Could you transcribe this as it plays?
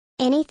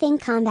Anything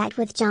Combat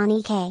with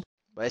Johnny K.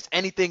 But it's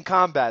anything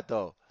combat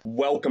though.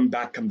 Welcome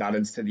back,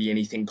 combatants, to the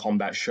Anything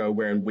Combat Show,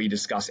 wherein we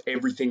discuss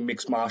everything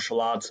mixed martial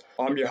arts.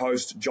 I'm your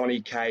host,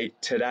 Johnny K.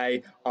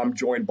 Today, I'm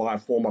joined by a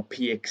former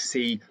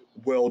PXC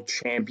world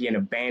champion,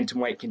 a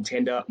bantamweight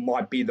contender,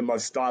 might be the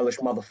most stylish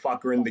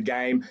motherfucker in the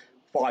game.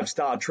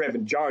 Five-star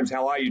Trevin Jones.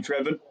 How are you,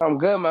 Trevin? I'm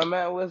good, my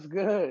man. What's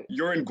good?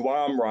 You're in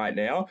Guam right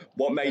now.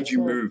 What made Yes, you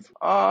sir. move?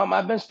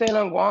 I've been staying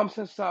on Guam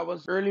since I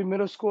was early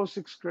middle school,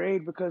 sixth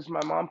grade, because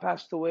my mom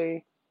passed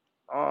away.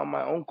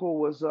 My uncle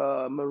was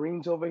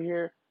Marines over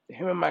here.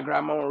 Him and my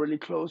grandma were really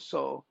close,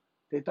 so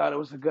they thought it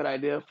was a good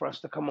idea for us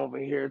to come over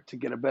here to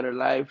get a better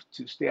life,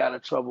 to stay out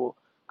of trouble.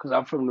 Because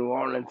I'm from New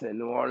Orleans, and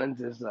New Orleans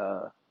is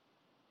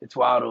it's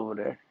wild over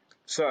there.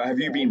 So, have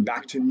you been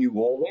back to New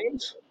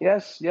Orleans?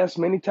 Yes,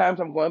 many times.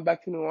 I'm going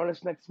back to New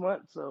Orleans next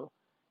month. So,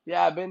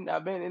 yeah, I've been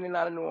in and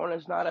out of New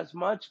Orleans, not as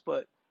much,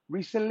 but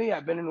recently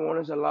I've been in New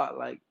Orleans a lot.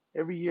 Like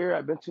every year,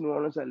 I've been to New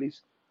Orleans at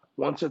least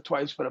once or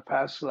twice for the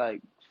past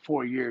like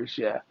 4 years.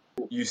 Yeah.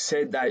 You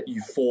said that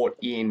you fought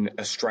in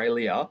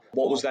Australia.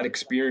 What was that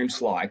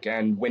experience like,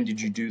 and when did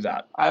you do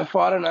that? I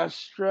fought in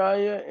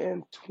Australia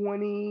in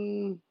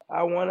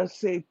I want to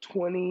say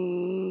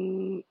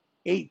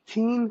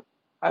 2018.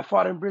 I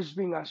fought in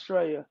Brisbane,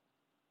 Australia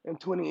in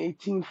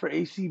 2018 for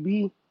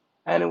ACB,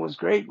 and it was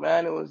great,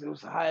 man. It was a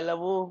high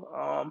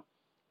level.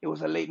 It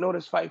was a late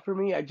notice fight for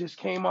me. I just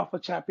came off a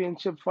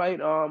championship fight.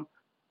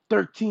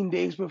 13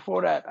 days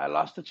before that, I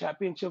lost the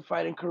championship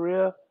fight in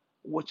Korea,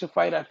 which a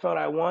fight I felt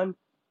I won,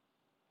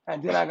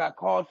 and then I got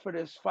called for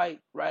this fight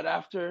right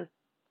after,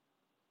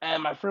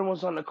 and my friend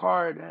was on the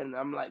card, and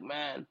I'm like,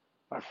 man,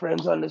 my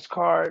friend's on this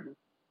card.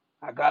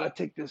 I gotta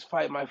take this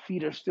fight. My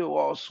feet are still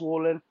all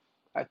swollen.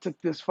 I took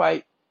this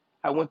fight.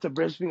 I went to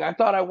Brisbane. I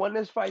thought I won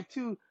this fight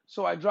too,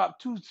 so I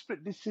dropped two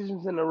split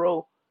decisions in a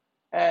row.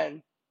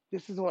 And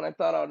this is when I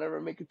thought I'll never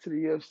make it to the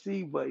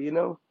UFC. But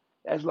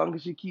as long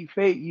as you keep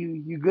faith,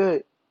 you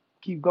good.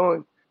 Keep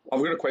going.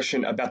 I've got a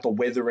question about the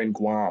weather in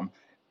Guam.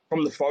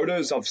 From the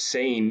photos I've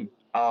seen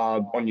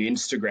on your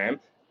Instagram,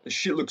 the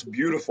shit looks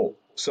beautiful.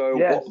 So,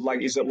 Yes.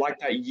 is it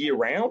like that year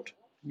round?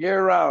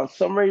 Year round,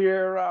 summer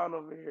year round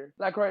over here.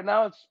 Like right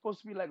now, it's supposed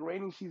to be like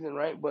rainy season,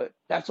 right? But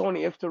that's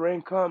only if the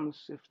rain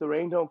comes. If the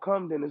rain don't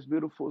come, then it's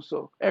beautiful.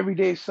 So every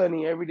day is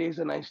sunny. Every day is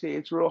a nice day.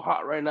 It's real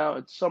hot right now.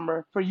 It's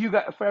summer. For you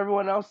guys, for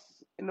everyone else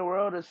in the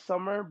world, it's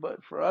summer.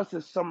 But for us,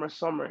 it's summer.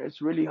 Summer.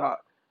 It's really hot.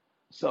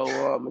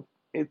 So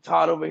it's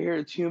hot over here.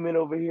 It's humid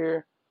over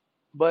here.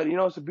 But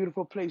it's a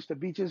beautiful place. The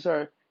beaches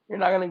are. You're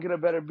not gonna get a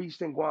better beach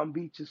than Guam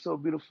Beach. It's so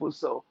beautiful.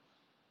 So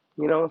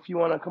if you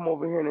want to come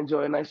over here and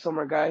enjoy a nice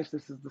summer, guys,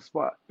 this is the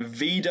spot.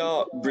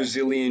 Vida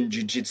Brazilian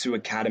Jiu Jitsu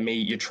Academy,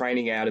 you're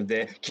training out of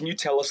there. Can you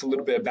tell us a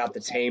little bit about the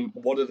team?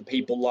 What are the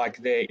people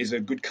like there? Is it a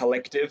good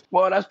collective?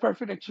 Well, that's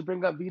perfect that you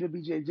bring up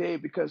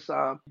BJJ because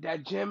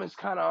that gym is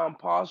kind of on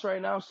pause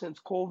right now since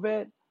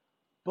COVID.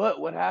 But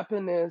what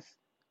happened is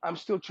I'm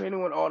still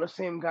training with all the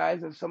same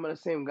guys and some of the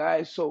same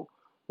guys. So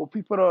what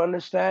people don't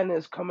understand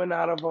is coming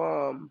out of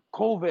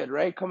COVID,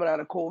 right? Coming out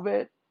of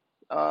COVID,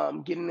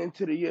 getting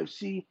into the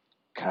UFC,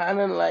 kind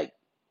of like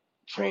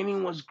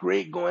training was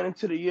great going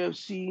into the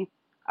UFC.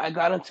 I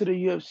got into the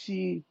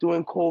UFC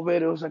during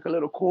COVID. It was like a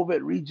little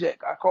COVID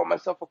reject. I call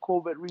myself a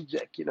COVID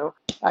reject.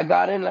 I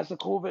got in as a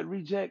COVID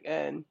reject,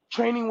 and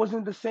training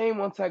wasn't the same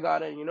once I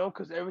got in,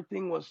 because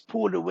everything was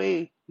pulled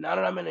away. Now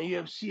that I'm in the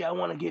UFC, I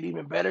want to get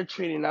even better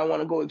training. I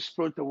want to go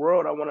explore the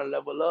world. I want to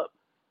level up.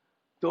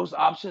 Those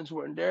options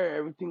weren't there.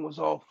 Everything was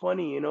all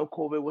funny.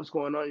 COVID was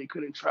going on. You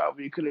couldn't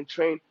travel. You couldn't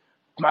train.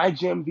 My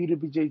gym,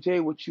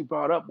 BJJ, which you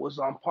brought up, was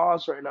on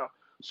pause right now.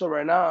 So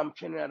right now I'm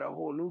training at a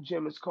whole new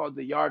gym. It's called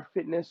the Yard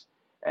Fitness.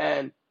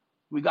 And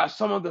we got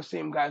some of the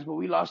same guys, but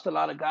we lost a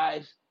lot of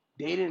guys.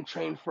 They didn't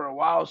train for a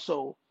while.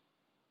 So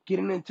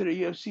getting into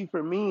the UFC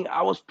for me,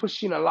 I was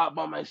pushing a lot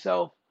by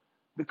myself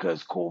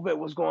because COVID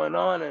was going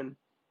on, and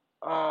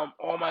all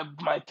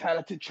my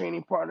talented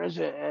training partners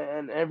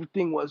and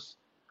everything was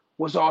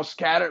all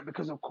scattered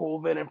because of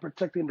COVID and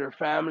protecting their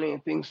family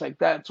and things like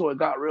that. So it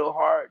got real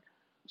hard.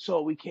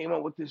 So we came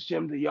up with this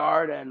gym, the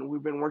Yard, and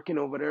we've been working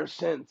over there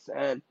since.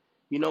 And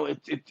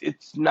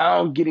it's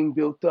now getting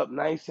built up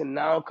nice and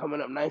now coming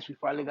up nice. We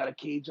finally got a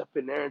cage up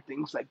in there and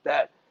things like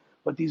that.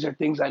 But these are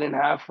things I didn't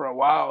have for a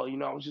while.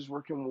 I was just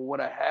working with what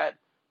I had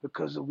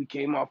because we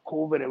came off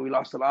COVID and we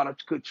lost a lot of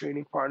good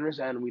training partners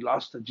and we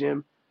lost the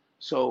gym.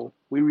 So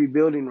we're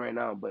rebuilding right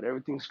now, but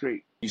everything's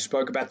great. You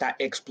spoke about that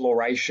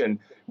exploration.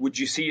 Would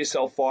you see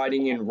yourself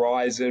fighting in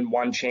Ryzen,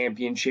 One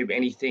Championship,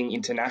 anything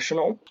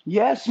international?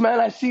 Yes, man.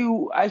 I see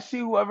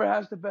whoever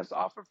has the best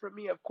offer for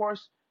me. Of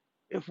course,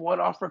 if one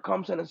offer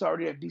comes and it's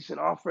already a decent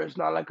offer, it's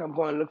not like I'm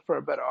going to look for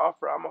a better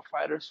offer. I'm a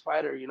fighter's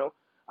fighter.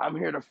 I'm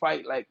here to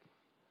fight. Like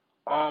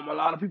a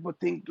lot of people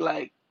think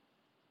like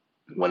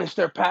when it's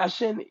their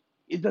passion,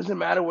 it doesn't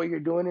matter what you're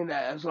doing in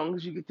that. As long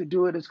as you get to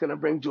do it, it's gonna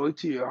bring joy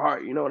to your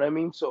heart. You know what I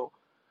mean? So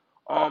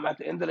at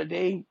the end of the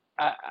day,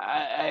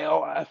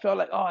 I felt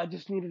like, I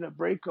just needed a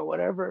break or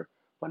whatever.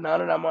 But now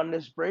that I'm on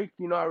this break,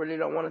 I really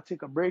don't want to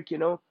take a break.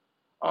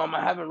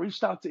 I haven't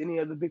reached out to any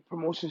of the big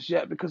promotions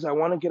yet because I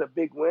want to get a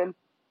big win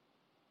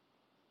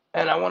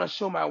and I want to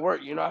show my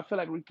work. I feel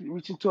like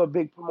reaching to a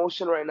big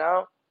promotion right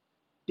now,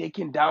 they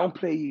can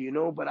downplay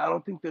you, but I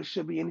don't think there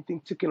should be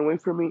anything taken away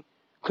from me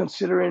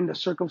considering the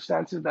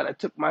circumstances that I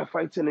took my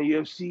fights in the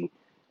UFC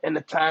and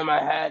the time I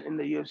had in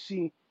the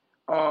UFC.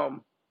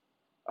 Um,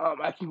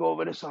 I can go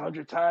over this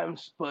 100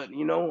 times, but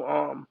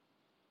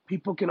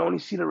people can only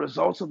see the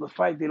results of the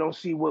fight. They don't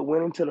see what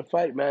went into the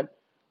fight, man.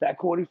 That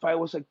Cody fight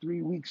was like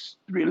 3 weeks,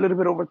 a little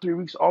bit over 3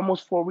 weeks,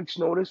 almost 4 weeks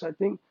notice, I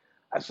think.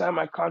 I signed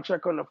my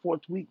contract on the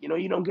fourth week.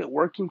 You don't get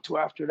working till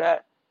after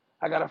that.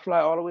 I gotta fly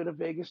all the way to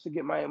Vegas to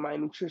get my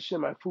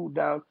nutrition, my food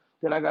down.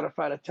 Then I gotta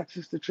fly to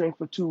Texas to train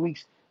for 2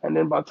 weeks. And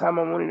then by the time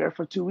I'm only there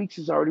for 2 weeks,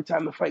 it's already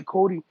time to fight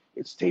Cody.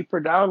 It's taper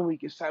down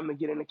week. It's time to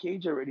get in the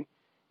cage already.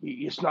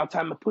 It's not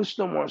time to push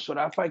no more. So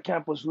that fight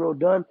camp was real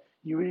done.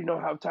 You really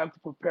don't have time to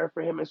prepare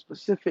for him in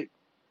specific.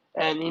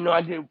 And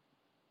I did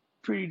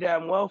pretty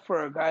damn well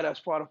for a guy that's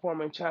fought a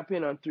former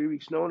champion on 3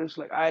 weeks' notice.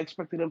 Like I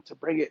expected him to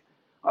bring it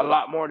a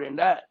lot more than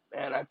that,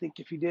 and I think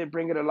if he did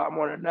bring it a lot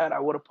more than that, I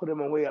would have put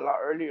him away a lot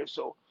earlier.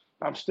 So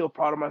I'm still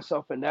proud of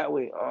myself in that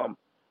way.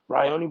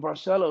 Raoni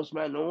Barcelos,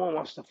 man, no one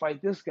wants to fight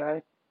this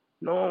guy.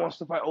 No one wants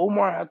to fight.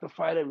 Omar had to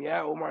fight him.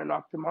 Yeah, Omar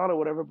knocked him out or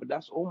whatever, but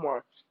that's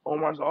Omar.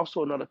 Omar's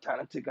also another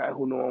talented guy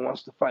who no one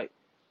wants to fight.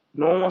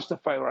 No one wants to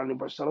fight Raoni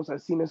Barcelos.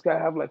 I've seen this guy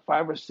have like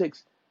 5 or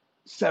 6,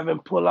 7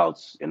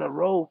 pullouts in a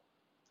row.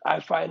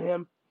 I fight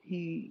him.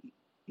 He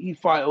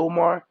fought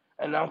Omar,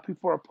 and now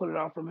people are pulling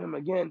out from him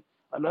again.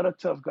 Another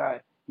tough guy.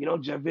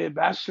 Javid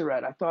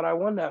Basharat. I thought I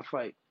won that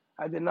fight.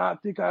 I did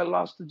not think I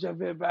lost the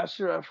Javid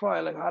Basharat fight.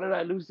 Like, how did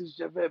I lose this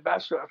Javid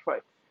Basharat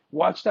fight?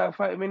 Watched that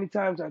fight many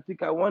times. I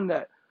think I won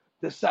that.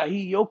 The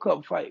Sahi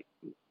Yokub fight.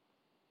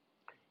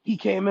 He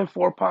came in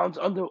 4 pounds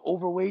under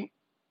overweight.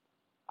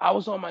 I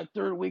was on my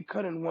third weight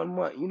cut in 1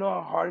 month. You know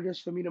how hard it is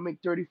for me to make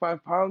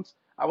 35 pounds?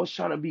 I was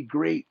trying to be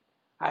great.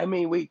 I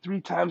made weight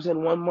 3 times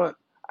in 1 month.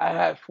 I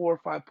had 4 or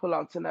 5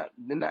 pullouts in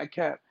that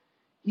camp.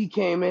 He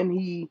came in,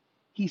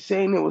 he's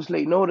saying it was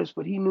late notice,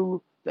 but he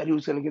knew that he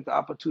was gonna get the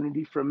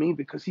opportunity from me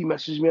because he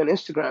messaged me on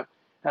Instagram.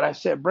 And I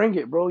said, bring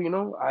it, bro,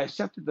 I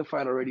accepted the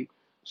fight already.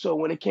 So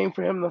when it came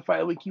for him in the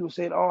fight week, he was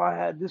saying, oh, I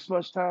had this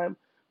much time,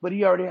 but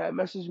he already had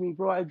messaged me,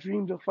 bro, I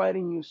dreamed of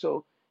fighting you.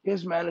 So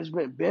his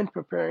management been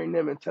preparing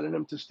him and telling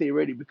him to stay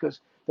ready because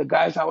the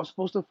guys I was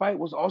supposed to fight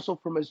was also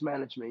from his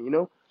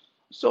management.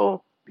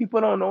 So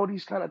people don't know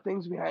these kind of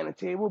things behind the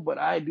table, but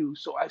I do.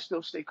 So I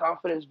still stay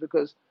confident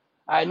because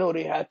I know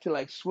they had to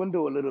like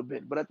swindle a little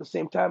bit, but at the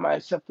same time, I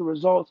accept the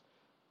results.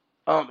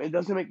 It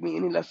doesn't make me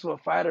any less of a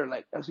fighter.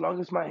 Like as long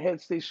as my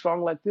head stays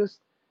strong like this,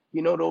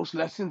 those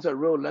lessons are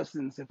real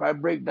lessons. If I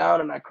break down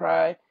and I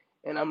cry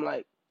and I'm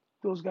like,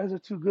 those guys are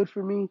too good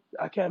for me.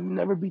 I can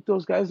never beat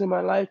those guys in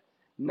my life.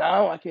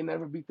 Now I can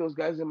never beat those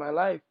guys in my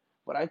life.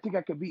 But I think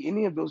I could beat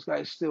any of those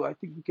guys still. I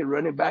think we can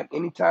run it back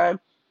anytime.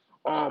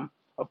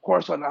 Of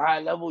course, on the high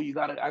level,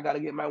 I gotta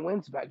get my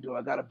wins back, though.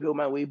 I gotta build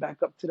my way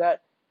back up to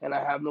that, and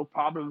I have no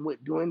problem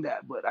with doing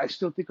that. But I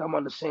still think I'm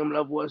on the same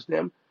level as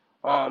them.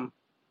 Um,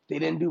 they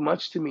didn't do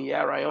much to me.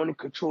 Yeah, Raoni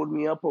controlled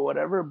me up or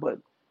whatever, but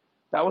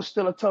that was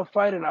still a tough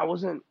fight, and I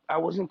wasn't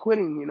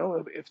quitting.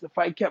 If the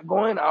fight kept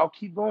going, I'll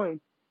keep going.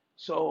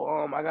 So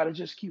I gotta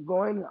just keep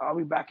going. I'll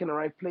be back in the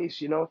right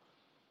place.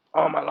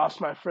 I lost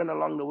my friend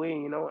along the way.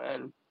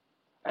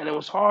 And it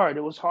was hard.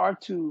 It was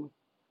hard to.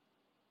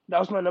 That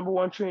was my number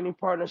one training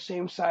partner,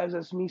 same size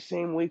as me,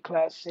 same weight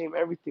class, same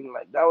everything.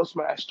 Like that was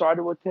I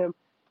started with him,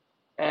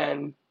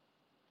 and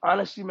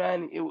honestly,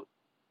 man,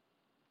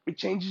 it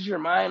changes your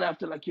mind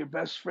after like your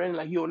best friend.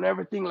 Like you'll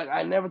never think like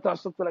I never thought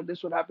something like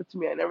this would happen to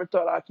me. I never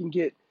thought I can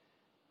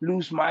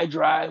lose my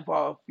drive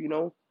off,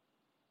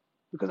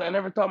 because I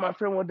never thought my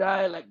friend would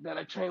die like that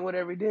I train with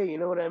every day. You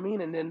know what I mean?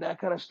 And then that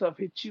kind of stuff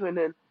hits you, and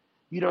then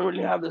you don't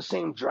really have the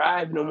same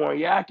drive no more.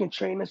 Yeah, I can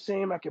train the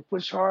same. I can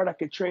push hard. I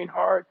can train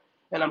hard,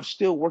 and I'm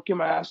still working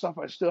my ass off.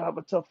 I still have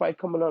a tough fight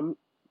coming up.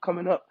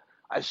 Coming up,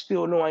 I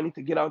still know I need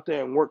to get out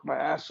there and work my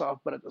ass off.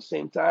 But at the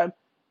same time,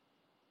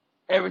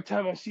 every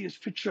time I see his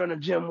picture on the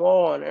gym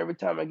wall, and every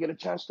time I get a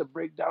chance to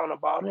break down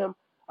about him,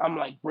 I'm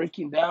like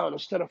breaking down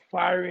instead of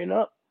firing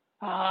up.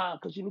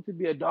 Because you need to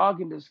be a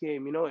dog in this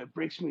game. It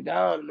breaks me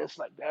down, and it's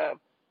like, damn,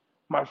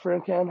 my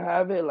friend can't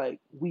have it. Like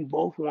we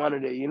both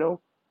wanted it.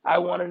 I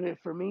wanted it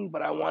for me,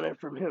 but I wanted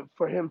it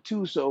for him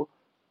too. So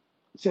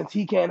since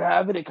he can't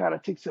have it, it kind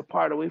of takes a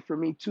part away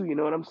from me too. You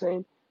know what I'm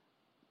saying?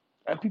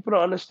 And people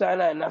don't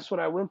understand that, and that's what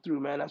I went through,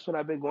 man. That's what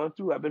I've been going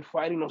through. I've been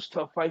fighting those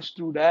tough fights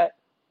through that.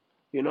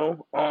 You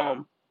know,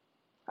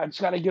 I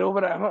just gotta get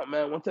over that hump,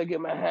 man. Once I get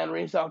my hand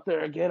raised out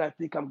there again, I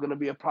think I'm gonna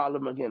be a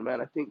problem again,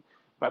 man. I think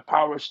my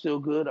power is still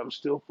good. I'm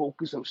still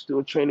focused. I'm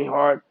still training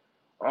hard.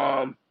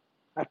 Um,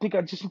 I think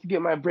I just need to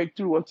get my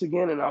breakthrough once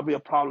again, and I'll be a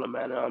problem,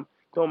 man.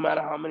 Don't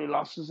matter how many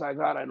losses I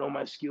got. I know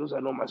my skills. I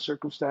know my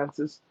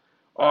circumstances.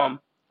 Um,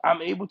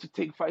 I'm able to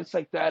take fights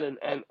like that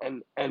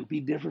and be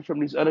different from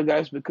these other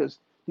guys because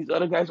these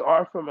other guys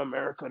are from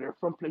America. They're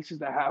from places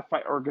that have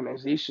fight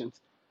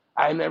organizations.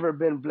 I never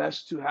been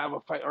blessed to have a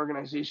fight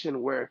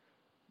organization where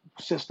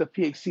since the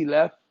PXC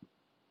left,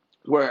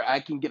 where I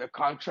can get a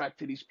contract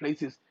to these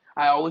places.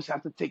 I always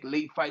have to take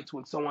late fights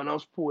when someone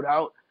else pulled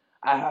out.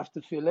 I have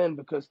to fill in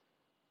because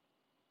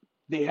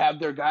they have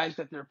their guys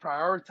that they're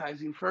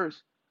prioritizing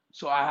first.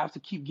 So I have to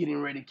keep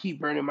getting ready, keep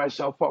burning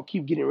myself out,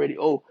 keep getting ready.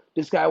 Oh,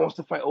 this guy wants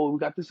to fight. Oh, we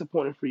got this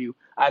opponent for you.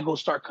 I go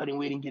start cutting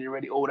weight and getting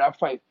ready. Oh, that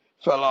fight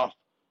fell off.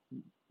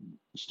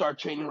 Start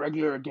training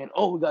regular again.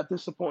 Oh, we got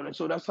this opponent.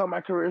 So that's how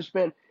my career's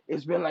been.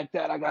 It's been like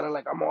that.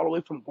 I'm all the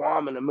way from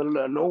Guam in the middle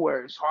of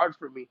nowhere. It's hard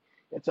for me.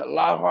 It's a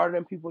lot harder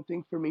than people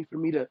think for me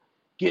to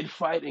get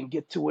fight and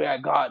get to where I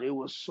got. It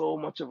was so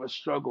much of a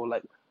struggle.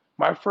 Like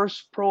my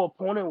first pro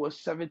opponent was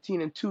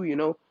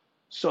 17-2,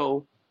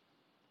 So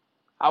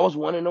I was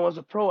 1-0 as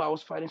a pro. I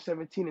was fighting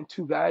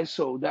 17-2 guys.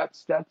 So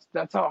that's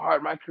how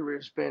hard my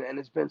career's been, and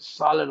it's been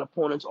solid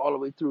opponents all the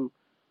way through.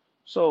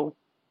 So,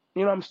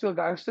 I still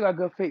got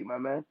good faith, my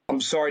man. I'm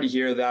sorry to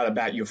hear that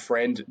about your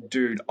friend.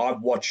 Dude,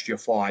 I've watched your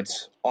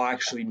fights. I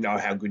actually know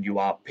how good you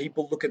are.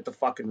 People look at the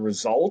fucking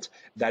result.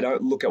 They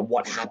don't look at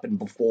what happened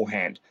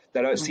beforehand.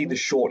 They don't see Mhm. the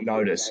short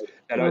notice.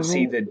 They don't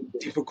see Mhm. the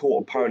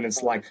difficult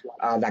opponents like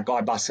that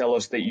guy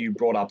Barcelos that you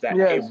brought up that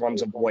Yes.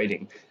 everyone's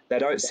avoiding. They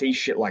don't see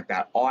shit like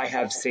that. I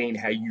have seen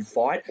how you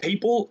fight.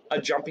 People are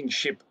jumping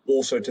ship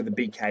also to the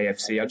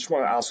BKFC. I just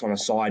want to ask on a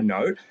side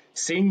note,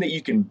 seeing that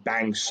you can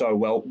bang so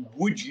well,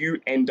 would you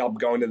end up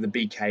going to the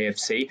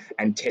BKFC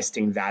and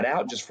testing that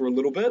out just for a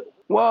little bit?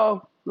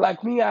 Well,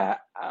 like me,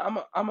 I'm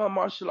a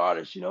martial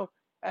artist.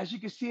 As you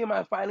can see in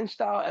my fighting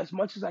style, as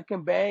much as I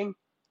can bang,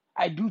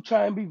 I do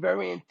try and be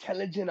very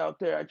intelligent out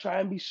there. I try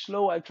and be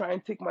slow. I try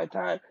and take my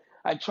time.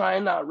 I try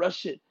and not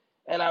rush it.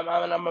 And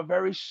I'm a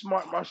very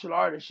smart martial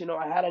artist.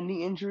 I had a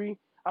knee injury.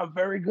 I'm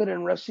very good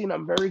in wrestling.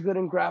 I'm very good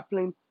in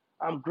grappling.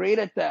 I'm great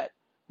at that.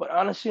 But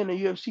honestly, in the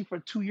UFC for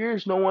 2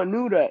 years, no one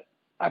knew that.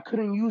 I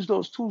couldn't use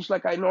those tools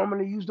like I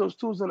normally use those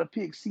tools in the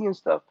PXC and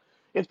stuff.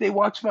 If they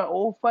watch my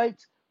old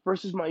fights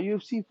versus my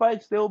UFC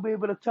fights, they'll be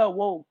able to tell,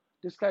 whoa,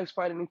 this guy's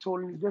fighting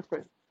totally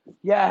different.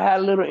 Yeah, I had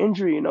a little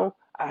injury.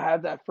 I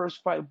had that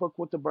first fight booked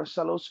with the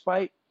Barcelos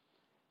fight,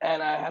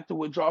 and I had to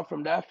withdraw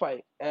from that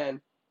fight. And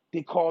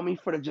they called me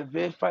for the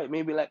Javid fight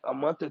maybe like a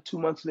month or 2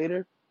 months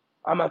later.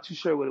 I'm not too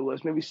sure what it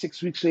was, maybe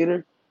 6 weeks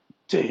later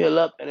to heal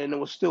up, and then it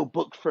was still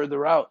booked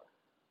further out.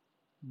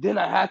 Then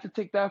I had to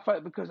take that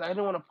fight because I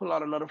didn't want to pull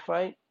out another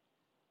fight.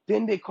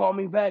 Then they call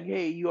me back.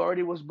 Hey, you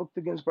already was booked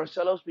against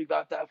Barcelos. We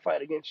got that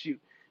fight against you.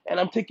 And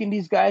I'm taking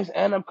these guys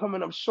and I'm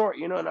coming up short,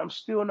 and I'm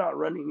still not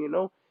running.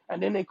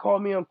 And then they call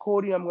me on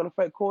Cody. I'm going to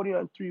fight Cody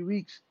on 3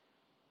 weeks,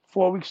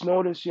 4 weeks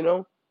notice.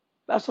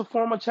 That's a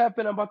former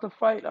champion I'm about to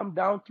fight. I'm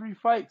down 3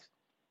 fights.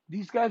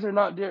 These guys are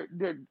not there.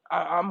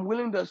 I'm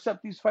willing to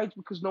accept these fights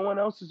because no one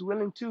else is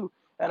willing to.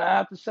 And I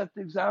have to set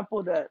the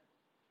example that,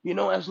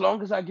 as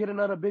long as I get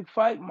another big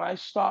fight, my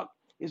stock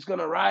is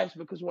gonna rise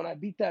because when I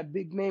beat that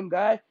big name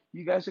guy,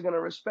 you guys are gonna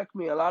respect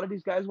me. A lot of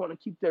these guys want to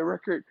keep their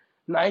record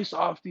nice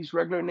off these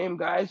regular name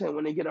guys, and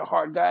when they get a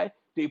hard guy,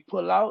 they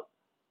pull out,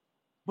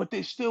 but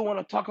they still want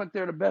to talk like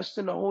they're the best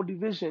in the whole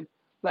division.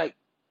 Like,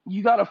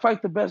 you got to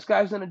fight the best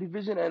guys in the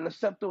division and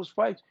accept those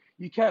fights.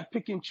 You can't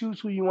pick and choose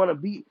who you want to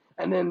beat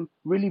and then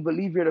really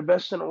believe you're the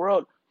best in the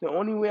world. The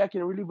only way I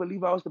can really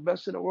believe I was the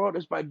best in the world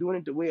is by doing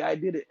it the way I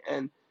did it.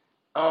 And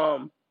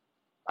um,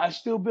 I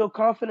still build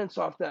confidence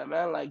off that,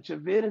 man. Like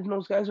Javid and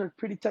those guys are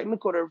pretty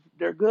technical.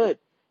 They're good.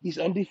 He's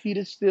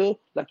undefeated still.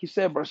 Like you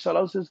said,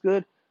 Barcelos is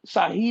good.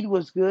 Saeed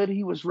was good.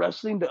 He was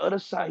wrestling the other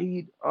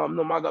Saeed,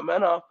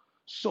 Nurmagomedov,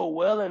 so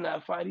well in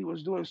that fight. He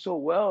was doing so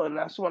well, and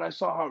that's when I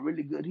saw how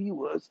really good he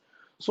was.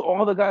 So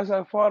all the guys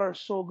I fought are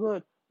so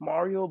good.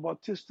 Mario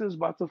Bautista's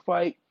about to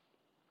fight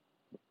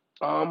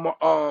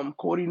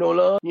Cody No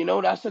Love.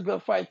 That's a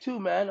good fight too,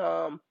 man.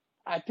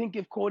 I think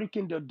if Cody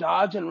can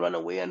dodge and run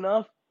away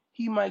enough,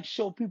 he might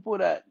show people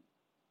that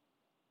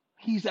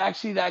he's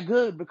actually that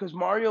good because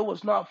Mario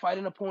was not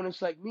fighting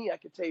opponents like me. I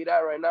can tell you that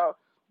right now.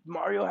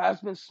 Mario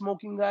has been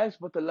smoking guys,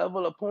 but the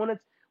level of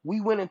opponents,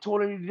 we went in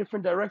totally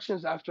different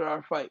directions after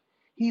our fight.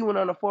 He went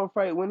on a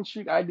 4-fight winning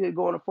streak. I did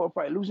go on a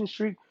 4-fight losing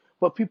streak.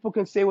 But people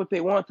can say what they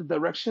want. The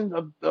direction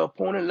of the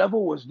opponent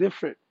level was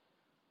different.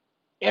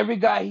 Every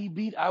guy he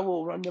beat, I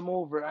will run them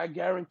over. I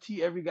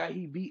guarantee every guy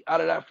he beat out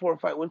of that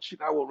 4-fight win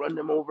streak, I will run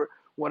them over.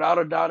 Without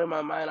a doubt in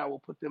my mind, I will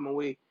put them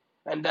away.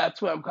 And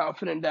that's why I'm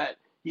confident that,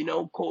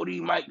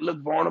 Cody might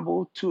look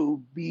vulnerable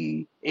to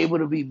be able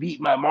to be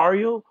beat by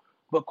Mario,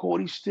 but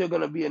Cody's still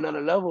going to be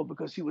another level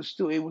because he was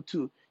still able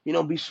to,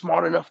 be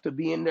smart enough to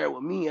be in there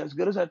with me. As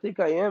good as I think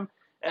I am,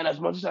 and as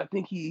much as I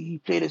think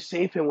he played it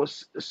safe and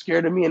was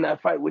scared of me in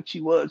that fight, which he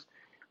was,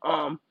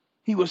 um,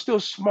 he was still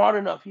smart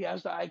enough. He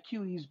has the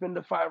IQ. He's been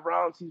to 5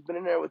 rounds. He's been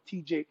in there with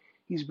TJ.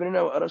 He's been in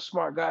there with other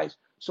smart guys.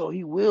 So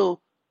he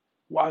will,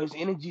 while his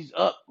energy's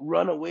up,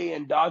 run away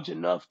and dodge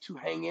enough to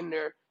hang in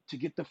there to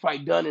get the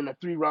fight done in a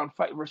 3-round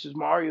fight versus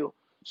Mario.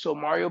 So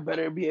Mario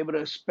better be able to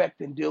expect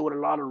and deal with a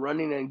lot of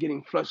running and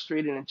getting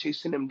frustrated and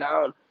chasing him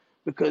down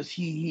because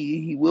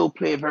he will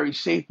play it very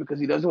safe because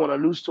he doesn't want to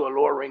lose to a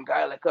lower rank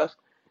guy like us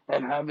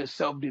and have his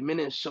self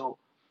diminish. So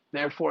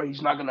Therefore,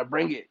 he's not gonna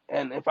bring it.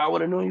 And if I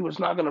would have known he was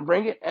not gonna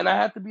bring it, and I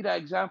had to be that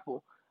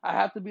example, I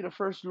had to be the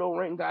first low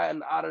ranked guy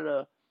out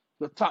of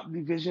the top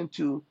division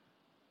to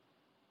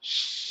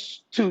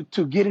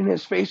get in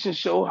his face and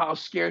show how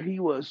scared he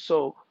was.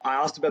 So, I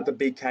asked about the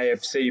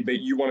BKFC, but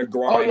you want to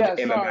oh grind yeah,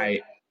 sorry.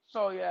 MMA.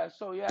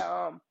 So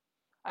yeah.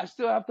 I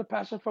still have the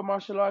passion for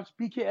martial arts.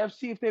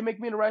 BKFC, if they make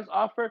me the right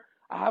offer,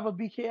 I have a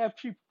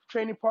BKFC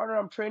training partner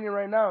I'm training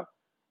right now.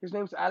 His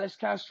name's Alex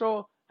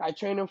Castro. I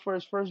trained him for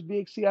his first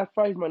BXCF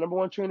fight. He's my number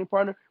one training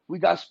partner. We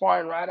got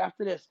sparring right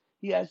after this.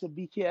 He has a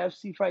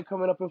BKFC fight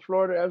coming up in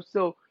Florida. I'm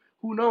still,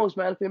 who knows,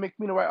 man, if they make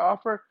me the right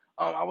offer.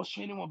 I was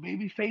training with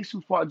Babyface,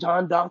 who fought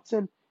John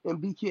Dodson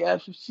in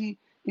BKFC.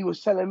 He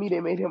was telling me they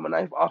made him a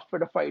knife offer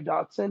to fight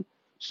Dodson.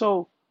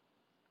 So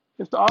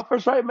if the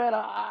offer's right, man,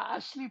 I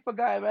sleep a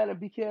guy, man, in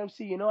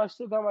BKMC. You know, I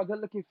still got my good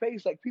looking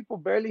face. Like, people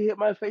barely hit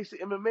my face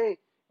in MMA.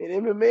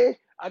 In MMA,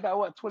 I got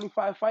what,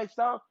 25 fights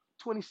now?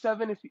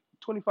 27 if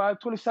 25,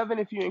 27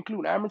 if you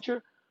include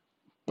amateur.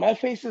 My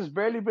face has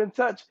barely been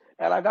touched,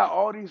 and I got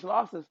all these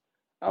losses.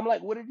 I'm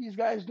like, what are these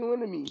guys doing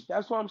to me?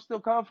 That's why I'm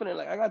still confident.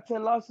 Like, I got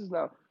 10 losses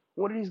now.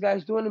 What are these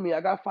guys doing to me?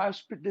 I got 5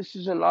 split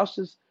decision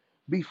losses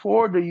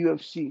before the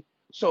UFC.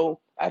 So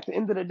at the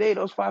end of the day,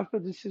 those 5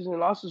 split decision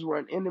losses were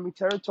in enemy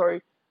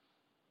territory.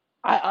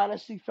 I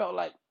honestly felt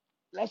like,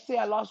 let's say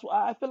I lost.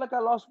 I feel like I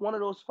lost one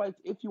of those fights.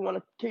 If you want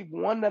to take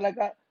one that I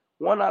got,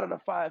 one out of the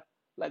 5.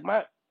 Like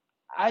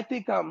I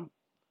think I'm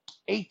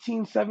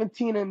 18,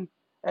 17,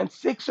 and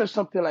 6 or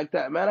something like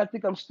that, man. I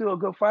think I'm still a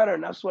good fighter,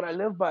 and that's what I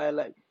live by.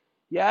 Like,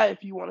 yeah,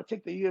 if you want to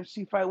take the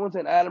UFC fight wins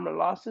and add them to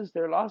losses,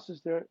 they're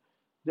losses.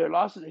 They're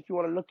losses. If you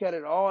want to look at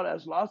it all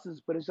as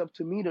losses, but it's up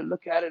to me to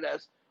look at it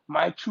as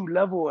my true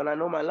level, and I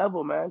know my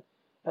level, man.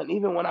 And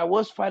even when I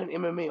was fighting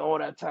MMA all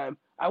that time,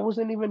 I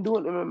wasn't even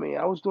doing MMA.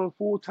 I was doing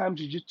full-time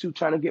jiu-jitsu,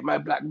 trying to get my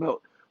black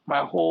belt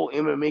my whole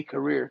MMA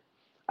career.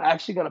 I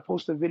actually gonna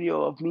post a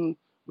video of me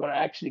when I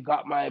actually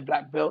got my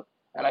black belt,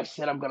 and I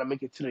said I'm gonna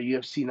make it to the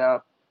UFC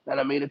now, and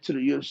I made it to the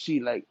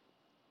UFC like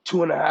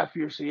 2.5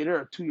 years later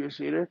or 2 years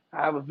later.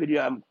 I have a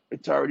video.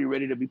 It's already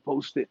ready to be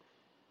posted,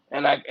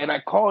 and I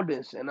called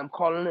this, and I'm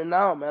calling it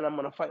now, man. I'm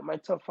gonna fight my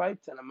tough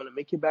fights, and I'm gonna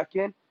make it back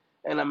in,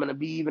 and I'm gonna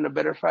be even a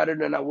better fighter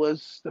than I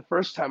was the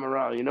first time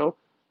around. You know,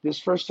 this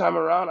first time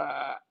around,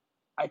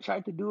 I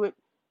tried to do it.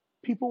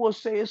 People will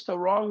say it's the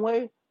wrong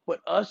way, but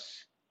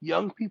us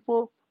young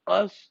people,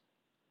 us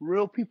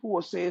real people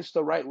will say it's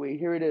the right way.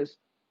 Here it is.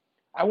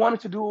 I wanted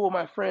to do it with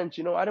my friends.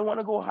 You know, I didn't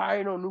want to go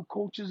hire no new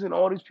coaches and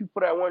all these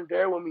people that weren't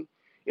there with me.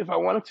 If I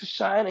wanted to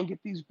shine and get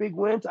these big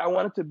wins, I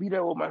wanted to be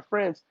there with my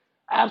friends.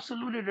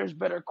 Absolutely, there's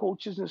better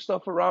coaches and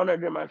stuff around there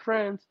than my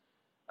friends.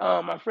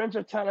 My friends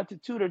are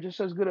talented too. They're just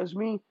as good as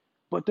me,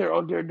 but they're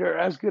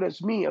as good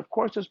as me. Of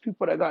course, there's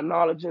people that got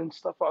knowledge and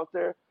stuff out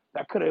there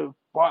that could have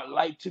brought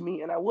light to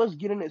me, and I was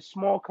getting it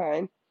small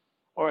kind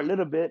or a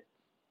little bit,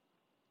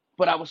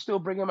 but I was still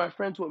bringing my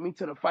friends with me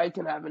to the fights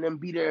and having them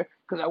be there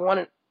because I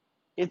wanted.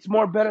 It's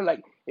more better.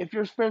 Like, if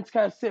your friends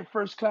can't sit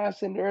first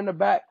class and they're in the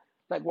back,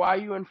 like, why are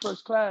you in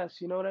first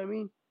class? You know what I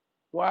mean?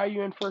 Why are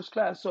you in first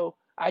class? So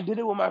I did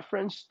it with my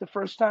friends the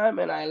first time,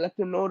 and I let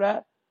them know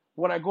that.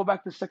 When I go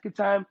back the second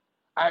time,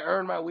 I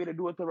earned my way to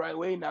do it the right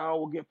way. Now I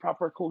will get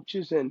proper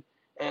coaches and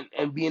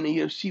be in the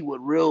UFC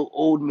with real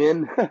old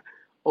men,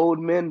 old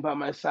men by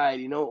my side.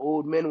 You know,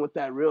 old men with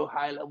that real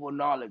high level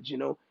knowledge. You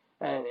know,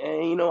 and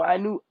you know, I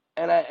knew,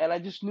 and I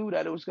just knew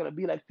that it was gonna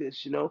be like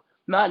this. You know,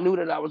 not knew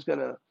that I was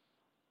gonna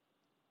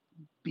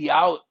be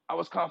out. I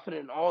was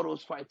confident in all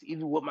those fights,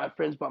 even with my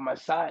friends by my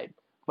side.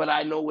 But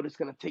I know what it's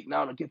gonna take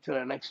now to get to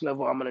the next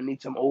level. I'm gonna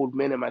need some old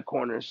men in my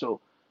corner,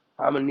 so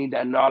I'm gonna need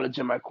that knowledge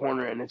in my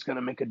corner, and it's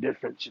gonna make a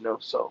difference, you know.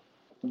 So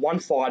One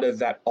fighter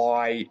that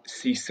I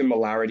see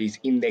similarities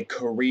in their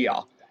career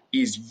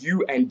is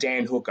you and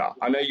Dan Hooker.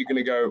 I know you're going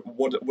to go,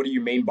 what do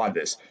you mean by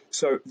this?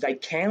 So they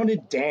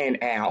counted Dan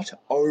out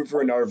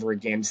over and over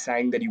again,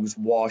 saying that he was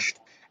washed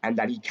and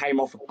that he came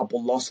off a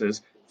couple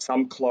losses,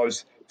 some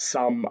close,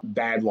 some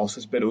bad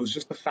losses, but it was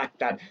just the fact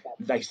that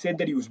they said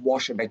that he was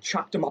washed and they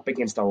chucked him up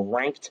against a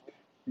ranked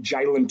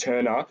Jalen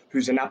Turner,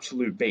 who's an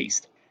absolute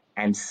beast.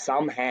 And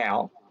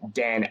somehow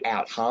Dan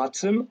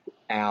out-hearts him,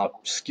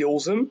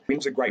 out-skills him,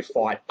 wins a great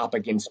fight up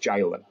against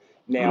Jalen.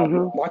 Now,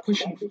 hmm my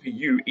question for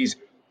you is,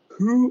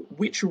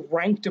 which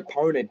ranked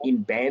opponent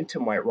in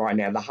bantamweight right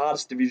now, the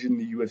hardest division in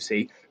the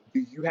UFC, do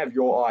you have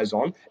your eyes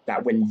on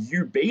that when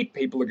you beat,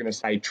 people are going to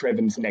say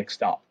Trevin's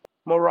next up?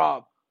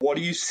 Marab. What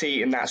do you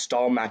see in that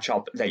style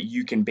matchup that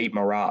you can beat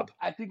Marab?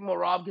 I think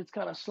Marab gets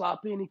kind of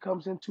sloppy and he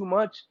comes in too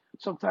much.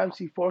 Sometimes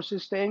he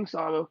forces things.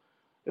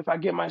 If I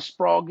get my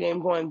sprawl game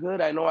going good,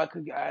 I know I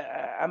could.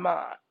 I'm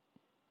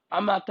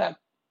not that.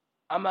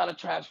 I'm not a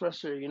trash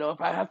wrestler. You know,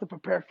 if I have to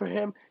prepare for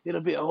him,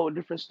 it'll be a whole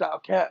different style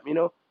camp. You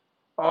know,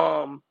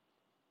 um,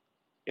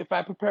 if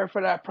I prepare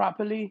for that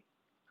properly,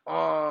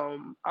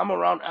 I'm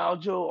around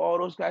Aljo, all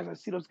those guys. I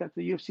see those guys at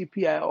the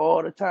UFCPI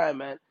all the time,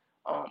 man.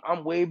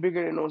 I'm way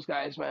bigger than those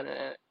guys, man.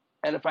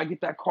 And if I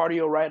get that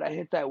cardio right, I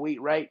hit that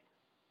weight right,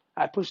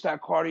 I push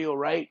that cardio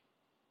right,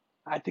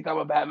 I think I'm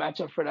a bad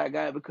matchup for that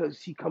guy because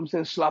he comes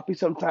in sloppy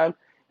sometimes.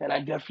 and I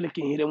definitely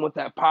can hit him with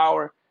that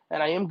power.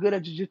 And I am good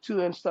at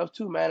jiu-jitsu and stuff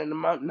too, man.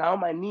 And now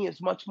my knee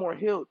is much more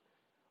healed.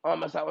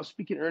 As I was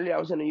speaking earlier, I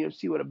was in the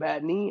UFC with a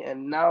bad knee,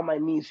 and now my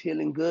knee's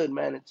healing good,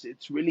 man.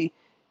 It's really,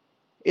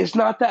 it's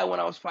not that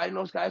when I was fighting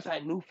those guys, I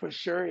knew for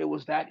sure it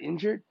was that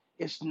injured.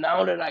 It's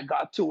now that I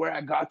got to where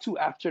I got to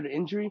after the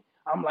injury,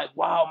 I'm like,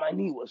 wow, my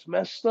knee was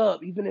messed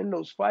up. Even in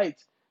those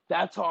fights,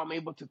 that's how I'm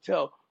able to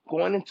tell.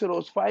 Going into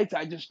those fights,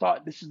 I just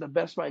thought this is the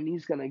best my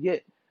knee's gonna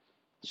get.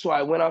 So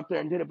I went out there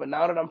and did it. But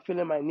now that I'm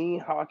feeling my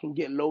knee, how I can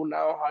get low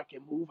now, how I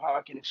can move, how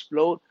I can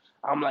explode,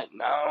 I'm like,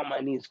 now my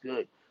knee's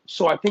good.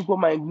 So I think with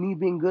my knee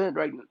being good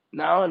right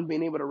now and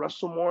being able to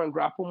wrestle more and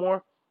grapple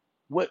more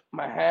with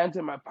my hands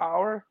and my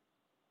power,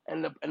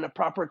 and the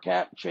proper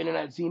camp, training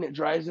at Zenit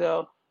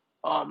Drysdale,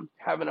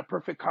 having a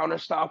perfect counter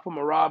style for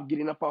Marab,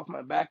 getting up off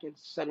my back and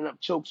setting up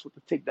chokes with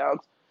the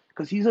takedowns.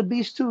 Because he's a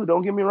beast too.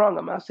 Don't get me wrong.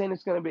 I'm not saying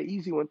it's gonna be an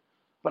easy one,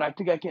 but I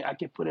think I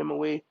can put him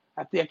away.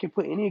 I think I can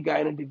put any guy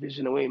in a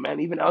division away, man.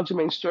 Even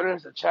Aljamain Sterling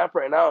is a champ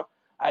right now.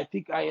 I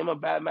think I am a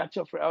bad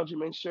matchup for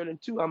Aljamain Sterling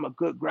too. I'm a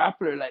good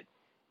grappler. Like,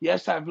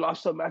 yes, I've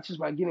lost some matches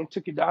by getting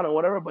took it down or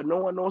whatever, but no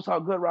one knows how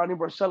good Ronnie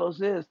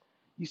Barcelos is.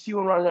 You see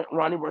when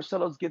Ronnie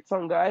Barcelos gets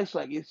on guys,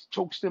 like it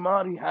chokes them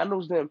out. He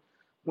handles them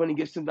when he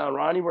gets them down.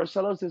 Ronnie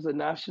Barcelos is a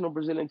national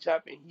Brazilian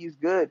champion. He's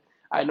good.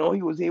 I know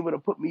he was able to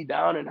put me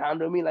down and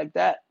handle me like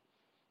that.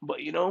 But,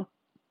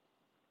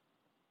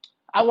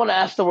 I want to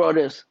ask the world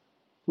this.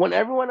 When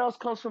everyone else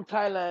comes from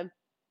Thailand,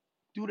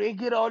 do they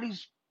get all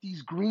these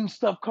green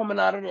stuff coming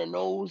out of their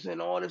nose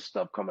and all this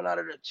stuff coming out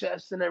of their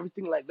chest and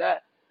everything like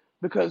that?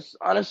 Because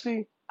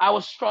honestly, I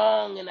was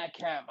strong in that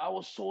camp. I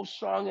was so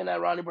strong in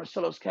that Ronnie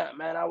Barcelos camp,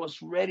 man. I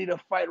was ready to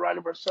fight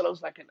Ronnie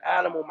Barcelos like an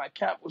animal. My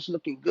camp was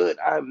looking good.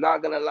 I'm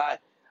not gonna lie.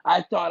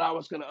 I thought I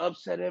was gonna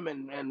upset him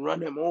and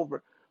run him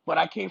over. But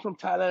I came from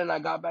Thailand and I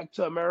got back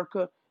to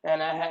America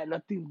and I had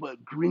nothing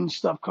but green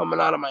stuff coming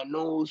out of my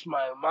nose,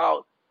 my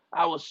mouth.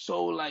 I was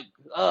so like,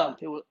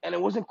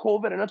 it wasn't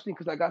COVID or nothing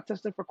because I got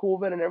tested for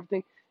COVID and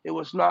everything. It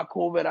was not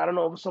COVID. I don't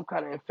know if it was some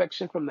kind of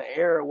infection from the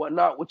air or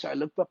whatnot, which I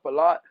looked up a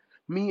lot.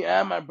 Me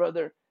and my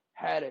brother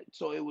had it,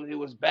 so it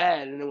was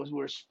bad, and we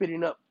were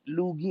spitting up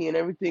loogie and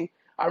everything.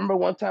 I remember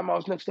one time I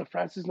was next to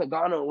Francis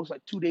Ngannou. It was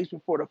like 2 days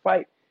before the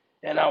fight,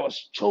 and I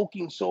was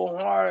choking so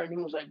hard. And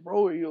he was like,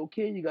 "Bro, are you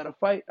okay? You got to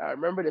fight." I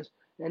remember this,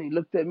 and he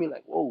looked at me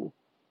like, "Whoa,"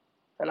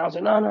 and I was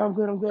like, "No, no, I'm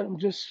good. I'm good. I'm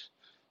just."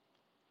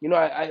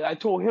 I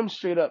told him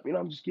straight up,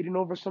 I'm just getting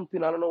over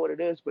something. I don't know what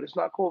it is, but it's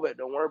not COVID.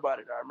 Don't worry about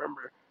it. I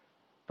remember.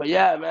 But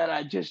yeah, man,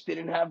 I just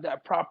didn't have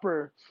that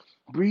proper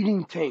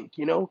breathing tank.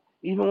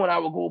 Even when I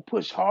would go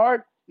push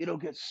hard, it'll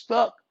get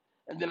stuck.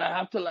 And then I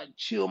have to like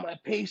chill my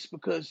pace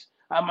because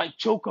I might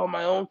choke on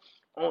my own.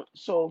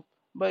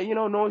 But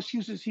no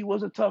excuses. He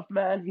was a tough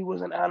man. He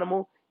was an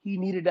animal. He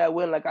needed that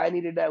win like I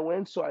needed that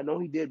win. So I know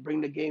he did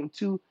bring the game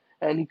too.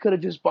 And he could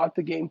have just bought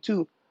the game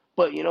too.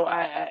 But,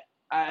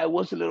 I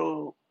was a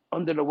little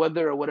under the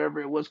weather or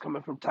whatever it was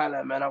coming from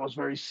Thailand, man. I was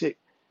very sick.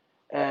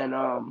 And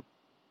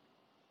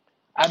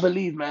I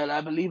believe, man.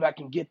 I believe I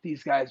can get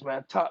these guys,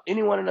 man.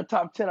 Anyone in the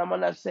top 10, I'm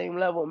on that same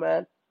level,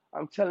 man.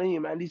 I'm telling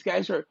you, man. These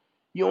guys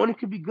you only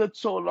could be good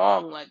so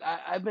long. Like,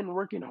 I've been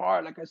working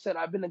hard. Like I said,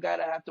 I've been the guy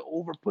that had to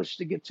over push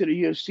to get to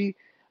the UFC.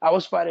 I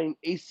was fighting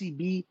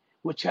ACB,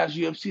 which has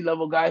UFC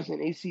level guys in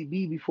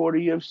ACB before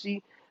the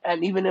UFC.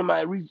 And even in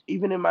my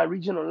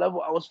regional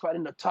level, I was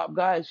fighting the top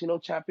guys,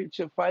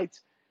 championship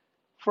fights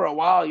for a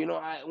while.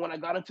 When I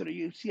got into the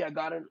UFC, I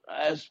got in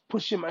as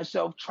pushing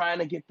myself, trying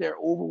to get there,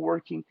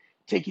 overworking,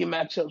 taking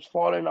matchups,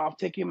 falling off,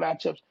 taking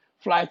matchups,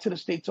 fly to the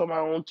States on my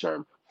own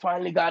term.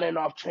 Finally got in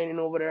off training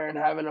over there and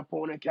having an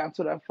opponent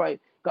cancel that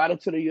fight. Got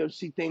into the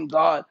UFC, thank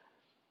God.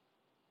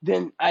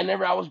 Then I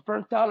was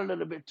burnt out a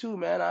little bit too,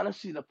 man.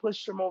 Honestly, the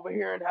push from over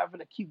here and having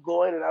to keep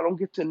going, and I don't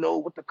get to know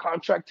what the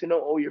contract to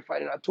know. Oh, you're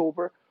fighting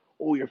October.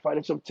 Oh, you're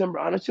fighting September.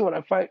 Honestly, when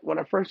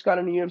I first got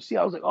in the UFC,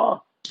 I was like,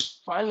 oh,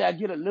 finally I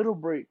get a little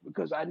break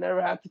because I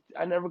never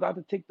got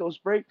to take those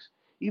breaks.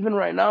 Even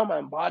right now,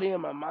 my body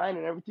and my mind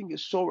and everything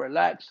is so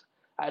relaxed.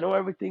 I know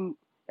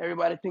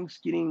everybody thinks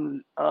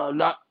getting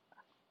not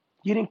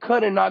getting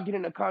cut and not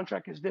getting a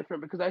contract is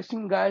different because I've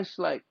seen guys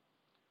like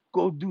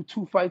go do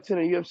 2 fights in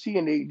the UFC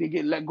and they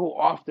get let go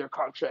off their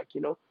contract.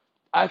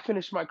 I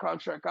finished my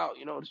contract out,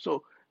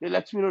 so it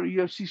lets me know the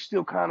UFC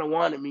still kind of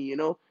wanted me.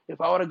 If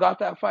I would have got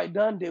that fight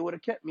done, they would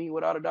have kept me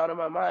without a doubt in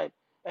my mind.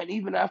 And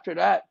even after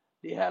that,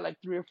 they had like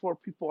 3 or 4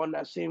 people on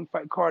that same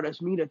fight card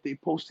as me that they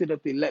posted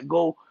that they let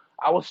go.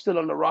 I was still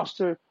on the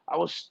roster. I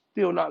was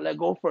still not let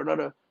go for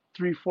another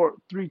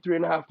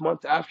 3.5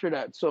 months after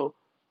that. So,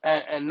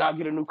 and not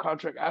get a new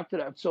contract after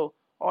that. So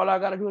all I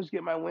gotta do is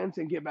get my wins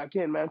and get back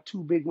in, man.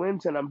 2 big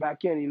wins and I'm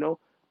back in.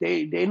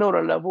 They know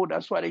the level.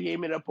 That's why they gave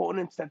me the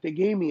opponents that they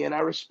gave me, and I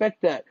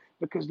respect that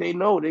because they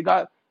know they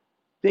got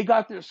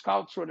their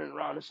scouts running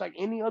around. It's like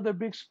any other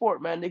big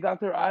sport, man. They got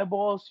their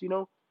eyeballs.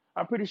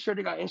 I'm pretty sure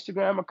they got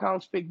Instagram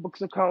accounts,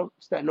 Facebook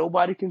accounts that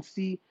nobody can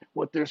see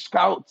with their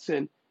scouts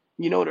and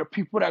their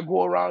people that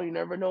go around. You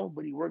never know,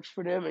 but he works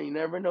for them, and you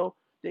never know.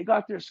 They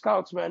got their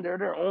scouts, man. They're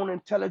their own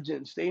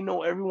intelligence. They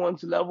know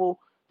everyone's level.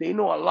 They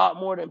know a lot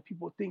more than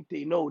people think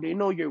they know. They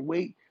know your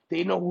weight.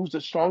 They know who's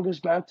the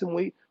strongest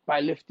bantamweight by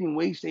lifting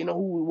weights. They know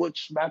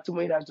which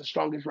bantamweight has the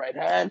strongest right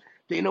hand.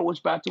 They know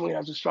which bantamweight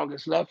has the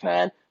strongest left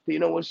hand. They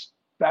know which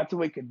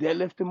bantamweight can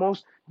deadlift the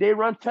most. They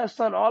run tests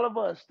on all of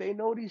us. They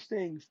know these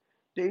things.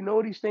 They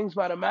know these things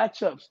by the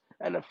matchups.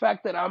 And the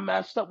fact that I'm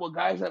matched up with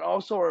guys that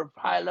also are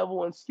high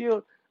level and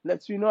skilled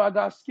lets you know I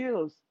got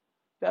skills.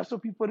 That's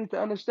what people need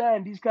to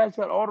understand. These guys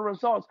got all the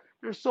results.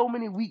 There's so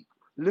many weak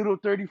little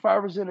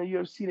 35ers in the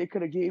UFC they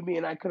could have gave me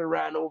and I could have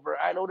ran over.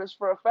 I know this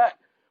for a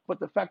fact. But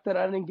the fact that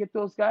I didn't get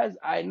those guys,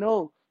 I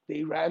know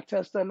they ran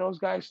tests on those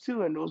guys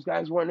too, and those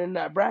guys weren't in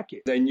that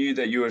bracket. They knew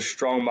that you were a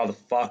strong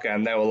motherfucker,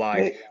 and they were like,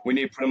 They we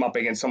need to put him up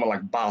against someone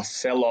like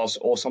Barcelos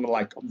or someone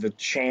like the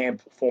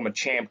former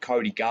champ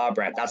Cody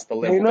Garbrandt. That's the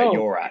they level that know.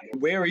 you're at.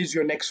 Where is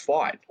your next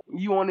fight?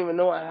 You won't even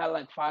know I had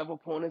like 5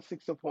 opponents,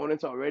 6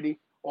 opponents already.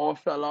 All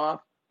fell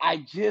off. I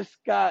just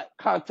got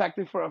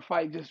contacted for a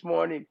fight this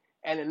morning,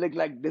 and it looked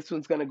like this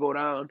one's gonna go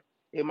down.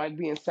 It might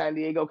be in San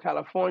Diego,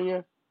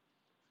 California.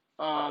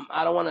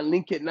 I don't want to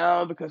link it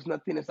now because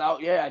nothing is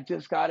out yet. I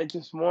just got it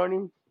this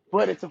morning,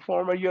 but it's a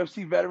former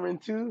UFC veteran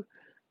too,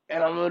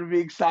 and I'm gonna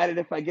be excited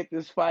if I get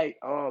this fight.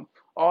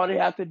 All they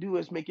have to do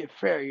is make it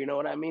fair. You know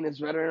what I mean? It's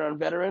veteran on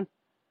veteran.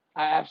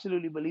 I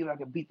absolutely believe I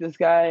can beat this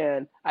guy,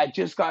 and I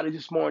just got it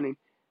this morning.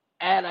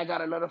 And I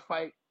got another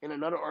fight in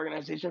another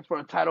organization for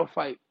a title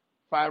fight,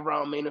 5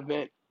 round main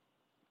event.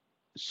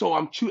 So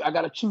I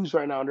gotta choose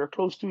right now. They're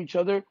close to each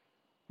other.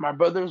 My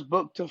brother's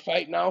booked to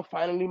fight now.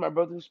 Finally, my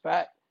brother's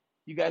back.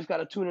 You guys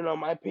gotta tune in on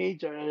my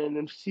page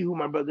and see who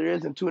my brother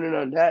is and tune in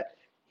on that.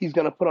 He's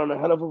gonna put on a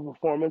hell of a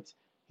performance.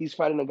 He's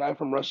fighting a guy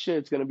from Russia.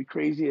 It's gonna be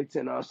crazy. It's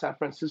in San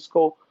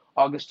Francisco,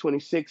 August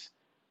 26th.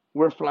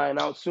 We're flying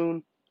out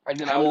soon. And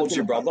then How I'm old's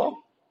looking your to brother?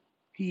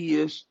 He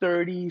is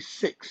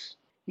 36.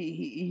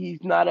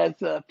 He's not as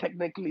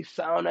technically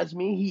sound as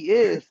me. He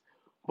is,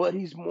 but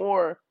he's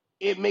more.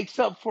 It makes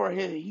up for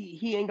his.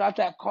 He ain't got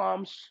that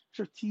calm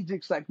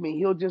strategics like me.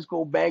 He'll just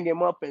go bang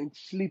him up and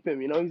sleep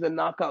him. You know, he's a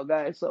knockout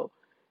guy. So,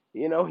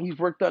 he's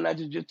worked on that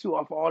jiu-jitsu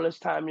off all his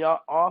time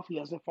off. He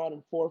hasn't fought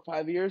in 4 or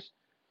 5 years,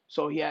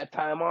 so he had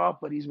time off,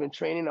 but he's been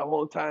training the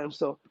whole time.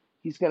 So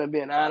he's gonna be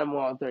an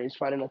animal out there. He's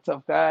fighting a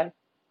tough guy.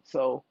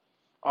 So,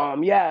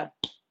 yeah,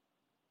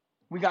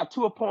 we got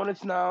 2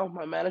 opponents now.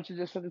 My manager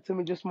just sent it to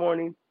me this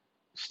morning.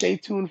 Stay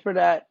tuned for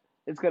that.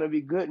 It's gonna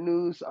be good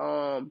news.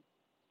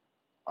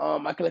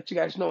 I can let you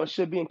guys know it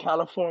should be in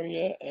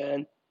California.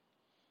 And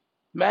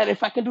man,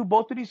 if I can do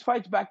both of these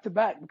fights back to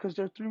back because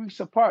they're 3 weeks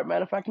apart,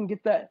 man. If I can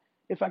beat that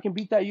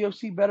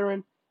UFC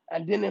veteran,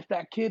 and then if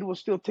that kid will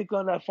still take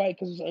on that fight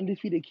because it's an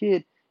undefeated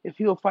kid, if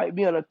he'll fight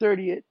me on the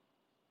 30th,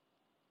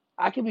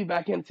 I can be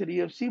back into the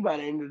UFC by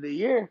the end of the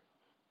year.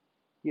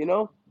 You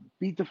know,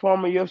 beat the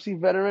former UFC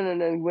veteran and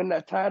then win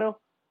that title.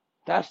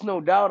 That's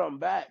no doubt I'm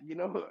back.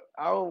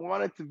 I don't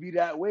want it to be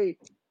that way,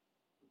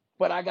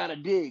 but I gotta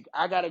dig.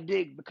 I gotta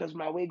dig because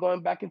my way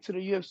going back into the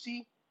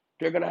UFC,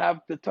 they're gonna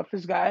have the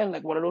toughest guy,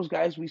 like one of those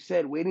guys we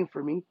said, waiting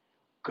for me,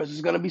 because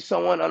it's gonna be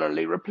someone on a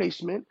late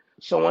replacement,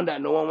 someone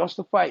that no one wants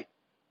to fight.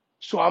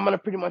 So I'm gonna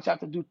pretty much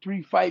have to do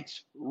 3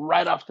 fights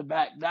right off the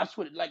bat. That's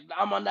what like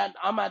I'm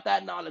at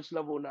that knowledge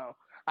level now.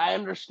 I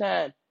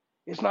understand.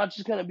 It's not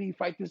just gonna be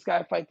fight this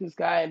guy,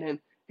 and then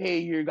hey,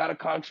 you got a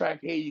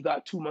contract, hey, you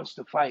got 2 months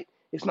to fight.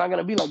 It's not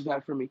gonna be like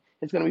that for me.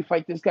 It's gonna be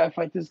fight this guy,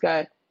 fight this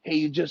guy. Hey,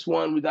 you just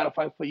won, we gotta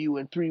fight for you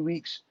in 3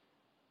 weeks.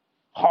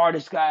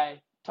 Hardest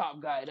guy,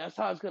 top guy. That's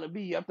how it's gonna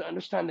be. You have to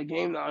understand the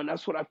game now, and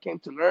that's what I've came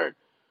to learn.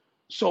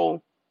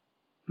 So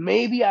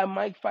maybe I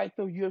might fight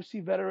the UFC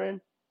veteran,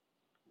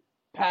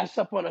 pass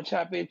up on a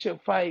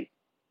championship fight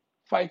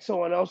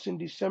someone else in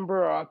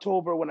December or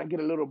October when I get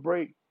a little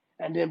break,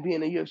 and then be in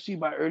the UFC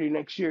by early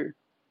next year.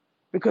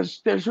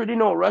 Because there's really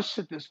no rush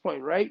at this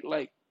point, right?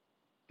 Like,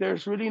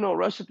 there's really no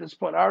rush at this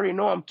point. I already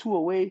know I'm 2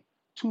 away,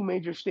 2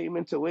 major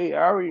statements away.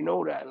 I already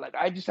know that. Like,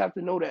 I just have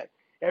to know that.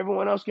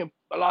 Everyone else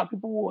a lot of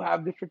people will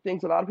have different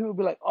things. A lot of people will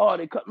be like, oh,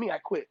 they cut me, I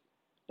quit.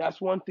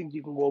 That's one thing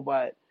you can go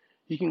by it.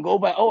 You can go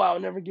by, oh, I'll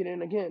never get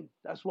in again.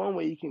 That's one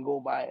way you can go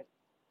by it.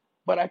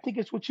 But I think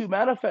it's what you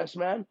manifest,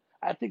 man.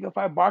 I think if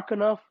I bark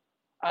enough,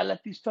 I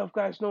let these tough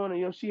guys know in the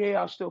UFC, hey,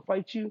 I'll still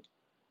fight you.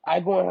 I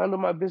go and handle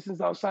my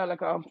business outside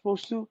like I'm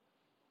supposed to.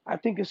 I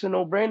think it's a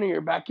no-brainer.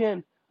 You're back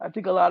in. I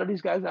think a lot of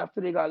these guys,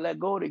 after they got let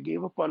go, they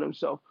gave up on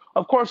themselves.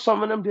 Of course,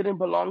 some of them didn't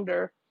belong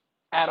there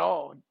at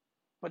all,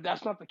 but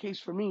that's not the case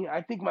for me.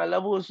 I think my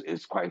level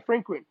is quite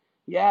frequent.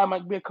 Yeah, I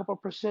might be a couple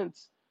percent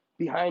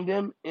behind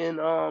them in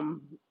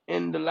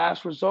the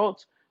last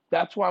results.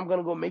 That's why I'm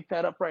gonna go make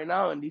that up right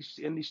now in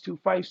these 2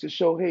 fights to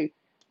show, hey,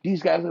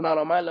 these guys are not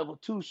on my level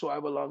too, so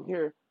I belong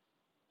here.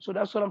 So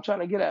that's what I'm trying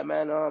to get at,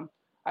 man.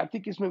 I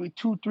think it's maybe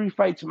 2, 3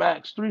 fights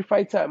max, 3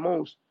 fights at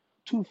most,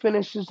 2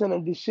 finishes and a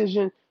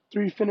decision,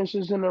 3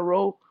 finishes in a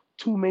row,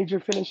 2 major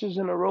finishes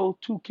in a row,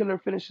 2 killer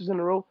finishes in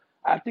a row.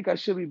 I think I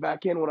should be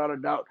back in without a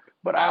doubt.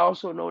 But I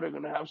also know they're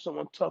gonna have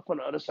someone tough on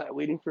the other side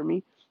waiting for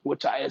me,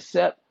 which I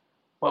accept.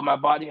 But my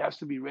body has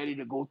to be ready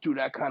to go through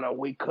that kind of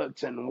weight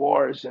cuts and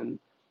wars and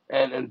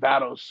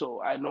battles.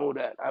 So I know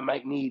that I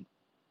might need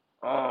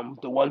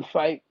The one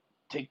fight,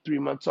 take 3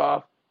 months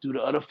off, do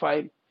the other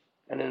fight,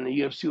 and then the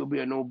UFC will be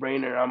a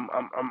no-brainer.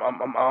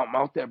 I'm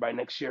out there by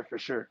next year for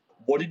sure.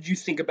 What did you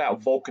think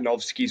about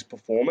Volkanovski's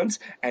performance,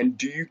 and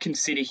do you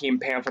consider him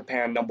pound for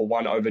pound number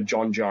one over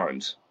John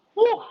Jones?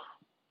 Whew.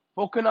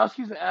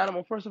 Volkanovski's an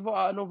animal. First of all,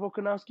 I know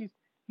Volkanovski.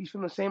 He's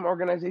from the same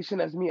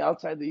organization as me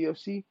outside the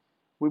UFC.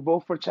 We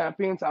both were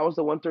champions. I was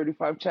the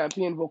 135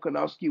 champion.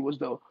 Volkanovski was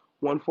the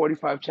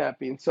 145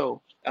 champion.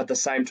 So At the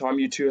same time,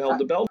 you two held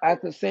the belt?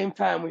 at the same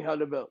time, we held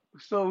the belt.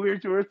 So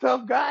we're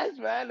tough guys,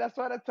 man. That's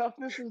why the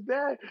toughness is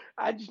there.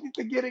 I just need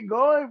to get it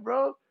going,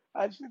 bro.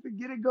 I just need to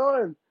get it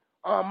going.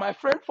 My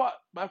friend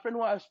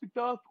who I speak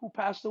of, who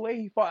passed away,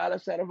 he fought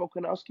Alexander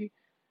Volkanovski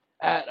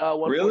at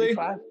Really?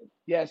 145.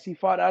 Yes, he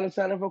fought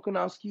Alexander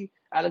Volkanovski.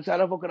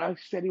 Alexander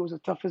Volkanovski said he was the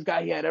toughest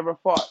guy he had ever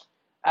fought.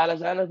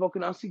 Alexander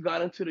Volkanovski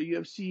got into the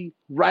UFC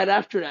right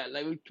after that,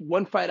 like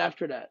one fight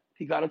after that.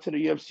 He got into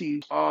the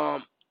UFC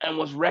and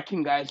was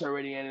wrecking guys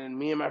already. And then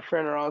me and my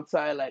friend are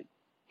outside, like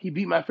he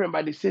beat my friend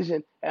by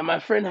decision. And my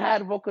friend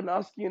had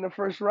Volkanovski in the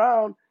first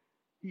round.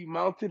 He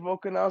mounted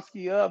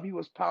Volkanovski up. He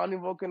was pounding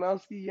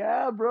Volkanovski.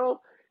 Yeah, bro.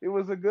 It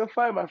was a good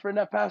fight. My friend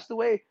that passed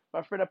away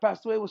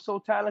was so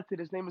talented.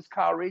 His name is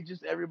Kyle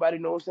Rages. Everybody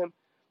knows him.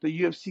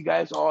 The UFC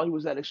guys, he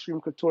was at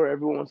Extreme Couture.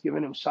 Everyone was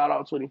giving him shout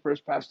outs when he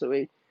first passed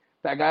away.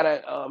 That guy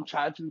that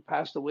tragically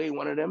passed away,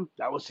 one of them,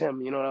 that was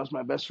him. That was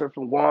my best friend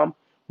from Guam.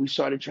 We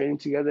started training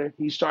together.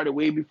 He started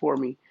way before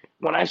me.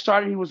 When I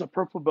started, he was a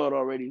purple belt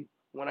already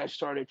when I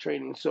started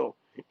training. So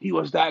he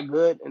was that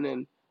good. And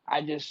then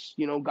I just,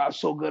 got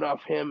so good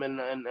off him and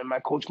my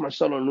coach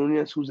Marcelo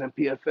Nunez, who's in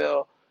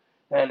PFL,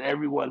 and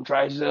everyone,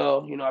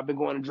 Drysdale. I've been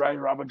going to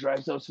Robert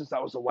Drysdale since I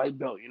was a white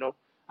belt.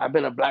 I've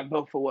been a black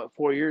belt for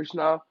 4 years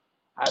now.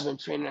 I've been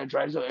training at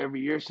Drysdale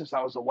every year since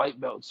I was a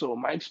white belt. So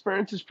my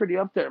experience is pretty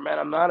up there, man.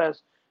 I'm not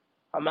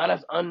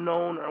as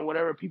unknown or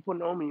whatever. People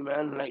know me,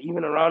 man. Like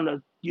even around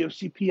the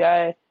UFC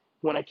PI,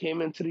 when I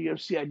came into the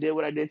UFC, I did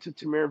what I did to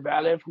Tamir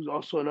Valev, who's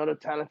also another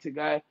talented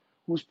guy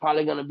who's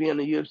probably gonna be on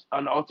the UFC,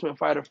 on the Ultimate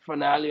Fighter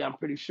finale. I'm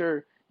pretty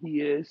sure he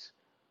is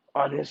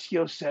on his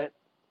skill set,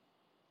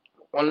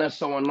 unless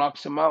someone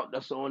knocks him out.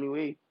 That's the only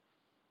way.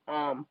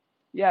 Um,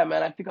 yeah,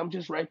 man. I think I'm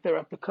just right there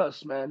at the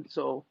cusp, man.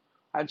 So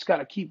I just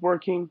gotta keep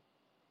working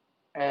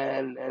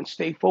and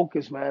stay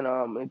focused,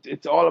 man.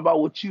 It's all about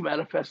what you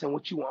manifest and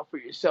what you want for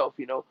yourself.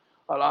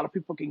 A lot of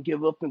people can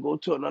give up and go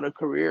to another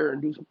career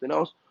and do something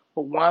else.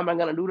 But why am I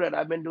gonna do that?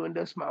 I've been doing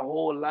this my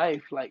whole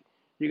life. Like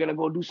you're gonna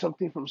go do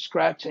something from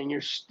scratch, and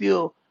you're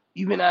still,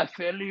 even at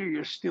failure,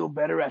 you're still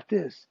better at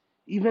this.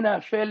 Even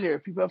at failure,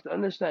 people have to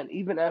understand.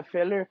 Even at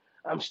failure,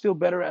 I'm still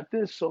better at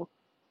this. So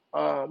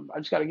I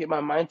just gotta get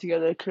my mind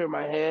together, clear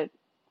my head,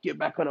 get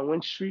back on a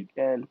win streak,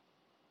 and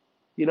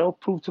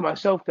prove to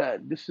myself that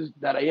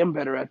I am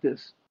better at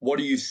this. What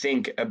do you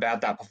think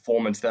about that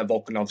performance that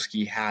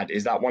Volkanovski had?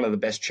 Is that one of the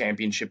best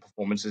championship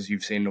performances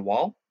you've seen in a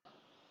while?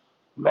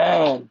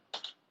 Man,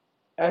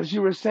 as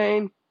you were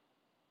saying,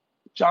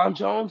 John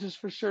Jones is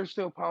for sure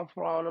still pound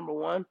for pound number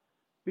one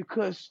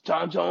because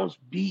John Jones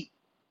beat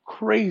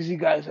crazy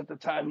guys at the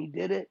time he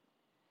did it,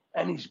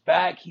 and he's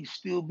back. He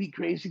still beat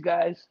crazy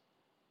guys.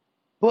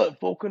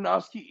 But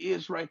Volkanovski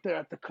is right there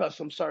at the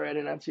cusp. I'm sorry I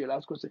didn't answer your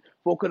last question.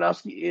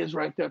 Volkanovski is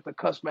right there at the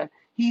cusp, man.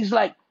 He's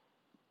like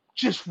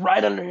just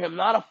right under him,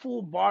 not a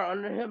full bar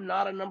under him,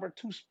 not a number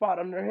two spot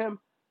under him.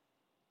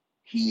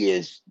 He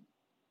is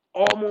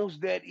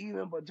almost dead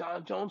even, but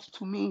John Jones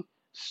to me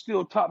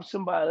still tops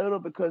him by a little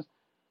because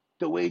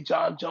the way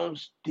John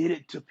Jones did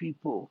it to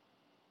people,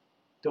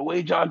 the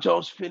way John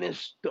Jones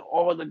finished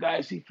all the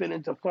guys he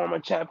finished, the former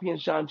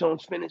champions John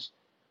Jones finished,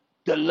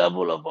 the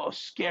level of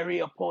scary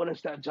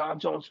opponents that John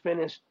Jones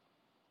finished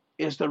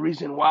is the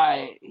reason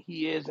why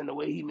he is and the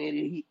way he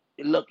made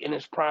it look in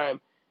his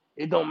prime.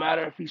 It don't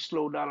matter if he's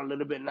slowed down a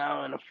little bit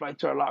now and the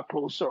fights are a lot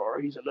closer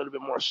or he's a little bit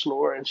more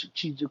slower and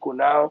strategical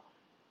now.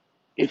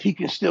 If he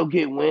can still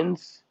get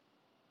wins,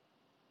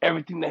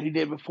 everything that he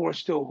did before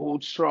still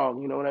holds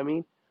strong. You know what I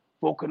mean?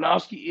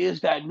 Volkanovski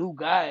is that new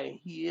guy.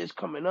 He is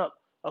coming up.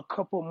 A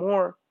couple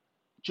more.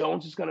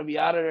 Jones is going to be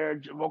out of there.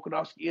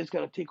 Volkanovski is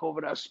going to take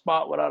over that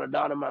spot without a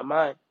doubt in my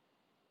mind.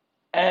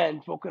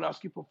 And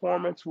Volkanovski's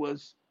performance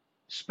was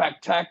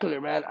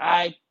spectacular, man.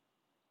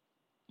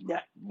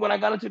 When I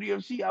got into the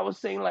UFC, I was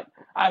saying like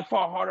I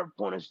fought harder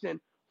opponents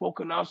than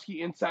Volkanovski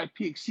inside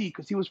PXC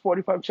because he was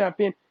 45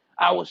 champion.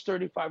 I was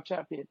 35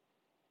 champion.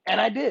 And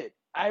I did.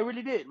 I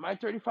really did. My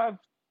 35,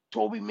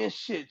 Toby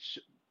Mischich,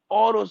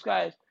 all those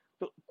guys,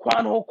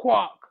 Quan Ho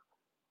Kwok,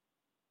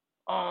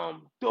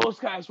 those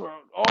guys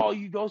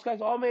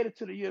all made it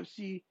to the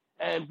UFC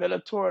and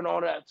Bellator and all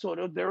that. So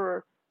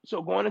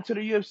so going into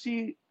the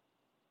UFC,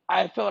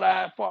 I felt I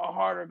had fought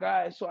harder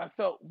guys. So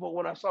but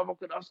when I saw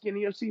Volkanovski in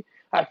the UFC,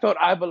 I felt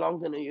I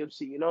belonged in the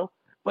UFC.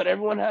 But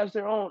everyone has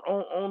their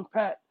own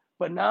path.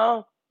 But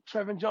now,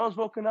 Trevin Jones,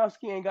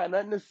 Volkanovski ain't got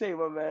nothing to say,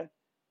 my man.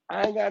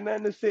 I ain't got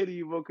nothing to say to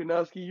you,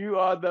 Volkanovski. You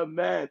are the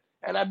man.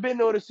 And I've been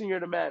noticing you're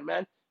the man,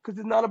 man. Because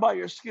it's not about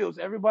your skills.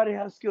 Everybody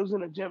has skills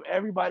in the gym.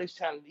 Everybody's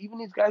talented. Even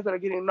these guys that are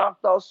getting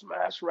knocked out,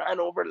 smashed, ran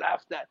over,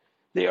 laughed at.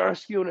 They are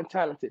skilled and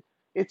talented.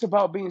 It's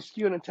about being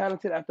skilled and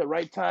talented at the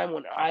right time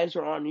when eyes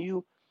are on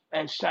you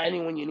and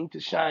shining when you need to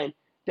shine.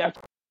 That's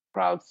what the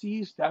crowd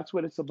sees. That's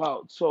what it's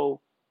about.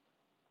 So,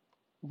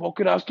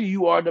 Volkanovski,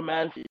 you are the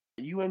man.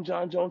 You and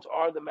John Jones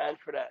are the man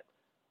for that.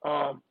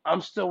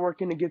 I'm still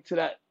working to get to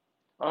that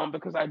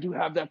because I do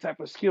have that type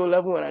of skill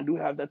level and I do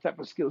have that type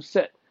of skill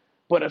set.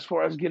 But as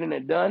far as getting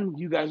it done,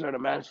 you guys are the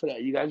man for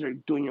that. You guys are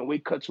doing your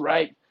weight cuts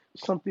right.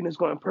 Something is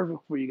going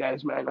perfect for you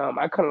guys, man.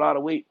 I cut a lot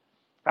of weight.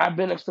 I've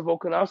been next to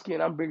Volkanovski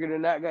and I'm bigger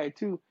than that guy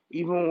too.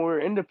 Even when we were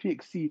in the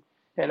PXC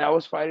and I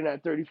was fighting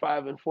at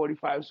 35 and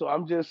 45. So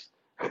I'm just,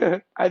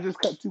 I just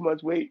cut too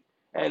much weight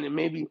and it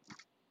maybe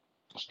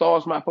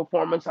stalls my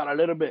performance out a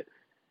little bit.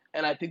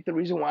 And I think the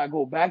reason why I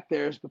go back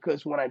there is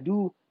because when I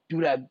do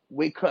that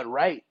weight cut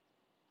right,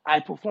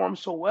 I perform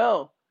so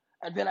well.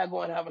 And then I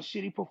go and have a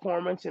shitty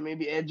performance and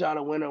maybe edge out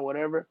a win or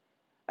whatever.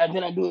 And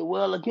then I do it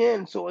well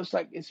again. So it's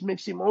like it's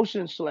mixed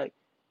emotions. So like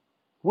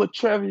what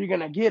Trevor you're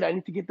gonna get? I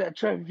need to get that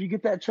Trevor. If you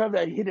get that Trevor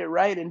that hit it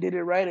right and did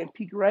it right and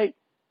peaked right,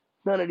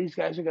 none of these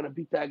guys are gonna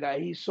beat that guy.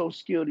 He's so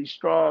skilled, he's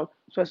strong.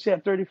 So I say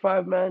at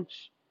 35, man,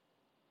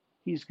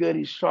 he's good,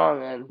 he's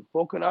strong. And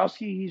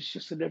Volkanovski, he's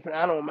just a different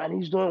animal, man.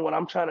 He's doing what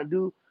I'm trying to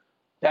do.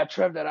 That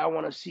Trev that I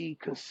want to see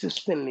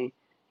consistently.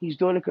 He's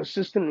doing it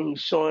consistently.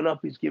 He's showing up.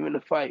 He's giving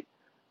the fight.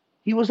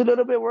 He was a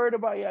little bit worried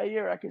about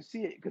Yair. I can see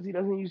it because he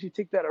doesn't usually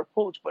take that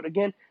approach. But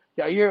again,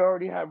 Yair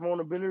already had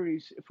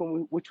vulnerabilities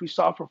from which we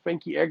saw from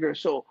Frankie Edgar.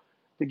 So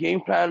the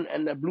game plan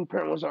and the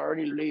blueprint was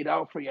already laid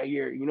out for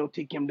Yair. You know,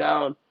 take him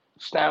down,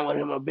 stand with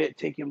him a bit,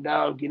 take him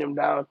down, get him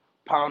down,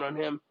 pound on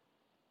him.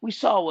 We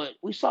saw what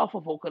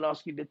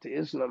Volkanovski did to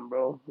Islam,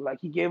 bro. Like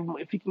he gave him,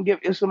 if he can give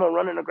Islam a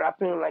run and a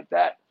grappling like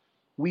that,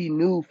 we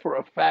knew for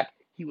a fact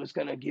he was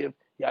gonna give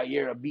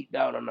Yair a beat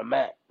down on the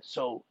mat.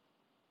 So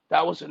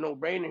that was a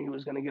no-brainer. He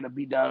was gonna get a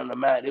beat down on the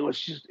mat. It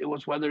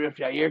was whether if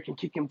Yair can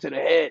kick him to the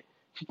head,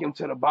 kick him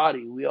to the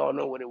body. We all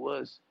know what it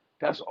was.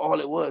 That's all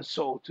it was.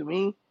 So to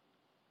me,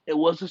 it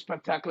was a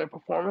spectacular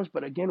performance.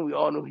 But again, we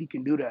all knew he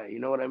can do that. You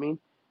know what I mean?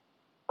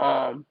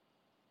 Um,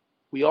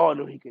 we all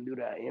knew he can do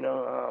that.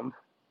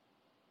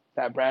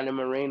 That Brandon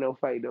Moreno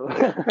fight though.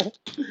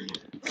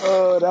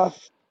 Oh, that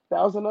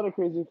was another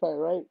crazy fight,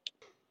 right?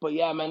 But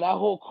yeah, man, that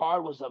whole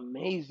card was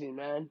amazing,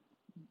 man.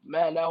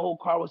 Man, that whole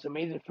card was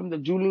amazing. From the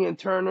Julian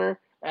Turner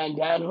and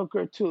Dan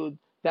Hooker to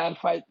that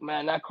fight,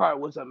 man, that card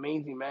was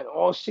amazing, man.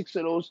 All six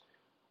of those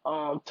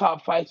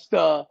top fights,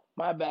 the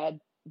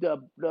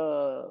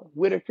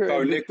Whitaker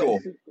Bo and Nickel.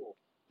 Duplessis,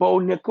 Bo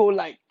Nickel,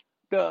 like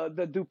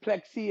the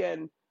Duplexi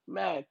and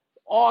man,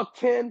 all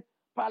 10,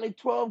 probably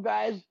 12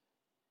 guys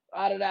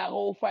out of that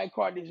whole fight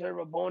card deserve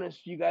a bonus.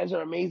 You guys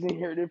are amazing.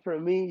 Heard it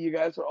from me. You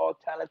guys are all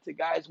talented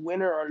guys,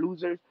 winner or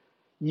losers.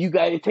 You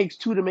guys, it takes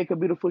two to make a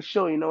beautiful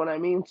show. You know what I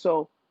mean?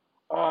 So,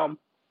 um,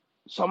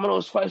 some of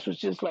those fights was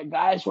just like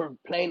guys were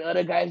playing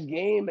other guys'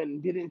 game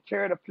and didn't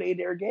care to play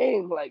their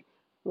game. Like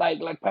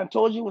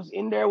Pantoja was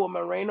in there with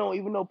Moreno,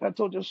 even though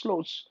Pantoja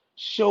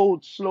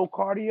showed slow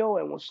cardio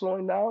and was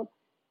slowing down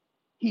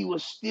he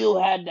was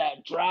still had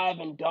that drive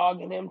and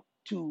dog in him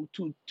to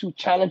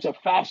challenge a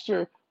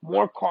faster,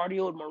 more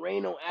cardio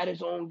Moreno at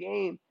his own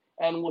game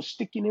and was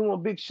sticking him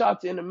with big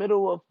shots in the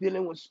middle of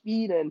dealing with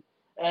speed and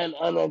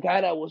a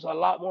guy that was a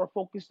lot more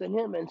focused than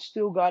him and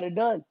still got it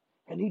done.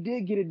 And he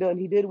did get it done.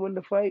 He did win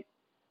the fight,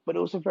 but it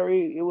was a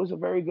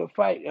very good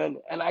fight. And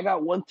I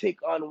got one take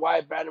on why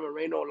Brandon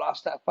Moreno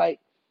lost that fight.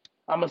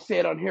 I'm gonna say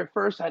it on here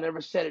first. I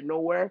never said it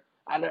nowhere.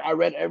 I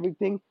read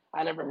everything.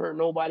 I never heard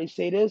nobody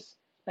say this,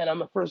 and I'm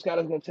the first guy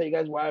that's gonna tell you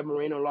guys why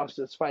Moreno lost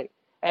this fight.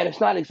 And it's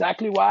not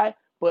exactly why,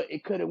 but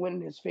it could have went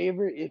in his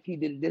favor if he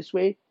did it this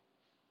way.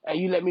 And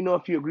you let me know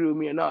if you agree with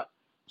me or not.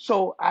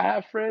 So I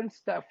have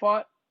friends that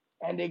fought,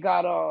 and they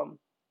got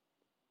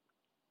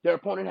their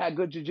opponent had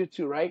good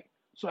jiu-jitsu, right?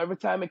 So every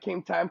time it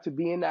came time to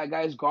be in that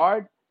guy's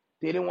guard,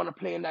 they didn't want to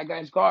play in that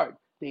guy's guard.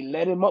 They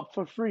let him up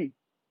for free.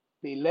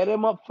 They let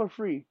him up for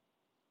free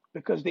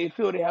because they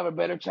feel they have a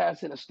better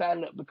chance in a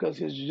stand up because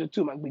his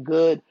jiu-jitsu might be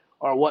good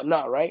or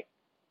whatnot, right?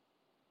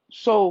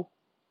 So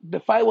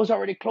the fight was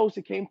already close.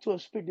 It came to a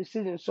split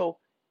decision. So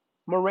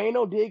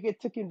Moreno did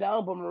get taken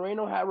down, but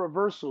Moreno had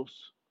reversals.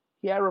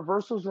 He had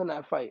reversals in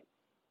that fight.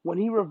 When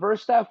he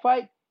reversed that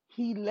fight,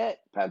 he let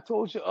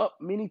Pantoja up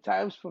many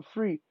times for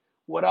free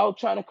without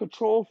trying to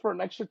control for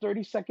an extra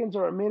 30 seconds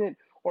or a minute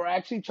or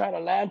actually trying to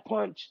land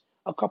punch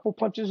a couple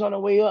punches on the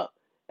way up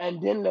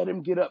and then let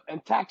him get up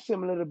and tax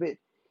him a little bit.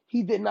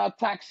 He did not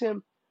tax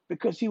him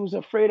because he was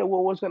afraid of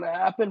what was going to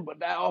happen, but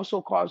that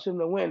also caused him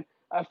to win.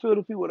 I feel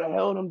if he would have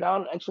held him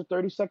down an extra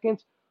 30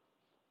 seconds,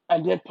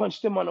 and then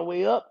punched him on the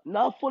way up.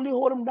 Not fully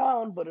hold him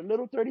down, but a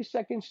little 30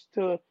 seconds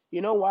to,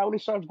 why when he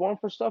starts going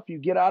for stuff, you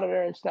get out of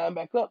there and stand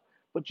back up.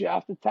 But you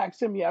have to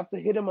tax him. You have to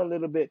hit him a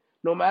little bit.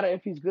 No matter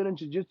if he's good in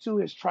jiu-jitsu,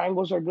 his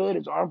triangles are good,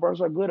 his arm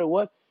bars are good or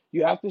what,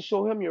 you have to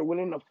show him you're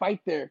willing to fight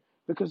there.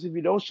 Because if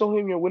you don't show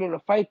him you're willing to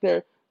fight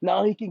there,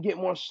 now he can get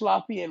more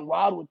sloppy and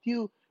wild with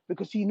you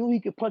because he knew he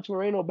could punch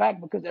Moreno back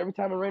because every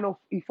time Moreno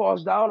he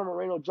falls down and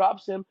Moreno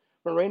drops him,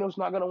 Moreno's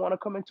not going to want to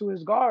come into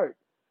his guard.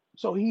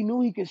 So he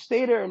knew he could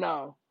stay there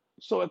now.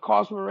 So it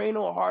cost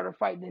Moreno a harder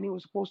fight than he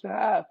was supposed to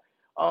have.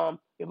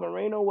 If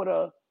Moreno would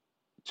have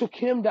took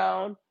him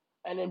down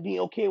and then be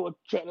okay with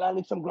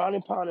landing some ground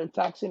and pound and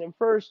taxing him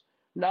first,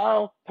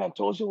 now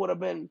Pantoja would have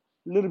been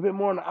a little bit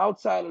more on the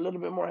outside, a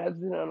little bit more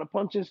hesitant on the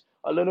punches,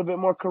 a little bit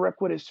more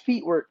correct with his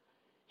feet work.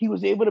 He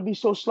was able to be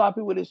so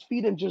sloppy with his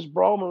feet and just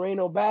brawl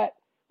Moreno back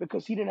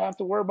because he didn't have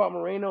to worry about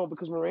Moreno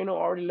because Moreno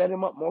already let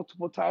him up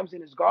multiple times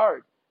in his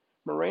guard.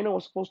 Moreno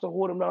was supposed to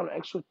hold him down an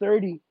extra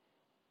 30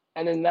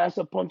 and then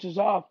Nasa punches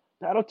off.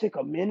 That'll take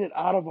a minute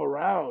out of a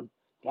round.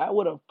 That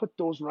would have put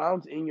those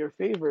rounds in your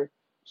favor.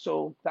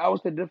 So that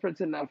was the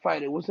difference in that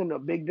fight. It wasn't a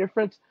big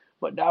difference,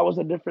 but that was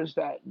a difference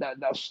that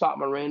stopped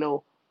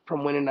Moreno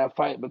from winning that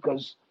fight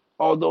because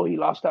although he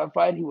lost that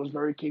fight, he was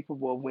very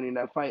capable of winning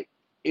that fight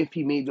if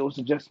he made those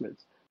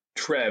adjustments.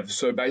 Trev,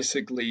 so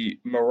basically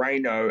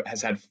Moreno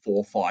has had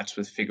 4 fights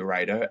with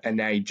Figueiredo and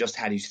now he just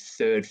had his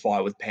third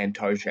fight with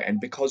Pantoja, and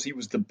because he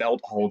was the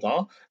belt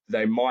holder,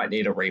 they might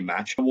need a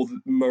rematch. Will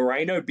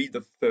Moreno be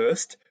the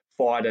first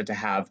fighter to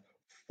have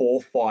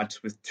 4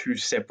 fights with 2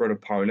 separate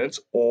opponents,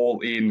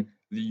 all in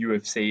the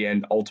UFC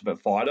and Ultimate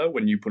Fighter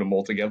when you put them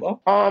all together?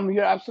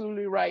 You're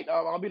absolutely right.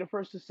 I'll be the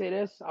first to say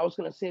this. I was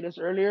gonna say this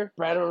earlier.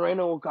 Brandon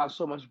Moreno got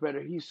so much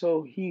better. He's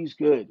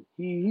good.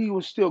 He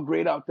was still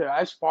great out there.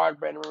 I sparred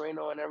Brandon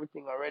Moreno and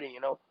everything already.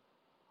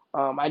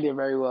 I did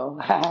very well.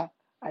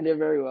 I did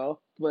very well,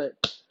 but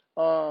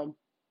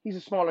he's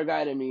a smaller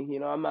guy than me.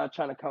 I'm not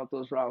trying to count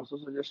those rounds.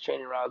 Those are just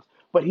training rounds.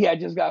 But he had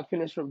just got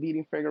finished from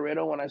beating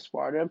Figueiredo when I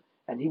sparred him,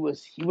 and he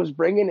was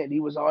bringing it. He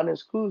was on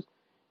his cruise,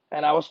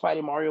 and I was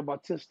fighting Mario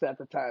Bautista at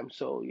the time.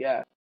 So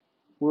yeah,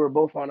 we were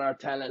both on our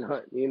talent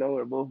hunt. We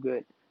were both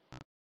good.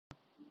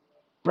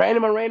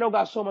 Brandon Moreno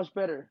got so much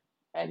better,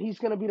 and he's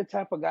gonna be the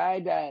type of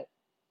guy that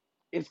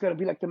it's gonna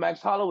be like the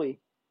Max Holloway.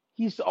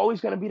 He's always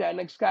gonna be that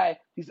next guy.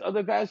 These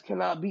other guys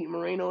cannot beat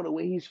Moreno the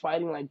way he's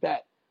fighting like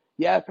that.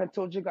 Yeah,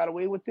 Pantoja got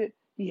away with it.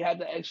 He had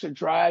the extra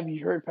drive.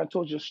 You heard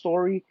Pantoja's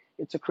story.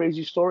 It's a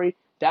crazy story.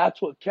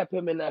 That's what kept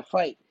him in that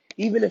fight.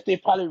 Even if they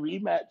probably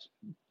rematch,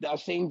 that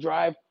same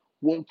drive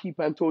won't keep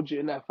Pantoja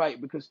in that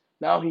fight because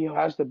now he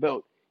has the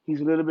belt.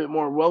 He's a little bit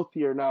more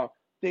wealthier now.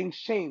 Things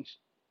change.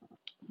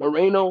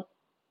 Moreno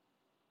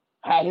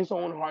had his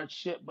own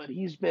hardship, but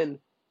he's been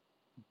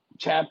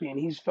champion.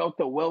 He's felt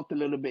the wealth a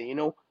little bit.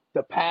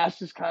 The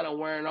past is kind of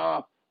wearing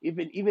off.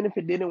 Even if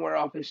it didn't wear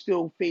off, it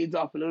still fades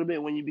off a little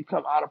bit when you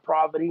become out of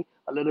poverty,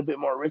 a little bit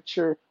more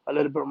richer, a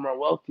little bit more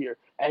wealthier.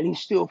 And he's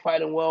still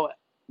fighting well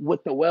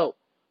with the wealth.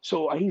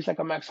 So he's like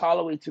a Max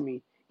Holloway to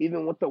me.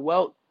 Even with the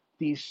wealth,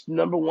 these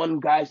number one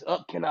guys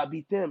up cannot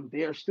beat them.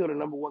 They are still the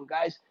number one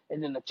guys,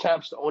 and then the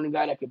champ's the only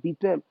guy that can beat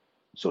them.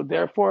 So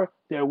therefore,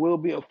 there will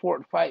be a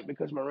fourth fight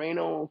because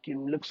Moreno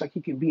looks like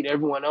he can beat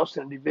everyone else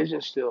in the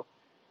division still.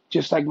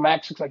 Just like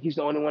Max looks like he's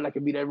the only one that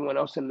can beat everyone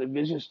else in the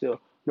division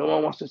still. No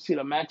one wants to see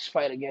the Max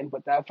fight again,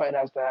 but that fight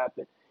has to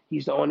happen.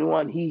 He's the only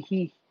one.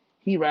 He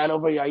ran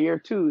over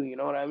Yair too, you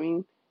know what I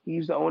mean?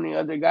 He's the only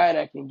other guy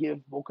that can give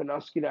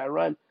Volkanovski that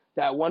run.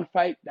 That one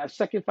fight, that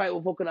second fight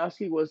with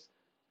Volkanovski was,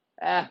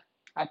 I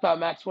thought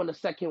Max won the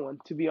second one,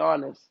 to be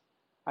honest.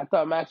 I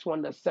thought Max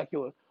won the second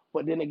one.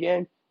 But then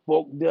again,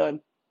 Volk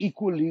done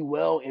equally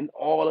well in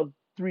all of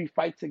 3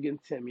 fights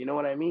against him, you know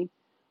what I mean?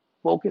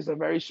 Volk is a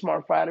very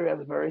smart fighter. He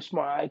has a very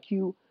smart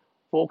IQ.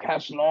 Volk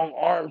has long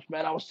arms,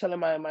 man. I was telling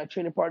my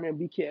training partner in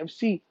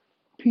BKFC,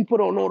 people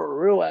don't know the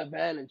real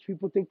advantage.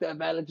 People think the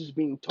advantage is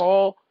being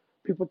tall.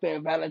 People think the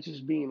advantage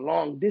is being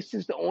long. This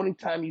is the only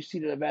time you see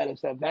the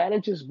advantage. The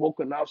advantage is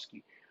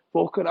Volkanovski.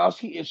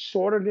 Volkanovski is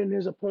shorter than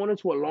his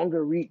opponents with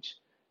longer reach.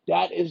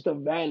 That is the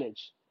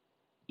advantage.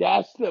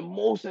 That's the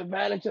most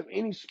advantage of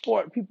any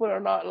sport. People are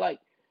not like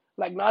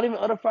not even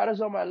other fighters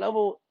on my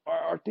level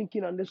are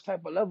thinking on this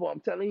type of level.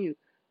 I'm telling you.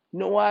 You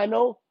know why I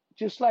know?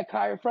 Just like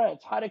Kyrie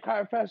France. How did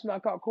Kyrie France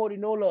knock out Cody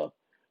No Love?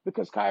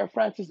 Because Kyrie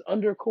France is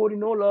under Cody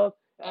No Love,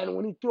 and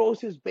when he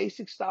throws his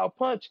basic style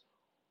punch,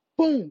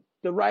 boom,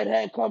 the right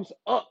hand comes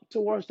up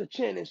towards the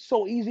chin. It's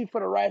so easy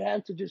for the right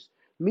hand to just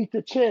meet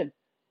the chin.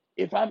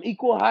 If I'm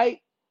equal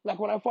height, like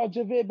when I fought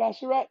Javid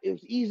Basharat, it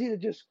was easy to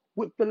just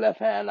whip the left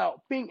hand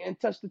out, bing, and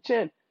touch the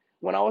chin.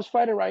 When I was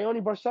fighting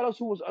Rayoni Barcelos,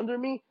 who was under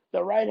me,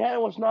 the right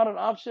hand was not an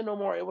option no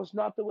more. It was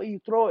not the way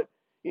you throw it.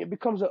 It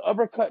becomes an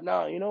uppercut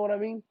now. You know what I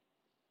mean?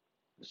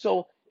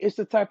 So it's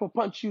the type of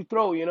punch you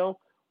throw.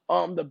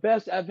 The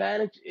best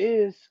advantage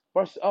is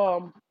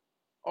Volkanovski.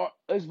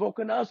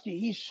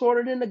 He's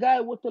shorter than the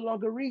guy with the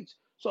longer reach.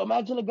 So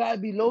imagine a guy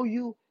below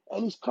you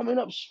and he's coming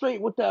up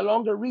straight with that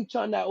longer reach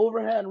on that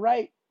overhand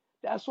right.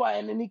 That's why,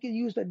 and then he can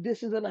use the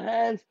distance of the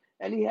hands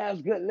and he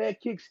has good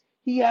leg kicks.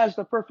 He has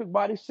the perfect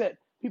body set.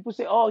 People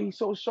say, oh, he's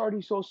so short,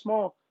 he's so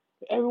small.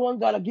 Everyone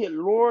got to get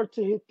lower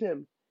to hit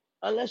him.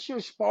 Unless you're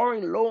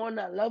sparring low on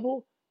that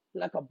level,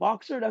 like a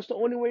boxer, that's the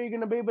only way you're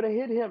going to be able to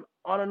hit him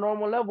on a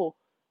normal level.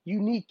 You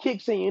need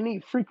kicks and you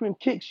need frequent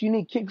kicks. You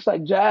need kicks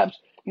like jabs.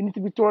 You need to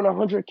be throwing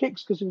 100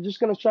 kicks because if you're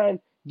just going to try and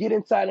get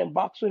inside and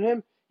box with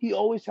him, he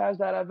always has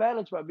that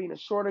advantage by being a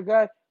shorter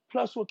guy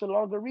plus with the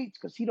longer reach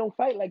because he don't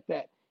fight like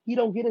that. He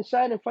don't get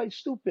inside and fight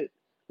stupid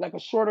like a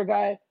shorter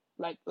guy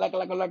Like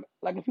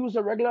if he was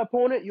a regular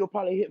opponent, you'll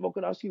probably hit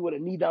Volkanovski with a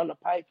knee down the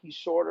pipe. He's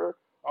shorter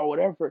or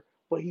whatever,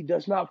 but he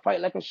does not fight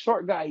like a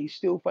short guy. He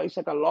still fights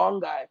like a long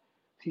guy.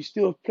 He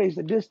still plays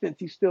the distance.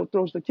 He still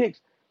throws the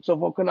kicks. So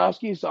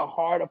Volkanovski is a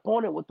hard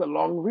opponent with the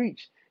long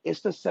reach.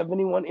 It's the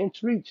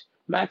 71-inch reach.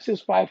 Max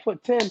is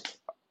 5'10"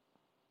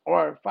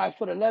 or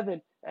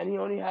 5'11", and he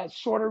only has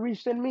shorter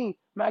reach than me.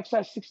 Max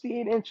has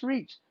 68-inch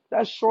reach.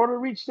 That's shorter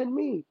reach than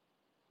me.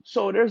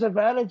 So there's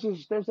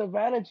advantages. There's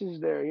advantages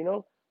there, you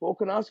know.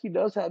 Volkanovski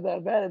does have that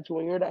advantage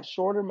when you're that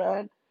shorter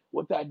man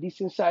with that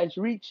decent sized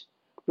reach.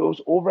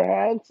 Those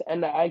overhands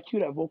and the IQ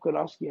that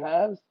Volkanovski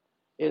has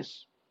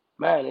is,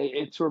 man,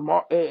 it's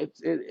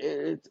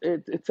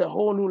a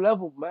whole new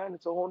level, man.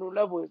 It's a whole new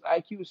level. His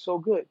IQ is so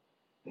good.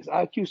 His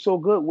IQ is so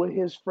good with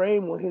his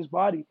frame, with his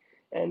body,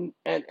 and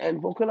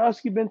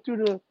Volkanovski been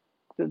through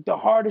the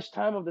hardest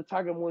time of the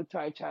Tiger Muay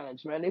Thai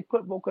challenge, man. They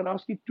put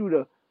Volkanovski through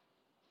the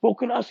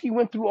Volkanovski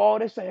went through all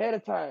this ahead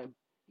of time.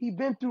 He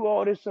been through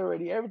all this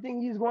already. Everything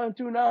he's going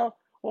through now,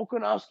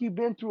 Volkanovski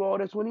been through all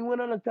this. When he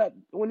went on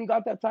when he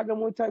got that Tiger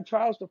Muay Thai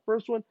trials, the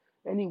first one,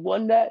 and he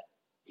won that,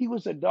 he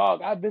was a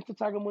dog. I've been to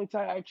Tiger Muay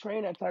Thai. I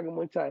train at Tiger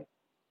Muay Thai.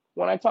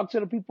 When I talk to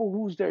the people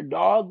who's their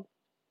dog,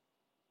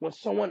 when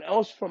someone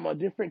else from a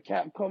different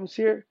camp comes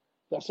here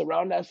that's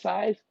around that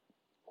size,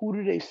 who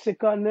do they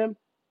sick on them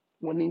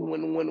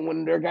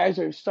when their guys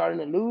are starting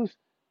to lose?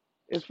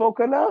 It's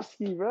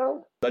Volkanovski,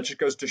 bro. That just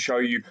goes to show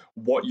you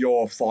what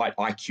your fight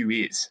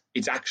IQ is.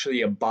 It's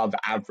actually above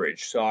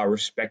average, so I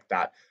respect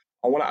that.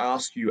 I want to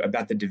ask you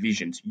about the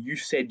divisions. You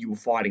said you were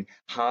fighting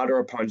harder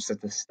opponents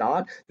at the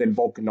start than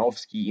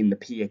Volkanovski in the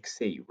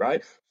PXC,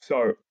 right?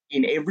 So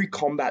in every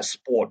combat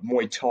sport,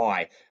 Muay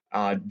Thai,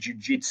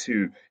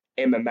 Jiu-Jitsu,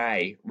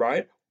 MMA,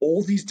 right?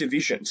 All these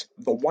divisions,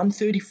 the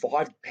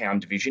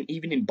 135-pound division,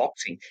 even in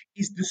boxing,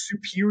 is the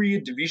superior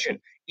division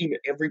in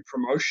every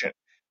promotion.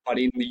 But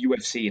in the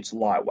UFC, it's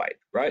lightweight,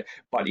 right?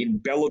 But in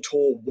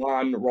Bellator,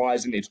 One,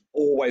 Ryzen, it's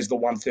always the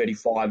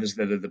 135ers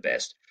that are the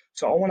best.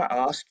 So I want to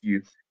ask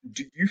you,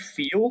 do you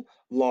feel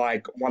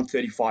like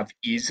 135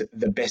 is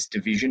the best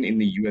division in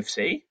the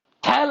UFC?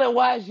 Talent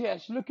wise,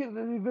 yes. Look at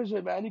the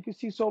division, man. You can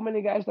see so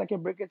many guys that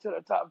can break into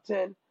the top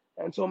 10,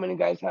 and so many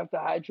guys have to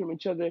hide from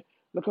each other.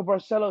 Look at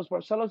Barcelos.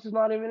 Barcelos is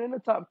not even in the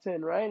top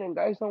 10, right? And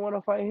guys don't want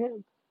to fight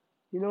him.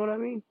 You know what I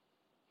mean?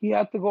 He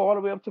had to go all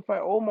the way up to fight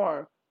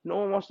Omar. No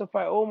one wants to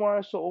fight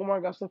Omar, so Omar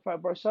got to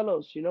fight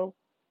Barcelos, you know?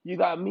 You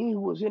got me,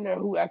 who was in there,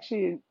 who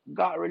actually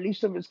got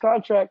released of his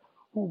contract,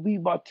 who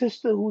beat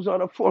Bautista, who's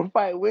on a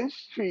 4-fight win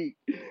streak.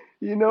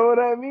 You know what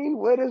I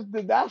mean?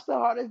 That's the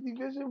hardest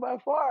division by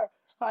far.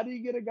 How do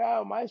you get a guy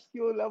on my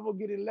skill level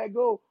getting let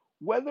go?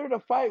 Whether the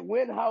fight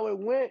went how it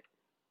went,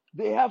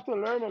 they have to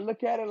learn and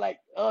look at it like,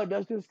 oh,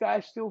 does this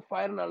guy still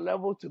fight on a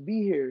level to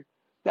be here?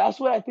 That's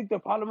what I think the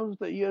problem is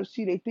with the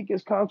UFC. They think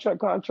it's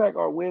contract,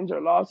 or wins or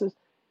losses.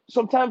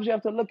 Sometimes you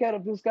have to look at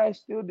if this guy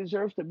still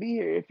deserves to be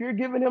here. If you're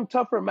giving him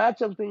tougher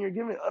matchups than you're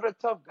giving other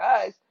tough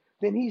guys,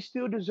 then he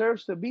still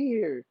deserves to be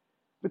here.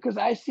 Because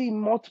I see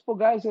multiple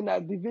guys in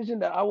that division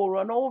that I will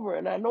run over,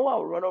 and I know I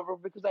will run over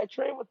because I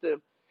train with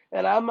them.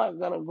 And I'm not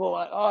gonna go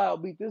like, oh, I'll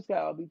beat this guy,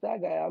 I'll beat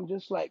that guy. I'm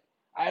just like,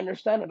 I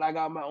understand that I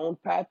got my own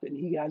path and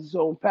he has his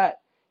own path.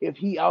 If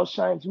he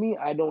outshines me,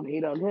 I don't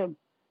hate on him.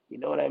 You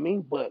know what I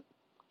mean? But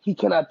he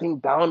cannot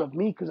think down of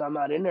me because I'm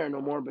not in there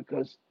no more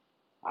because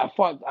I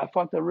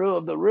fought the real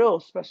of the real,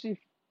 especially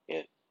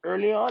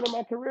early on in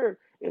my career.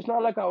 It's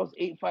not like I was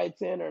 8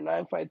 fights in or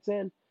 9 fights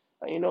in.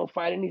 You know,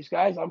 fighting these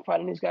guys, I'm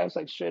fighting these guys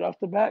like straight off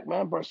the back,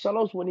 man.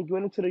 Barcelos, when he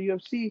went into the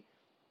UFC,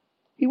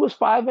 he was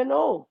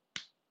 5-0.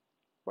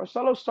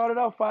 Barcelos started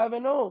out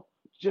 5-0.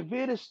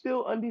 Javid is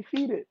still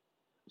undefeated.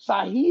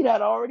 Saeed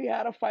had already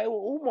had a fight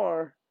with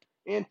Umar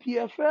in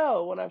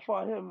PFL when I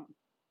fought him.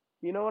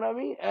 You know what I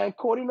mean? And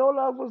Cody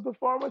Nolov was the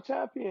former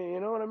champion. You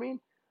know what I mean?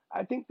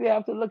 I think they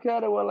have to look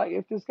at it well, like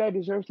if this guy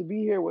deserves to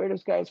be here, where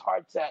this guy's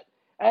heart's at.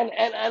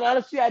 And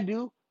honestly, I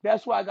do.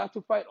 That's why I got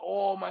to fight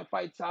all my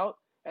fights out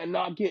and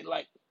not get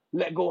like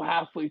let go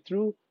halfway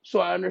through. So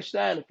I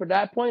understand. For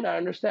that point, I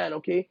understand.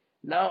 Okay,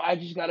 now I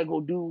just gotta go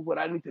do what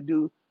I need to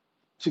do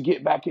to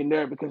get back in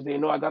there because they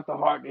know I got the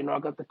heart, they know I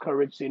got the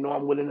courage, they know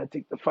I'm willing to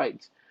take the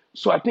fights.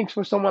 So I think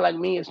for someone like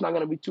me, it's not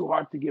going to be too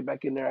hard to get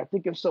back in there. I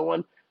think if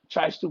someone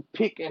tries to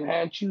pick and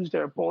hand choose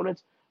their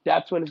opponents,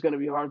 that's when it's going to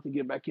be hard to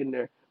get back in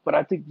there. But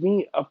I think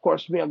me, of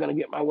course, I'm going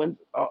to get my wins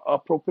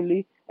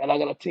appropriately, and I'm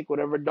going to take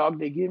whatever dog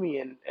they give me,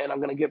 and I'm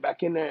going to get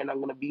back in there, and I'm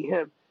going to beat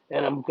him.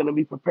 And I'm going to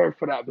be prepared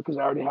for that because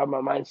I already have my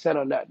mind set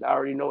on that. I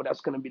already know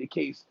that's going to be the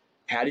case.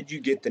 How did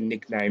you get the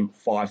nickname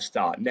Five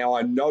Star? Now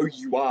I know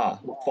you are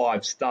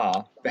 5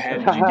 star, but how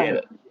did you get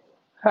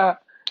it?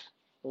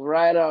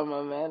 Right on,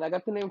 my man. I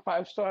got the name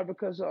 5 star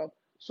because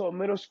so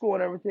middle school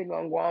and everything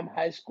on Guam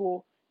High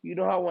School. You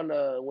know how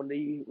when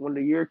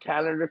the year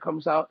calendar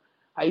comes out,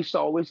 I used to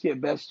always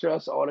get best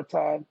dressed all the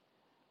time.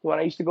 When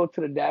I used to go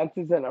to the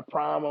dances and a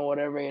prom or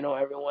whatever, you know,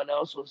 everyone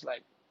else was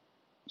like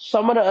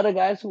some of the other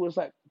guys who was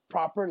like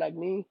proper like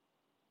me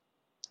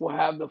will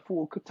have the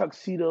full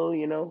tuxedo,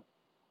 you know.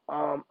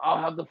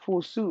 I'll have the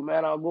full suit,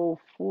 man. I'll go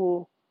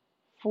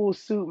full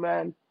suit,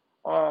 man.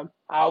 I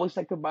always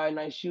like to buy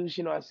nice shoes.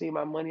 I save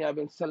my money. I've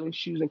been selling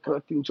shoes and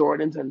collecting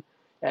Jordans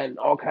and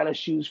all kind of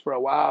shoes for a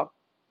while.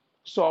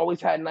 So I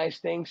always had nice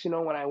things. When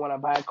I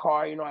buy a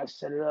car, I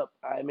set it up.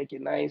 I make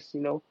it nice.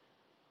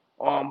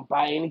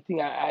 Buy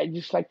anything. I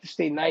just like to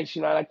stay nice.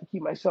 I like to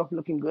keep myself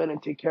looking good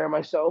and take care of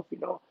myself.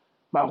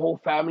 My whole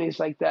family is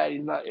like that.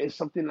 It's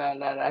something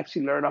that I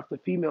actually learned off the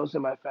females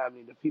in my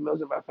family. The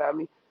females in my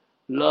family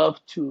love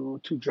to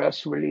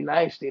dress really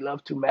nice. They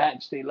love to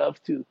match. They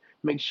love to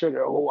make sure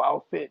their whole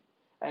outfit.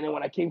 And then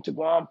when I came to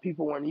Guam,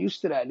 people weren't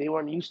used to that. They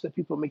weren't used to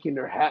people making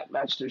their hat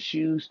match their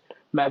shoes,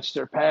 match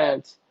their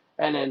pants,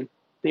 and then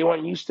they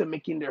weren't used to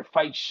making their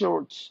fight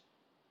shorts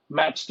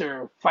match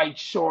their fight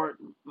short,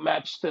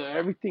 match to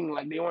everything.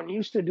 Like they weren't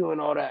used to doing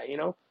all that.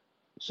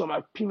 So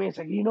my teammates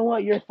like, you know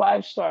what? You're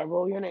 5-star,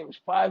 bro. Your name's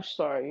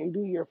 5-star. You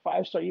do your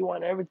 5-star. You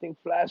want everything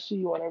flashy.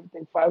 You want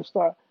everything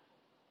 5-star.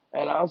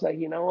 And I was like,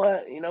 you know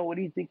what? What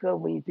do you think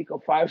of when you think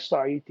of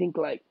 5-star? You think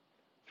like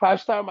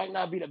 5-star might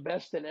not be the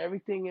best in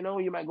everything.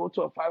 You might go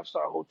to a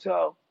 5-star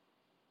hotel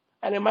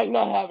and it might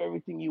not have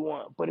everything you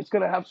want, but it's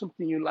gonna have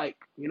something you like.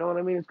 You know what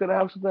I mean? It's gonna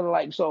have something to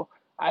like. So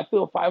I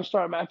feel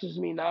 5-star matches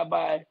me not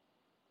by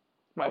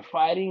my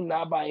fighting,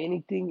 not by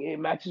anything. It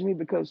matches me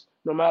because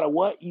no matter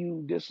what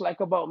you dislike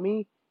about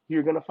me,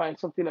 you're gonna find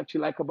something that you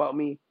like about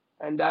me,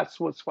 and that's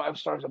what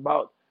 5-stars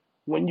about.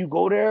 When you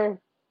go there,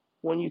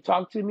 when you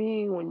talk to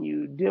me, when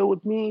you deal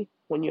with me,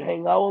 when you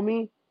hang out with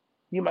me,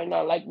 you might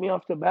not like me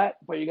off the bat,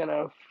 but you're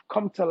gonna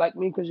come to like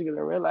me because you're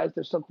gonna realize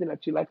there's something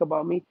that you like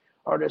about me,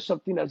 or there's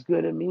something that's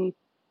good in me,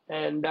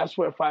 and that's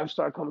where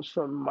 5-star comes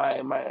from.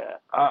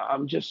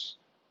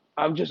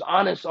 I'm just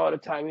honest all the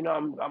time.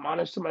 I'm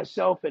honest to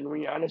myself, and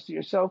when you're honest to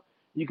yourself,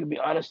 you can be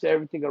honest to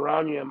everything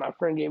around you. And my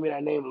friend gave me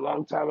that name a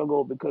long time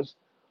ago because,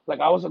 like,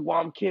 I was a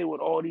Guam kid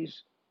with all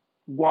these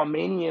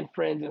Guamanian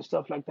friends and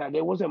stuff like that.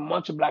 There wasn't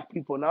much black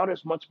people. Now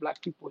there's much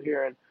black people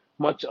here and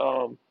much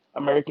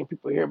American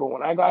people here. But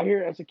when I got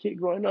here as a kid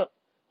growing up,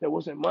 there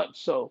wasn't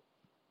much. So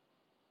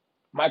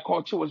my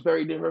culture was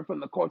very different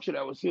from the culture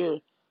that was here.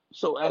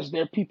 So as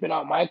they're peeping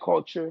out my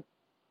culture,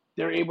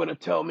 they're able to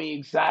tell me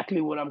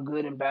exactly what I'm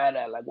good and bad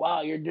at. Like,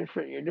 wow, you're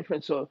different, you're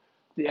different. So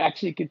they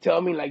actually could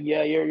tell me, like,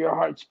 yeah, your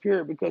heart's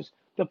pure because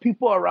the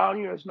people around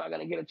you is not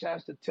gonna get a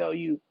chance to tell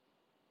you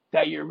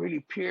that you're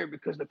really pure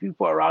because the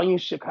people around you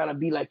should kind of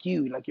be like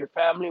you, like your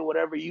family,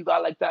 whatever you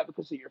got like that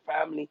because of your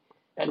family.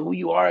 And who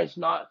you are is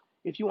not.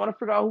 If you want to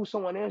figure out who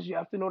someone is, you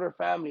have to know their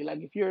family.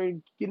 Like if you're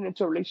getting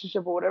into a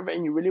relationship or whatever,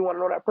 and you really want to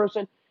know that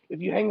person,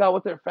 if you hang out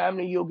with their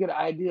family, you'll get an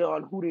idea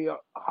on who they are,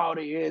 how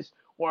they is.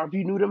 Or if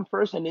you knew them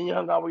first and then you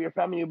hung out with your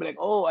family, you'll be like,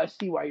 oh, I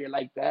see why you're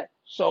like that.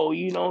 So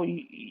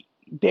they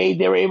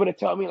were able to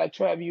tell me like,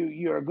 Trev,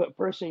 you're a good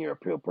person, you're a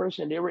pure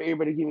person. They were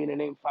able to give me the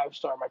name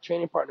 5-star. My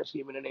training partners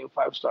gave me the name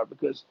 5-star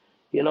because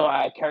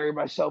I carry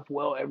myself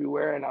well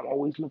everywhere, and I'm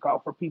always look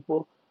out for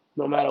people,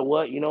 no matter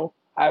what.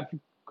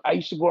 I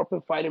used to go up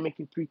and fight and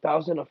making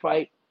 3,000 a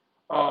fight.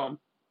 Um,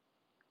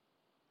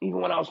 Even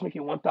when I was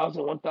making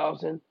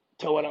 1,000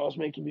 till when I was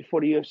making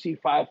before the UFC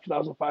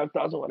 5,000,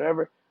 5,000,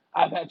 whatever.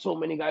 I've had so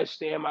many guys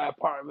stay in my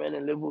apartment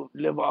and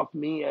live off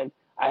me, and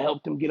I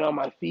helped them get on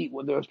my feet.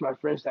 Whether it's my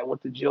friends that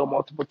went to jail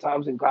multiple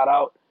times and got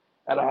out,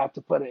 and I have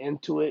to put an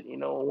end to it.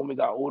 When we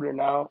got older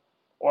now,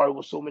 or it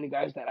was so many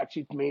guys that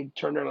actually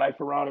turn their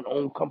life around and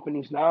own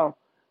companies now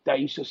that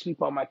used to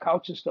sleep on my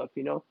couch and stuff.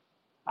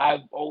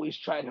 I've always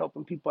tried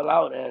helping people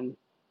out, and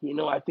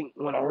I think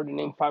when I heard the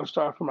name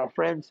 5-star from my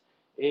friends,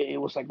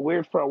 it was like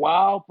weird for a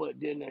while, but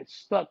then it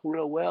stuck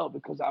real well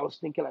because I was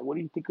thinking like, what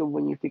do you think of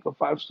when you think of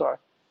 5-star?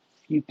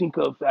 You think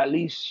of at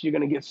least you're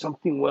gonna get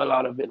something well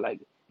out of it. Like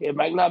it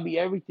might not be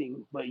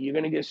everything, but you're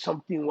gonna get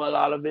something well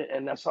out of it,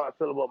 and that's how I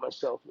feel about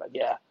myself. Like,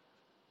 yeah,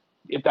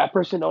 if that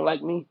person don't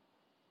like me,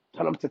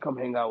 tell them to come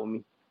hang out with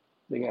me.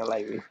 They're gonna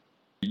like me.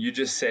 You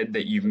just said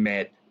that you've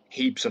met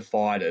heaps of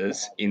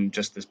fighters in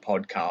just this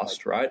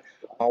podcast, right?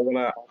 I want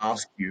to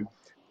ask you,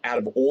 out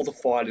of all the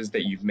fighters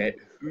that you've met,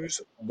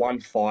 who's one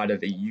fighter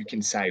that you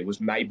can say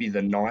was maybe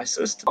the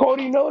nicest?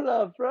 Cody No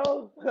Love,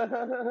 bro.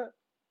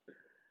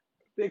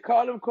 They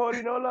call him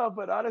Cody No Love,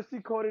 but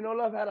honestly, Cody No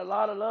Love had a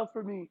lot of love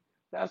for me.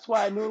 That's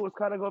why I knew it was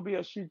kind of gonna be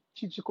a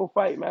strategical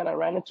fight, man. I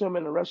ran into him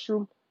in the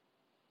restroom.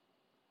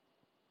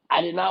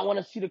 I did not want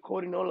to see the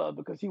Cody No Love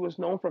because he was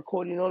known for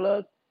Cody No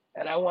Love,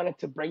 and I wanted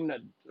to bring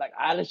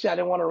honestly, I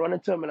didn't want to run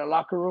into him in the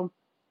locker room.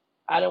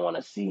 I didn't want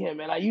to see him,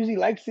 and I usually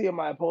like seeing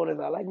my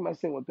opponents. I like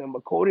messing with them,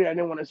 but Cody, I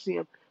didn't want to see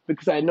him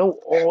because I know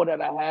all that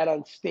I had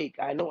on stake.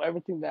 I know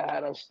everything that I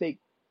had on stake.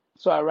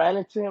 So I ran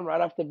into him right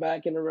off the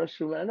back in the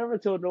restroom. I never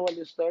told no one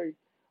this story.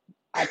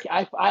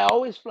 I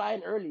always fly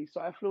in early,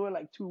 so I flew in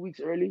like 2 weeks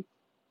early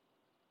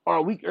or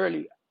a week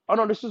early. Oh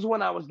no, this is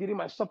when I was getting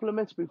my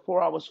supplements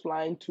before I was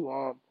flying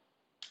to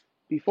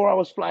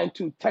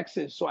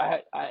Texas. So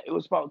it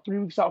was about 3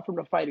 weeks out from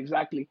the fight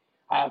exactly.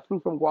 I flew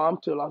from Guam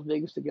to Las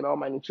Vegas to get all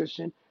my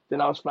nutrition. Then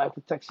I was flying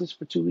to Texas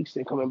for 2 weeks,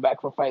 then coming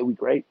back for fight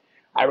week, right?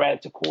 I ran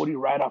into Cody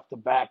right off the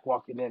back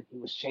walking in. He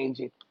was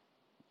changing.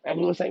 And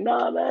he was like,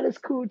 nah, man, it's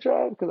cool,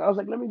 Trev. Because I was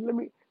like, let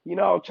me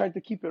I tried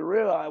to keep it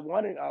real. I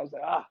was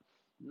like,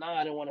 nah,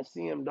 I didn't want to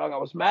see him, dog. I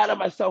was mad at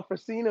myself for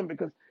seeing him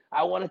because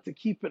I wanted to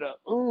keep it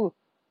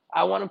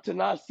I want him to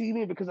not see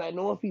me because I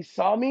know if he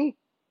saw me,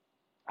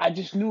 I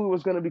just knew it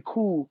was gonna be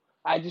cool.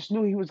 I just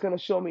knew he was gonna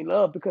show me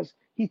love because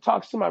he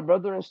talks to my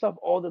brother and stuff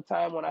all the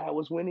time when I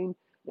was winning.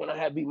 When I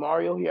had beat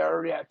Mario, he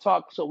already had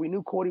talked, so we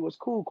knew Cody was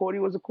cool. Cody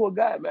was a cool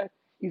guy, man.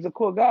 He's a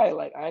cool guy.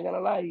 Like I ain't gonna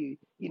lie, he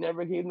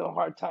never gave no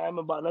hard time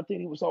about nothing.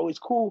 He was always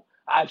cool.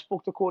 I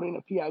spoke to Cody in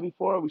the PI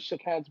before. We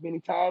shook hands many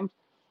times.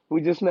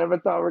 We just never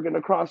thought we were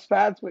gonna cross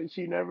paths, but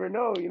you never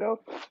know.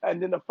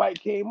 And then the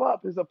fight came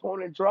up. His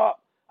opponent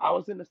dropped. I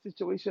was in the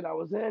situation I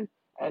was in,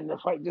 and the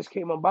fight just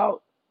came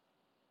about.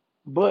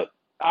 But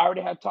I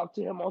already had talked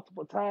to him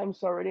multiple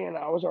times already, and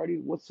I was already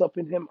what's up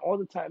in him all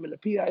the time in the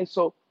PI.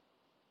 So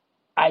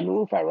I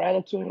knew if I ran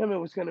into him, it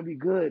was going to be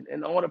good.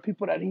 And all the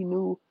people that he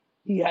knew,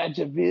 he had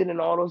Javid and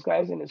all those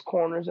guys in his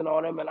corners and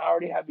all them. And I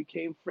already had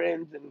became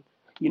friends and,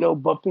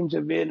 bumping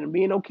Javid and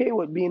being okay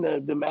with being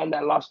the man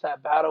that lost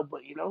that battle.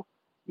 But,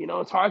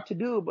 it's hard to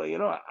do. But,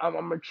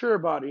 I'm mature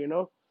about it.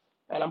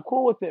 And I'm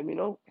cool with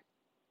him.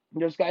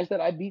 There's guys that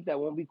I beat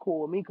that won't be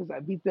cool with me because I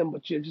beat them,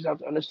 but you just have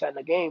to understand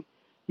the game.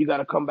 You got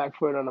to come back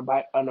for it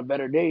on a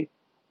better day.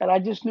 And I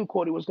just knew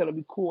Cody was gonna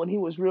be cool, and he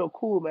was real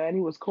cool, man.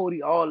 He was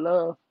Cody all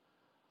love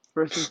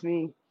versus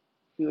me.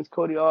 He was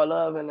Cody all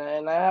love, and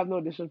I have no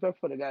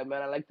disrespect for the guy,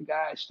 man. I like the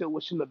guy. I still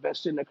wish him the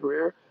best in the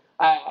career.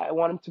 I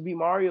want him to be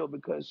Mario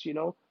because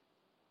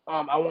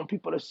I want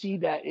people to see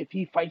that if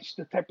he fights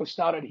the type of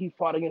style that he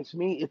fought against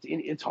me,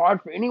 it's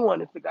hard for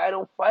anyone. If the guy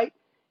don't fight,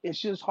 it's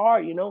just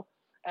hard.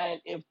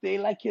 And if they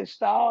like his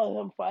style,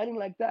 him fighting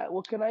like that,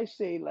 what can I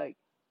say? Like,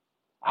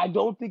 I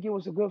don't think it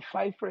was a good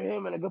fight for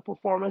him and a good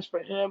performance for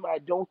him. I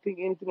don't think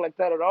anything like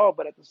that at all.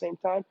 But at the same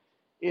time,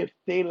 if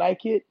they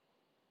like it,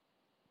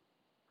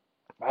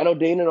 I know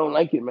Dana don't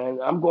like it, man.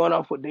 I'm going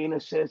off what Dana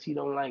says he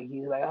don't like.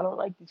 He's like, I don't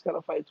like these kind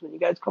of fights. When you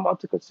guys come out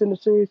to Contender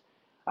Series,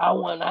 I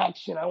want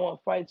action. I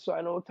want fights. So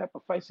I know what type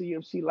of fights the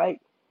UFC like.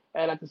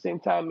 And at the same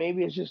time,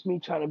 maybe it's just me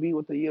trying to be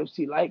what the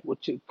UFC like,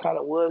 which it kind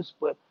of was.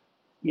 But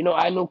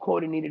I know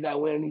Cody needed that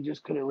win, and he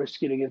just couldn't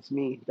risk it against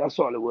me. That's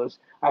all it was.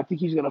 I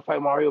think he's gonna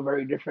fight Mario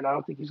very different. I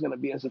don't think he's gonna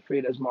be as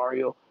afraid as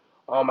Mario.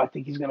 I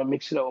think he's gonna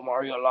mix it up with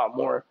Mario a lot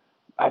more.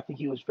 I think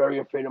he was very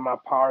afraid of my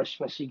power,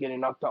 especially getting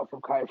knocked out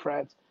from Kai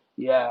France.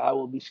 Yeah, I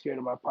will be scared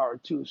of my power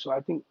too. So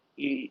I think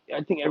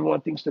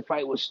everyone thinks the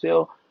fight was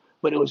still,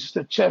 but it was just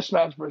a chess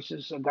match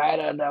versus a guy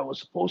that was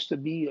supposed to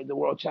be the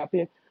world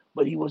champion,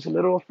 but he was a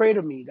little afraid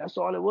of me. That's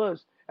all it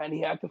was, and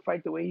he had to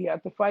fight the way he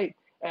had to fight.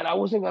 And I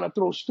wasn't gonna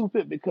throw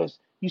stupid because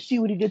you see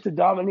what he did to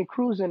Dominic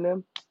Cruz and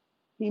them.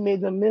 He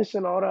made them miss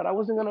and all that. I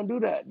wasn't gonna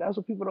do that. That's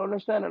what people don't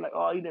understand. They're like,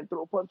 oh, he didn't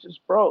throw punches,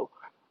 bro.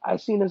 I've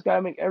seen this guy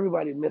make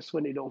everybody miss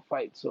when they don't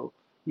fight. So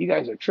you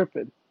guys are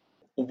tripping.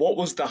 What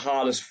was the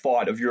hardest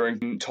fight of your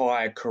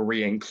entire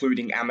career,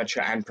 including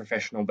amateur and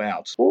professional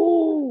bouts?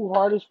 Ooh,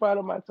 hardest fight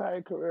of my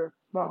entire career.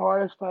 My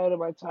hardest fight of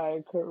my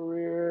entire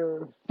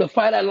career. The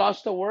fight I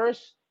lost the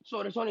worst.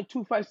 So there's only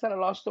two fights that I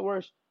lost the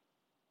worst.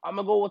 I'm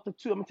gonna go with the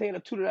two. I'm gonna tell you the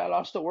two that I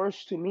lost the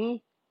worst to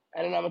me,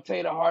 and then I'm gonna tell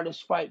you the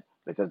hardest fight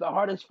because the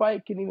hardest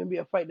fight can even be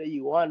a fight that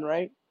you won,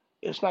 right?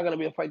 It's not gonna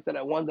be a fight that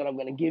I won that I'm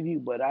gonna give you,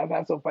 but I've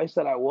had some fights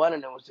that I won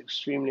and it was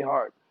extremely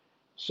hard.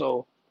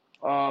 So,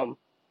 um,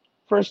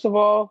 first of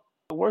all,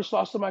 the worst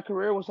loss of my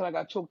career was when I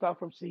got choked out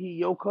from Sahi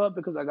Yoka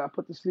because I got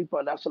put to sleep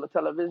on national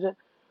television.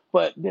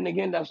 But then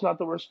again, that's not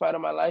the worst fight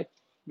of my life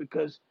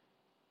because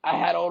I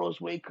had all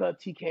those weight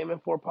cuts. He came in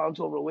 4 pounds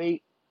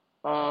overweight.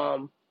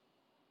 Um,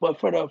 but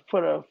for the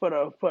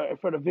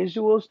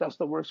visuals, that's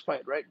the worst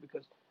fight, right?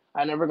 Because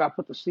I never got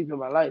put to sleep in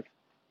my life.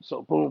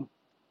 So boom.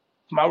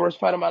 My worst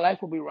fight of my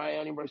life will be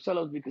Ryan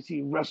Barcelos because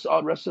he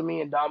out wrestled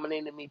me and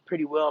dominated me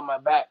pretty well on my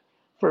back.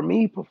 For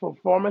me,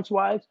 performance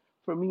wise,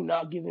 for me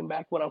not giving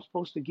back what I'm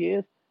supposed to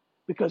give,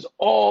 because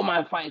all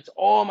my fights,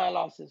 all my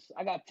losses,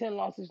 I got 10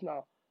 losses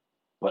now,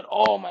 but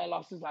all my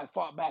losses I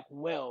fought back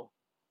well.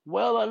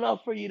 Well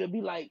enough for you to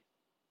be like,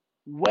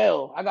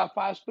 well, I got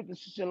 5 split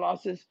decision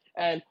losses,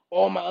 and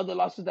all my other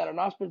losses that are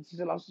not split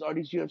decision losses are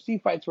these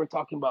UFC fights we're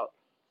talking about.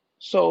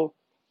 So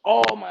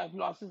all my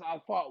losses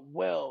I fought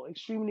well,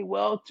 extremely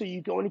well, till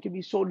you only can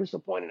be so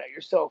disappointed at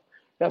yourself.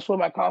 That's where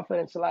my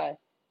confidence lies.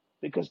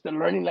 Because the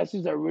learning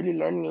lessons are really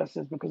learning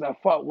lessons because I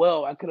fought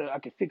well. I could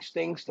fix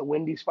things to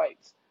win these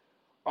fights.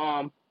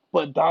 Um,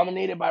 but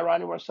dominated by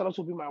Ronnie Barcelos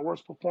will be my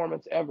worst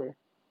performance ever.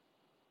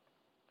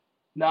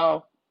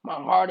 Now, my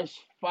hardest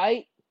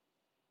fight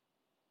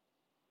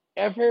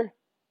ever,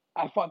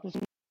 I fought this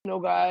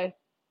guy.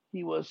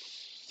 He was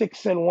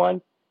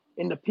 6-1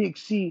 in the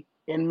PXC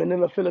in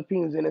Manila,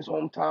 Philippines, in his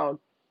hometown.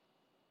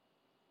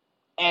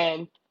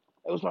 And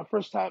it was my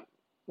first time.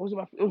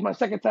 It was my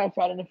second time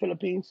fighting in the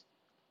Philippines,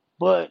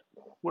 but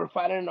we're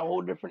fighting in a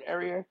whole different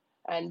area.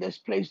 And this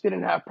place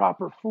didn't have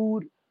proper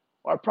food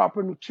or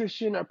proper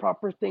nutrition or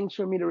proper things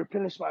for me to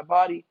replenish my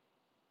body.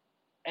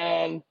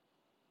 And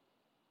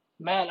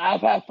man,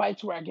 I've had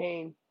fights where I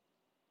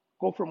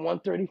go from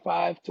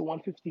 135 to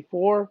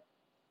 154,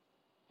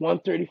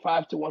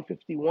 135 to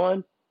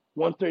 151,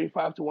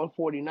 135 to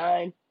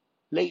 149.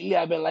 Lately,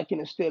 I've been liking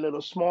to stay a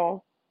little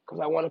small because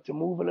I wanted to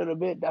move a little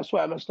bit. That's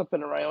why I messed up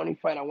in the Raoni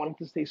fight. I wanted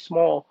to stay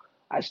small.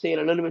 I stayed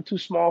a little bit too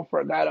small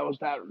for a guy that was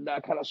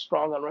that kind of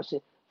strong on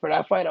wrestling. For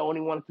that fight, I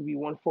only wanted to be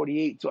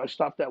 148, so I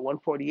stopped at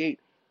 148.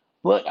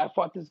 But I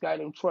fought this guy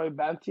named Troy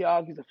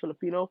Bantiag. He's a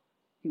Filipino.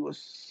 He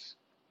was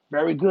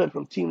very good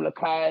from Team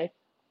Lakay,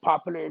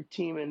 popular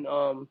team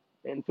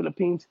in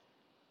Philippines.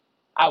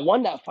 I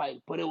won that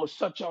fight, but it was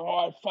such a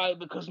hard fight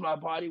because my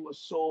body was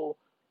so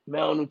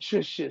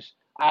malnutritious.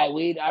 I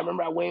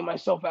remember I weighed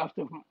myself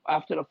after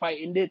the fight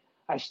ended.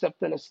 I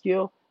stepped on a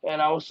scale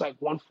and I was like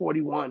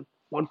 141,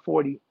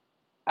 140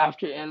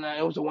 after, and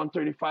it was a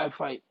 135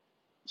 fight.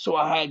 So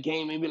I had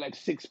gained maybe like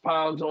 6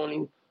 pounds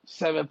only,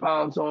 7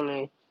 pounds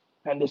only,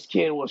 and this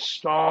kid was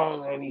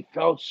strong and he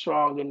felt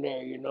strong in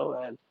there,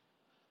 and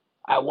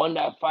I won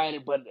that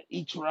fight, but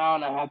each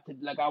round I had to,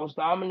 like, I was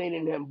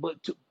dominating him, but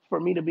for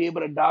me to be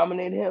able to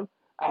dominate him,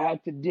 I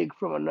had to dig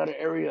from another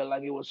area.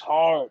 Like, it was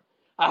hard.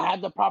 I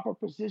had the proper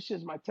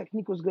positions. My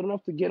technique was good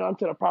enough to get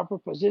onto the proper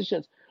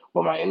positions,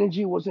 but my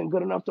energy wasn't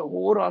good enough to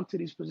hold on to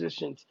these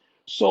positions.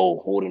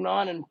 So holding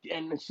on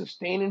and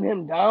sustaining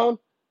him down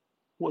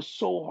was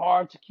so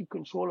hard to keep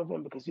control of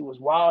him because he was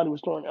wild. He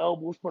was throwing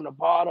elbows from the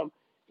bottom.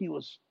 He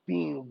was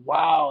being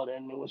wild,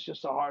 and it was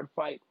just a hard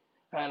fight.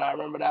 And I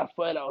remember that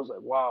fight. I was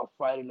like, wow,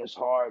 fighting is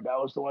hard. That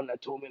was the one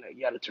that told me that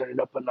you got to turn it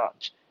up a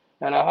notch.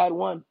 And I had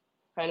one.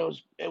 And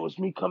it was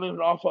me coming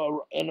off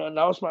and that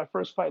was my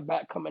first fight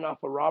back coming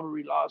off a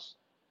robbery loss.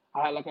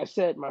 Like I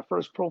said, my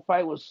first pro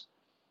fight was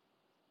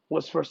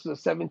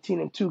versus a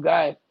 17-2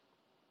 guy.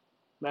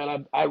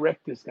 Man, I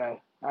wrecked this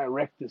guy. I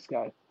wrecked this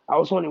guy. I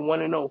was only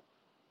 1-0,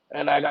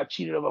 and I got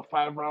cheated of a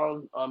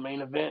 5-round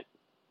main event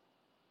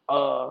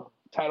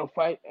title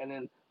fight, and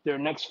then their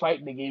next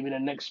fight they gave me the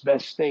next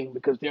best thing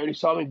because they already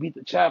saw me beat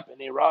the champ and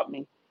they robbed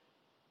me.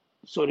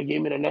 So they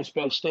gave me the next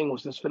best thing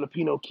was this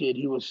Filipino kid.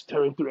 He was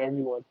tearing through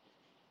everyone,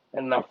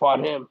 and I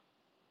fought him.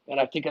 And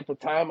I think at the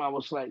time I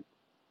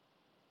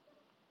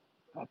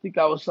think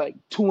I was like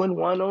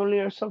 2-1 only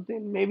or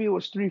something. Maybe it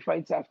was 3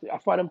 fights after. I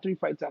fought him 3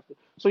 fights after.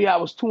 So yeah, I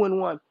was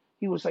 2-1.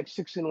 He was like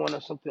 6-1 or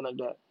something like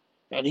that.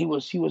 And he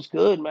was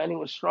good, man. He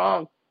was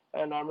strong.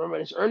 And I remember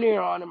this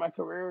earlier on in my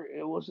career,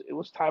 it was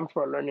time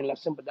for a learning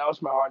lesson, but that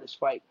was my hardest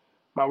fight.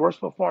 My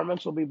worst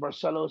performance will be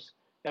Barcelos,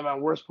 and my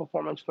worst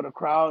performance for the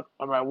crowd,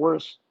 or my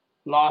worst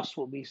loss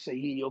will be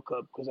Saeed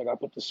Yokub because I got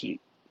put to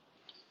sleep.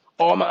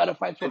 All my other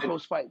fights were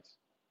close fights.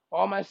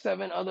 All my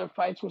 7 other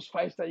fights was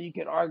fights that you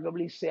can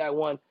arguably say I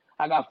won.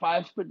 I got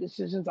 5 split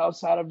decisions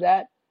outside of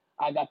that.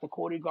 I got the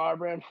Cody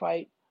Garbrandt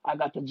fight. I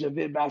got the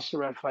Javid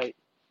Basharat fight.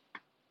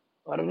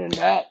 Other than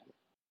that,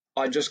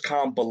 I just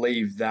can't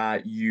believe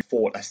that you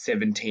fought a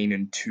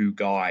 17-2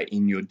 guy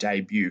in your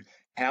debut.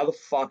 How the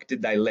fuck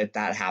did they let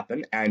that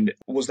happen? And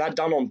was that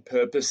done on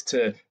purpose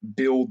to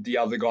build the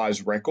other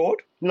guy's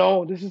record?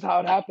 no, this is how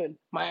it happened.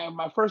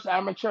 My first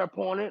amateur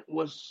opponent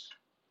was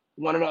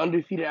one of the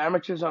undefeated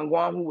amateurs on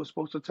Guam who was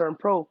supposed to turn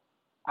pro.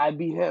 I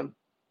beat him.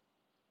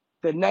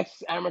 The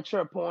next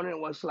amateur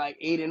opponent was like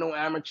 8-0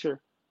 amateur.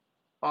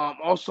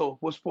 Also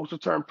was supposed to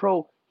turn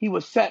pro. He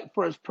was set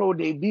for his pro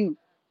debut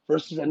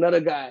versus another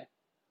guy,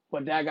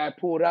 but that guy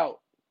pulled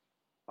out.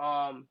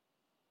 Um,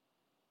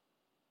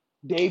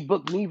 they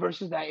booked me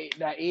versus that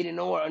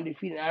 8-0 or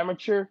undefeated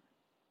amateur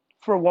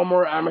for one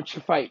more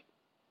amateur fight.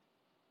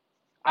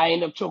 I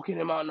ended up choking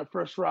him out in the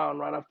first round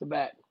right off the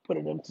bat,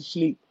 putting him to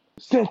sleep.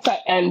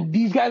 And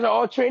these guys are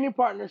all training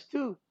partners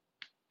too.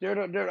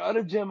 They're the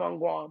other gym on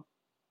Guam.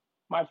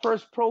 My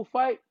first pro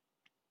fight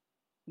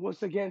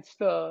was against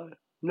the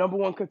number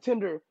one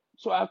contender.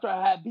 So after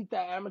I had beat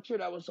that amateur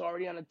that was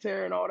already on a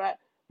tear and all that,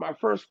 my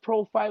first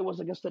pro fight was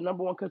against the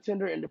number one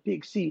contender in the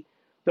PXC,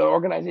 the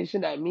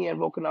organization that me and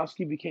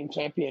Volkanovski became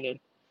champion in.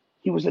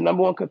 He was the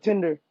number one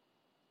contender.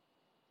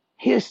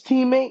 His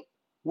teammate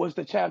was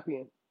the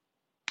champion.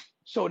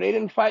 So they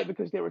didn't fight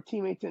because they were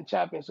teammates and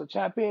champions. So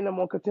champion,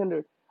 number one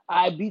contender.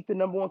 I beat the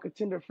number one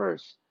contender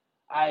first.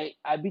 I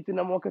beat the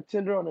number one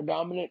contender on a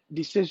dominant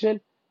decision.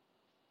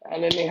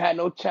 And then they had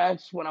no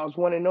chance when I was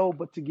 1-0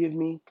 but to give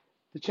me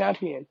the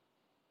champion.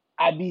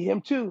 I beat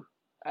him too.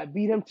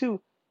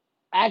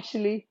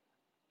 Actually,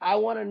 I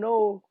want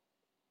to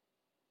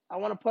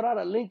put out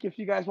a link if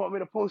you guys want me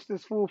to post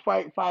this full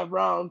fight, 5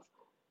 rounds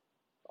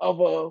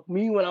of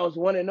me when I was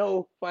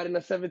 1-0 fighting the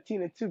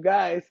 17-2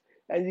 guys,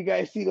 and you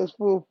guys see this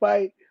full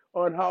fight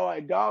on how I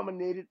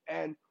dominated,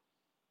 and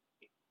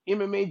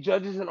MMA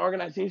judges and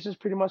organizations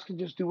pretty much can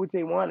just do what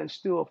they want and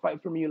still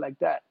fight for me like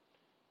that.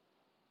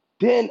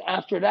 Then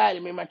after that,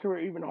 it made my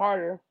career even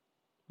harder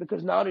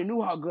because now they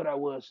knew how good I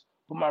was,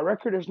 but my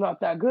record is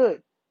not that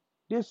good.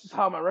 This is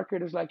how my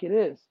record is like it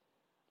is.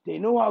 They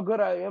know how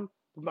good I am,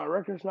 but my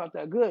record is not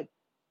that good.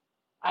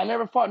 I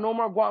never fought no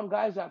more Guam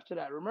guys after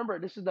that. Remember,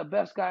 this is the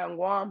best guy on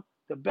Guam,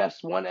 the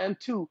best 1 and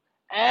 2,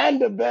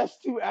 and the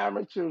best 2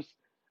 amateurs.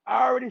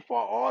 I already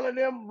fought all of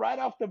them right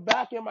off the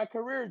back in my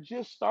career,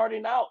 just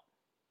starting out.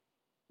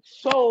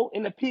 So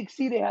in the Peak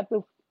C, they had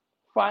to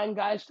find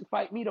guys to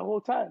fight me the whole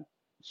time.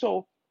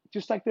 So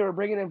just like they were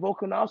bringing in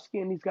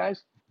Volkanovski and these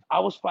guys, I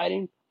was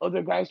fighting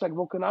other guys like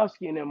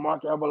Volkanovski and then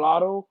Mark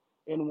Arbolado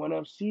in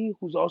 1FC,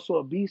 who's also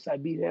a beast. I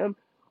beat him.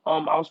 I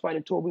was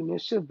fighting Toby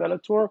Mischief,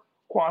 Bellator,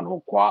 Kwan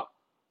Ho Kwak,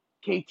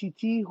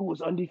 KTT, who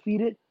was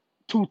undefeated,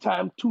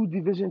 two-time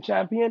two-division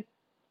champion.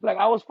 Like,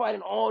 I was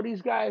fighting all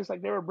these guys,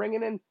 like, they were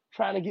bringing in,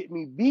 trying to get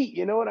me beat,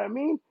 you know what I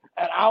mean?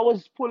 And I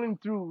was pulling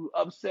through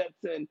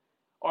upsets and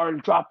or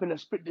dropping a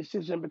split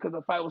decision because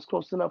the fight was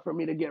close enough for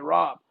me to get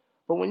robbed.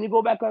 But when you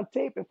go back on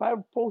tape, if I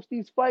post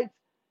these fights,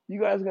 you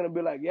guys are gonna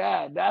be like,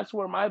 yeah, that's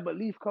where my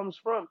belief comes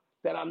from,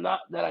 that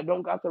I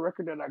don't got the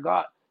record that I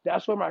got.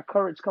 That's where my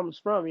courage comes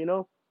from, you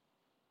know?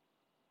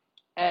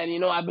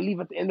 And I believe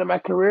at the end of my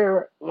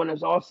career, when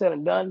it's all said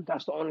and done,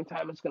 that's the only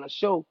time it's gonna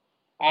show.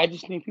 I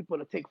just need people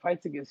to take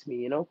fights against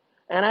me.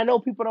 And I know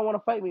people don't want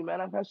to fight me,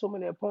 man. I've had so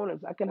many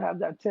opponents. I can have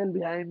that 10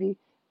 behind me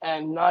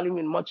and not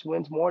even much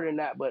wins more than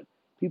that. But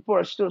people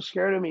are still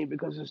scared of me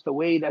because it's the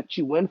way that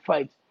you win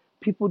fights.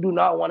 People do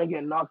not want to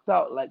get knocked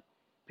out. Like,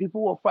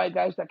 people will fight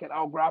guys that can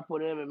out grapple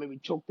them and maybe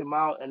choke them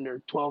out, and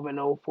they're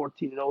 12-0,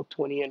 14-0,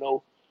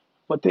 20-0.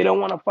 But they don't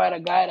want to fight a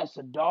guy that's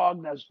a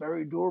dog, that's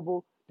very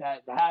durable,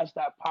 that has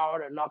that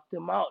power to knock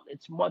them out.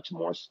 It's much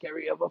more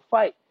scary of a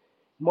fight.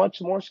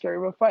 Much more scary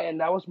of a fight. And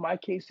that was my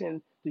case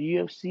in the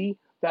UFC.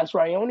 That's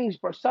Raoni's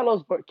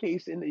Barcelo's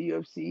case in the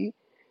UFC.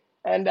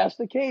 And that's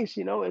the case,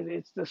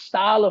 it's the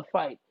style of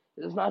fight.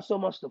 It's not so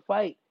much the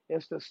fight,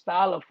 it's the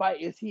style of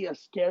fight. Is he a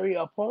scary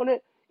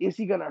opponent? Is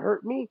he going to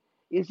hurt me?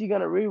 Is he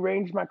going to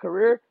rearrange my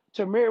career?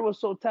 Tamir was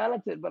so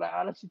talented, but I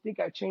honestly think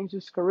I changed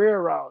his career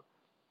around.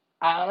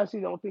 I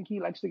honestly don't think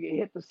he likes to get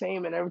hit the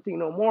same and everything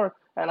no more.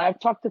 And I've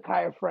talked to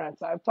Kaya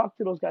France. I've talked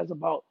to those guys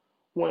about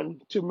when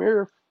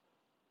Tamir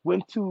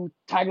went to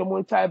Tiger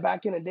Muay Thai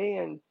back in the day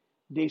and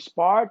they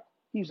sparred.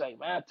 He's like,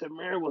 man,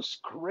 Tamir was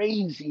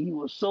crazy. He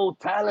was so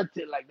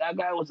talented. Like, that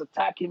guy was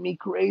attacking me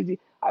crazy.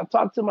 I've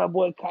talked to my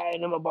boy Kai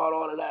and him about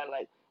all of that.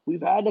 Like,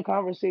 we've had the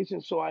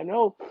conversation, so I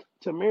know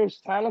Tamir's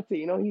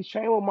talented. He's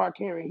trained with Mark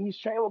Henry. He's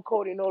trained with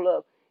Cody No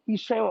Love.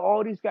 He's trained with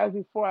all these guys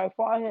before I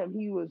fought him.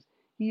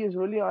 He is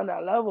really on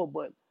that level.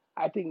 But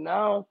I think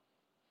now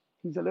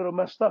he's a little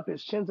messed up.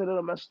 His chin's a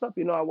little messed up.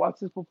 I watched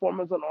his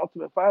performance on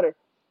Ultimate Fighter.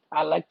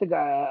 I like the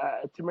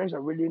guy. Tamir's a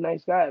really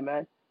nice guy,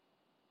 man.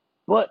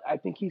 But I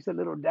think he's a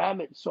little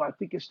damaged. So I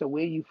think it's the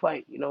way you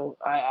fight. If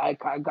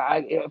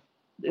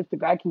the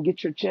guy can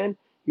get your chin,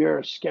 you're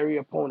a scary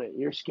opponent.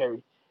 You're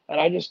scary. And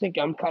I just think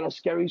I'm kind of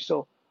scary.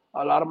 So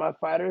a lot of my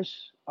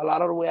fighters, a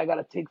lot of the way I got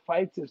to take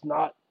fights is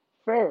not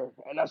fair.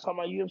 And that's how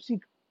my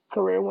UFC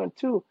career went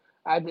too.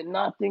 I did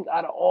not think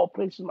out of all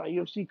places my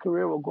UFC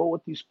career will go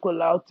with these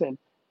pullouts and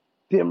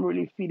them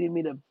really feeding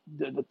me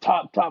the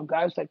top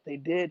guys like they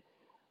did,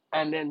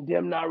 and then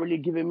them not really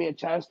giving me a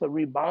chance to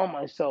rebound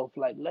myself.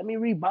 Like, let me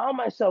rebound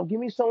myself. Give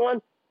me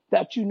someone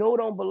that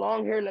don't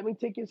belong here. Let me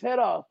take his head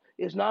off.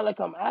 It's not like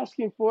I'm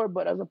asking for it,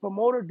 but as a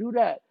promoter, do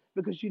that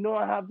because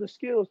I have the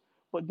skills.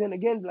 But then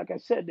again, like I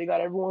said, they got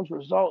everyone's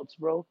results,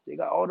 bro. They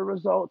got all the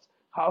results,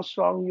 how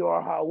strong you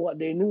are, what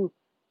they knew.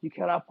 You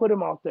cannot put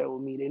them out there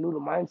with me. They knew the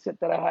mindset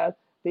that I had.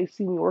 They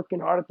see me working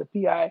hard at the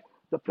PI.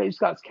 The place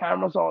got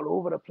cameras all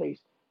over the place.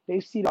 They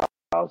see the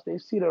house. They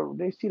see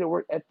the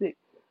work ethic.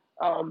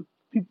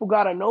 People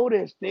gotta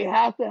notice they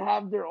have to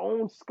have their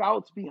own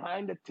scouts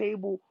behind the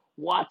table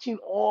watching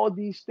all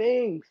these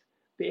things.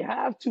 They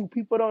have to.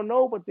 People don't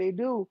know, but they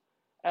do.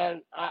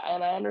 And I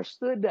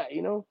understood that.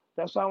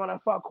 That's why when I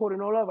fought Cody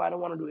No Love, I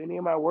didn't want to do any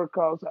of my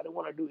workouts. I didn't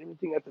want to do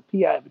anything at the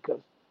PI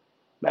because,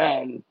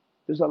 man,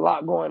 there's a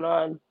lot going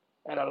on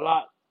and a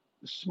lot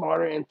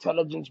smarter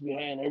intelligence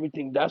behind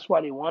everything. That's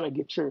why they want to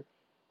get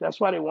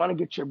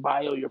your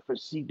bio, your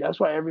physique. That's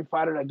why every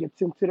fighter that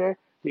gets into there,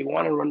 they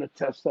want to run a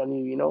test on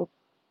you.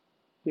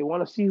 They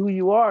want to see who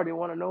you are. They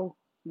want to know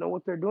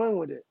what they're doing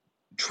with it.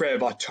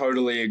 Trev, I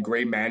totally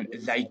agree, man.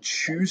 They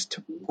choose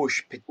to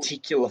push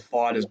particular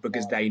fighters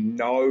because they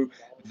know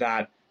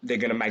that they're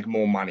going to make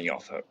more money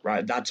off it,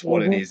 right? That's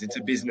what it Mm-hmm. is. It's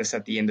a business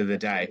at the end of the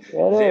day.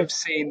 It They've is.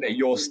 seen that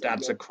your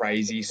stats are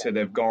crazy, so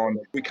they've gone,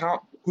 we can't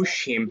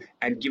push him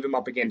and give him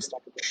up against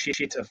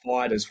shitter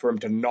fighters for him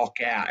to knock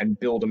out and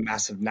build a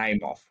massive name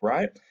off,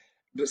 right?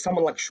 But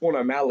someone like Sean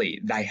O'Malley,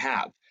 they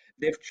have.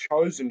 They've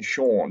chosen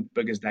Sean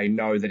because they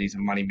know that he's a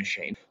money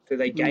machine. So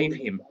they gave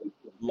Mm-hmm. him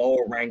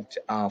lower ranked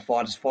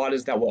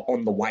fighters that were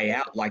on the way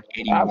out, like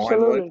Eddie Wineland,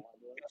 Absolutely.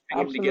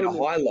 for him to get a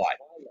Absolutely. highlight.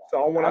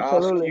 So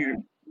Absolutely.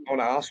 I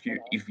want to ask you,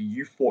 if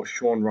you fought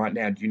Sean right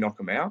now, do you knock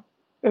him out?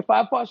 If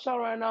I fought Sean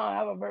right now, I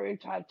have a very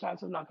high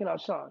chance of knocking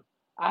out Sean.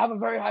 I have a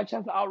very high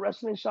chance of out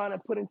wrestling Sean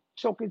and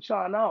choking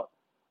Sean out.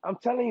 I'm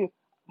telling you,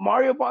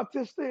 Mario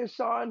Bautista is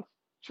Sean's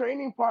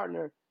training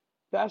partner.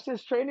 That's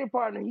his training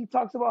partner. He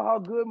talks about how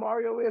good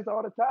Mario is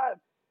all the time.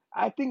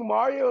 I think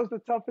Mario is the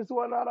toughest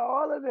one out of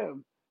all of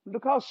them.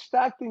 Look how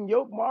stacked and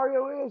yoked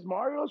Mario is.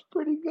 Mario's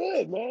pretty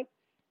good, man.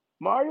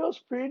 Mario's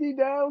pretty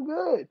damn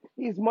good.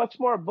 He's much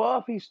more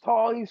buff. He's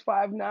tall. He's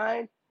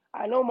 5'9".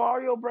 I know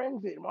Mario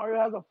brings it. Mario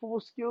has a full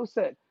skill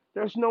set.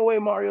 There's no way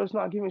Mario's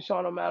not giving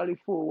Sean O'Malley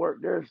full work.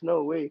 There's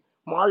no way.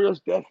 Mario's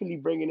definitely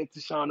bringing it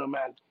to Sean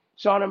O'Malley.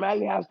 Sean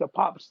O'Malley has the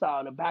pop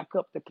style, the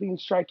backup, the clean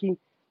striking.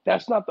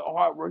 That's not the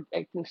hard work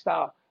acting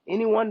style.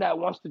 Anyone that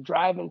wants to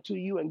drive into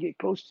you and get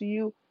close to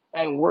you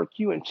and work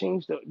you and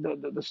change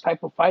this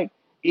type of fight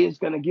is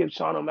going to give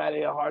Sean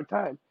O'Malley a hard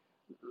time.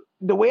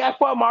 The way I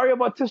fought Mario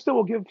Bautista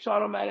will give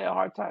Sean O'Malley a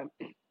hard time.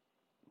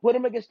 Put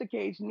him against the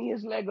cage, knee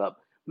his leg up,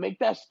 make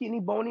that skinny,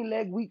 bony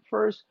leg weak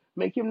first,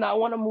 make him not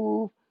want to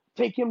move,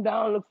 take him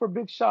down, look for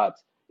big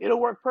shots. It'll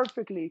work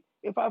perfectly.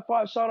 If I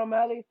fought Sean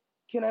O'Malley,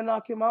 can I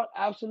knock him out?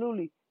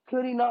 Absolutely.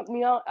 Could he knock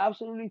me out?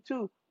 Absolutely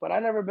too. But I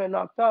never been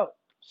knocked out.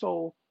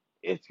 So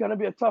it's gonna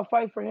be a tough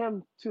fight for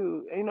him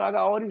to, I got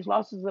all these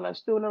losses and I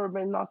still never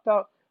been knocked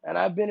out. And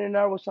I've been in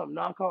there with some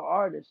knockout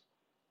artists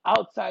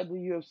outside the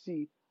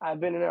UFC. I've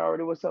been in there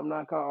already with some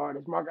knockout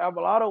artists. Mark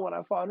Alvarado, when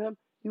I fought him,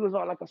 he was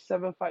on like a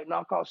 7-fight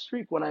knockout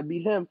streak when I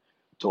beat him.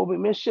 Toby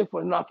Mischief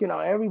was knocking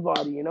out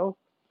everybody.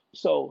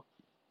 So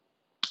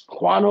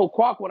Juan Ho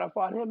Kwak, when I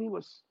fought him, he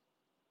was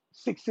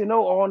 6-0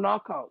 all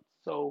knockouts.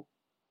 So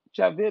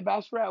Javid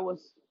Basrat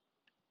was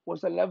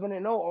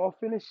 11-0 all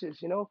finishes.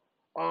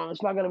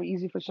 It's not gonna be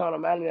easy for Sean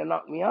O'Malley to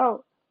knock me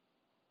out.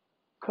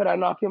 Could I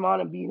knock him out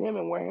and beat him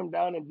and wear him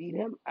down and beat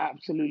him?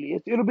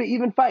 Absolutely. It'll be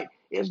even fight.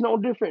 It's no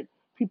different.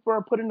 People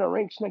are putting the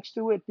ranks next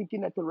to it,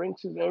 thinking that the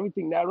ranks is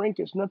everything. That rank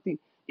is nothing.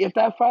 If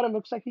that fighter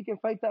looks like he can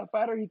fight that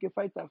fighter, he can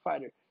fight that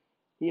fighter.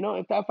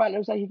 If that fighter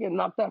looks like he can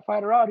knock that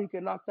fighter out, he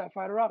can knock that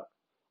fighter out.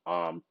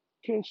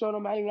 Can Sean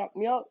O'Malley knock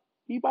me out?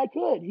 He might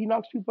could. He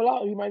knocks people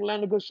out. He might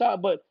land a good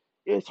shot, but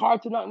it's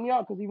hard to knock me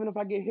out because even if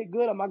I get hit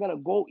good, I'm not gonna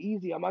go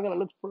easy. I'm not gonna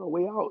look for a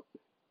way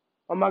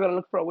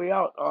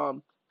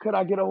out. Could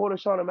I get a hold of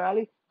Sean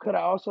O'Malley? Could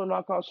I also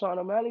knock out Sean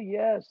O'Malley?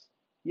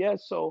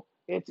 Yes. So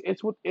it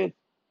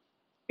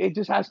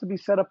just has to be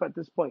set up at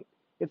this point.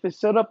 If it's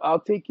set up, I'll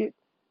take it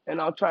and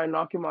I'll try and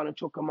knock him out and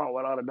choke him out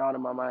without a doubt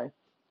in my mind.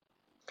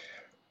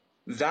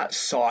 That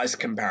size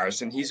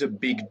comparison, he's a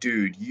big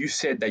dude. You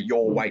said that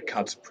your weight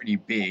cut's pretty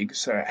big.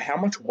 So how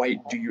much weight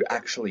do you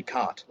actually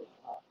cut?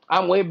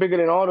 I'm way bigger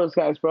than all those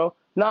guys, bro.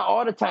 Not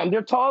all the time.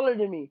 They're taller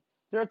than me.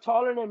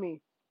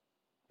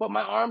 But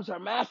my arms are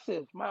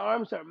massive. My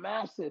arms and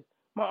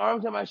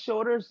my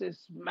shoulders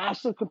is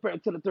massive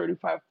compared to the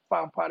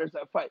 35-pound fighters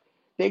that fight.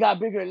 They got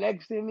bigger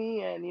legs than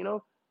me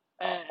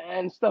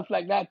and stuff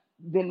like that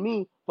than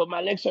me. But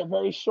my legs are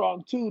very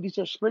strong too. These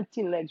are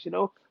sprinting legs.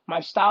 My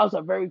style's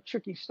a very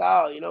tricky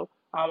style.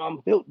 I'm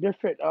built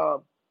different.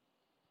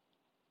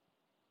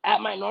 At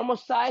my normal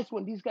size,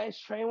 when these guys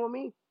train with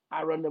me,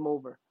 I run them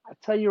over. I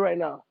tell you right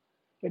now,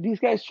 if these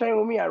guys train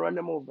with me, I run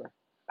them over.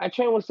 I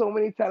train with so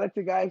many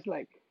talented guys.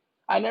 Like,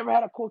 I never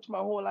had a coach my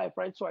whole life,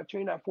 right? So I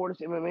trained at Fortis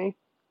MMA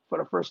for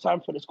the first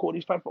time for this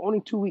Cody's fight for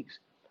only 2 weeks.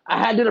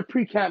 I did a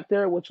pre-camp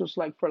there, which was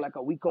like for like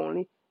a week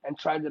only, and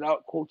tried it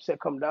out. Coach said,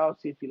 come down,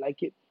 see if you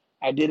like it.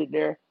 I did it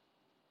there.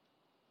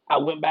 I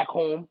went back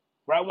home.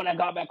 Right when I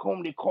got back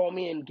home, they called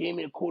me and gave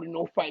me a Cody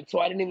no fight. So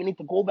I didn't even need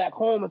to go back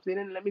home. If they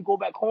didn't let me go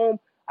back home,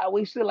 I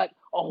wasted like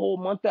a whole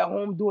month at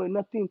home doing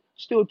nothing,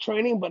 still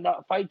training, but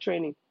not fight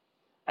training.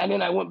 And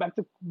then I went back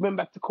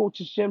to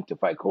Coach's gym to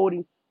fight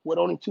Cody with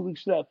only 2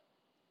 weeks left.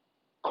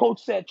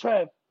 Coach said,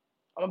 Trev,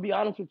 I'm gonna be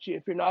honest with you.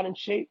 If you're not in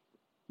shape,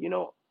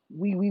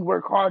 we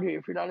work hard here.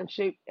 If you're not in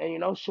shape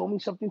and show me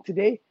something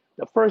today.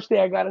 The first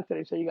day I got into it,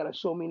 he said, you gotta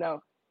show me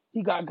now.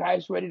 He got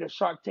guys ready to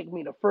Shark Take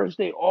me the first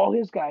day. All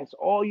his guys,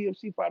 all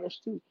UFC fighters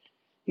too.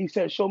 He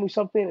said, show me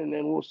something and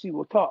then we'll see,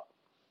 we'll talk.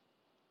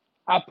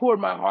 I poured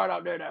my heart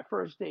out there that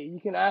first day. You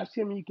can ask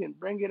him, you can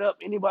bring it up.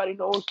 Anybody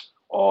knows,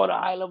 all the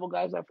high level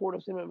guys at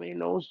Fortis MMA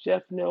knows,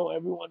 Jeff Neal,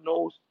 everyone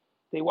knows.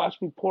 They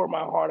watched me pour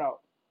my heart out.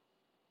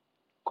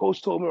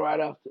 Coach told me right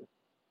after,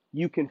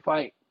 you can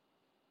fight.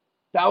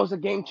 That was a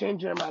game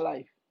changer in my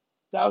life.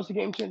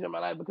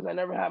 Because I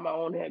never had my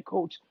own head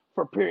coach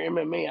for pure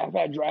MMA. I've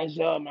had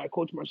Dryzel, my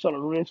coach Marcelo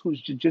Ruiz,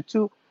 who's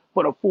jiu-jitsu,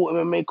 but a full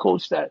MMA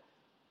coach that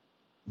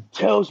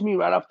tells me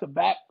right off the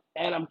bat,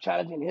 and I'm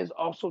challenging his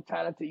also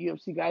talented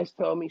UFC guys,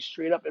 tell me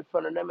straight up in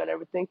front of them and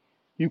everything,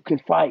 you can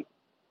fight.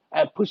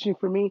 And pushing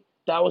for me,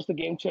 that was the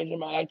game changer in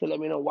my life to let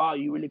me know, wow,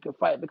 you really can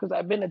fight. Because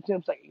I've been at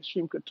gyms like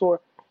Extreme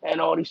Couture and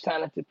all these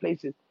talented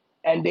places,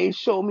 and they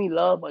show me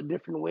love a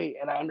different way,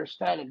 and I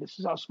understand it. This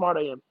is how smart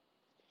I am.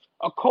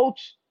 A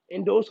coach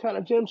in those kind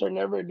of gyms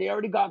they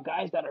already got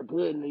guys that are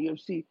good in the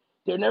UFC.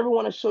 They never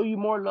want to show you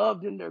more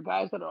love than their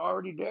guys that are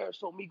already there.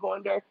 So me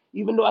going there,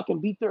 even though I can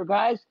beat their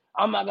guys,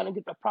 I'm not going to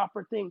get the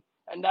proper thing.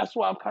 And that's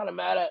why I'm kind of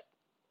mad at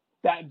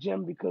that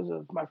gym because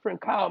of my friend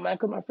Kyle, man.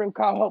 Because my friend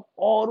Kyle helped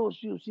all those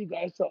UFC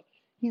guys up.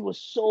 He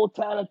was so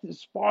talented,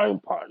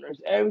 sparring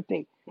partners,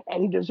 everything.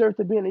 And he deserved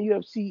to be in the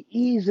UFC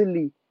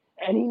easily.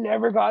 And he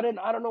never got in.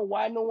 I don't know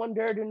why no one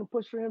there didn't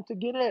push for him to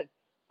get in.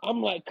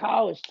 I'm like,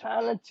 Kyle is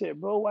talented,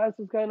 bro. Why is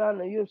this guy not in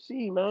the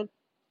UFC, man?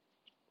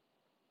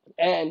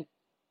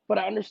 But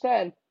I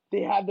understand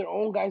they have their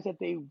own guys that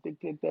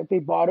they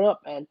bought up,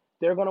 and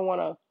they're gonna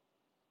want to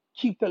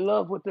keep the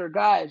love with their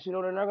guys. They're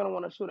not gonna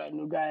want to show that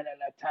new guy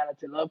that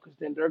talented love because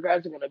then their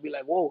guys are gonna be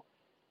like, whoa,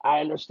 I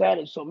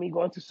understand it. So me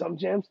going to some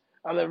gyms,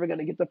 I'm never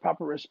gonna get the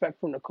proper respect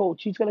from the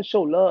coach. He's gonna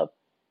show love,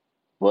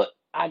 but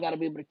I gotta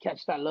be able to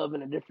catch that love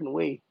in a different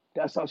way.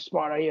 That's how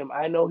smart I am.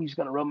 I know he's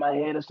gonna rub my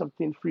head or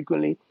something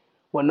frequently.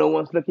 When no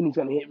one's looking, he's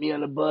gonna hit me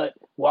on the butt,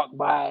 walk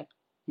by.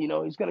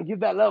 He's gonna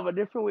give that love a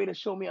different way to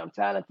show me I'm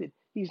talented.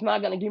 He's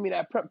not gonna give me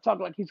that prep talk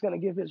like he's gonna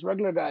give his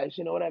regular guys.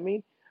 You know what I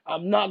mean?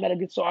 I'm not gonna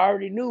get so I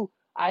already knew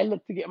I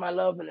looked to get my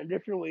love in a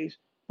different ways.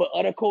 But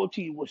other coach,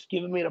 he was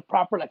giving me the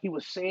proper, like he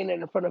was saying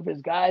it in front of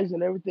his guys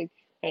and everything,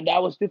 and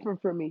that was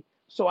different for me.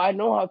 So I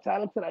know how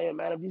talented I am,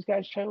 man. If these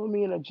guys train with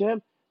me in the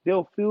gym,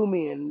 they'll feel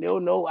me and they'll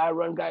know I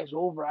run guys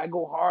over. I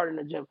go hard in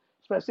the gym,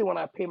 especially when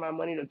I pay my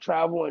money to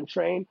travel and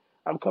train.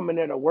 I'm coming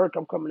there to work.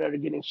 I'm coming there to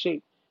get in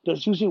shape.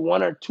 There's usually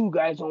one or two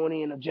guys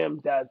only in the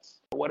gym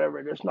that's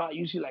whatever. There's not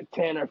usually like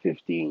 10 or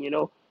 15.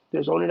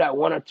 There's only that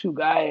one or two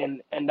guy,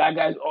 and that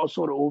guy's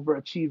also the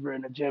overachiever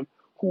in the gym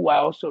who I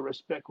also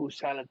respect, who's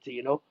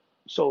talented.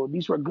 So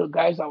these were good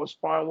guys I was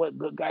sparring with,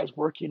 good guys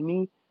working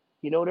me.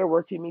 They're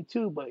working me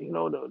too, but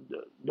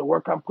the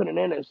work I'm putting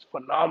in is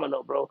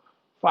phenomenal, bro.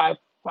 Five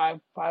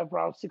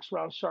round, 6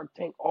 round Shark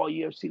Tank, all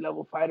UFC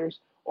level fighters,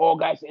 all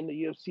guys in the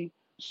UFC,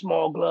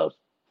 small gloves,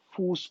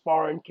 full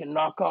sparring, can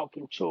knock out,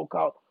 can choke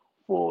out,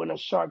 full in a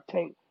Shark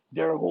Tank,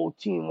 their whole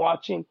team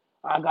watching.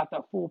 I got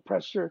that full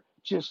pressure,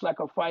 just like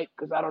a fight,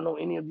 because I don't know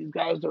any of these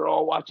guys. They're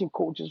all watching,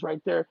 coaches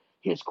right there,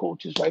 his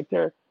coaches right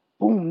there.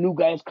 Boom, new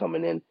guys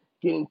coming in,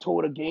 getting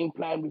told a game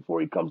plan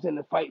before he comes in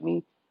to fight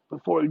me,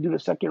 before he do the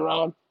second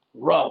round.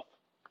 Rough.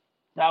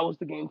 That was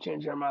the game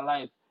changer in my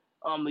life.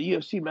 The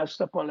UFC messed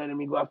up on letting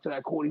me go after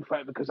that Cody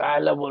fight because I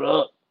leveled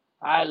up.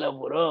 I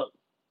leveled up.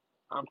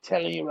 I'm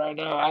telling you right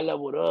now, I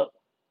leveled up.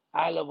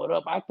 I leveled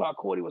up. I thought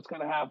Cody was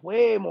gonna have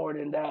way more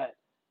than that.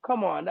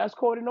 Come on, that's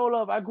Cody No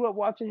Love. I grew up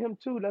watching him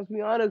too. Let's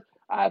be honest.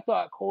 I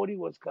thought Cody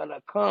was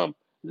gonna come.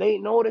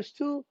 Late notice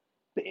too.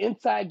 The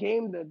inside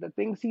game, the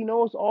things he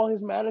knows, all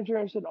his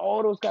managers and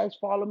all those guys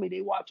follow me.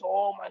 They watch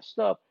all my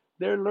stuff.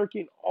 They're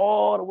lurking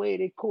all the way.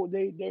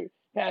 They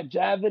had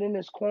Javid in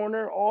his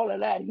corner, all of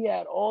that. He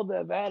had all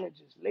the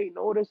advantages. Late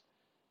notice.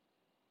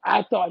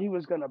 I thought he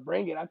was gonna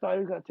bring it. I thought he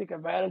was gonna take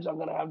advantage. I'm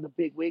gonna have the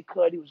big weight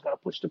cut. He was gonna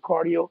push the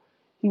cardio.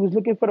 He was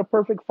looking for the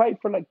perfect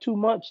fight for like 2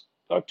 months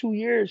or 2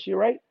 years. You're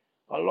right.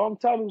 A long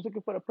time he was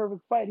looking for the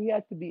perfect fight. He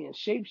had to be in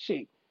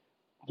shape,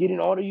 getting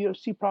all the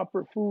UFC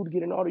proper food,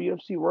 getting all the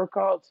UFC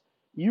workouts.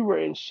 You were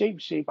in shape.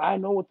 I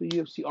know what the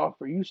UFC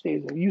offer. You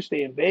stay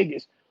in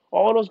Vegas.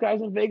 All those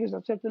guys in Vegas,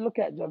 I have to look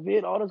at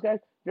Javid, all those guys,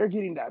 they're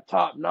getting that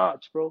top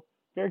notch, bro.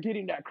 They're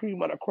getting that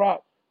cream of the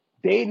crop.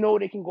 They know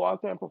they can go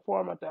out there and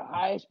perform at their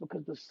highest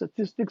because the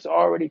statistics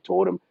already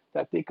told them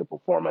that they could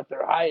perform at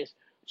their highest.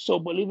 So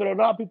believe it or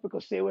not, people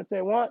can say what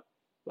they want.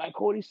 Like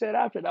Cody said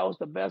after, that was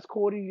the best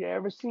Cody you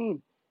ever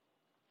seen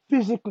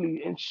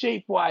physically and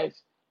shape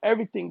wise,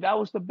 everything. That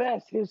was the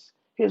best.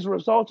 His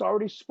results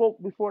already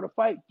spoke before the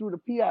fight through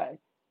the PI.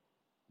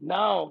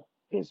 Now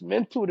his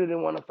mental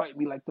didn't want to fight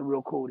me like the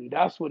real Cody.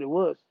 That's what it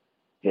was.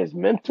 His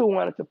mental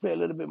wanted to play a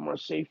little bit more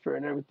safer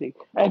and everything.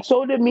 And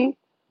so did me.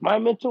 My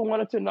mental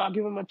wanted to not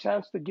give him a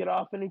chance to get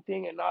off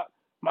anything and not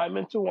my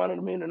mental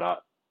wanted me to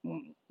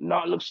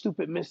not look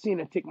stupid missing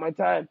and take my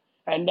time.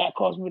 And that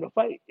caused me to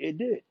fight. It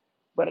did.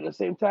 But at the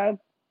same time,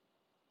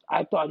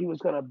 I thought he was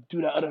gonna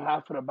do the other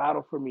half of the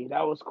battle for me.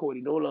 That was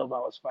Cody No Love I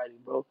was fighting,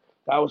 bro.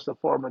 That was the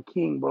former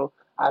king, bro.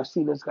 I've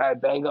seen this guy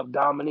bang up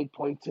Dominic,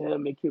 point to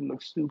him, make him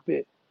look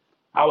stupid.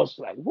 I was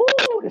like, woo,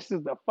 this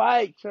is the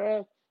fight,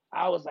 Trev.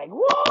 I was like,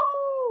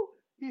 woo,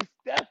 he's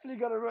definitely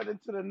gonna run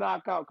into the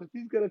knockout because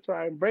he's gonna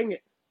try and bring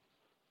it.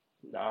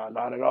 Nah,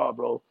 not at all,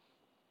 bro.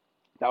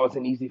 That was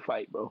an easy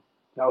fight, bro.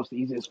 That was the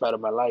easiest fight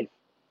of my life.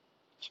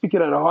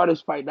 Speaking of the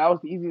hardest fight, that was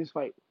the easiest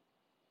fight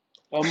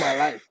of my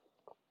life.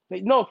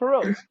 Like, no, for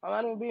real. I'm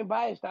not even being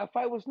biased. That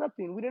fight was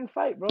nothing. We didn't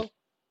fight, bro.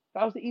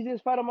 That was the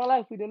easiest fight of my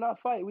life. We did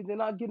not fight. We did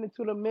not get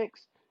into the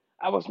mix.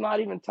 I was not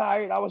even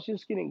tired. I was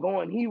just getting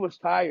going. He was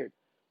tired.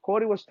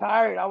 Cody was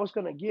tired. I was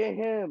gonna get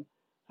him.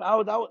 I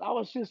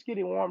was just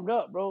getting warmed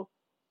up, bro.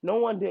 No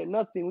one did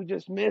nothing. We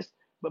just missed.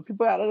 But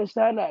people gotta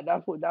understand that.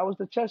 That was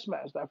the chess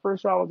match. That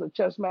first round was a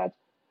chess match.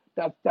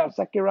 That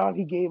second round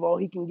he gave all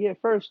he can give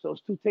first.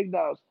 Those two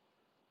takedowns.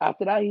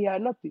 After that, he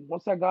had nothing.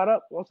 Once I got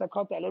up, once I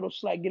caught that little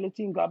slight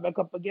guillotine, got back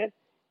up again,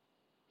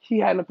 he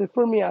had nothing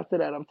for me after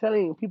that. I'm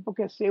telling you, people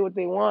can say what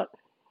they want.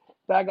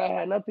 That guy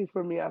had nothing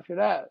for me after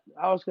that.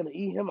 I was going to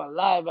eat him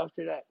alive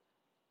after that.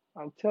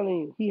 I'm telling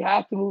you, he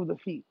had to move the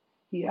feet.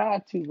 He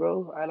had to,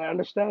 bro. And I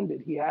understand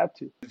it. He had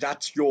to.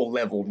 That's your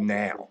level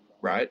now,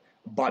 right?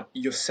 But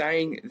you're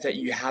saying that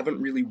you haven't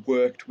really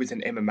worked with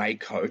an MMA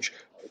coach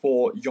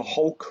for your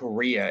whole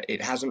career.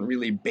 It hasn't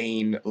really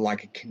been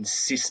like a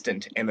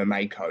consistent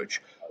MMA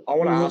coach. I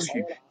want to ask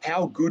you,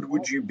 how good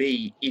would you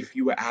be if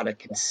you were at a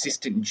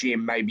consistent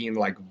gym, maybe in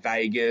like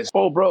Vegas?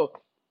 Oh, bro,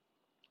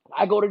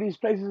 I go to these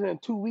places in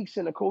 2 weeks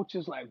and the coach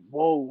is like,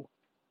 whoa.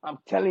 I'm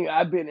telling you,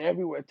 I've been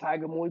everywhere.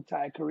 Tiger Muay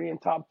Thai, Korean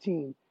top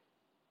team.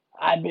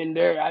 I've been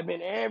there. I've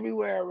been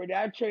everywhere already.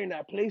 I trained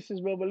at places,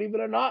 bro. Believe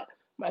it or not,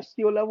 my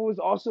skill level was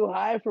also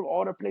high from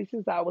all the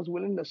places I was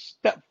willing to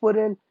step foot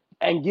in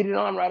and get it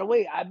on right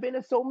away. I've been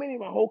in so many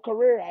my whole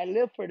career. I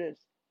live for this.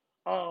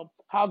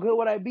 How good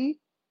would I be?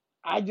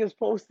 I just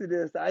posted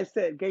this. I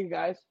said, "Okay,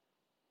 guys,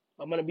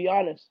 I'm gonna be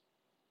honest.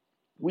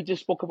 We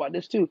just spoke about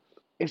this too.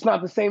 It's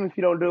not the same if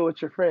you don't do it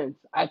with your friends.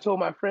 I told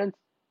my friends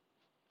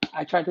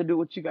I tried to do it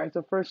with you guys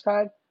the first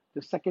time.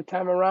 The second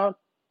time around,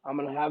 I'm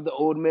gonna have the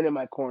old men in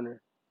my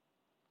corner.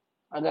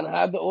 I'm gonna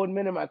have the old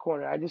men in my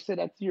corner. I just said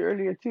that to you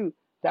earlier too.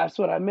 That's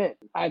what I meant.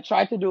 I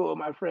tried to do it with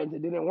my friends.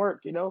 It didn't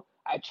work, you know.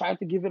 I tried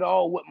to give it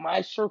all with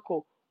my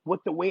circle,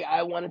 with the way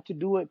I wanted to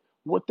do it,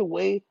 with the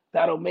way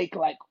that'll make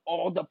like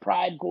all the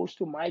pride goes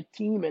to my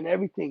team and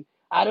everything.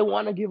 I didn't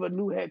want to give a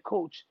new head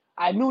coach.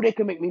 I knew they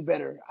could make me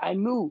better. I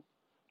knew,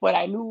 but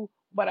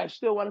I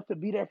still wanted to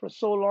be there for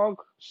so long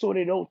so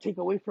they don't take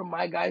away from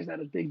my guys that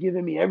have been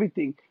giving me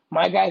everything.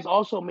 My guys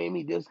also made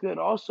me this good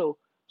also.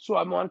 So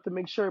I wanted to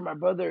make sure my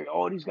brother,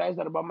 all these guys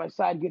that are by my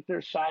side, get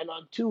their shine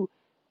on too,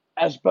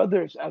 as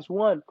brothers, as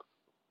one.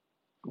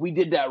 We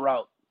did that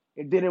route.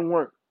 It didn't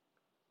work.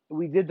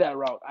 We did that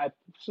route. I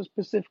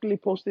specifically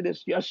posted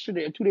this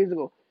yesterday or 2 days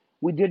ago.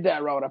 We did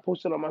that route. I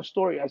posted on my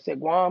story. I said,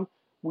 Guam,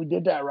 we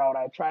did that route.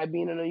 I tried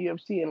being in the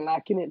UFC and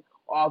lacking it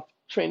off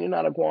training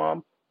out of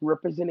Guam,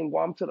 representing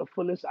Guam to the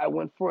fullest. I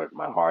went for it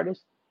my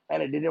hardest,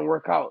 and it didn't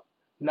work out.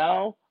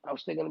 Now, I'm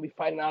still going to be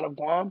fighting out of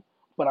Guam,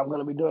 but I'm going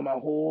to be doing my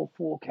whole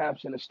full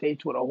camps in the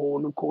States with a whole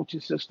new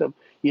coaching system.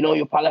 You know,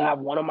 you'll probably have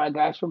one of my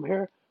guys from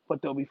here,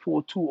 but there'll be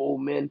full two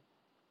old men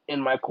in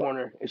my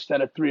corner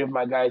instead of three of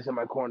my guys in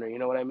my corner. You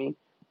know what I mean?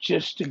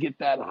 Just to get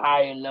that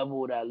higher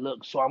level of that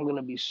look. So I'm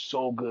gonna be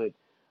so good.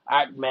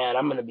 I'm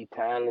gonna be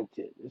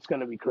talented. It's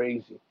gonna be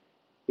crazy.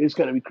 It's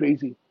gonna be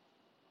crazy.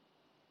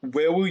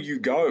 Where will you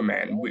go,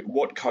 man?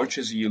 What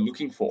coaches are you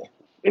looking for?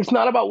 It's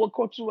not about what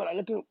coaches what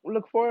I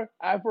look for.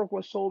 I've worked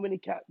with so many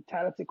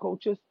talented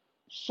coaches,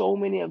 so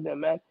many of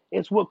them, man.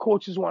 It's what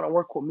coaches want to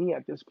work with me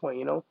at this point,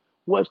 you know.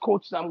 What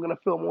coaches I'm gonna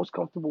feel most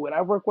comfortable with.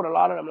 I've worked with a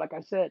lot of them, like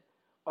I said.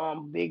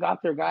 They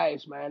got their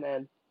guys, man,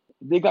 and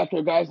they got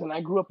their guys. And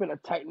I grew up in a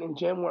tight knit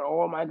gym where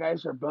all my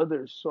guys are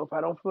brothers. So if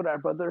I don't feel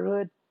that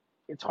brotherhood,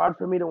 it's hard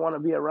for me to want to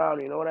be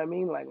around. You know what I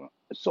mean? Like,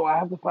 so I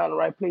have to find the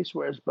right place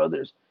where it's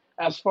brothers.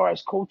 As far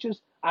as coaches,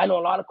 I know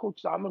a lot of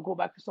coaches. I'm gonna go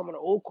back to some of the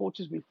old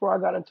coaches before I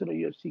got into the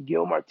UFC.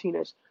 Gil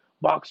Martinez,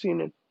 boxing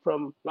and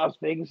from Las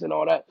Vegas and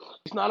all that.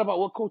 It's not about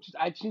what coaches.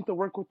 I just need to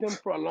work with them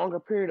for a longer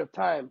period of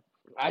time.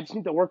 I just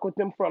need to work with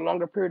them for a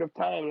longer period of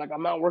time. Like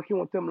I'm not working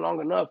with them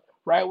long enough.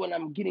 Right when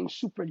I'm getting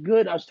super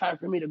good, it's time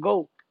for me to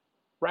go.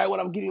 Right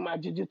when I'm getting my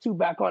jiu-jitsu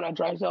back on, I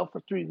dries out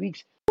for 3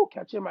 weeks,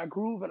 catching my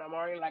groove, and I'm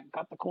already like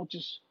got the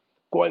coaches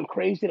going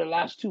crazy the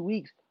last 2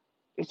 weeks.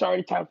 It's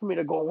already time for me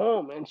to go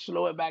home and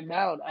slow it back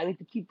down. I need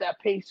to keep that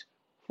pace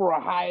for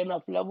a high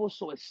enough level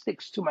so it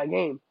sticks to my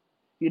game.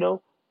 You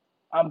know,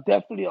 I'm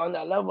definitely on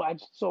that level.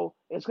 So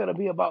it's gonna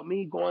be about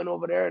me going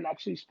over there and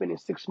actually spending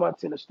 6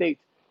 months in the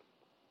States,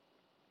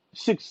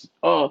 six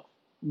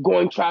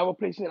going travel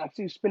places and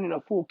actually spending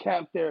a full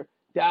camp there.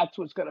 That's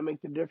what's gonna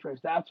make the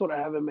difference. That's what I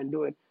haven't been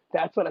doing.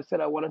 That's what I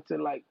said I wanted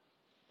to like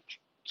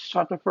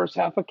start the first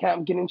half of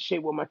camp, get in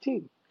shape with my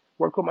team,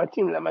 work with my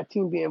team, let my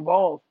team be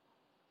involved,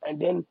 and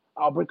then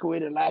I'll break away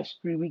the last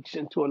 3 weeks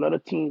into another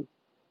team.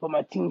 But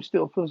my team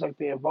still feels like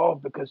they're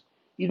involved because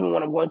even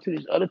when I'm going to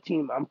these other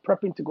teams, I'm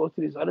prepping to go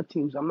to these other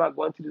teams. I'm not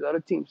going to these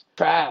other teams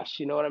trash.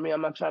 You know what I mean?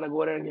 I'm not trying to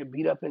go there and get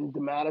beat up and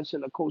demolish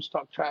and the coach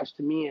talk trash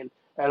to me and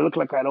look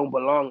like I don't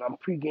belong. I'm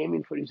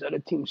pre-gaming for these other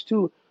teams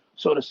too.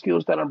 So the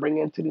skills that I'm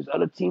bringing to these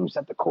other teams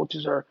that the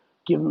coaches are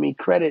giving me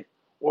credit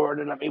or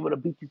that I'm able to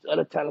beat these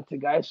other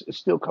talented guys is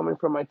still coming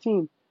from my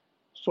team.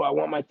 So I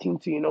want my team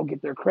to,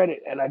 get their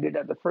credit. And I did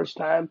that the first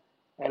time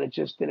and it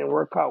just didn't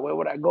work out. Where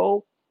would I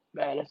go?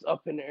 Man, it's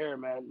up in the air,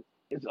 man.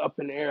 It's up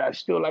in the air. I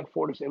still like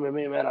Fortis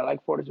MMA, man. I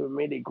like Fortis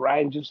MMA. They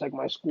grind just like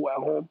my school at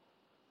home.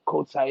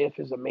 Coach Saif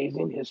is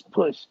amazing. His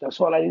push.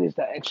 That's all I need is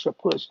that extra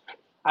push.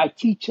 I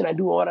teach and I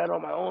do all that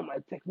on my own. My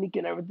technique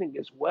and everything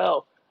is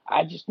well.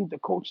 I just need the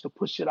coach to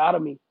push it out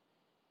of me.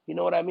 You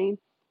know what I mean?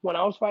 When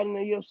I was fighting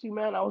in the UFC,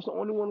 man, I was the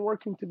only one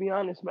working, to be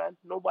honest, man.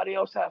 Nobody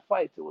else had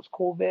fights. It was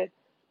COVID.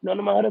 None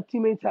of my other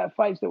teammates had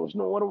fights. There was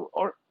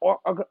no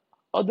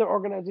other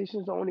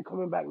organizations are only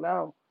coming back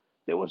now.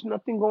 There was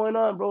nothing going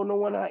on, bro. No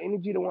one had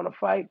energy to want to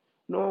fight.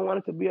 No one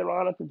wanted to be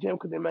around at the gym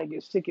because they might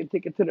get sick and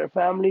take it to their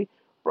family.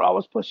 Bro, I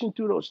was pushing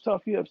through those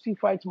tough UFC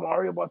fights,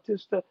 Mario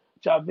Bautista,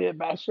 Javier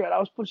Basharat. I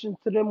was pushing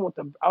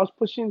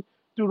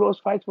through those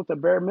fights with the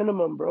bare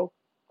minimum, bro.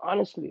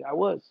 Honestly, I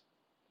was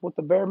with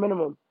the bare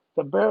minimum.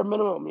 The bare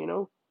minimum,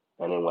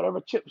 And then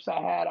whatever chips I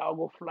had, I'll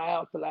go fly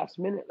out the last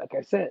minute, like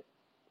I said.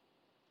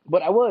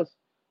 But I was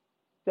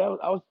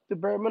the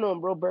bare minimum,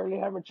 bro. Barely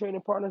having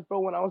training partners, bro.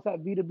 When I was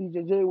at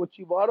VWBJJ with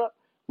Chivada,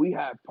 we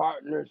had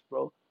partners,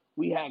 bro.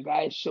 We had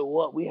guys show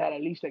up. We had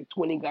at least like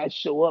 20 guys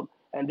show up,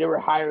 and they were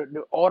hired.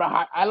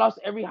 I lost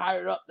every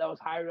higher up that was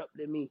higher up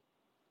than me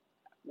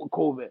with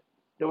COVID.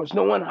 There was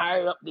no one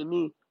higher up than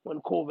me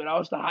when COVID. I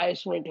was the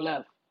highest rank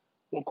left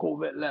when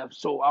COVID left.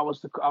 So I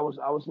was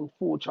in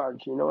full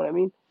charge. You know what I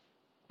mean?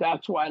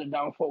 That's why the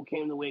downfall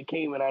came the way it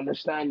came, and I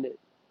understand it.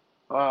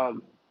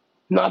 Um,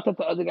 Not that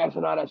the other guys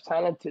are not as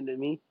talented as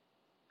me.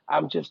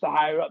 I'm just a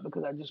higher up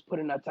because I just put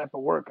in that type of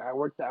work. I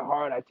work that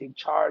hard. I take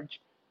charge.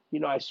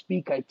 I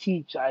speak. I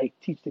teach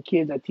the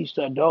kids. I teach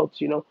the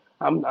adults.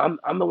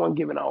 I'm the one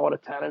giving out all the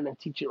talent and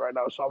teaching right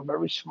now. So I'm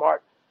very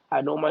smart.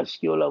 I know my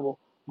skill level.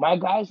 My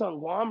guys on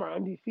Guam are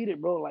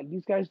undefeated, bro. Like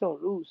these guys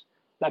don't lose.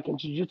 Like in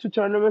jiu-jitsu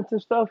tournaments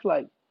and stuff,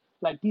 like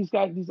these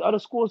guys, these other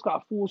schools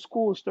got full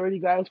schools, 30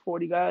 guys,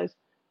 40 guys,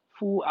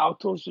 full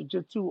altos,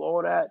 jiu-jitsu,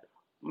 all that.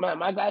 Man,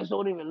 my guys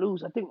don't even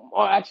lose. I think,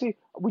 or actually,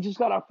 we just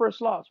got our first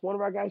loss. One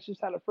of our guys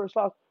just had a first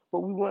loss, but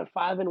we went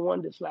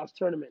 5-1 this last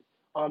tournament.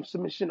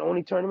 Submission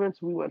only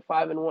tournaments, we went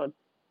 5-1.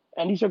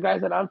 And these are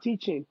guys that I'm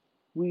teaching.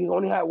 We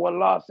only had one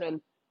loss,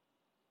 and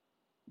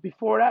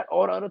before that,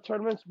 all the other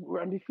tournaments we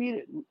were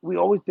undefeated.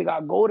 They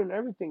got gold and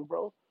everything,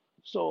 bro.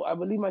 So I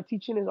believe my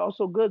teaching is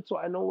also good. So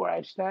I know where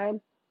I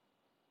stand.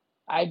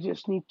 I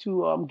just need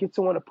to get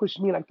someone to push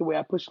me like the way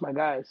I push my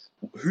guys.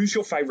 Who's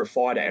your favorite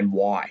fighter and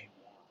why?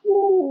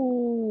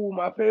 Ooh,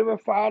 my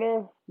favorite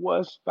fighter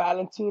was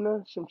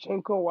Valentina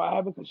Shevchenko.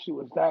 Why? Because she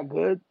was that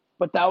good.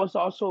 But that was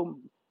also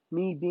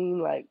me being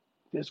like,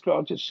 this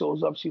girl just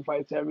shows up. She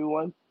fights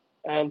everyone.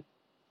 And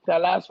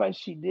that last fight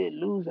she did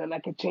lose, and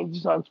that could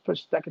change the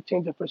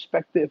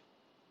perspective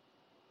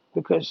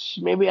because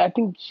maybe I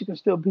think she could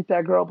still beat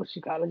that girl, but she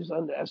kind of just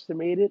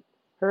underestimated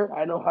her.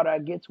 I know how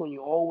that gets when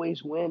you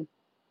always win.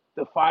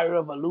 The fire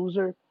of a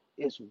loser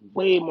is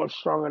way more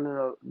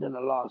stronger than a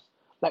loss.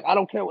 Like I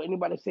don't care what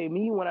anybody say.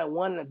 Me when I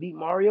won and I beat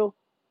Mario,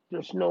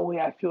 there's no way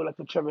I feel like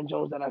the Trevin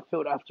Jones that I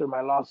felt after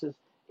my losses,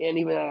 and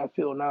even that I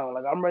feel now.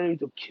 Like I'm ready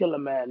to kill a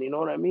man. You know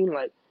what I mean?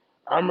 Like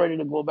I'm ready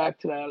to go back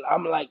to that.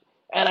 I'm like,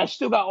 and I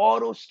still got all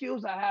those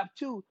skills I have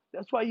too.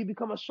 That's why you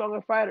become a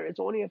stronger fighter. It's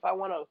only if I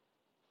want to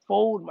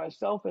fold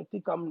myself and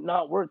think I'm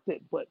not worth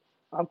it, but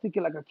I'm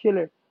thinking like a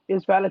killer.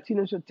 Is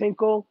Valentina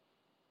Shevchenko.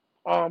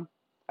 Um,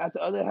 at the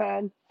other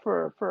hand,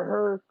 for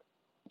her,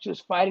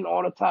 just fighting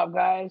all the top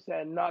guys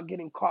and not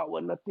getting caught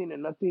with nothing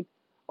and nothing.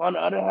 On the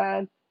other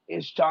hand,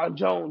 it's John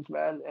Jones,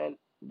 man, and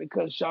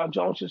because John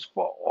Jones just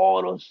fought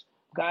all those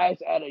guys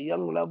at a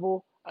young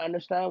level, I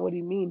understand what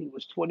he mean. He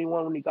was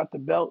 21 when he got the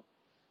belt.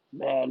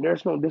 Man,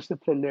 there's no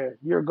discipline there.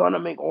 You're gonna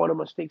make all the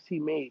mistakes he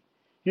made.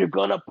 You're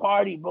gonna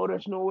party, bro.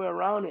 There's no way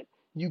around it.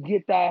 You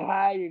get that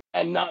high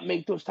and not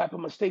make those type of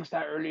mistakes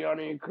that early on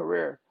in your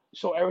career.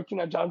 So everything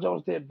that John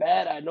Jones did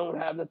bad, I don't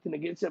have nothing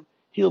against him.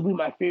 He'll be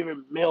my favorite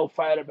male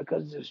fighter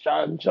because it's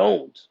John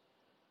Jones.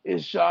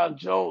 It's John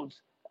Jones.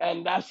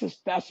 And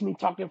that's me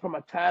talking from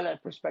a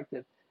talent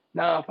perspective.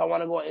 Now, if I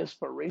want to go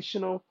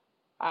inspirational,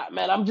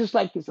 man, I'm just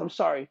like this. I'm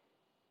sorry.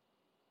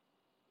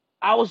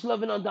 I was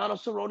loving on Donald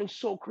Cerrone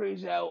so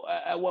crazy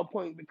at one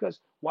point because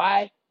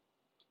why?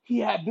 He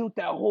had built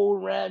that whole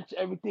ranch,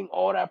 everything,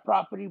 all that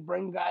property,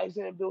 bring guys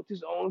in, built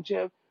his own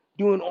gym,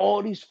 doing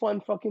all these fun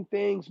fucking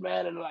things,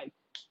 man. And like,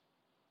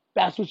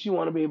 that's what you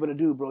want to be able to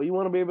do, bro. You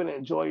want to be able to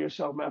enjoy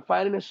yourself, man.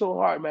 Fighting is so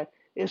hard, man.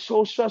 It's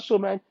so stressful,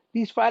 man.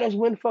 These fighters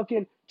win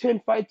fucking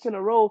 10 fights in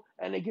a row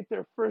and they get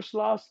their first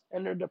loss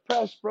and they're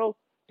depressed, bro.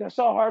 That's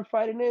how hard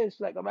fighting is.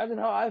 Like, imagine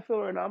how I feel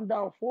right now. I'm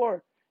down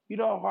 4. You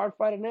know how hard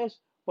fighting is?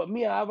 But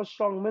me, I have a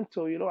strong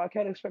mental. You know, I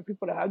can't expect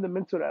people to have the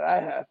mental that I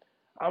have.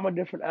 I'm a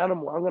different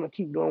animal. I'm going to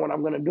keep doing what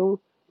I'm going to do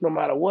no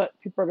matter what.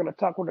 People are going to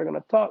talk what they're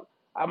going to talk.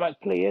 I might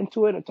play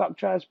into it and talk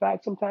trash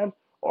back sometimes,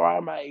 or I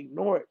might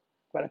ignore it.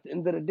 But at the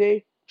end of the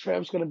day,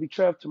 Trev's going to be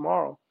Trev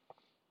tomorrow.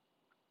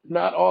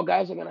 Not all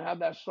guys are going to have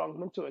that strong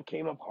mental. It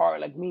came up hard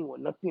like me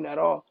with nothing at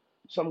all.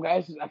 Some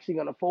guys is actually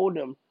going to fold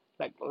them.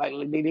 Like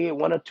they did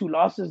 1 or 2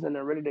 losses and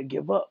they're ready to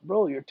give up.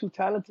 Bro, you're too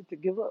talented to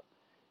give up.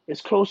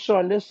 It's closer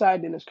on this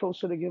side than it's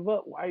closer to give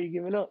up. Why are you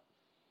giving up?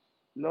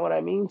 You know what I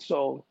mean?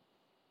 So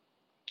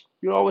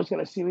you're always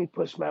going to see me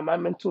push, man. My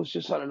mental is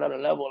just on another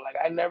level. Like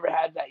I never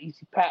had that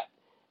easy path.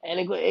 And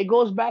it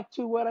goes back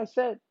to what I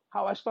said,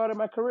 how I started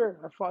my career.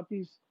 I fought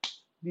these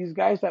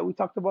guys that we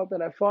talked about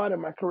that I fought,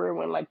 and my career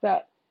went like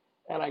that.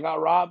 And I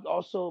got robbed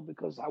also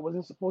because I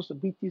wasn't supposed to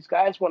beat these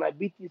guys when I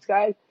beat these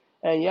guys.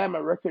 And yeah, my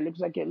record looks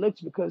like it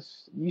looks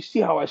because you see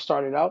how I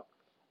started out.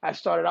 I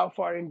started out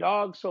fighting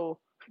dogs, so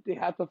they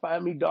had to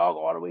find me dog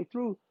all the way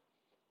through.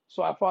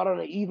 So I fought on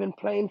an even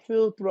playing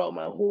field throughout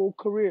my whole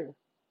career.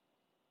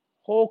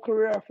 Whole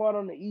career I fought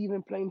on an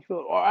even playing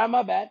field. Or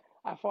my bad,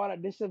 I fought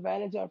at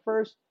disadvantage at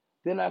first,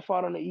 then I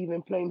fought on an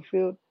even playing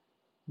field.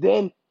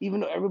 Then, even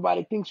though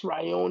everybody thinks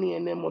Rione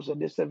and them was a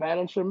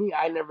disadvantage for me,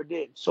 I never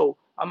did. So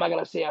I'm not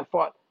gonna say I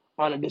fought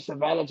on a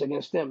disadvantage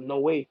against them. No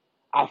way.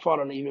 I fought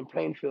on an even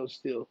playing field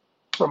still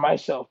for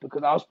myself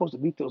because I was supposed to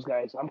beat those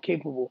guys. I'm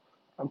capable.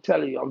 I'm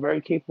telling you, I'm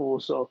very capable.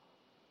 So,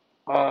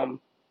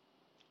 um,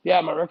 yeah,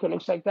 my record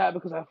looks like that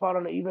because I fought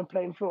on an even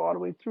playing field all the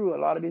way through.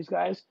 A lot of these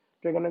guys,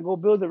 they're gonna go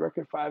build the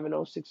record 5-0,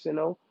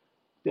 6-0.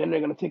 Then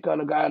they're gonna take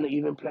on a guy on the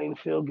even playing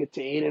field, get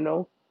to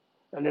 8-0,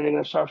 and then they're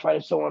gonna start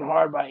fighting someone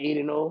hard by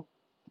 8-0.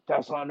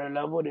 That's on their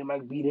level. They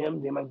might beat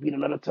him. They might beat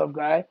another tough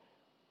guy.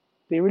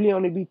 They really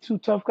only beat 2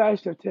 tough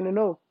guys. They're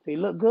 10-0. They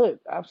look good.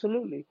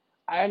 Absolutely.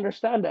 I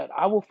understand that.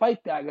 I will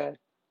fight that guy.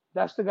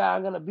 That's the guy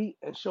I'm gonna beat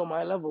and show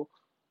my level.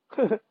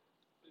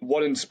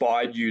 What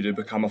inspired you to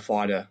become a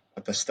fighter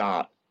at the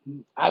start?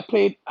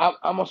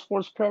 I'm a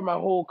sports player my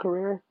whole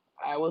career.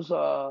 I was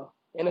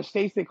in the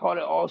States they call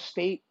it all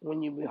state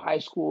when you in high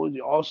school,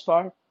 you're all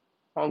star.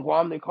 On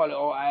Guam they call it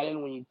all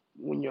island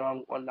when you're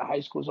on the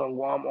high schools on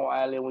Guam, all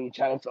island, when you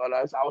challenge to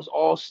others. I was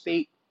all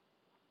state,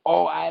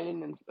 all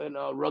island in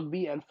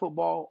rugby and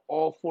football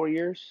all 4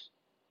 years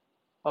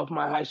of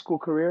my high school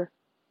career.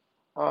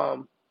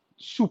 Um,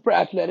 Super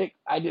athletic.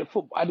 I did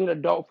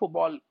adult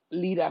football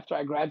lead after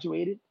I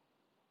graduated,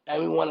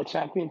 and we won a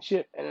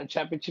championship. And the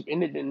championship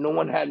ended, and no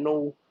one had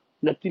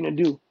nothing to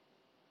do.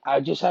 I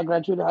just had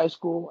graduated high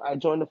school. I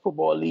joined the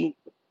football league.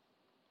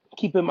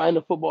 Keep in mind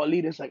the football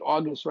league is like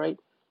August, right?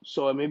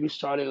 So it maybe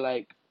started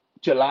like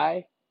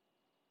July.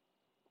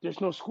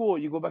 There's no school.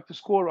 You go back to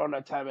school around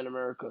that time in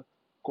America.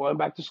 Going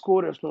back to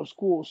school, there's no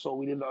school. So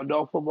we did the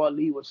adult football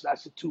league, which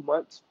lasted 2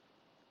 months.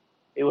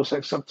 It was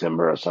like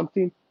September or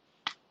something.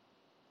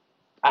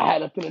 I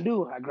had nothing to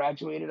do. I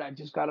graduated. I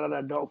just got out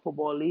of adult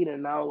football league,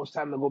 and now it was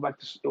time to go back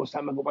to. It was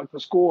time to go back to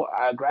school.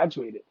 I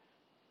graduated.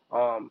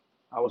 Um,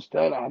 I was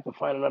done. I had to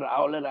find another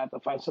outlet. I had to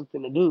find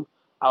something to do.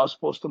 I was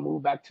supposed to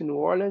move back to New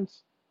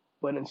Orleans,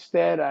 but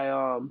instead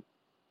I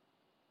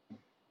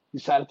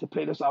decided to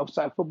play this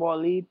outside football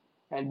league,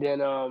 and then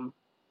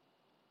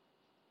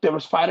there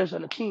was fighters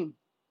on the team,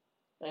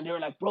 and they were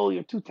like, "Bro,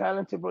 you're too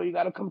talented, bro. You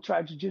gotta come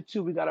try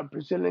jiu-jitsu. We got a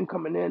Brazilian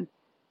coming in.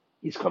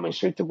 He's coming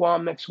straight to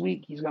Guam next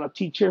week. He's gonna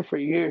teach here for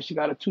years. He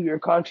got a 2-year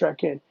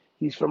contract in.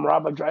 He's from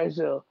Rabba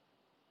Drysdale,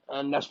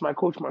 and that's my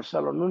coach,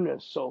 Marcelo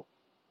Nunez. So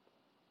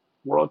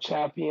world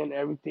champion,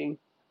 everything.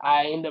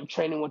 I ended up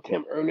training with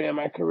him early in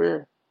my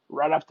career,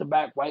 right off the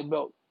back, white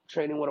belt,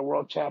 training with a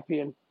world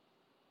champion.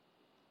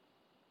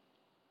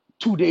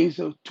 2 days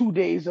a week,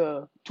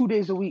 2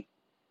 days a week,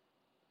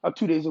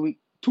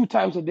 2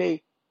 times a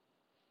day,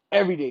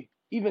 every day.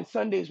 Even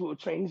Sundays we would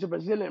train. He's a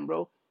Brazilian,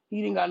 bro.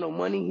 He didn't got no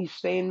money. He's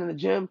staying in the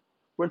gym.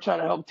 We're trying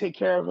to help take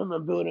care of him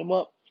and build him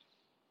up.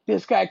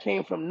 This guy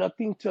came from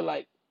nothing to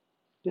like,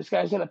 this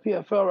guy's in a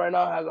PFL right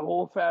now, has a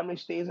whole family,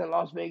 stays in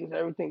Las Vegas,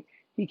 everything.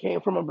 He came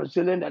from a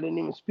Brazilian that didn't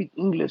even speak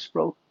English,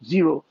 bro.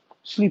 Zero.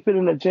 Sleeping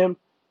in the gym.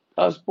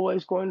 Us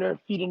boys going there,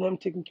 feeding him,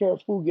 taking care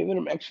of food, giving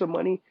him extra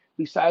money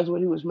besides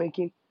what he was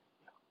making,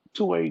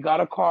 to where he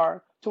got a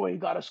car, to where he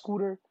got a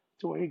scooter,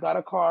 to where he got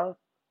a car,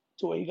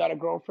 to where he got a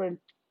girlfriend,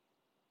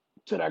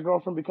 to that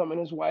girlfriend becoming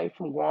his wife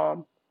from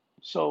Guam.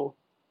 So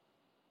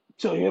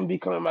to him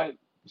becoming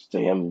to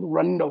him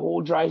running the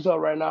whole Drysdale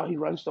right now, he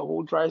runs the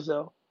whole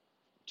Drysdale.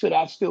 To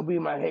that still be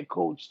my head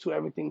coach, to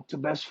everything, to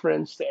best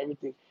friends, to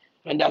everything.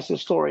 And that's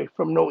his story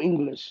from no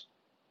English.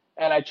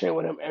 And I train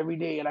with him every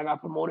day, and I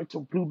got promoted to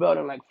blue belt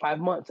in like 5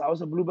 months. I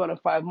was a blue belt in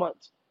 5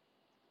 months.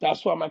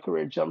 That's why my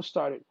career jump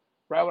started.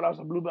 Right when I was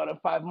a blue belt in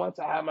 5 months,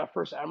 I had my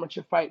first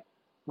amateur fight.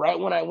 Right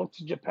when I went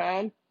to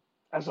Japan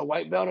as a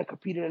white belt and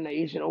competed in the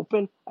Asian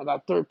Open, I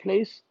got third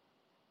place.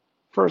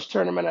 First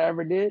tournament I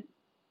ever did.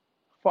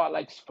 Fought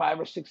like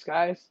 5 or 6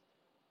 guys.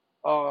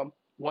 Won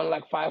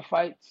like 5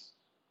 fights.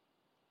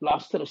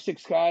 Lost to the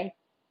sixth guy.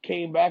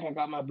 Came back. I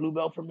got my blue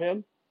belt from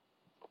him.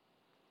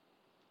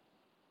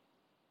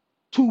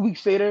 2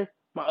 weeks later,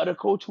 my other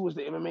coach, who was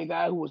the MMA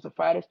guy, who was the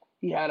fighter,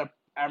 he had an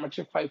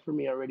amateur fight for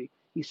me already.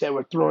 He said,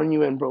 "We're throwing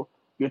you in, bro.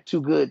 You're too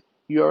good.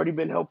 You already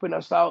been helping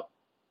us out.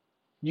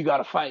 You got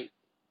to fight."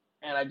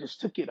 And I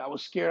just took it. I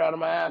was scared out of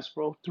my ass,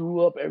 bro.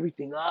 Threw up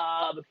everything.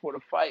 Before the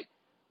fight.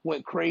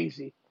 Went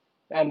crazy.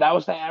 And that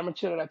was the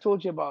amateur that I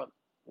told you about.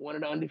 One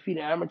of the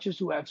undefeated amateurs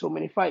who had so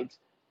many fights.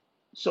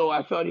 So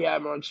I felt he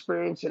had more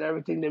experience and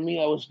everything than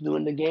me. I was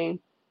doing the game.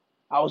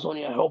 I was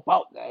only a help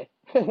out guy.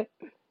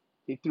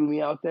 He threw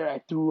me out there. I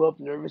threw up,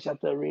 nervous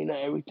at the arena,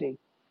 everything.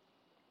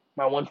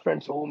 My one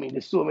friend told me,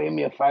 this still made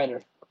me a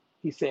fighter.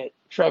 He said,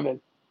 "Trevin,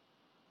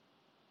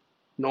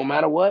 no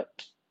matter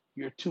what,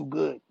 you're too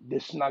good.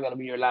 This is not going to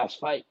be your last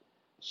fight.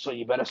 So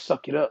you better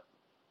suck it up."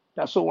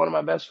 That's what one of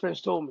my best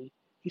friends told me.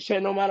 He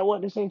said, "No matter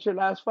what, this ain't your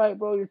last fight,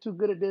 bro. You're too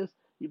good at this.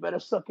 You better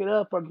suck it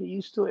up or get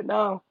used to it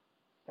now."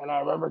 And I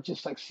remember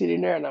just like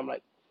sitting there and I'm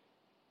like,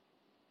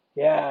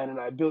 yeah. And then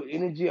I built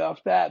energy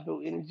off that,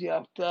 built energy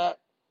off that.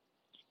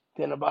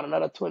 Then about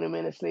another 20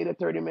 minutes later,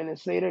 30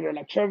 minutes later, they're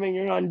like, "Trevin,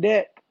 you're on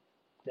deck."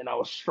 Then I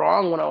was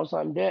strong when I was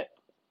on deck.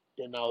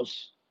 Then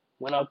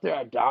went out there,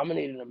 I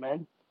dominated him,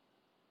 man.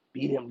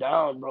 Beat him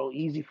down, bro.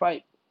 Easy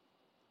fight.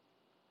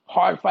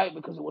 Hard fight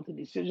because it was a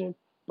decision,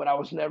 but I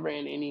was never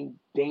in any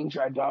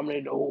danger. I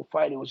dominated the whole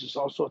fight. It was just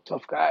also a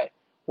tough guy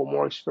with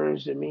more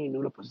experience than me,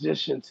 knew the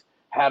positions,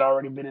 had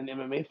already been in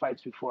MMA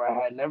fights before. I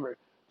had never.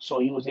 So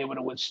he was able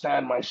to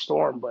withstand my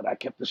storm, but I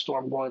kept the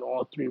storm going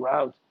all 3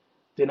 rounds.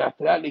 Then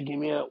after that, they gave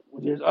me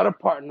his other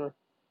partner.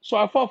 So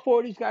I fought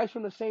 4 of these guys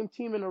from the same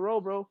team in a row,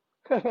 bro.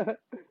 and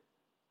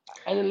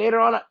then later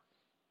on, I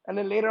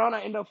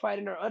ended up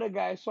fighting their other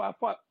guys. So I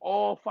fought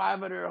all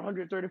 5 of their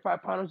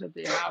 135 pounders that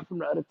they have from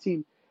the other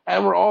team.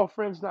 And we're all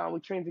friends now. We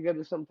train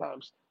together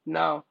sometimes.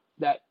 Now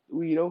that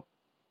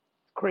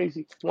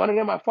crazy. One of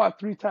them I fought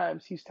 3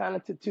 times. He's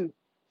talented too.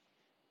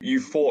 You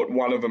fought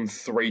one of them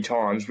 3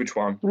 times. Which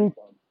one? Three.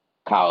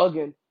 Kyle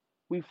again.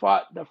 We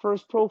fought the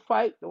first pro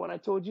fight, the one I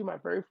told you, my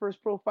very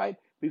first pro fight,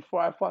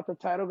 before I fought the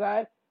title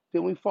guy.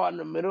 Then we fought in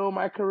the middle of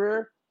my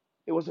career.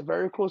 It was a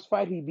very close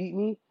fight. He beat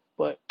me,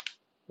 but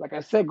like I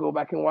said, go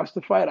back and watch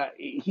the fight.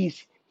 He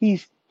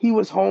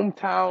was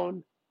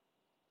hometown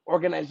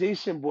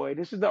Organization, boy.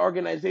 This is the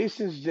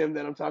organization's gym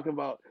that I'm talking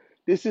about.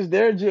 This is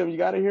their gym. You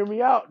got to hear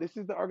me out. This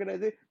is the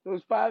organization.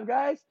 Those 5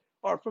 guys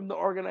are from the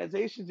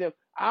organization gym.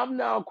 I'm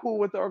now cool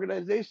with the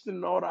organization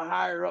and all the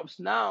higher ups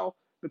now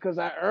because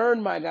I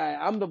earned my guy.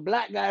 I'm the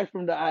black guy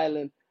from the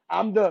island.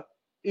 I'm the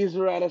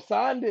Israel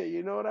Asande.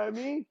 You know what I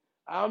mean?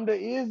 I'm the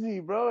Izzy,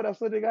 bro. That's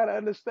what they got to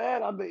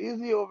understand. I'm the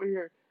Izzy over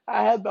here.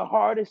 I had the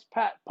hardest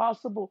pat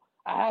possible.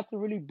 I had to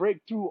really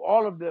break through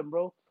all of them,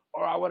 bro,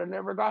 or I would have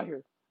never got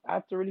here. I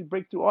have to really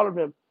break through all of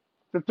them.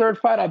 The third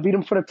fight, I beat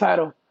him for the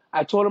title.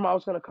 I told him I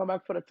was going to come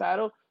back for the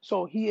title.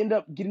 So he ended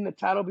up getting the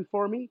title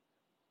before me.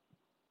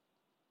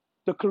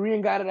 The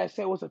Korean guy that I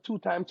said was a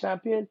 2-time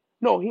champion.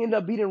 No, he ended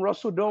up beating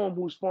Russell Dome,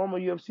 who's former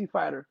UFC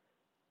fighter.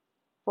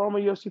 Former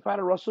UFC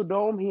fighter Russell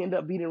Dome. He ended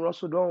up beating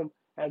Russell Dome,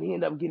 and he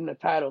ended up getting the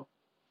title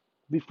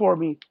before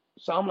me.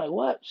 So I'm like,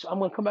 what? So I'm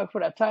going to come back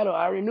for that title.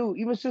 I already knew.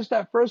 Even since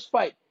that first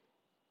fight,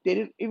 they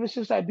didn't. Even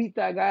since I beat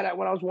that guy that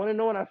when I was 1-0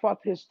 and I fought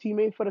his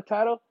teammate for the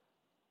title,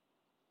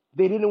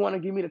 they didn't want to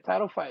give me the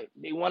title fight.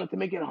 They wanted to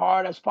make it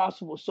hard as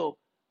possible. So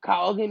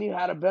Kyle Ogany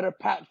had a better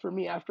pat for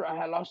me after I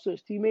had lost to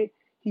his teammate.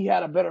 He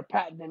had a better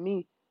pat than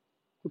me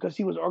because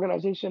he was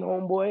organization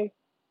homeboy.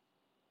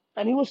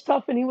 And he was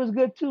tough and he was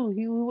good too.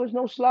 He was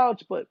no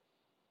slouch, but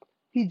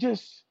he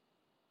just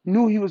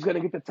knew he was going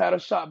to get the title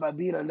shot by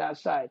being on that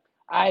side.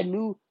 I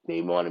knew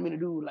they wanted me to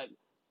do like,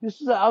 this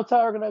is an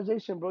outside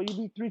organization, bro. You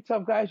beat 3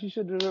 tough guys, you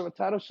should deserve a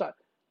title shot.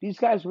 These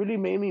guys really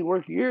made me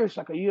work years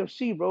like a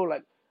UFC, bro.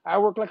 Like I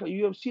worked like a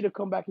UFC to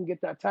come back and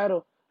get that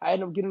title. I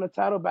ended up getting the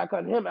title back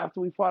on him after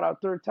we fought our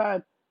third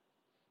time.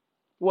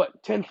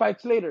 What, 10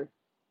 fights later?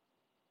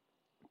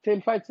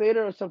 10 fights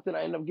later or something,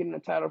 I ended up getting the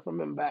title from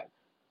him back.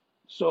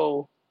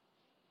 So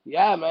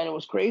yeah, man, it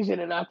was crazy.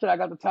 And then after I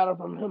got the title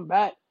from him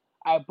back,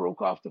 I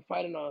broke off to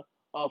fight in a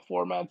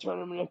 4-man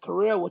tournament in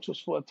Korea, which was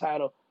for a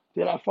title.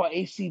 Then I fought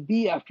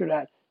ACB after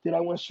that. Then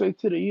I went straight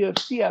to the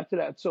UFC after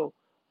that. So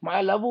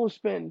my level has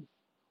been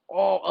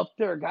all up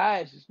there,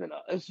 guys.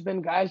 It's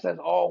been guys that's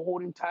all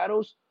holding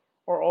titles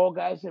or all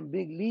guys in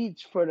big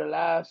leads for the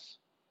last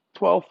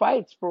 12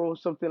 fights, bro,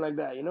 something like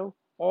that.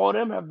 All of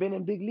them have been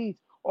in big leads.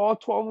 All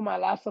 12 of my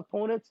last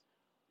opponents,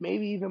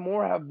 maybe even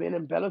more, have been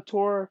in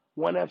Bellator,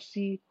 ONE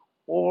FC,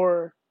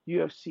 or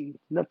UFC,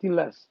 nothing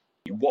less.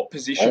 What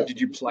position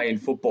did you play in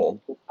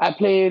football? I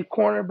played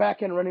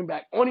cornerback and running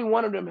back. Only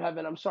one of them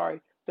haven't. I'm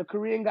sorry. The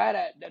Korean guy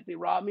that they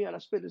robbed me on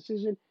a split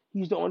decision,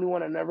 he's the only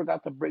one that never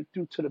got to break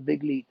through to the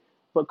big league.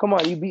 But come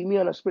on, you beat me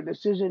on a split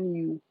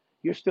decision.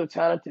 You're still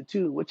talented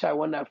too, which I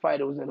won that fight.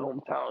 It was in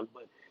hometown,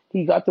 but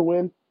he got the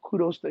win.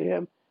 Kudos to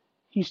him.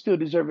 He still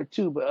deserved it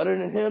too. But other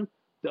than him,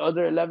 the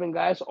other 11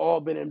 guys all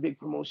been in big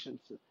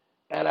promotions.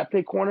 And I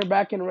played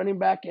cornerback and running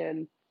back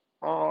and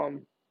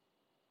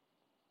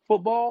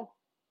football,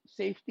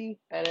 safety,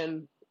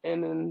 and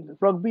in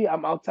rugby,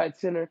 I'm outside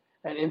center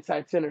and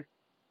inside center.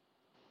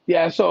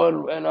 Yeah,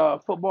 so in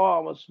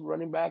football, I was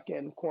running back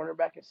and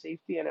cornerback and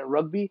safety, and in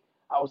rugby,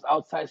 I was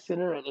outside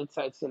center and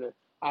inside center.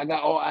 I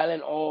got all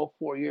island all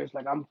 4 years.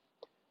 Like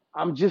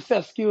I'm just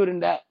as skilled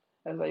in that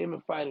as I am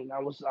in fighting. I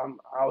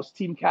was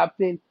team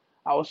captain.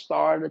 I was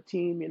star of the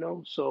team.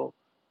 So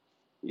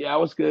yeah, I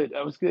was good.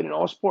 I was good in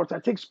all sports. I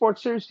take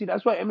sports seriously.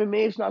 That's why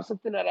MMA is not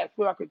something that I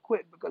feel I could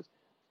quit because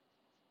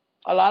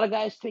a lot of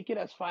guys take it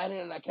as fighting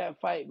and I can't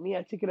fight. Me,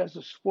 I take it as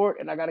a sport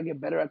and I got to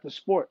get better at the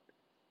sport.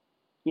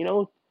 You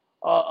know,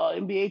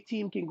 NBA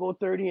team can go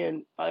 30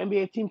 and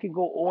NBA team can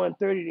go 0 and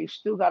 30. They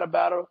still got to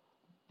battle.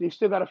 They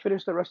still got to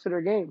finish the rest of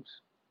their games.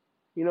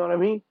 You know what I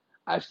mean?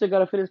 I still got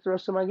to finish the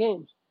rest of my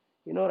games.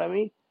 You know what I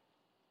mean?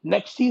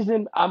 Next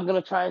season, I'm going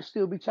to try and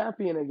still be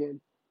champion again.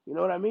 You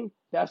know what I mean?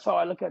 That's how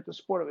I look at the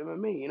sport of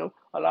MMA.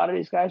 A lot of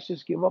these guys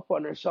just give up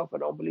on themselves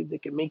and don't believe they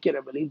can make it.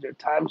 I believe their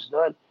time's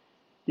done.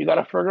 You got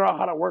to figure out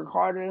how to work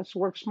harder and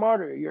work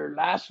smarter. Your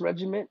last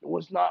regiment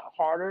was not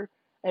harder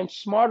and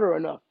smarter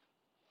enough.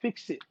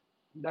 Fix it.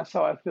 That's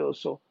how I feel.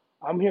 So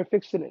I'm here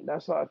fixing it.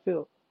 That's how I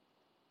feel.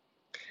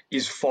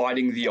 Is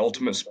fighting the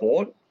ultimate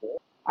sport?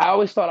 I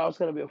always thought I was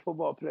going to be a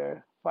football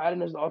player.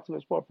 Fighting is the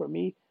ultimate sport for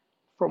me,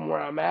 from where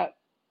I'm at,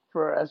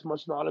 for as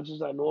much knowledge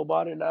as I know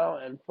about it now,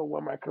 and for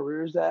where my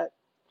career is at.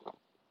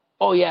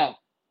 Oh, yeah.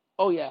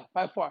 Oh, yeah,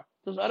 by far.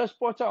 Those other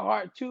sports are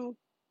hard too.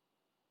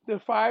 The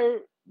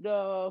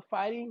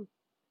fighting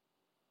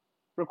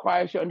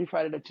requires your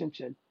undivided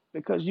attention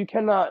because you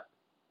cannot.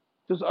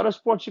 There's other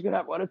sports you can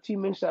have other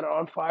teammates that are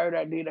on fire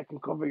that day that can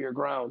cover your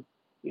ground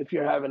if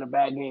you're having a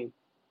bad game.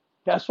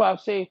 That's why I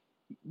say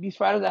these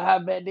fighters that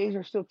have bad days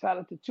are still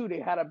talented too. They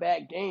had a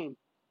bad game.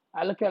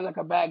 I look at it like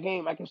a bad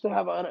game. I can still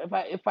have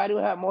if I do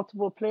have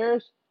multiple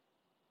players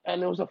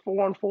and it was a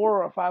 4-on-4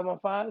 or a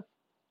 5-on-5.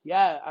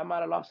 Yeah, I might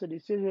have lost the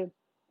decision,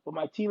 but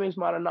my teammates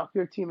might have knocked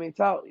their teammates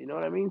out. You know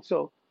what I mean?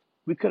 So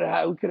we could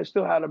have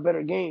still had a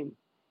better game.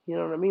 You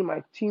know what I mean?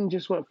 My team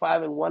just went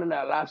 5-1 in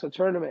that last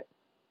tournament.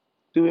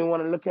 Do we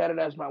want to look at it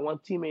as my one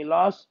teammate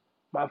lost,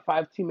 my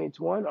 5 teammates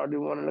won, or do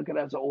we want to look at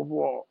it as an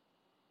overall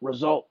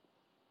result?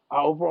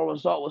 Our overall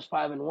result was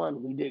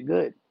 5-1. We did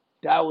good.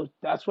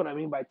 That's what I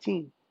mean by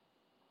team.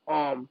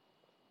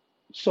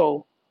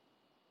 So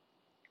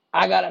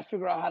I gotta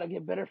figure out how to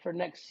get better for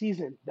next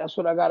season. That's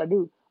what I gotta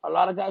do. A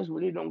lot of guys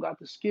really don't got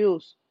the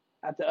skills.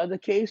 At the other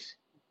case,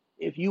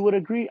 if you would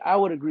agree, I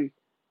would agree.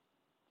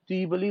 Do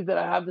you believe that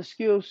I have the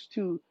skills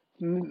to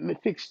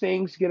fix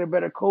things, get a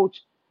better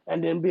coach,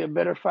 and then be a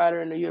better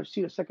fighter in the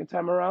UFC the second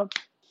time around?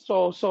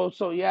 So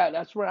yeah,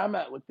 that's where I'm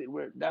at with it.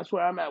 That's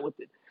where I'm at with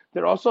it.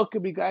 There also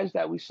could be guys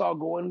that we saw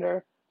go in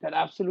there that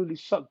absolutely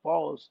suck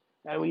balls,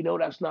 and we know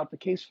that's not the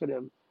case for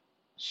them.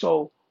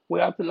 So we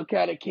have to look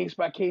at it case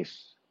by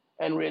case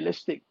and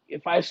realistic.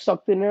 If I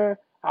sucked in there,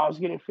 I was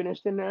getting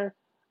finished in there,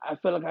 I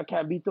feel like I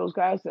can't beat those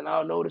guys, then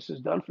I'll know this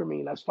is done for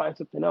me. Let's find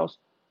something else.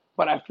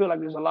 But I feel like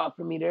there's a lot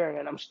for me there,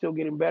 and I'm still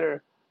getting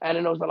better. And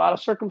then there was a lot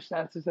of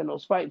circumstances in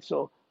those fights,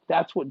 so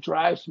that's what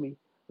drives me.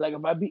 Like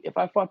if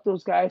I fought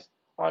those guys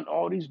on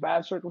all these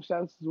bad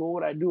circumstances, what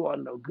would I do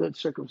on the good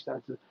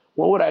circumstances?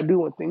 What would I do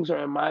when things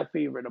are in my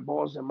favor, the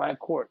ball's in my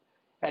court?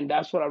 And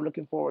that's what I'm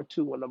looking forward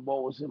to when the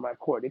ball is in my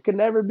court. It could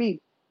never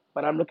be,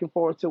 but I'm looking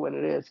forward to when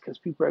it is because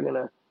people are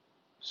gonna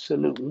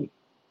salute me.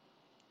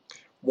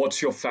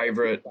 What's your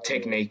favorite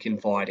technique in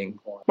fighting?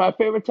 My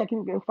favorite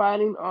technique in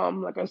fighting,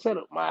 like I said,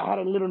 I had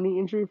a little knee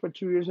injury for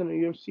 2 years in the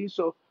UFC,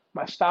 so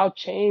my style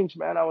changed,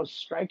 man. I was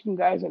striking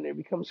guys and they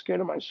become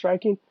scared of my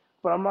striking,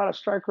 but I'm not a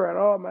striker at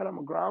all, man. I'm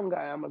a ground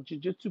guy. I'm a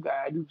jiu-jitsu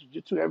guy. I do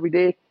jiu-jitsu every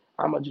day.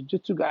 I'm a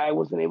jiu-jitsu guy. I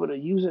wasn't able to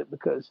use it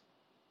because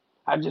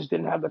I just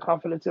didn't have the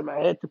confidence in my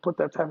head to put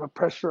that type of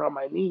pressure on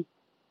my knee.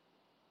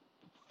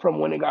 From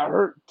when it got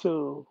hurt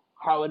to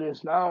how it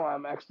is now,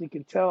 I'm actually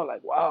can tell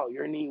like, wow,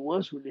 your knee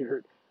was really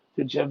hurt.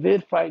 The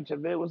Javid fight,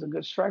 Javid was a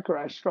good striker.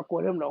 I struck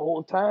with him the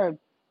whole time.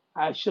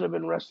 I should have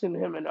been resting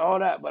him and all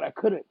that, but I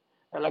couldn't.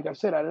 And like I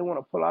said, I didn't want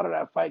to pull out of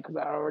that fight because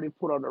I already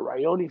put on the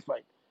Rayoni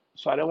fight.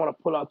 So I didn't want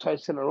to pull out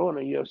twice in a row, and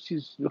the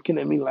UFC's looking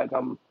at me like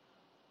I'm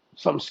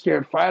some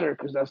scared fighter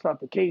because that's not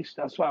the case.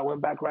 That's why I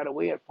went back right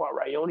away and fought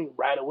Rayoni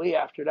right away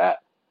after that.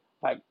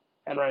 Like,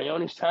 and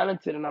Rayoni's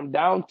talented, and I'm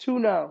down two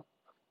now.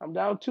 I'm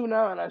down two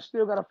now, and I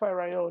still gotta fight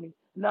Rayoni.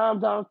 Now I'm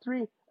down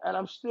three, and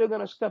I'm still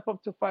gonna step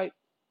up to fight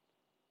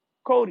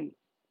Cody.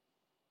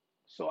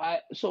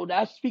 So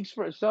that speaks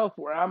for itself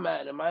where I'm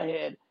at in my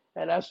head,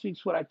 and that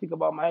speaks what I think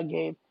about my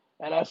game,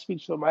 and that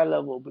speaks for my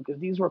level because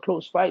these were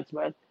close fights,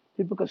 man.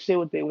 People can say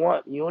what they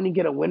want. You only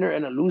get a winner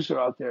and a loser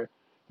out there.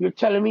 You're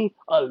telling me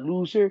a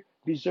loser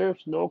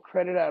deserves no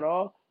credit at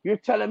all? You're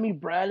telling me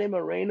Brandon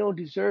Moreno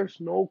deserves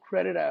no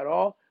credit at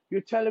all?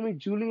 You're telling me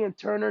Julian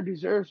Turner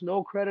deserves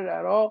no credit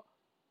at all?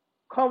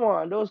 Come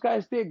on, those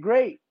guys did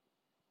great.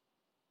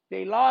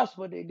 They lost,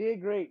 but they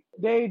did great.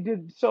 They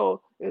did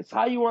so. It's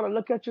how you want to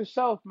look at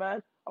yourself,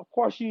 man. Of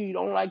course, you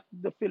don't like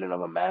the feeling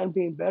of a man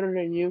being better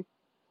than you,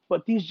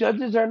 but these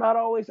judges are not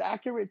always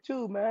accurate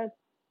too, man.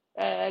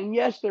 And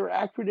yes, they're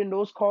accurate in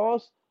those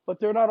calls, but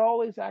they're not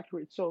always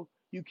accurate. So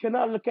you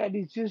cannot look at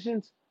these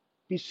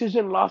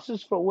decision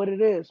losses for what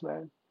it is,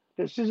 man.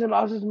 Decision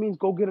losses means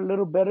go get a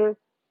little better,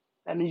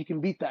 and then you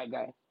can beat that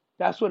guy.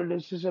 That's what a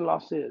decision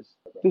loss is.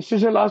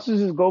 Decision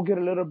losses is go get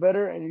a little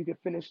better, and you can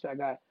finish that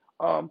guy.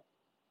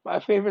 My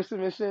favorite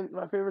submission,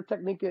 my favorite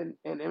technique in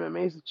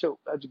MMA is a choke,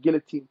 a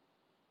guillotine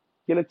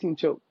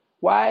choke.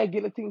 Why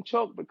guillotine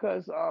choke?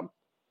 Because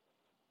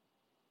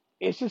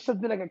it's just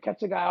something that can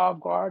catch a guy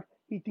off guard.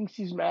 He thinks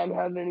he's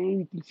manhandling him.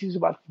 He thinks he's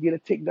about to get a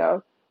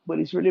takedown, but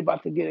he's really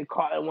about to get it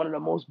caught in one of the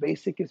most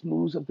basicest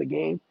moves of the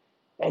game,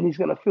 and he's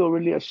gonna feel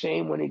really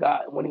ashamed when he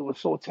was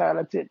so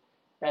talented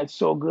and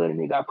so good, and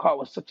he got caught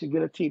with such a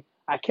guillotine.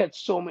 I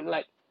catch so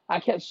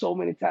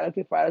many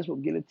talented fighters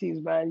with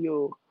guillotines, man.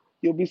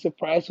 You'll be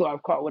surprised who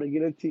I've caught with a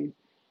guillotine,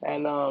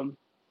 and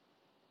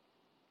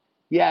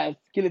yeah,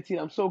 it's guillotine.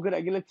 I'm so good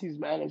at guillotines,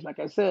 man. It's like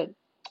I said,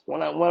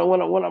 when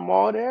I'm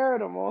all there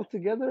and I'm all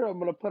together, I'm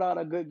gonna put out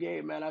a good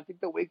game, man. I think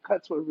the weight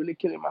cuts were really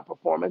killing my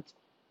performance.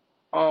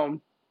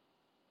 Um,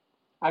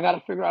 I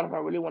gotta figure out if I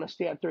really want to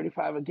stay at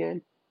 35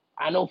 again.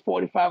 I know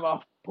 45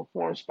 I'll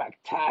perform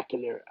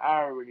spectacular.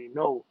 I already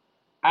know.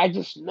 I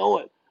just know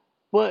it.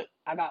 But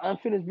I got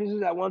unfinished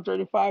business at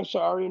 135, so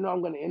I already know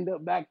I'm gonna end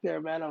up back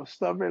there, man. I'm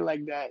stubborn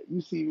like that.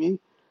 You see me?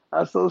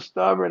 I'm so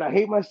stubborn. I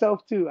hate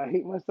myself too. I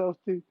hate myself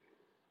too.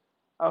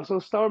 I'm so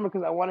stubborn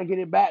because I want to get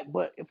it back.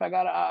 But if I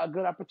got a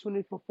good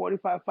opportunity for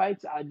 45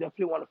 fights, I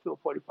definitely want to feel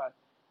 45.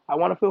 I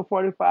want to feel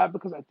 45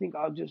 because I think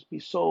I'll just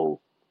be so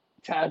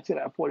talented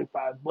at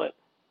 45. But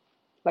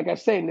like I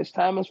say, this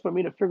time is for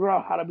me to figure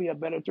out how to be a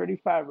better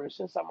 35er.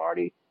 Since I'm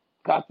already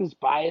got this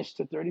bias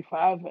to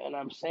 35, and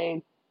I'm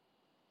saying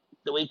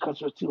the weight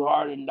cuts were too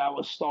hard and that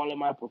was stalling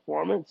my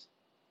performance,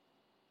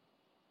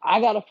 I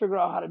got to figure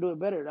out how to do it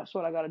better. That's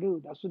what I got to do.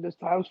 That's what this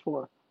time's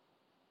for.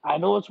 I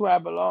know it's where I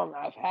belong.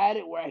 I've had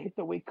it where I hit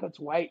the weight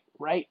cuts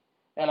right,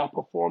 and I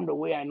perform the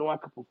way I know I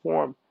could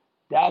perform.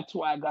 That's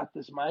why I got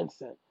this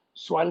mindset.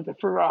 So I need to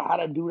figure out how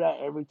to do that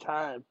every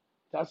time.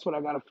 That's what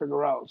I got to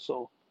figure out.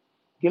 So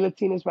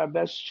guillotine is my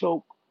best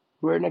choke.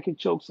 Rear naked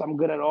chokes, I'm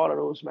good at all of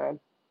those, man.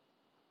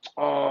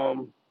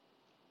 Um,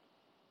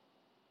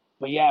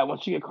 but yeah,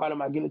 once you get caught in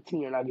my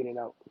guillotine, you're not getting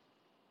out.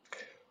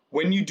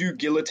 When you do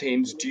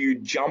guillotines, do you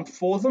jump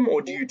for them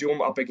or do you do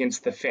them up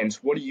against the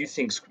fence? What do you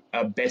think's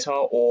better,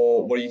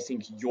 or what do you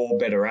think you're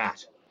better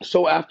at?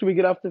 So after we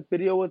get off the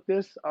video with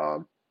this,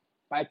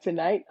 by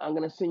tonight, I'm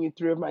gonna send you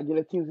 3 of my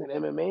guillotines in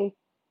MMA.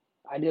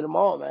 I did them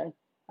all, man.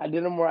 I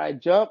did them where I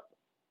jump.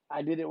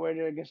 I did it where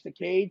they're against the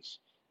cage.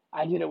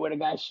 I did it where the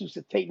guy shoots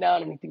a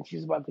takedown and he thinks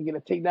he's about to get a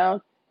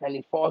takedown and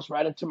he falls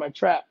right into my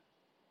trap.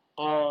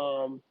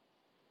 Um,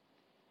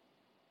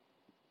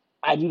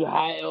 I do the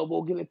high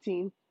elbow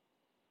guillotine.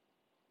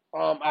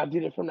 I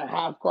did it from the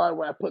half guard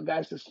where I put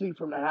guys to sleep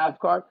from the half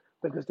guard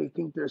because they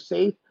think they're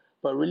safe,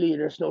 but really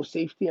there's no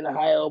safety in a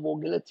high elbow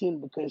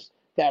guillotine because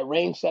that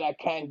range that I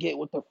can't get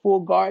with the full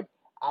guard,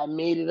 I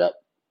made it up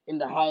in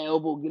the high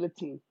elbow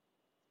guillotine.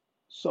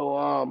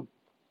 So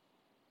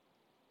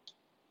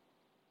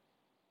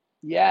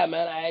yeah,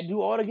 man, I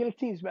do all the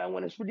guillotines, man.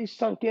 When it's really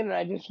sunk in and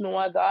I just know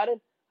I got it,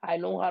 I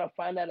know how to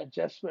find that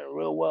adjustment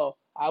real well.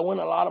 I win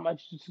a lot of my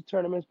jiu-jitsu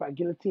tournaments by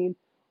guillotine.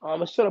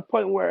 It's to the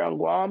point where on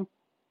Guam,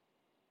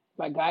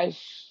 like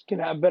guys can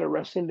have better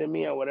wrestling than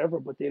me or whatever,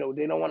 but they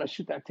don't want to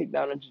shoot that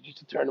takedown in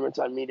jiu-jitsu tournaments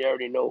on me. They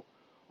already know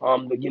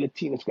the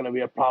guillotine is gonna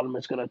be a problem.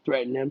 It's gonna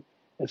threaten them.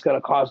 It's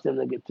gonna cause them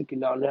to get taken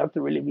down. They have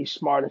to really be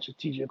smart and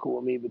strategical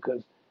with me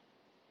because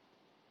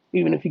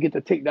even if you get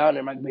the takedown,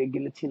 there might be a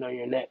guillotine on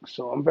your neck.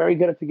 So I'm very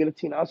good at the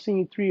guillotine. I'll send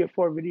you 3 or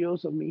 4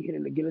 videos of me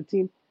hitting the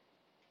guillotine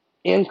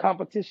in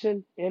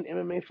competition in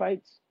MMA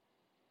fights.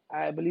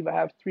 I believe I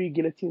have 3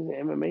 guillotines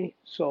in MMA.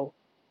 So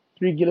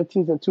 3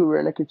 guillotines and 2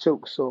 rear naked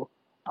chokes. So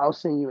I'll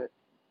send you it.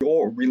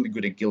 You're really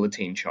good at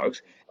guillotine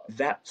chokes.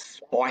 That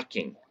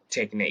spiking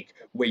technique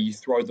where you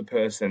throw the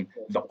person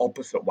the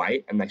opposite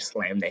way and they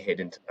slam their head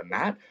into the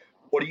mat.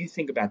 What do you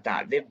think about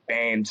that? They've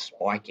banned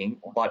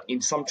spiking, but in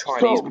some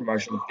Chinese So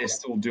promotions, they're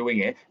still doing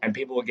it and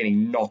people are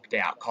getting knocked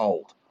out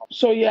cold.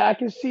 so yeah, I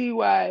can see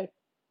why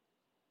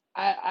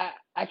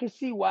I can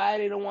see why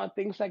they don't want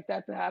things like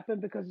that to happen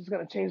because it's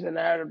gonna change the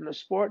narrative of the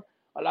sport.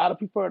 A lot of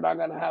people are not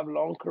gonna have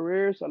long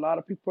careers. A lot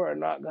of people are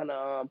not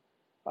gonna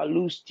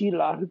lose teeth. A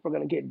lot of people are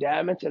gonna get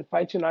damaged, and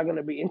fights are not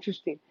gonna be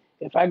interesting.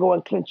 If I go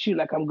and clinch you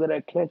like I'm good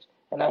at clinch,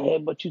 and I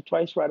headbutt you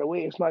twice right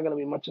away, it's not gonna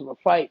be much of a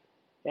fight,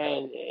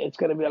 and it's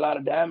gonna be a lot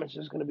of damage.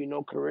 There's gonna be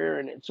no career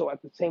in it. So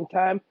at the same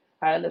time,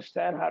 I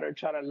understand how they're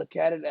trying to look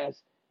at it as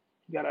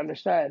you gotta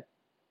understand.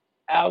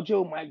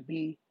 Aljo might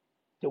be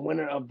the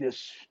winner of this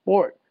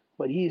sport,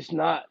 but he's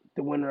not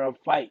the winner of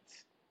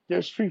fights.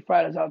 There's street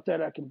fighters out there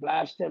that can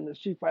blast him. There's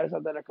street fighters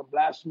out there that can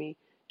blast me,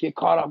 get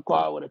caught off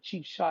guard with a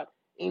cheap shot,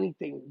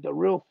 anything. The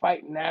real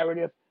fight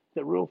narrative,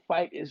 the real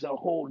fight is a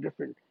whole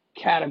different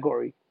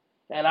category.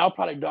 And I'll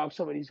probably dog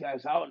some of these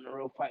guys out in the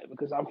real fight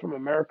because I'm from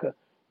America.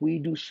 We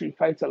do street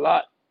fights a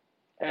lot.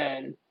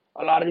 And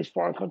a lot of these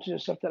foreign countries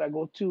and stuff that I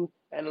go to,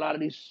 and a lot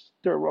of these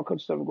third world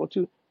countries that I go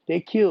to, they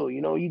kill.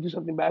 You do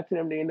something bad to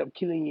them, they end up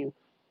killing you.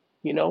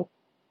 You know,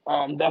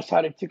 that's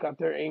how they take out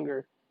their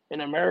anger. In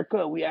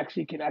America, we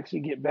actually can actually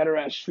get better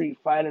at street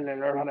fighting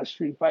and learn how to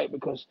street fight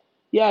because,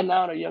 yeah,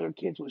 now the younger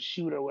kids will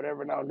shoot or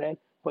whatever now and then,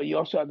 but you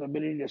also have the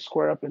ability to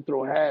square up and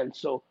throw hands.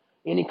 So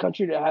any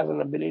country that has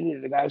an ability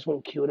that the guys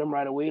won't kill them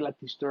right away, like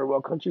these third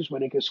world countries where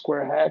they can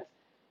square hands,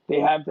 they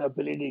have the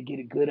ability to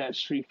get good at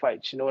street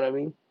fights. You know what I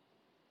mean?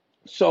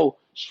 So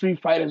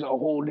street fight is a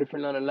whole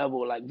different other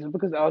level. Like just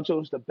because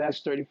Aljo is the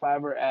best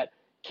 35er at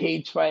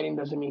cage fighting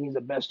doesn't mean he's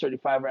the best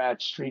 35er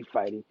at street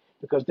fighting.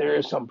 Because there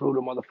is some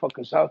brutal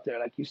motherfuckers out there,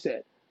 like you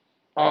said.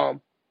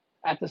 Um,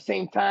 at the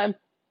same time,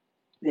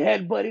 the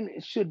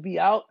headbutting should be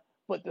out,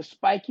 but the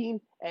spiking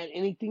and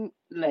anything,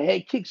 the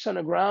head kicks on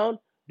the ground,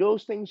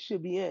 those things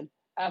should be in.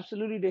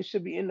 Absolutely, they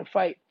should be in the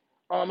fight.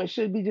 It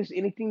should be just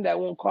anything that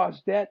won't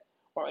cause death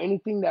or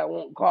anything that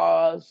won't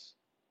cause.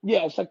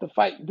 Yeah, it's like the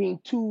fight being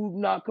too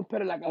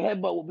non-competitive. Like a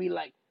headbutt will be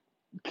like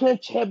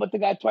clinch, headbutt the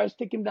guy twice,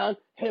 take him down,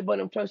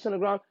 headbutt him twice on the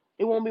ground.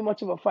 It won't be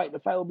much of a fight. The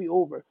fight will be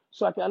over.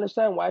 So I can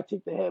understand why I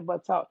take the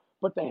headbutts out.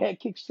 But the head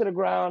kicks to the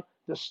ground,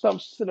 the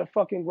stumps to the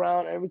fucking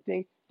ground,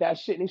 everything, that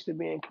shit needs to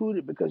be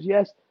included because,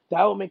 yes,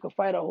 that will make a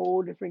fight a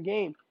whole different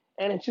game.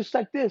 And it's just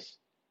like this.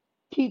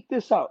 Keep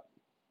this out.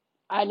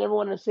 I never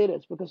wanted to say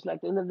this because, like,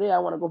 at the end of the day, I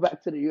want to go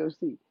back to the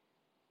UFC.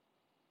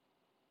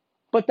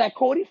 But that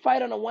Cody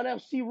fight on a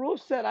 1FC rule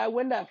set, I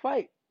win that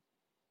fight.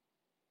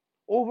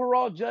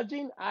 Overall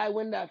judging, I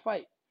win that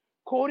fight.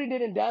 Cody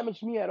didn't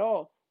damage me at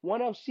all.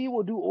 1FC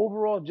will do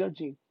overall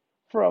judging.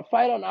 For a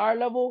fight on our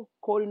level,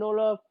 Cody No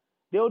Love,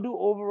 they'll do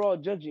overall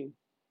judging.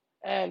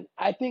 And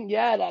I think,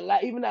 yeah,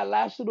 even that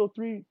last little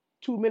 2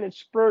 minute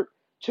spurt,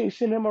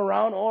 chasing him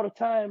around all the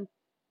time,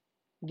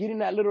 getting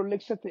that little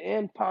licks at the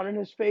end, pounding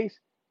his face,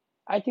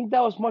 I think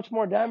that was much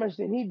more damage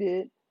than he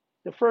did.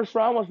 The first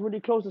round was really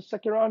close. The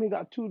second round, he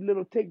got 2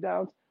 little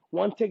takedowns.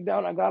 One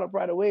takedown, I got up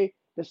right away.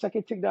 The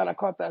second takedown, I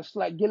caught that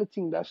slight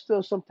guillotine. That's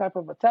still some type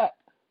of attack.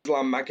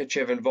 Islam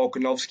Makhachev and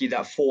Volkanovski,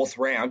 that fourth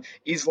round,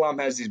 Islam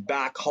has his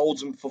back,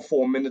 holds him for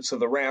 4 minutes of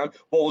the round.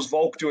 What was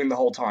Volk doing the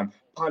whole time?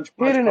 Punch,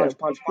 punch, Hitting punch, him.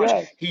 punch, punch.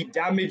 Yes. He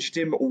damaged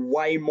him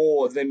way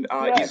more than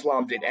Yes.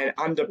 Islam did. And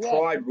under Yes.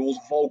 Pride rules,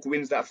 Volk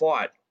wins that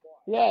fight.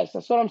 Yes.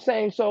 That's what I'm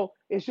saying. So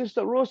it's just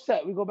a rule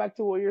set. We go back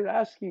to what you're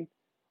asking.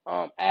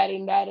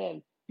 adding that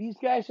in. These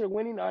guys are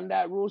winning on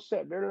that rule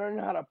set. They're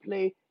learning how to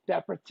play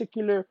that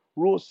particular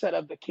rule set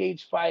of the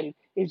cage fighting.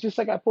 It's just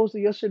like I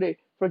posted yesterday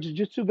for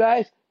jiu-jitsu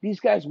guys. These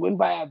guys win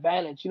by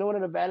advantage. You know what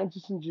an advantage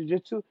is in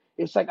jiu-jitsu?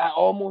 It's like I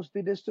almost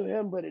did this to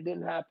him, but it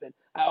didn't happen.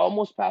 I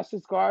almost passed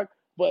his guard,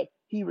 but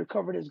he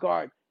recovered his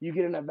guard. You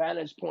get an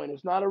advantage point.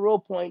 It's not a real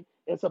point.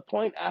 It's a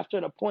point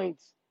after the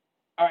points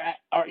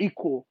are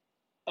equal.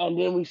 And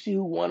then we see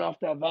who won off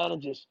the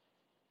advantages.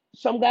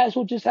 Some guys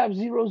will just have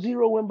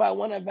 0-0, win by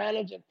one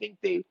advantage, and think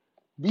they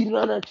beat it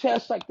on their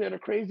chest like they're the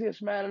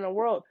craziest man in the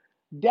world.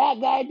 That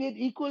guy did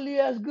equally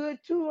as good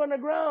too on the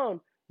ground.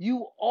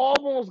 You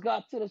almost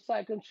got to the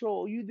side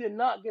control. You did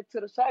not get to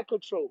the side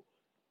control.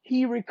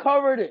 He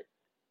recovered it.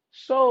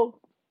 So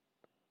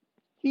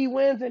he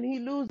wins and he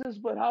loses,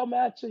 but how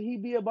mad should he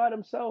be about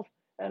himself?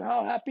 And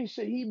how happy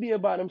should he be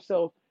about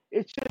himself?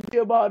 It should be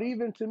about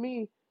even to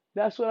me.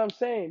 That's what I'm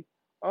saying.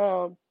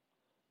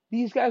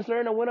 These guys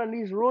learn to win on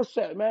these rule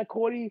set, man.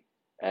 Cody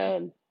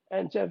and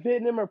Javid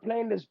and them are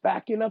playing this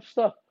backing up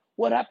stuff.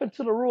 What happened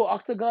to the rule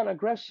octagon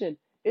aggression?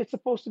 It's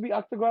supposed to be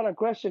octagon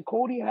aggression.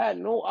 Cody had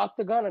no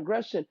octagon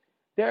aggression.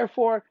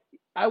 Therefore,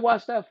 I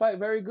watched that fight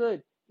very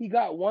good. He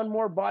got one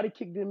more body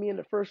kick than me in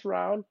the first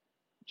round,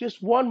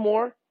 just one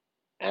more,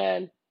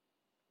 and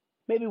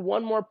maybe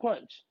one more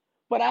punch.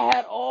 But I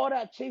had all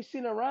that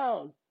chasing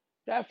around.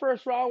 That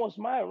first round was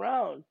my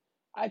round.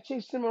 I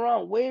chased him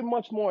around way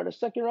much more. The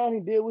second round,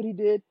 he did what he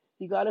did.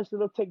 He got his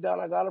little takedown.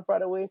 I got up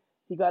right away.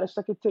 He got his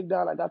second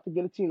takedown. I got the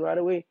guillotine right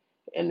away.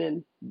 And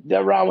then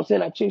that round was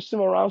in. I chased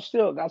him around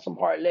still. Got some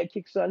hard leg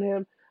kicks on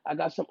him. I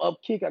got some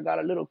up kick. I got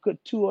a little good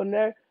two on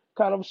there.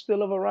 Kind of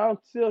still of a round.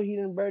 Still, he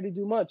didn't barely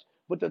do much.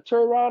 But the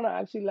third round, I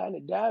actually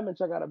landed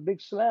damage. I got a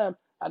big slam.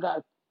 I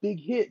got big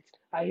hits.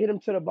 I hit him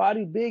to the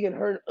body big and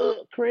heard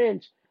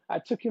cringe. I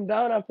took him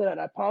down after that.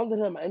 I pounded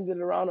him. I ended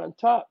the round on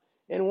top.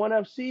 In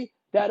 1FC,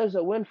 that is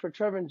a win for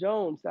Trevin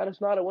Jones. That is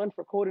not a win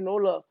for Cody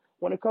Nola.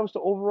 When it comes to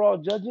overall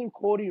judging,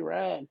 Cody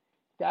ran.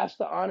 That's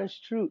the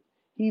honest truth.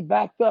 He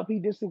backed up. He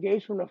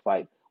disengaged from the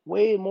fight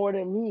way more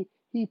than me.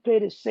 He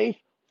played it safe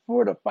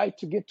for the fight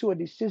to get to a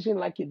decision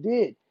like it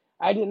did.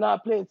 I did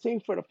not play it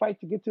safe for the fight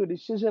to get to a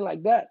decision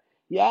like that.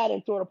 Yeah, I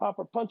didn't throw the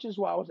proper punches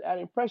while I was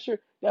adding pressure.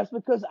 That's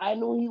because I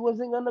knew he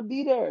wasn't going to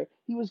be there.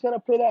 He was going to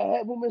play that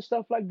head movement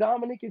stuff like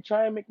Dominic and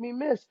try and make me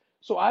miss.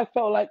 So I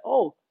felt like,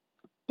 oh,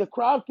 the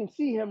crowd can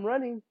see him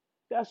running.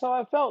 That's how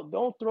I felt.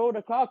 Don't throw.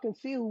 The crowd can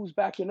see who's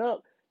backing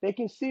up. They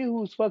can see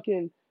who's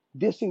fucking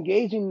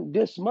disengaging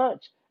this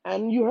much.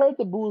 And you heard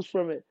the boos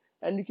from it.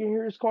 And you can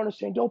hear his corner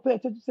saying, don't pay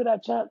attention to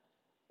that champ.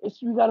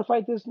 You got to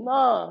fight this.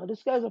 Nah,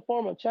 this guy's a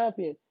former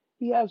champion.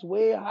 He has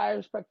way higher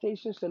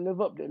expectations to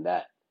live up than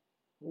that.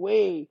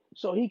 Way.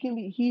 So he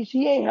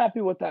ain't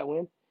happy with that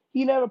win.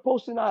 He never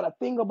posted not a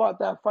thing about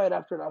that fight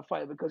after that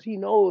fight because he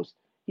knows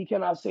he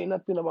cannot say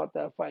nothing about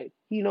that fight.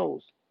 He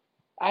knows.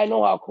 I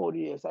know how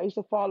Cody is. I used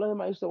to follow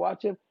him. I used to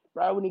watch him.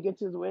 Right when he gets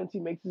his wins, he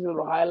makes his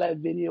little highlight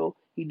video.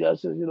 He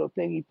does his little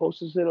thing. He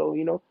posts his little.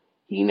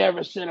 He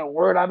never said a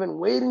word. I've been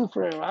waiting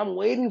for him. I'm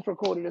waiting for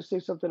Cody to say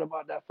something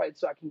about that fight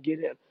so I can get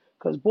him.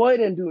 Because boy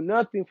didn't do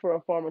nothing for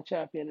a former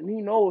champion. And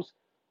he knows,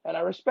 and I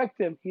respect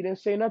him. He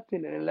didn't say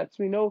nothing. And it lets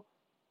me know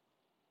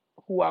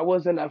who I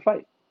was in that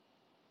fight.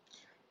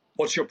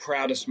 What's your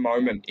proudest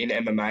moment in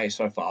MMA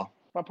so far?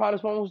 My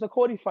proudest moment was the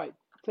Cody fight.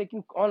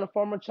 Taking on a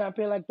former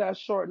champion like that,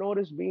 short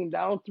notice, being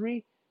down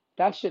 3,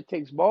 that shit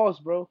takes balls,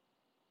 bro.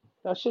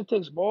 That shit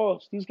takes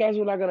balls. These guys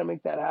are not gonna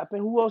make that happen.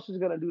 Who else is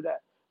gonna do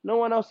that? No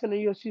one else in the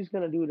UFC is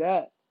gonna do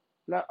that.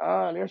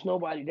 There's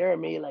nobody there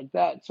made like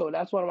that. So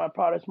that's one of my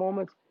proudest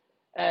moments.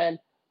 And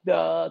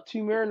the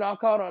Tamir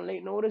knockout on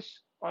late notice,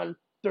 on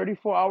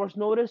 34 hours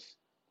notice,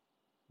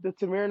 the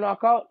Tamir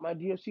knockout, my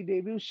UFC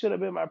debut, should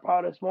have been my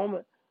proudest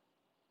moment.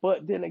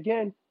 But then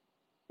again,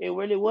 it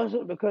really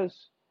wasn't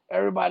because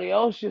everybody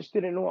else just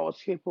didn't know I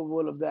was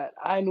capable of that.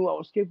 I knew I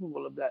was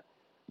capable of that.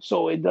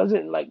 So it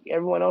doesn't, like,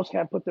 everyone else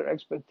can't put their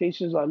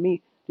expectations on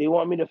me. They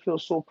want me to feel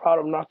so proud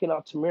of knocking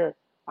out Tamir.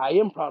 I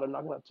am proud of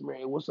knocking out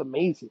Tamir. It was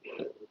amazing.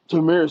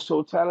 Tamir is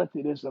so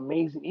talented. It's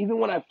amazing. Even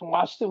when I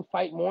watched him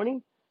fight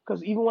morning,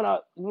 because even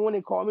when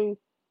they called me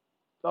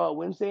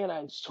Wednesday and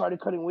I started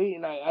cutting weight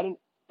and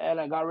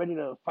I got ready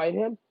to fight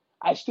him,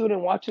 I still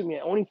didn't watch him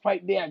yet. Only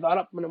fight day I got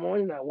up in the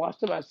morning and I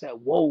watched him. I said,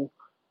 "Whoa,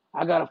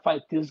 I gotta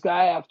fight this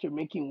guy after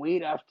making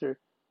weight after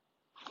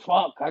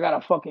I gotta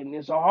fucking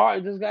it's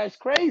hard. This guy's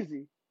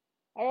crazy.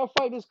 I gotta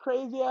fight this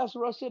crazy ass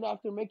Russian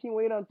after making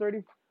weight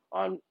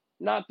on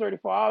not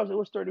 34 hours. It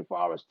was 34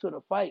 hours to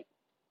the fight.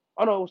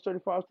 Oh no, it was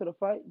 34 hours to the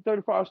fight.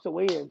 34 hours to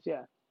weigh-ins,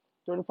 yeah.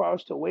 34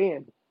 hours to weigh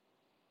in.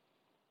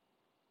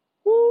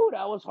 Woo,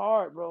 that was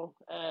hard, bro.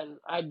 And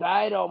I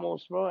died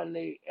almost, bro. And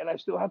I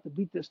still have to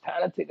beat this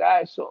talented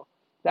guy. So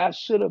that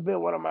should have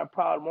been one of my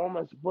proud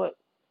moments. But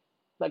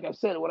like I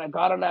said, when I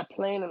got on that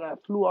plane and I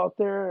flew out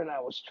there and I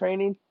was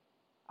training,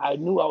 I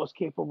knew I was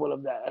capable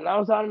of that. And I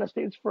was out in the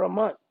States for a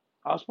month.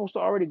 I was supposed to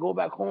already go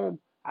back home.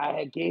 I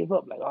had gave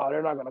up, like, oh,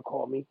 they're not gonna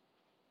call me.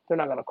 They're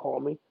not gonna call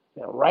me.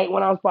 And right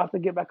when I was about to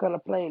get back on the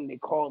plane, they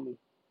called me.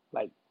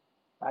 Like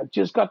I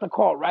just got the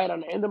call right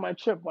on the end of my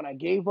trip when I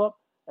gave up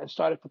and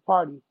started to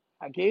party.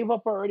 I gave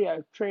up already. I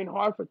trained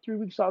hard for 3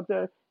 weeks out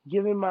there,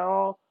 giving my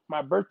all.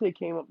 My birthday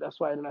came up, that's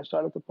why. Then I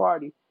started to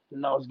party.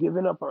 And I was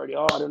giving up already.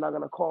 Oh, they're not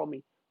gonna call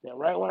me. Then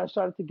right when I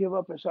started to give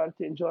up and started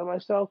to enjoy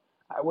myself,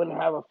 I went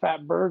and have a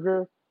fat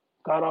burger,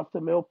 got off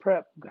the meal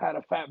prep, had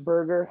a fat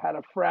burger, had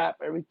a frap,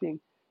 everything.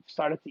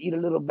 Started to eat a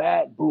little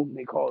bad. Boom,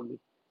 they called me.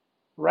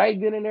 Right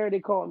then and there, they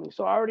called me.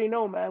 So I already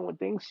know, man. When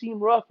things seem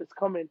rough, it's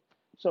coming.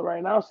 So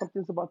right now,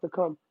 something's about to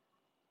come.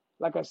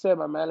 Like I said,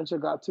 my manager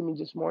got to me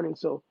this morning,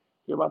 so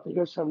you're about to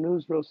hear some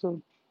news real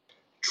soon.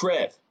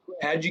 Trev,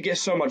 how'd you get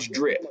so much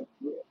drip?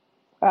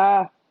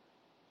 Uh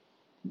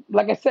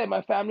like I said,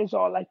 my family's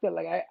all like that.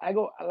 Like I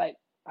go like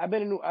I've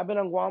been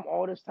on Guam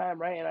all this time,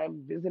 right? And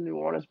I'm visiting New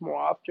Orleans more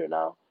often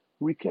now,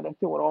 reconnecting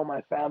with all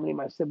my family,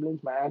 my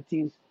siblings, my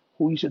aunties,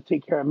 who used to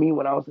take care of me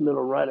when I was a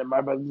little run, and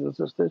my brothers and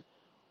sisters,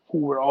 who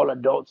were all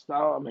adults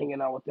now. I'm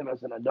hanging out with them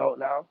as an adult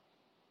now,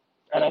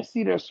 and I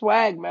see their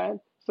swag, man.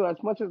 So as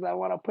much as I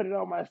want to put it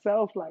on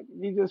myself, like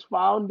you just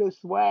found this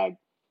swag.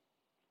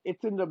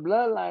 It's in the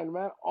bloodline,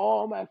 man.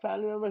 All my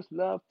family members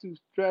love to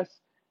dress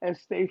and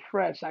stay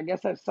fresh. I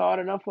guess I saw it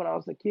enough when I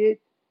was a kid,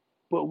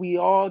 but we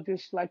all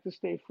just like to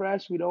stay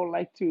fresh. We don't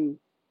like to.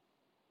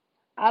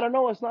 I don't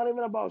know. It's not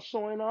even about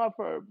showing off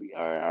or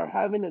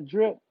having a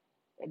drip.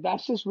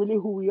 That's just really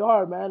who we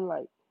are, man.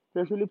 Like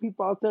there's really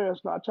people out there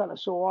that's not trying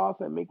to show off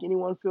and make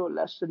anyone feel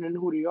lesser than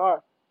who they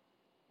are.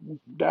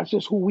 That's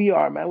just who we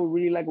are, man.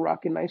 We really like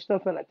rocking nice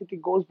stuff, and I think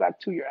it goes back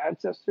to your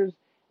ancestors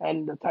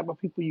and the type of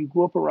people you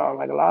grew up around.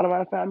 Like a lot of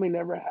my family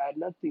never had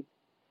nothing,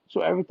 so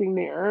everything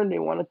they earned, they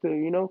wanted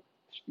to,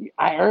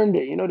 I earned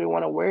it. They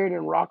want to wear it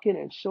and rock it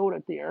and show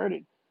that they earned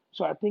it.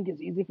 So I think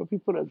it's easy for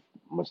people to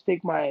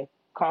mistake my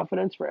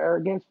confidence for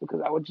arrogance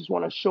because I would just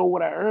want to show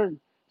what I earned.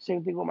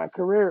 Same thing with my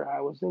career.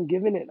 I wasn't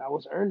given it. I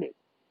was earned it.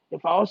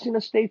 If I was in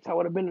the States, I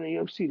would have been in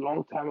the UFC a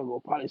long time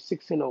ago, probably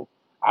 6-0.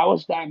 I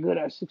was that good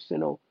at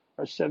 6-0 or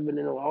 7-0.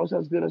 I was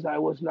as good as I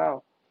was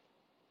now.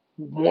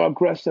 More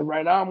aggressive.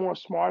 Right now, I'm more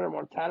smarter,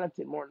 more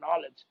talented, more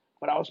knowledge.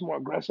 But I was more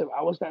aggressive.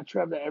 I was that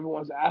Trev that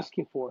everyone's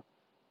asking for.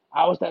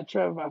 I was that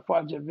Trev. If I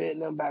fought Javid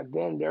and them back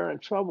then, they're in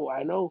trouble.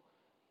 I know.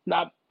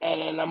 Not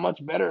and I'm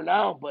much better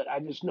now, but I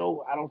just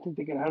know I don't think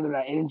they can handle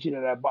that energy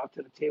that I brought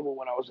to the table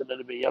when I was a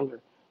little bit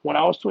younger. When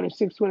I was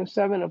 26,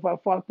 27, if I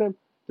fought them,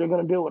 they're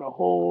gonna deal with a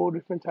whole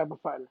different type of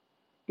fighter.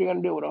 They're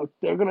gonna deal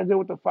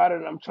with the fighter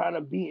that I'm trying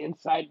to be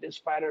inside this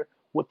fighter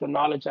with the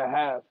knowledge I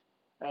have,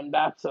 and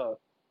that's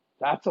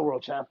a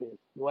world champion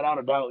without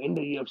a doubt in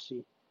the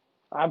UFC.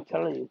 I'm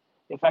telling you,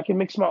 if I can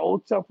mix my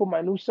old self with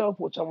my new self,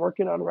 which I'm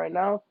working on right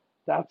now,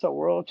 that's a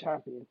world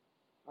champion.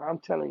 I'm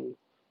telling you.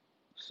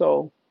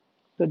 So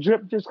the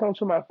drip just comes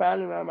from my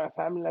family, man. My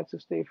family likes to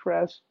stay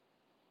fresh.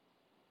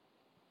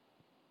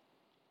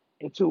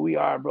 It's who we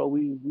are, bro.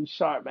 We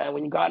sharp, man.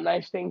 When you got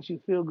nice things, you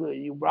feel good.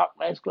 You rock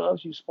nice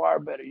gloves, you spar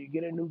better. You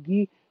get a new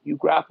gi, you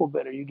grapple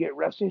better. You get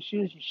wrestling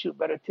shoes, you shoot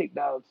better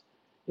takedowns.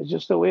 It's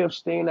just a way of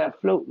staying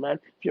afloat, man.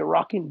 If you're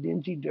rocking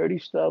dingy, dirty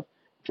stuff,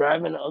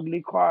 driving an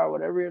ugly car or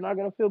whatever, you're not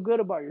gonna feel good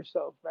about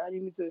yourself, man.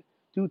 You need to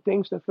do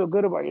things to feel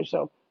good about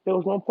yourself. There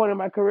was one point in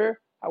my career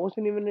I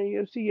wasn't even in the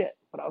UFC yet,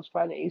 but I was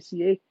fighting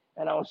ACA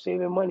and I was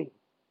saving money.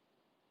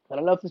 And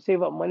I love to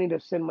save up money to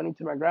send money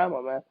to my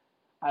grandma, man.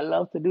 I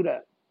love to do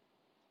that.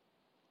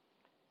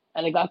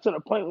 And it got to the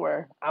point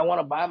where I want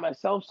to buy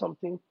myself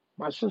something.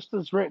 My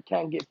sister's rent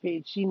can't get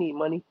paid. She need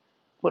money.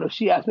 But if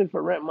she asks me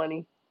for rent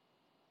money,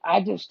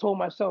 I just told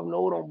myself,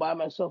 no, don't buy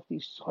myself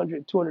these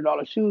 $100,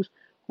 $200 shoes.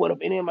 What if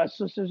any of my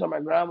sisters or my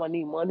grandma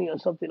need money or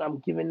something, I'm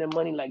giving them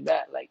money like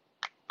that. Like,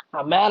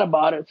 I'm mad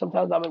about it.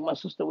 Sometimes I'll make my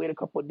sister wait a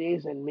couple of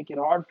days and make it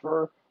hard for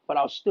her, but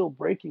I'll still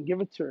break and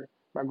give it to her.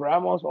 My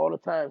grandma's all the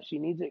time. She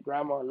needs it.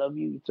 Grandma, I love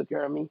you. You took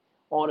care of me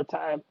all the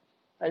time.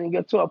 And you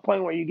get to a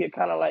point where you get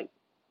kind of like,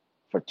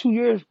 for 2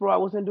 years, bro, I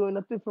wasn't doing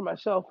nothing for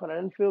myself, and I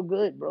didn't feel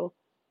good, bro.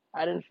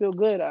 I didn't feel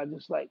good. I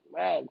just like,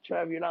 man,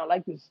 Trev, you're not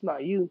like this. It's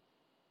not you.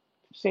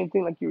 Same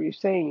thing like you were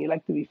saying. You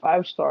like to be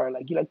 5 star,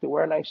 like you like to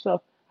wear nice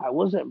stuff. I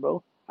wasn't,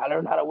 bro. I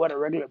learned how to wear the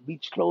regular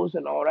beach clothes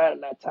and all that in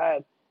that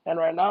time. And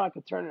right now, I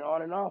can turn it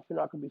on and off.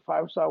 I can be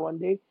 5 star one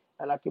day,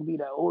 and I can be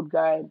that old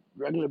guy,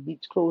 regular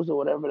beach clothes or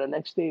whatever the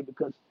next day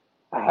because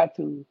I had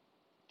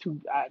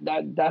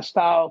that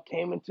style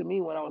came into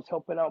me when I was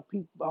helping out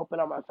people, helping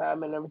out my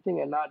family and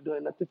everything, and not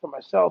doing nothing for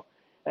myself.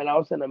 And I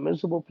was in a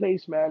miserable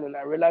place, man. And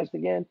I realized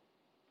again,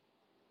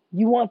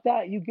 you want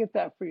that, you get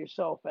that for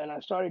yourself. And I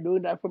started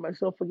doing that for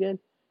myself again,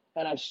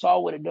 and I saw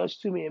what it does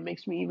to me. It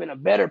makes me even a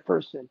better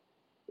person,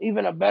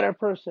 even a better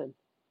person.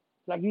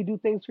 Like you do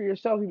things for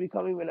yourself, you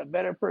become even a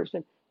better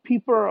person.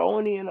 People are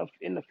only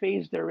in the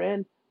phase they're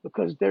in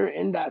because they're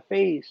in that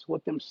phase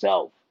with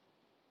themselves.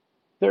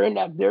 They're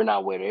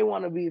not where they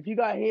want to be. If you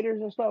got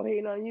haters and stuff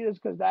hating on you, it's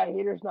because that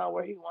hater's not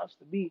where he wants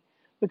to be.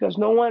 Because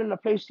no one in the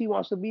place he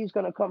wants to be is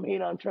gonna come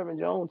hate on Trevin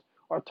Jones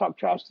or talk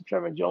trash to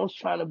Trevin Jones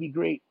trying to be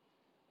great.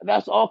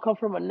 That's all come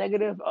from a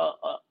negative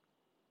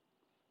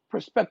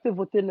perspective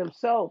within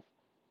themselves.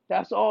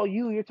 That's all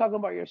you. You're talking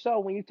about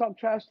yourself. When you talk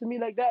trash to me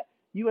like that,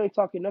 You ain't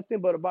talking nothing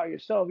but about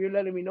yourself. You're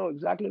letting me know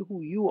exactly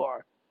who you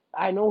are.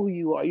 I know who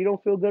you are. You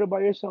don't feel good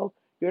about yourself.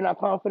 You're not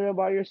confident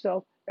about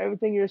yourself.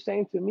 Everything you're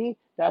saying to me,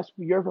 that's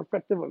your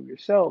perspective of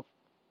yourself.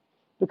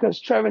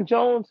 Because Trevin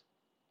Jones,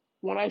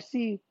 when I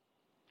see,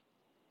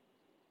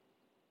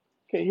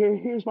 okay,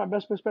 here's my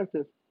best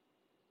perspective.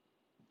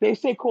 They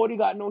say Cody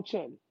got no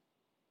chin.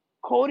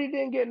 Cody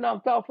didn't get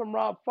knocked out from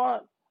Rob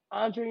Font.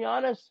 Andre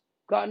Giannis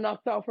got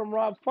knocked out from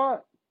Rob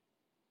Font.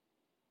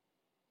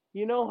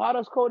 You know, how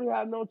does Cody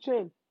have no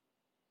chin?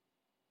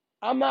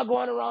 I'm not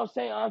going around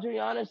saying Andre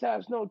Giannis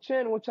has no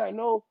chin, which I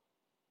know.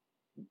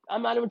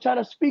 I'm not even trying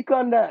to speak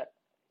on that.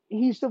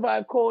 He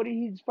survived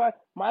Cody. He's fine.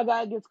 My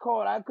guy gets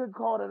called. I could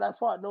call that I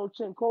fought no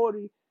chin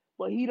Cody,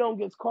 but he don't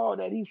get called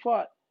that he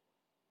fought.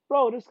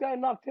 Bro, this guy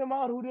knocked him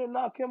out. Who didn't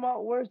knock him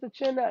out? Where's the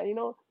chin at? You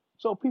know?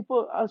 So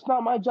people, it's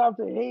not my job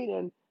to hate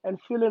and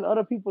fill in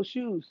other people's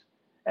shoes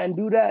and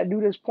do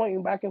this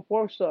pointing back and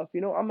forth stuff.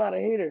 You know, I'm not a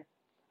hater.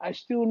 I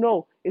still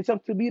know it's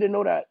up to me to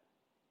know that.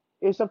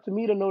 It's up to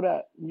me to know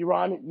that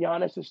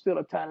Giannis is still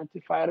a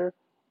talented fighter,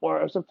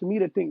 or it's up to me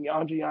to think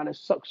Andre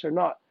Giannis sucks or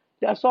not.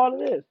 That's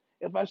all it is.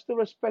 If I still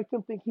respect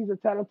him, think he's a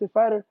talented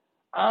fighter,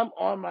 I'm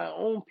on my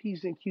own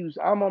P's and Q's.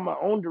 I'm on my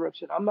own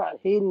direction. I'm not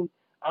hating.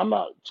 I'm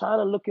not trying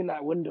to look in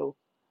that window.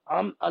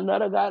 I'm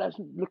another guy that's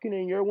looking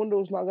in your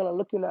window is not gonna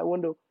look in that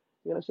window.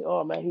 You're gonna say,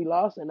 "Oh man, he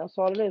lost," and that's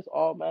all it is.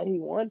 "Oh man, he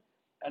won,"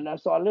 and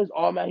that's all it is.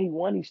 "Oh man, he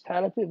won. He's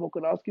talented.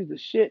 Volkanovski's the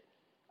shit."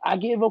 I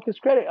give Volk his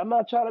credit. I'm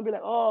not trying to be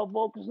like, "Oh,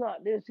 Volk is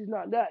not this, he's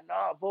not that."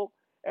 Nah, Volk,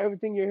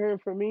 everything you're hearing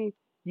from me,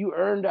 you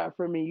earned that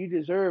from me. You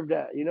deserve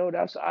that. You know,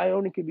 that's I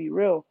only can be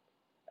real.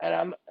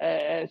 And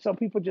some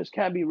people just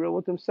can't be real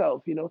with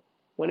themselves. You know,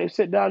 when they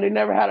sit down, they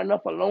never had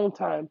enough alone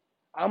time.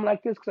 I'm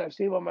like this because I've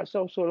stayed by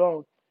myself so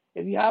long.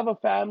 If you have a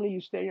family,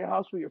 you stay in your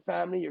house with your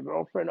family, your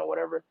girlfriend or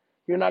whatever,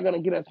 you're not gonna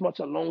get as much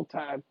alone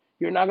time.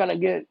 You're not gonna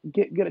get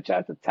a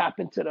chance to tap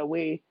into the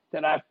way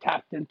that I've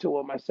tapped into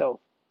it myself.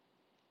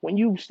 When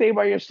you stay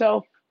by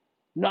yourself,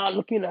 not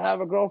looking to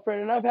have a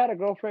girlfriend, and I've had a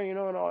girlfriend, you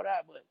know, and all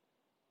that, but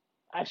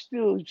I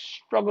still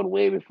struggled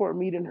way before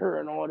meeting her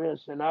and all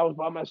this, and I was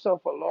by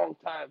myself for a long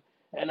time,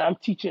 and I'm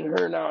teaching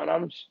her now,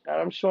 and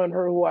I'm showing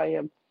her who I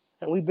am,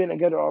 and we've been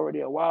together already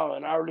a while,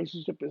 and our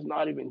relationship is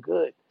not even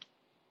good.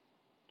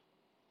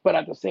 But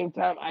at the same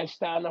time, I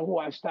stand on who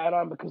I stand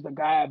on because the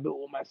guy I built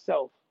with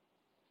myself.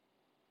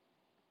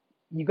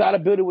 You got to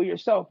build it with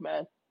yourself,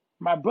 man.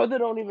 My brother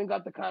don't even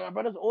got the kind. My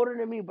brother's older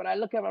than me, but I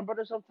look at my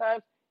brother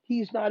sometimes.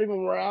 He's not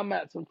even where I'm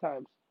at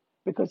sometimes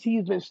because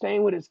he's been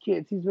staying with his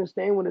kids. He's been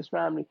staying with his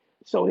family.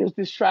 So his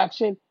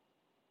distraction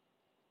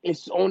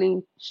is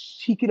only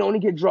he can only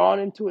get drawn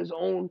into his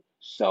own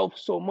self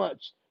so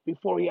much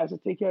before he has to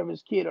take care of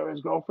his kid or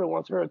his girlfriend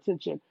wants her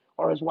attention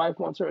or his wife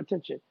wants her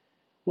attention.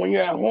 When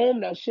you're at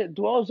home, that shit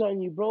dwells on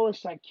you, bro.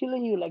 It's like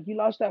killing you. Like you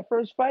lost that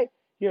first fight,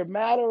 you're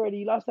mad already.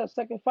 You lost that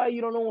second fight,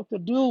 you don't know what to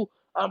do.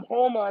 I'm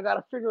home, I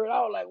gotta figure it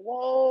out. Like,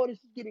 whoa, this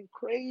is getting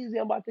crazy.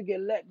 I'm about to get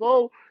let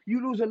go.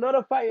 You lose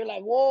another fight, you're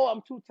like, whoa,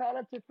 I'm too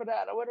talented for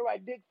that. Where do I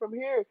dig from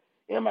here?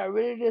 Am I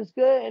really this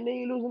good? And then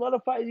you lose another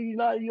fight, you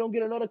don't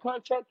get another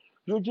contract.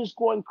 You're just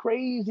going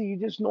crazy. You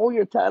just know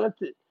you're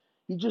talented.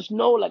 You just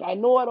know, like I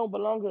know I don't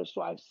belong here,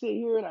 so I sit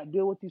here and I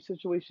deal with these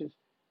situations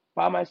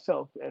by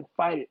myself and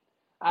fight it.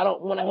 I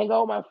don't when I hang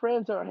out with my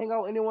friends or hang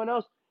out with anyone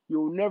else,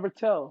 you'll never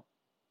tell.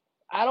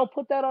 I don't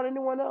put that on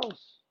anyone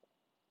else.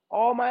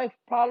 All my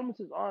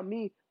problems is on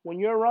me. When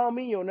you're around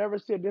me, you'll never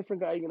see a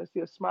different guy. You're gonna see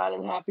a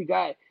smiling, happy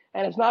guy.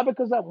 And it's not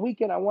because I'm weak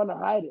and I want to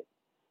hide it.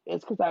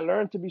 It's because I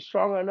learned to be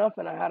strong enough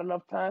and I had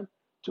enough time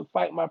to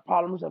fight my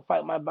problems and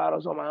fight my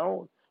battles on my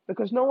own.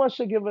 Because no one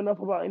should give enough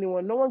about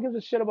anyone. No one gives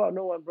a shit about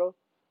no one, bro.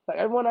 Like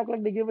everyone act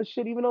like they give a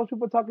shit, even though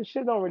people talking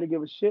shit don't really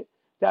give a shit.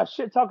 That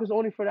shit talk is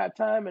only for that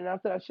time, and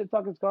after that shit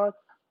talk is gone,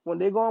 when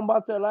they go on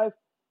about their life,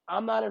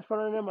 I'm not in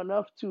front of them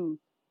enough to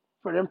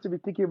for them to be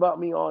thinking about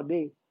me all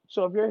day.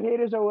 So if your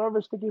haters or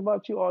whoever's thinking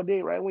about you all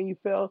day, right when you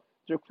fell,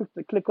 they're quick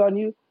to click on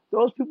you.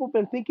 Those people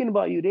been thinking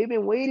about you. They've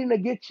been waiting to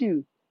get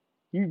you.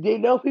 They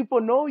know people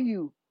know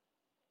you.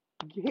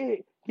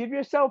 Give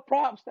yourself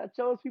props that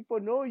those people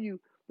know you.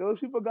 Those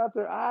people got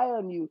their eye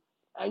on you,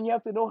 and you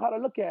have to know how to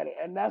look at it.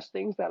 And that's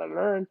things that I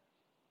learned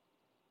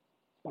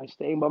by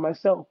staying by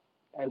myself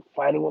and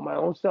fighting with my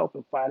own self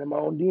and fighting my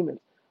own demons.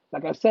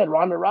 Like I said,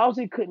 Ronda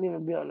Rousey couldn't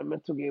even be on the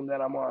mental game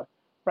that I'm on.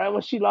 Right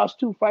when she lost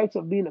two fights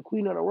of being the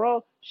queen of the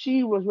world,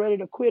 she was ready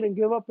to quit and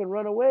give up and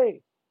run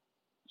away.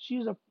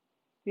 She's a,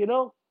 you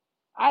know,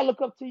 I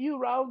look up to you,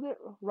 Ronda.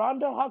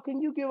 Ronda, how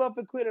can you give up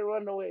and quit and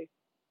run away?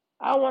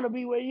 I want to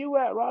be where you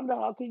at, Ronda.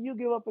 How can you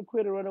give up and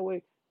quit and run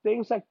away?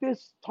 Things like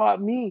this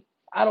taught me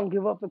I don't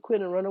give up and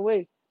quit and run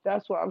away.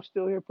 That's why I'm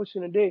still here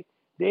pushing the day.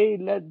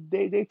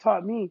 They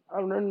taught me.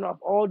 I'm learning off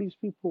all these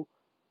people.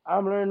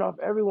 I'm learning off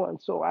everyone.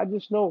 So I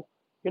just know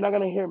you're not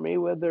gonna hear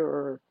Mayweather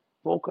or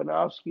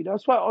Volkanovski.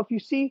 That's why if you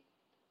see,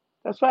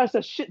 that's why it's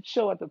a shit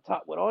show at the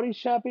top with all these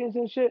champions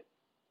and shit.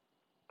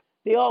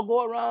 They all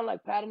go around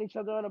like patting each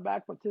other on the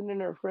back, pretending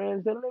they're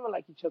friends. They don't even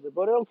like each other,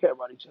 bro. They don't care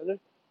about each other.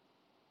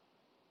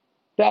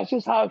 That's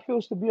just how it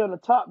feels to be on the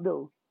top,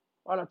 though.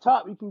 On the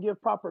top, you can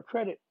give proper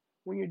credit.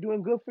 When you're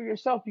doing good for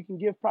yourself, you can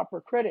give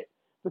proper credit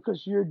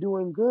because you're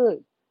doing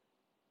good.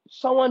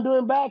 Someone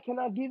doing bad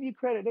cannot give you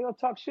credit. They're gonna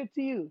talk shit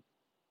to you.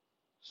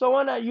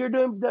 Someone that you're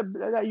doing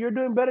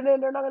better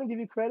than, they're not gonna give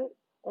you credit.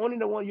 Only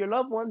your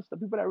loved ones, the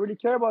people that really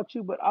care about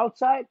you. But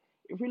outside,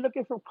 if you're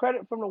looking for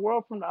credit from the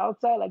world, from the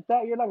outside like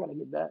that, you're not gonna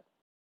get that.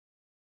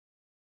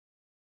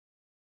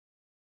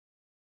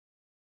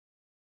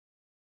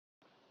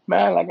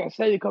 Man, like I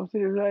said, you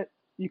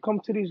come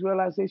to these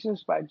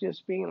realizations by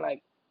just being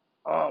like,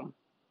 um,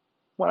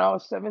 when I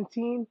was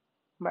 17,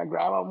 my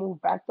grandma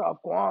moved back to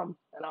Guam,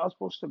 and I was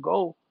supposed to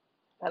go,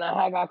 and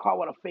I had got caught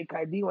with a fake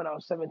ID when I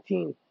was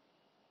 17.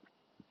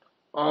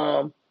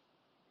 Um,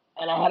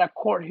 and I had a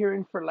court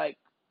hearing for like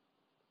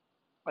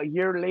a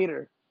year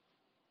later.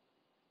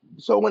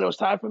 So when it was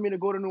time for me to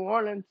go to New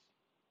Orleans,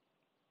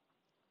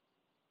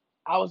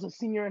 I was a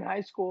senior in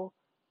high school,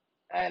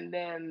 and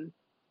then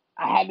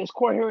I had this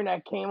court hearing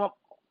that came up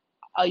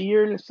a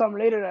year and some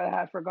later that I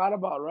had forgot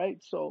about, right?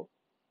 So,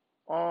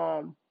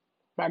 um,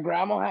 my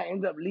grandma had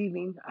ended up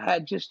leaving. I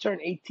had just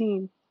turned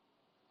 18.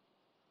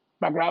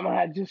 My grandma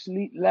had just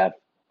left,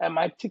 and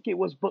my ticket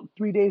was booked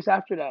 3 days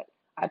after that.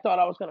 I thought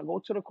I was gonna go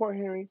to the court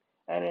hearing,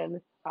 and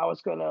then I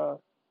was gonna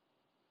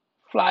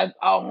fly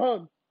out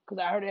home because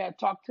I heard I had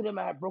talked to them.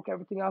 I had broke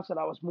everything else, and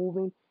I was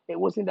moving. It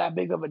wasn't that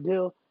big of a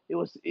deal. It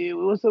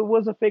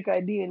was a fake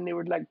ID, and they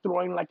were like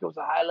throwing like it was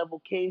a high level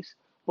case,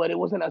 but it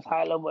wasn't as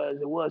high level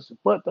as it was.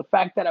 But the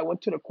fact that I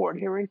went to the court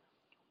hearing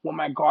when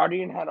my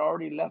guardian had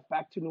already left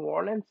back to New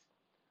Orleans,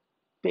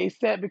 they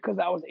said because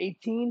I was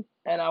 18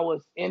 and I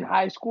was in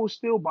high school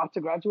still, about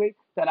to graduate,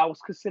 that I was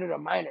considered a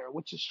minor,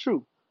 which is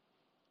true.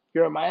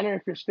 You're a minor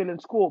if you're still in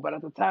school, but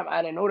at the time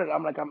I didn't know that.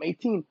 I'm like, I'm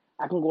 18,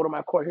 I can go to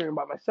my court hearing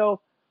by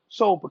myself.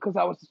 So because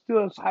I was still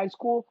in high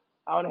school,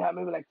 I only had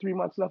maybe like 3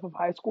 months left of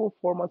high school,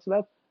 4 months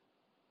left.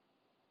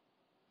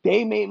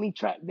 They made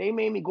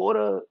me go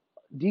to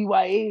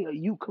DYA, a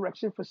youth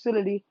correction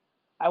facility.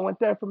 I went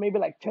there for maybe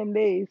like 10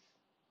 days,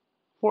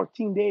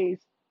 14 days.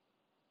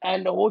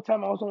 And the whole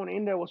time I was only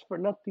in there was for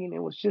nothing.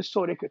 It was just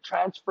so they could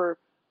transfer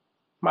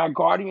my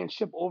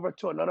guardianship over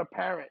to another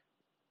parent.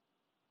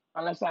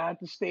 Unless I had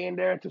to stay in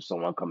there until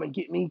someone come and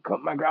get me,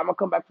 my grandma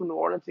come back from New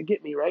Orleans to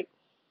get me, right?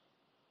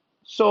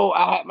 So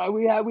I had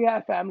we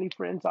had family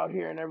friends out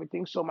here and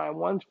everything. So my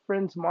one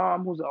friend's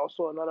mom, who's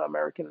also another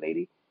American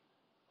lady,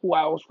 who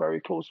I was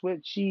very close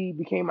with, she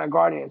became my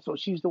guardian. So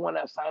she's the one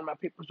that signed my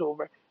papers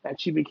over, and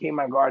she became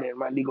my guardian,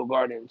 my legal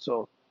guardian.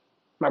 So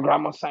my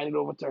grandma signed it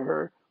over to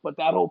her. But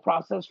that whole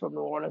process from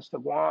New Orleans to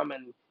Guam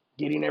and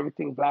getting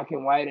everything black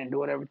and white and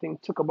doing everything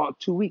took about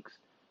 2 weeks.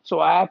 So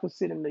I had to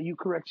sit in the youth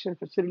correction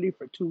facility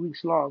for 2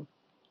 weeks long.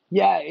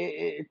 Yeah,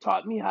 it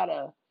taught me how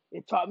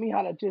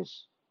to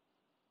just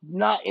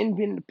not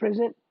envy in the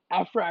prison.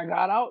 After I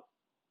got out,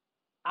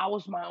 I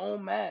was my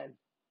own man.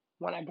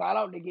 When I got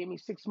out, they gave me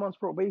 6 months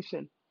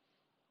probation.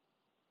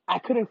 I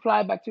couldn't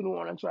fly back to New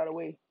Orleans right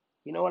away.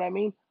 You know what I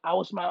mean?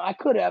 I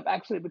could have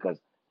actually because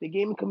they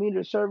gave me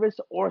community service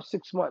or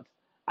 6 months.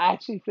 I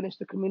actually finished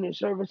the community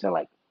service in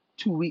like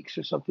 2 weeks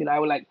or something. I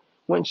would like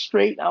went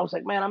straight. I was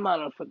like, man, I'm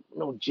not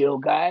no jail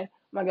guy. I'm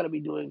not gonna be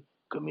doing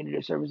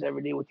community service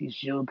every day with these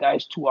jail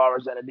guys, 2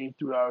 hours at a day,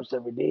 3 hours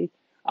every day.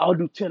 I'll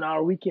do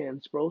 10-hour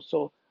weekends, bro.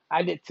 So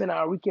I did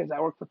 10-hour weekends. I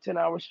worked for 10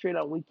 hours straight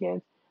on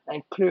weekends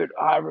and cleared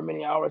however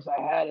many hours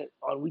I had it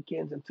on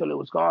weekends until it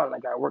was gone.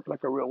 Like I worked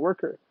like a real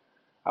worker.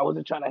 I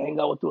wasn't trying to hang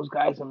out with those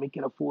guys and make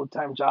it a full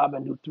time job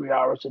and do 3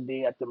 hours a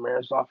day at the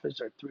mayor's office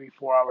or 3,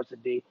 4 hours a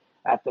day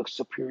at the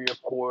superior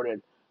court.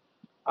 And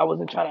I was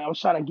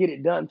trying to get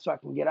it done so I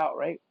can get out,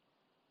 right?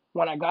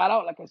 When I got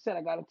out, like I said,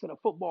 I got into the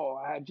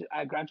football.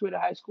 I graduated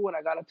high school and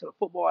I got into the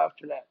football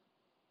after that.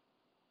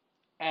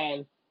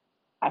 And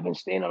I've been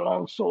staying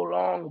along so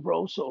long,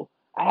 bro. So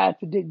I had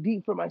to dig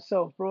deep for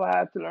myself, bro. I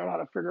had to learn how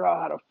to figure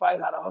out how to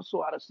fight, how to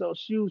hustle, how to sell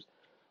shoes,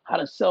 how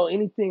to sell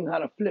anything, how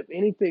to flip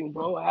anything,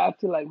 bro. I had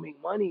to like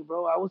make money,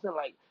 bro. I wasn't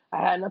like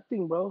I had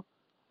nothing, bro.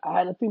 I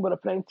had nothing but a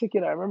plane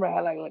ticket. I remember I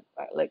had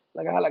like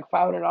I had like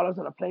 $500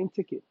 on a plane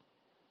ticket.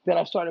 Then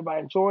I started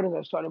buying Jordans.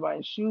 I started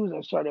buying shoes.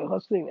 I started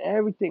hustling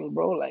everything,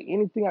 bro. Like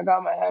anything I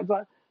got my hands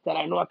on that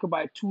I know I could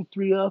buy two,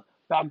 three of.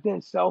 Back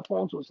then, cell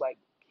phones was like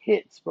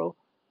hits, bro.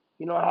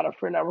 You know, I had a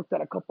friend that worked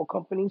at a couple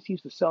companies. He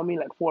used to sell me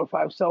like 4 or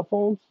 5 cell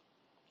phones.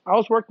 I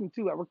was working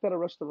too. I worked at a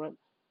restaurant,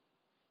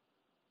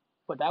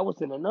 but that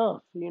wasn't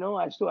enough. You know,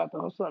 I still have to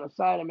hustle on the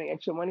side and make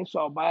extra money. So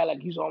I'll buy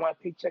like use all my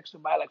paychecks to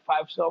buy like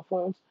 5 cell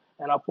phones,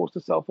 and I'll post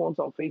the cell phones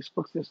on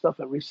Facebooks and stuff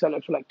and resell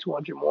it for like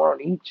 200 more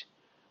on each.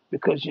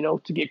 Because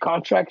to get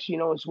contracts,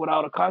 it's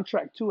without a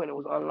contract too, and it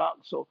was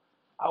unlocked. So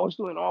I was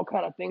doing all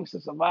kind of things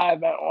to survive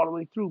that all the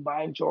way through.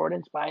 Buying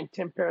Jordans, buying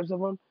 10 pairs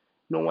of them.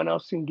 No one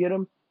else can get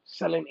them.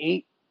 Selling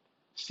 8,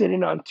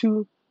 sitting on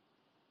 2,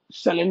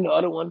 selling the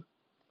other one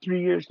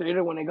 3 years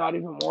later when they got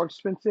even more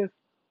expensive.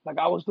 Like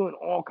I was doing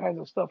all kinds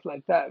of stuff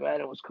like that,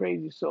 man. It was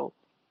crazy. So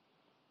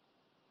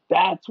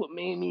that's what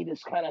made me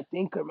this kind of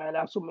thinker, man.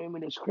 That's what made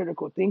me this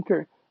critical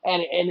thinker.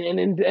 And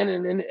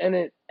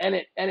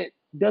it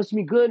does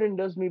me good and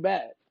does me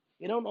bad.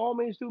 It don't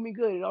always do me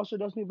good. It also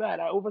does me bad.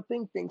 I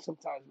overthink things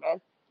sometimes,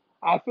 man.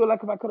 I feel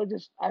like if I could have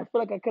just, I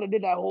feel like I could have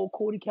did that whole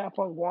Cody cap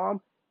on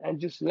Guam and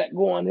just let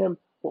go on him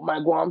with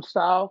my Guam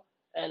style,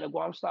 and the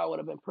Guam style would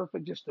have been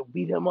perfect just to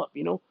beat him up,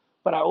 you know.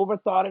 But I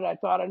overthought it. I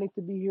thought I need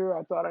to be here.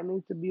 I thought I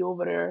need to be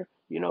over there.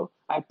 You know,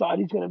 I thought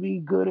he's gonna be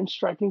good and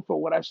striking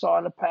for what I saw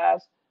in the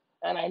past.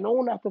 And I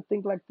know not to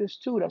think like this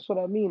too. That's what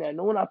I mean. I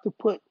know not to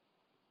put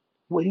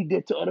what he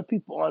did to other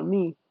people on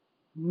me.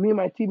 Me and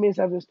my teammates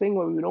have this thing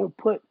where we don't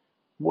put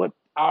what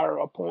our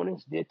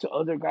opponents did to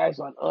other guys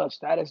on us.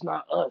 That is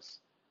not us.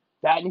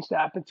 That needs to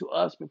happen to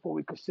us before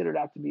we consider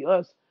that to be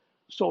us.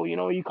 So, you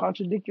know, you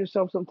contradict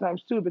yourself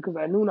sometimes too, because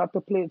I knew not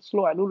to play it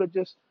slow. I knew to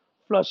just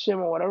flush him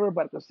or whatever,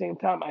 but at the same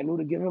time, I knew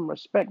to give him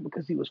respect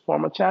because he was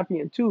former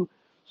champion too.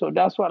 So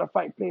that's why the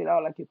fight played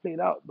out like it played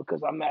out,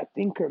 because I'm that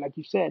thinker. Like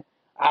you said,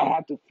 I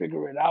had to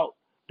figure it out.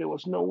 There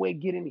was no way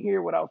getting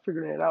here without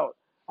figuring it out.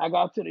 I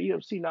got to the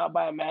UFC not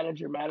by a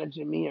manager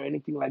managing me or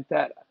anything like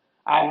that.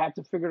 I had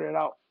to figure it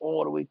out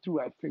all the way through.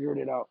 I figured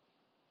it out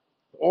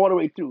all the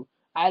way through.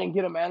 I didn't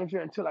get a manager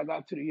until I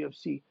got to the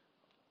UFC.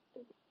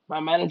 My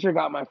manager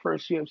got my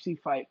first UFC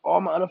fight. All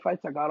my other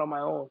fights I got on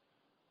my own.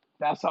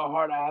 That's how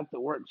hard I have to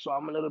work. So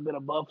I'm a little bit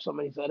above some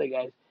of these other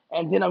guys.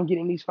 And then I'm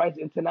getting these fights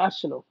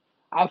international.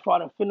 I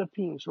fought in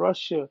Philippines,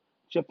 Russia,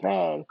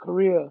 Japan,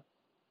 Korea,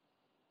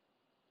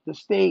 the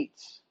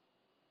States.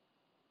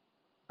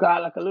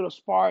 Got like a little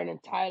sparring in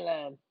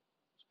Thailand.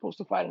 Supposed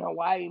to fight in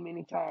Hawaii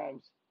many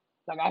times.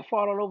 Like I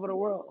fought all over the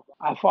world.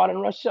 I fought in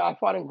Russia. I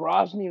fought in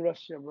Grozny,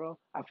 Russia, bro.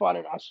 I fought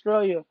in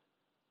Australia.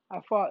 I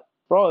fought,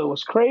 bro. It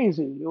was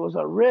crazy. It was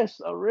a risk,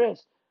 a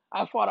risk.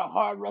 I fought a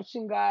hard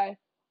Russian guy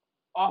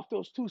off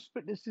those two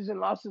split decision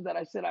losses that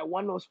I said I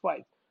won those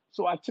fights.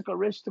 So I took a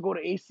risk to go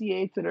to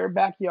ACA to their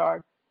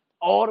backyard,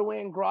 all the way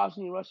in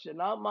Grozny, Russia,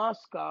 not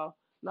Moscow,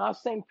 not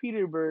St.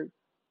 Petersburg,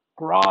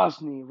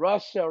 Grozny,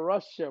 Russia,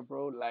 Russia,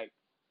 bro. Like,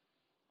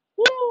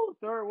 woo,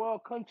 third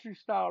world country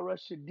style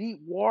Russia, deep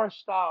war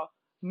style,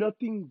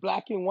 nothing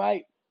black and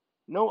white,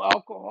 no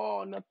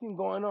alcohol, nothing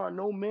going on,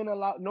 no men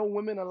allowed, no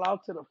women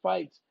allowed to the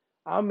fights.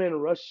 I'm in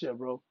Russia,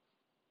 bro.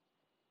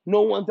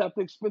 No one's at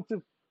the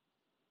expensive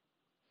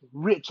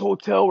rich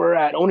hotel we're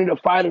at. Only the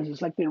fighters.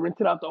 It's like they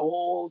rented out the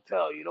whole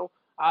hotel, you know?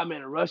 I'm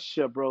in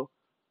Russia, bro.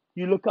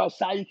 You look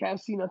outside, you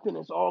can't see nothing.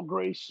 It's all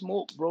gray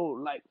smoke, bro.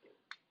 Like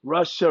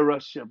Russia,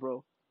 Russia,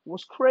 bro. It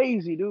was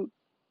crazy, dude.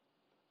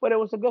 But it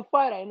was a good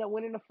fight. I ended up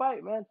winning the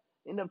fight, man.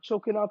 Ended up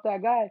choking out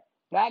that guy.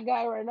 That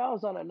guy right now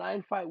is on a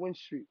 9-fight win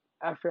streak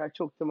after I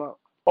choked him out.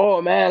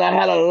 Oh man, I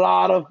had a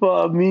lot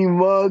of mean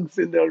mugs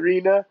in the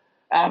arena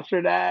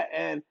after that,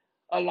 and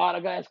a lot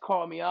of guys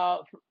called me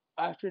out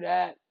after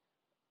that.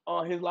 A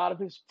lot of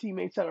his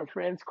teammates and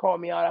friends called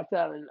me out after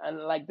that, and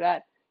like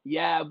that.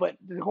 Yeah, but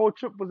the whole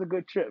trip was a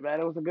good trip, man.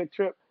 It was a good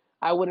trip.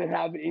 I wouldn't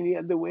have it any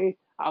other way.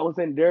 I was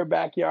in their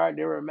backyard.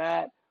 They were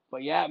mad.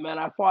 But yeah, man,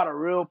 I fought a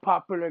real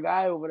popular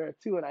guy over there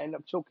too, and I ended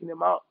up choking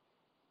him out.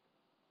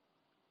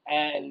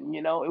 And,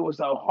 you know, it was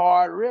a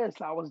hard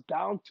risk. I was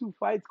down 2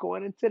 fights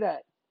going into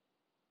that.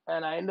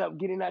 And I ended up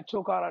getting that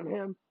choke out on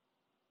him.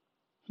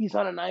 He's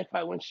on a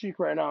 9-fight win streak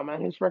right now,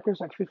 man. His record's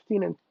like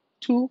 15-2,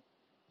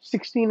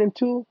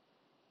 16-2.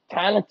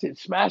 Talented,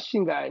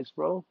 smashing guys,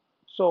 bro.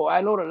 So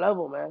I know the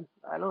level, man.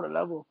 I know the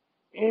level.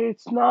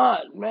 It's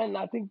not, man.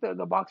 I think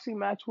the boxing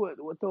match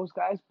with those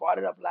guys brought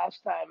it up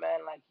last time, man.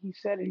 Like he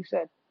said it. He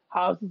said,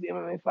 how's these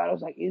MMA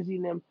fighters like Izzy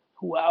and them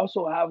who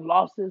also have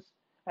losses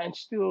and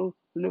still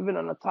living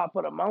on the top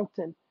of the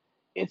mountain?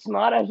 It's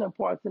not as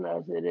important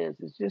as it is.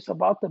 It's just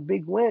about the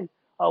big win.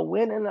 A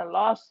win and a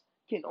loss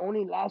can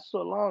only last so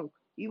long.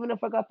 Even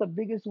if I got the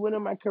biggest win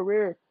in my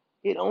career,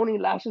 it only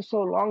lasted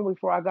so long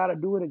before I got to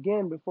do it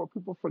again, before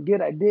people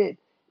forget I did.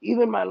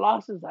 Even my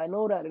losses, I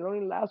know that it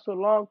only lasts so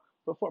long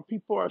before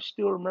people are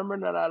still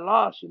remembering that I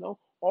lost, you know.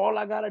 All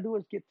I got to do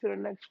is get to the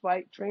next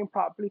fight, train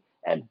properly,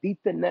 and beat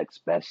the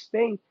next best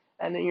thing.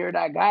 And then you're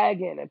that guy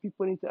again. And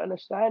people need to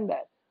understand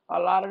that. A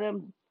lot of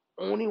them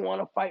only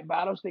want to fight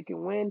battles they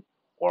can win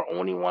or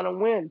only want to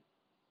win.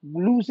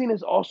 Losing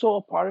is also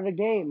a part of the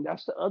game.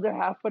 That's the other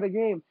half of the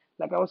game.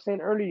 Like I was saying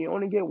earlier, you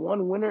only get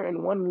one winner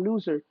and one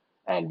loser.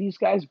 And these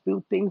guys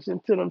build things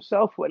into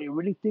themselves where they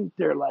really think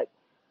they're like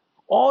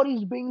all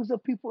these beings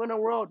of people in the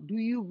world. Do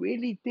you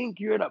really think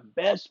you're the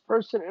best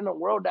person in the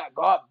world that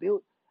God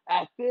built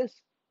at this?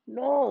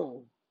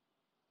 No.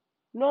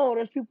 No,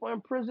 there's people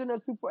in prison,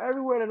 there's people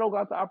everywhere that don't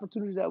got the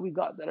opportunities that we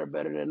got that are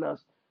better than us.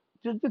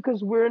 Just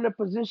because we're in a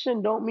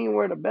position don't mean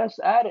we're the best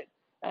at it.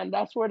 And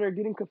that's where they're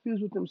getting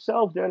confused with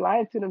themselves. They're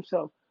lying to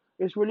themselves.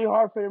 It's really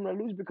hard for them to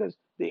lose because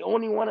they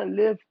only want to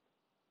live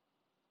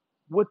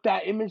with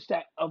that image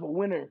that of a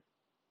winner.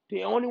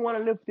 They only want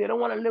to live. They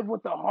don't want to live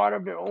with the heart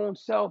of their own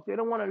self. They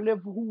don't want to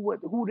live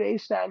who they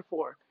stand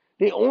for.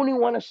 They only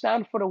want to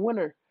stand for the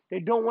winner. They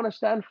don't want to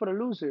stand for the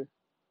loser.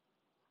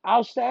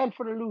 I'll stand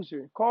for the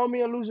loser. Call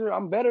me a loser.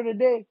 I'm better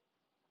today.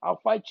 I'll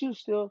fight you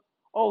still.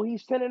 Oh,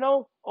 he's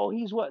 10-0. Oh,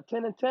 he's what,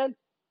 10-10?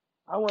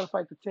 I want to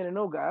fight the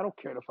 10-0 guy. I don't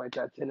care to fight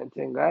that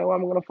 10-10 guy. Why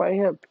am I going to fight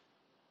him?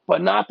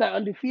 But not that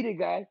undefeated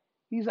guy.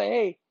 He's like,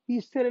 hey,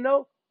 he's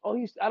 10-0. Oh,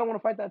 I don't want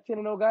to fight that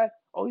 10-0 guy.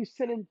 Oh, he's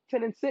 10-6.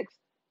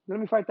 Let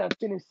me fight that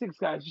 10-6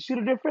 guy. You see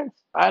the difference?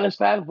 I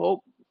understand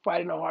Volk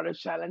fighting the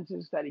hardest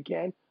challenges that he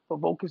can, but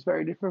Volk is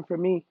very different for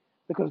me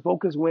because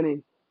Volk is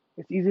winning.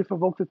 It's easy for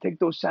Volk to take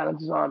those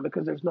challenges on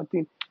because there's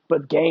nothing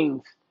but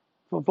gains.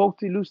 For Volk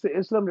to lose to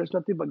Islam, there's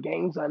nothing but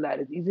gains on that.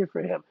 It's easier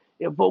for him.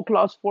 If Volk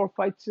lost 4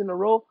 fights in a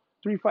row,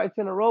 3 fights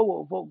in a row,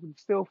 will Volk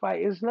still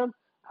fight Islam?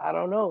 I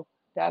don't know.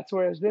 That's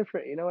where it's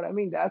different. You know what I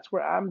mean? That's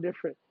where I'm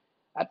different.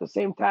 At the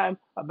same time,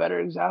 a better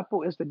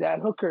example is the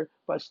Dan Hooker,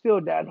 but still,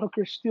 Dan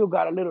Hooker still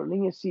got a little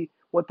leniency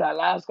with that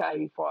last guy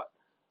he fought.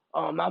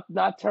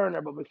 Not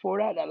Turner, but before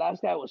that, that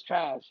last guy was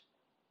trash.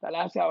 That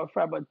last guy was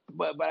trash,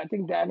 but I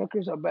think Dan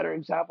Hooker's a better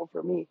example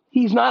for me.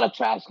 He's not a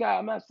trash guy.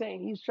 I'm not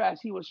saying he's trash.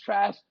 He was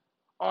trash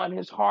on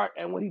his heart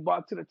and what he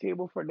brought to the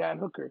table for Dan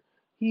Hooker.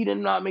 He did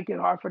not make it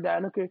hard for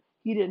Dan Hooker.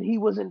 He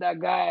wasn't that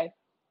guy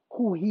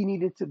who he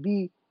needed to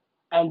be,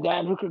 and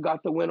Dan Hooker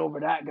got the win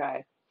over that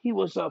guy. He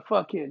was a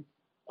fucking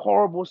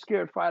horrible,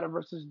 scared fighter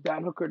versus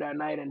Dan Hooker that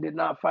night and did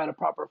not fight a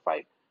proper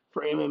fight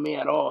for MMA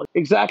at all.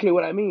 Exactly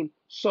what I mean.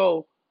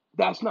 So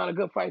that's not a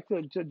good fight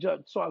to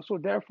judge. So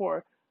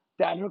therefore,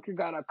 Dan Hooker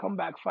got a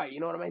comeback fight. You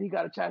know what I mean? He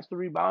got a chance to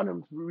rebound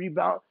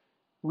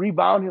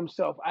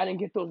himself. I didn't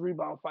get those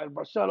rebound fights.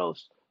 Barcelos,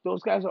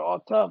 those guys are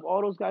all tough.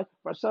 All those guys,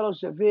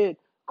 Barcelos, Javid,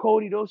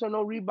 Cody, those are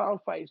no rebound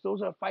fights.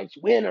 Those are fights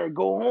win or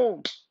go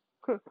home.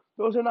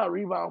 Those are not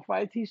rebound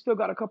fights. He still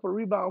got a couple of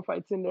rebound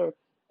fights in there.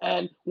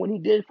 And when he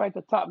did fight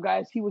the top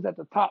guys, he was at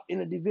the top in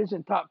the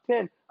division, top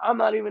 10. I'm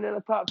not even in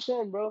the top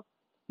 10, bro.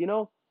 You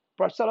know,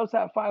 Barcelos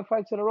had 5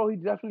 fights in a row. He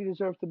definitely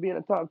deserves to be in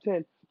the top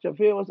 10.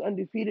 Javier was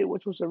undefeated,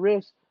 which was a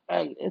risk,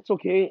 and it's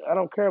okay. I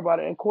don't care about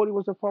it. And Cody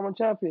was a former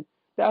champion.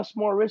 That's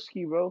more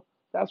risky, bro.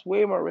 That's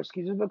way more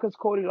risky. Just because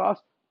Cody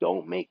lost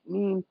don't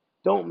mean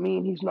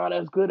he's not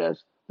as good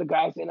as the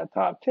guys in the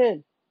top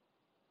 10.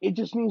 It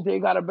just means they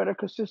got a better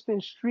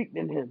consistent streak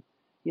than him.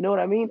 You know what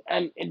I mean?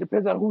 And it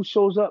depends on who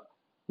shows up,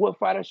 what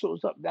fighter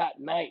shows up that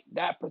night,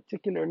 that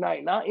particular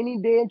night. Not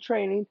any day in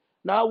training,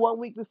 not 1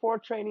 week before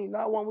training,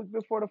 not 1 week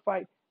before the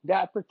fight,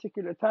 that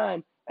particular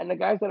time. And the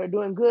guys that are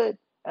doing good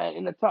and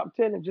in the top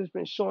 10 have just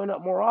been showing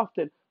up more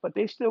often. But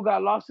they still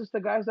got losses to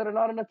guys that are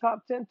not in the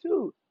top 10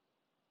 too.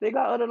 They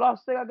got other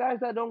losses. They got guys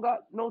that don't got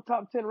no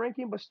top 10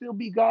 ranking, but still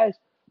beat guys.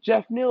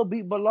 Jeff Neal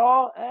beat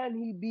Bilal and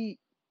he beat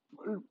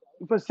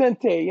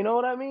Vicente. You know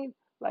what I mean?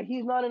 Like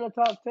he's not in the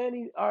top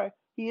 10.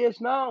 He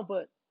is now,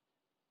 but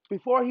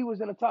before he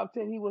was in the top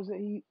 10, he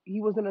wasn't.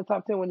 He was in the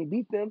top 10 when he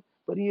beat them,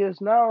 but he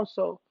is now.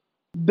 So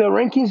the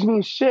rankings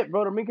mean shit,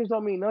 bro. The rankings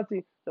don't mean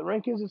nothing. The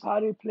rankings is how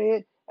they play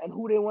it and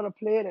who they want to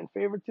play it and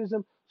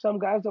favoritism. Some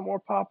guys are more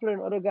popular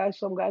than other guys.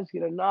 Some guys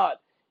get a nod.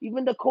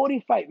 Even the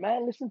Cody fight,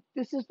 man. Listen,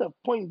 this is the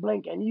point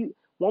blank. And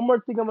one more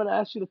thing I'm gonna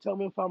ask you to tell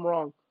me if I'm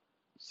wrong.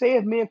 Say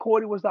if me and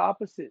Cody was the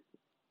opposite.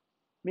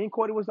 Me and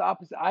Cody was the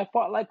opposite. I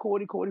fought like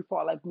Cody. Cody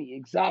fought like me.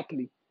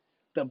 Exactly.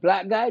 The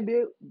black guy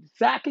did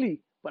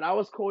exactly. But I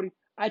was Cody.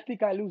 I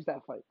think I lose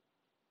that fight.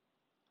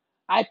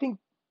 I think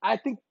I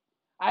think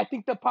I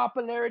think the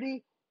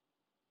popularity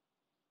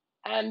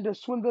and the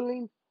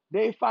swindling,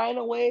 they find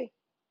a way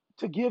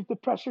to give the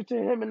pressure to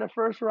him in the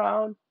first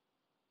round.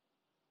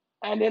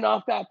 And then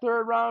off that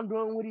third round,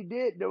 doing what he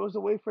did, there was a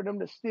way for them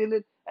to steal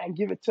it and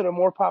give it to the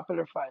more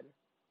popular fighter.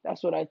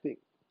 That's what I think.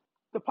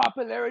 The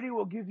popularity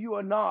will give you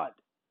a nod.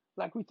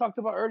 Like we talked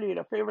about earlier,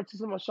 the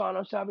favoritism of Sean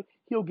O'Shaughnessy,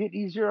 he'll get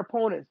easier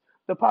opponents.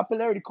 The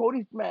popularity,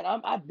 Cody, man,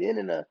 I've been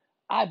in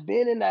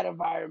that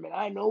environment.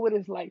 I know what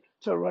it's like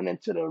to run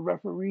into the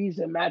referees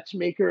and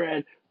matchmaker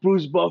and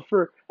Bruce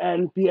Buffer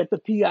and be at the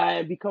PI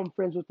and become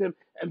friends with him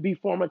and be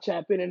former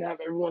champion and have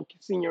everyone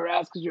kissing your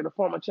ass because you're the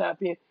former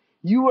champion.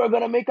 You are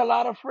gonna make a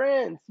lot of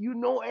friends. You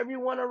know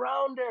everyone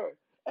around there.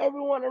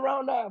 Everyone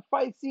around that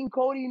fight scene,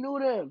 Cody knew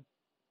them.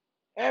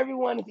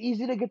 Everyone, it's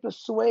easy to get the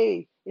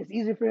sway. It's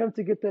easy for him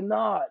to get the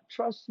nod.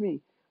 Trust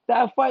me.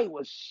 That fight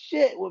was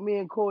shit with me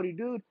and Cody,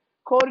 dude.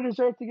 Cody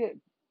deserved to get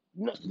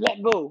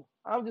let go.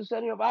 I'm just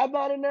saying, if I'm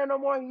not in there no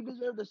more, he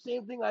deserved the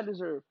same thing I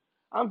deserve.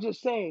 I'm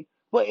just saying.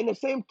 But in the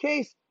same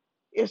case,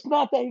 it's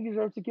not that he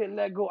deserves to get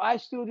let go. I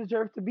still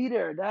deserve to be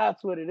there.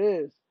 That's what it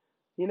is.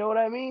 You know what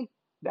I mean?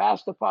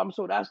 That's the problem.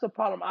 So that's the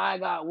problem I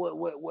got with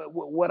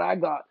what I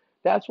got.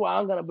 That's why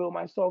I'm gonna build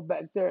myself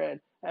back there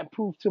and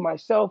prove to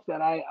myself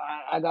that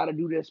I gotta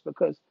do this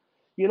because,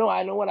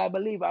 I know what I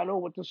believe. I know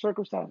what the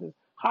circumstances.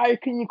 How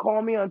can you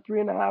call me on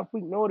 3.5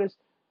 week notice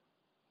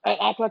and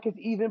act like it's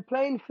even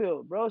playing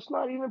field, bro? It's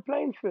not even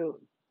playing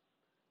field.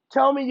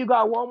 Tell me you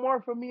got one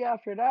more for me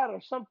after that or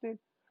something,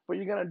 but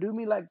you're gonna do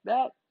me like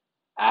that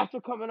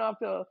after coming off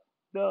the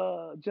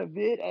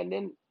Javid and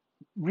then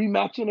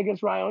rematching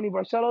against Raoni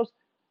Barcelos.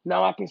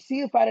 Now I can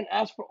see if I didn't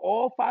ask for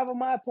all 5 of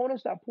my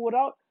opponents that pulled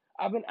out,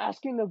 I've been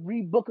asking to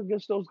rebook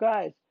against those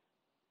guys.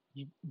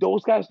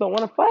 Those guys don't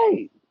want to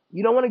fight.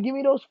 You don't want to give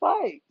me those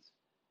fights.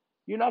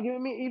 You're not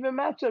giving me even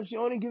matchups.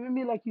 You're only giving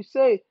me, like you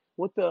say,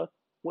 what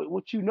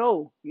you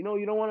know. You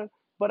don't want to.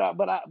 But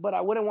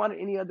I wouldn't want it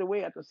any other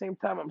way. At the same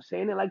time, I'm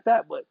saying it like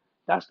that. But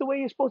that's the way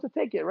you're supposed to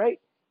take it, right?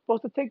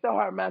 Supposed to take the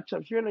hard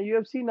matchups. You're in the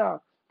UFC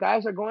now.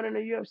 Guys are going in the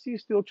UFC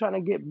still trying to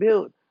get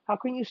built. How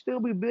can you still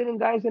be building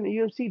guys in the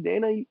UFC,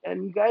 Dana?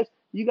 And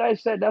you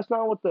guys said that's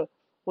not what the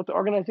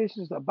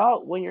organization is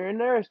about. When you're in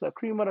there, it's the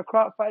cream of the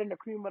crop fighting the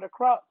cream of the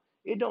crop.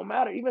 It don't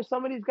matter. Even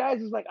some of these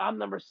guys is like, I'm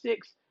number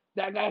 6.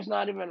 That guy's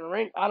not even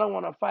ranked. I don't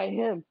want to fight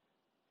him.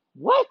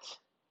 What?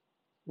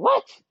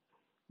 What?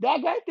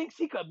 That guy thinks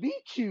he could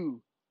beat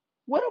you.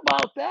 What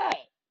about that?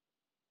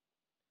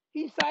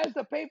 He signs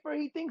the paper.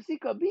 He thinks he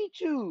could beat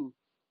you.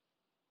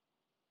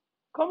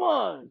 Come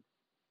on.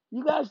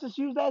 You guys just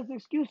use that as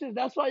excuses.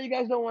 That's why you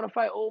guys don't want to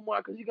fight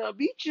Omar, because he's going to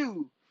beat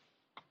you.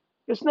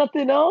 There's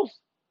nothing else.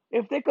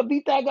 If they could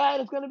beat that guy,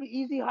 it's going to be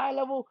easy,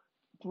 high-level,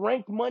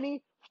 ranked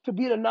money to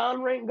beat a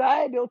non-ranked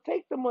guy. They'll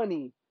take the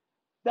money.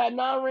 That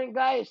non-ranked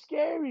guy is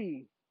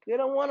scary. They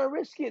don't want to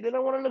risk it. They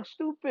don't want to look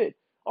stupid.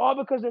 All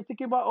because they're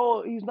thinking about,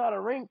 oh, he's not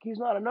a rank, he's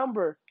not a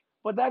number.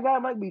 But that guy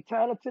might be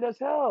talented as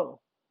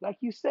hell. Like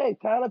you say,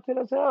 talented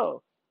as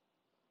hell.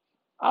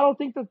 I don't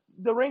think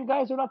the ranked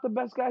guys are not the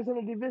best guys in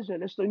the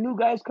division. It's the new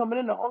guys coming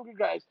in, the hungry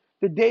guys.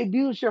 The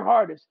debut's your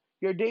hardest.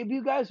 Your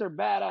debut guys are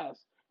badass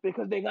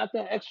because they got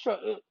that extra.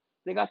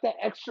 They got that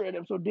extra in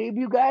them. So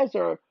debut guys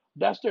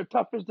that's their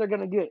toughest they're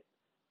gonna get.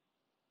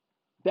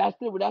 That's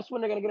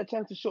when they're gonna get a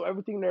chance to show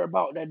everything they're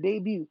about. That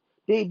debut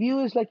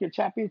is like your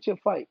championship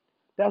fight.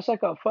 That's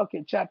like a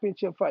fucking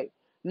championship fight.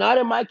 Not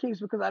in my case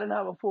because I didn't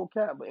have a full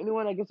camp, but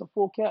anyone that gets a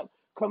full camp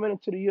coming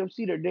into the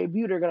UFC, their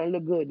debut, they're gonna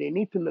look good. They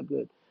need to look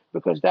good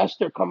because that's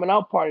their coming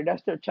out party.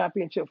 That's their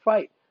championship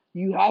fight.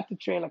 You have to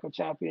train like a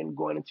champion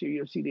going into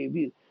your UFC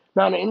debut.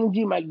 Now the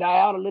energy might die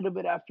out a little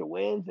bit after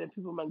wins, and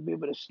people might be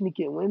able to sneak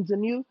in wins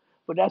in you.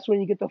 But that's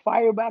when you get the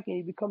fire back and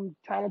you become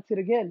talented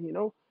again.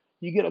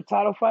 You get a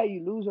title fight,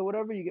 you lose or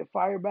whatever, you get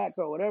fired back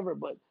or whatever,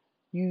 but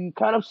you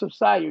kind of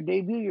subside. Your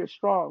debut, you're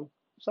strong.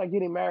 It's like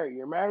getting married.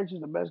 Your marriage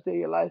is the best day of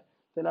your life.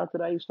 Then after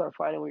that, you start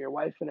fighting with your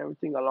wife and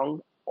everything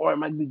along, or it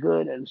might be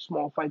good and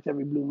small fights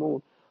every blue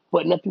moon.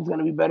 But nothing's going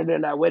to be better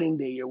than that wedding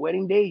day. Your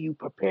wedding day, you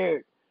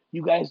prepared.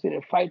 You guys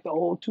didn't fight the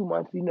whole 2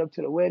 months leading up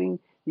to the wedding.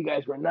 You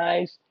guys were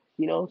nice.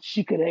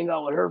 She could hang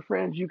out with her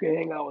friends. You could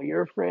hang out with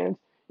your friends.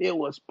 It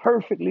was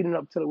perfect leading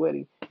up to the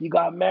wedding. You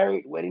got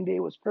married. Wedding day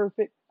was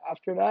perfect.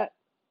 After that,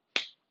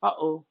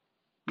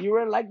 you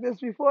weren't like this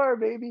before,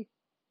 baby.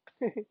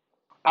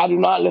 I do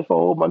not lift a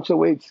whole bunch of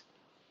weights.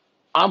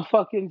 I'm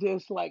fucking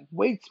just like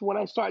weights. When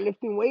I start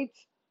lifting weights,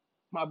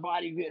 my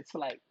body gets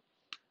like,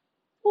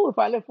 oh, if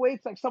I lift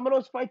weights, like some of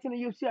those fights in the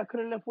UFC, I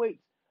couldn't lift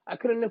weights. I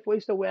couldn't lift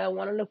weights the way I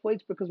want to lift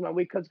weights because my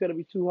weight cut's gonna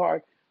be too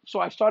hard. So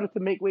I started to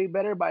make weight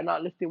better by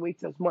not lifting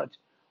weights as much.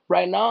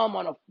 Right now,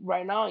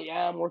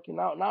 yeah, I'm working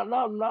out. Not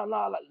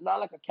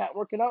like a cat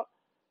working out,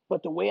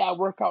 but the way I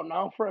work out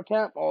now for a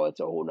camp, oh,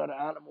 it's a whole nother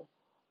animal.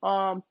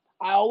 I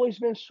always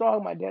been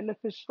strong. My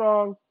deadlift is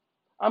strong.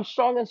 I'm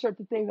strong in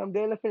certain things.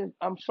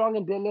 I'm strong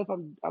in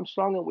deadlift. I'm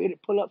strong in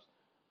weighted pull-ups.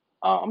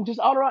 I'm just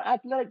all around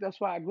athletic. That's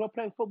why I grew up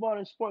playing football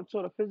and sports.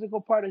 So the physical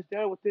part is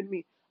there within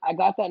me. I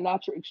got that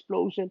natural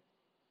explosion.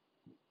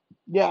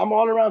 Yeah, I'm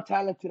all around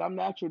talented. I'm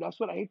natural. That's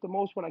what I hate the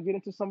most when I get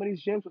into some of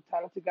these gyms with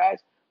talented guys.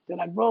 They're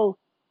like, bro,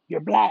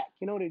 you're black.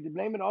 They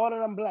blame it all that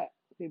I'm black.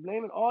 They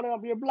blame it all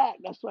that you're black.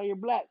 That's why you're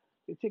black.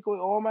 They take away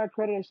all my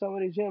credit in some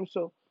of these gyms.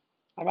 So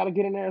I got to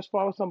get in there and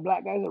spar with some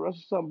black guys and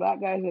wrestle some black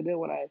guys. And then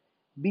when I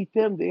beat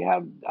them,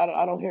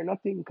 I don't hear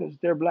nothing because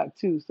they're black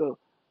too. So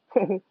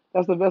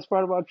that's the best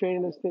part about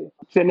training this thing.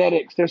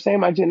 Genetics. They're saying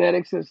my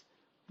genetics is,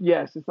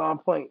 yes, it's on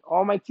point.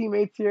 All my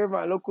teammates here,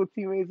 my local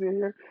teammates in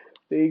here,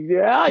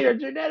 your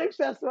genetics,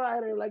 that's why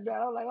they're like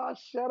that. I'm like, oh,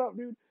 shut up,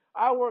 dude.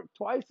 I work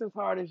twice as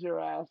hard as your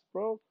ass,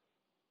 bro.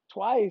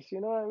 Twice, you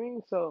know what I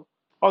mean? So,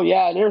 oh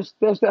yeah, there's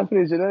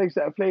definitely genetics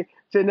that play.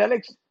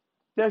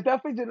 There's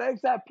definitely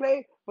genetics that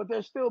play, but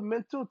there's still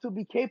mental to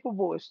be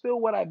capable. It's still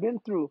what I've been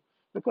through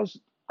because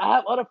I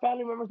have other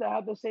family members that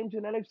have the same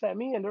genetics as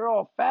me, and they're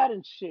all fat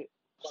and shit.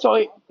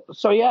 So,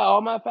 so yeah, all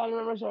my family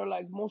members are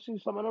like mostly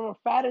some of them are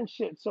fat and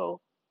shit.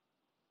 So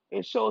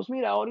it shows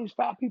me that all these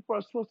fat people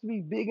are supposed to be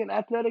big and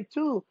athletic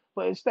too,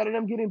 but instead of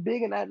them getting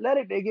big and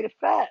athletic, they get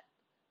fat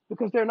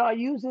because they're not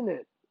using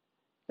it.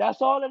 That's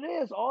all it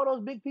is. All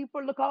those big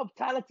people, look how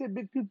talented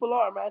big people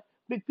are, man.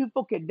 Big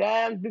people can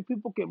dance, big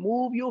people can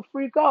move, you'll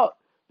freak out.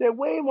 They're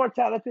way more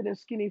talented than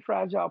skinny,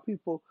 fragile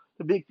people.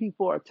 The big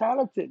people are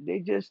talented. They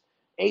just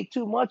ate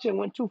too much and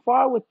went too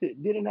far with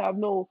it. Didn't have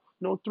no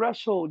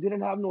threshold,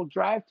 didn't have no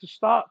drive to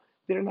stop,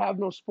 didn't have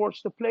no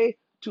sports to play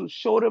to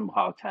show them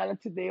how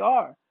talented they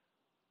are.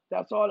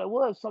 That's all it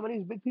was. Some of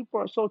these big people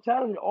are so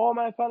talented. All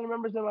my family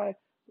members in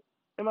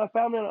my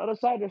family on the other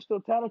side, they're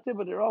still talented,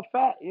 but they're all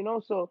fat.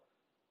 So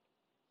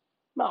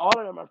not all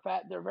of them are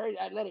fat. They're very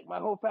athletic. My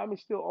whole family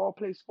still all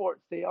play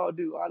sports. They all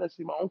do.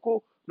 Honestly, my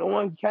uncle, no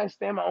one can't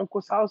stand my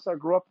uncle's house or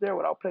grow up there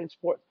without playing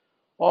sports.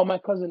 All my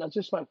cousins, that's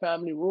just my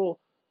family rule.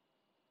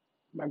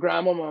 My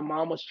grandma, my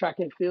mom was track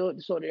and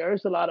field, so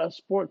there's a lot of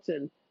sports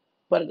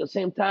but at the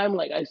same time,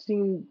 like I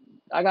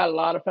got a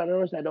lot of family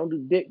members that don't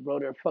do dick, bro.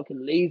 They're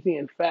fucking lazy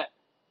and fat,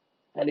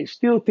 and they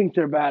still think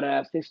they're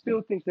badass. They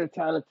still think they're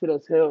talented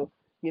as hell.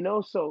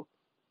 So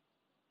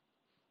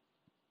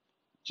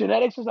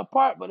Genetics is a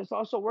part, but it's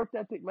also work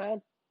ethic,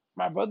 man.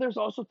 My brother's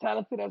also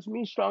talented as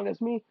me, strong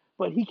as me,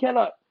 but he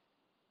cannot.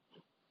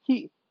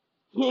 He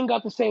he ain't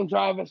got the same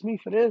drive as me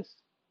for this.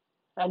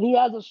 And he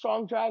has a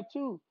strong drive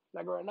too.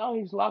 Like right now,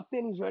 he's locked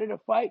in. He's ready to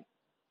fight.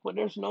 But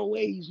there's no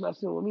way he's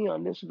messing with me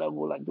on this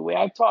level. Like the way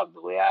I talk,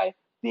 the way I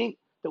think,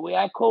 the way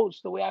I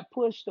coach, the way I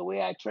push, the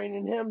way I train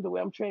in him, the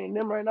way I'm training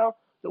him right now,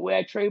 the way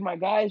I train my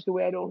guys, the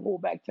way I don't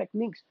hold back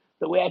techniques,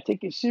 the way I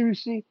take it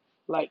seriously.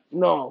 Like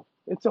no,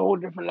 it's a whole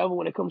different level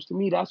when it comes to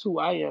me. That's who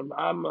I am.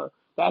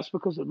 That's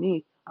because of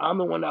me. I'm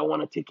the one that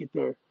want to take it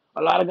there.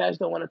 A lot of guys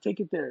don't want to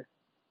take it there.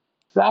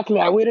 Exactly.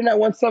 I waited at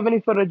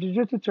 170 for the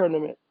jiu-jitsu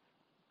tournament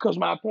because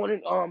my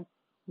opponent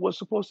was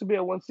supposed to be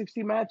a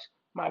 160 match.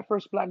 My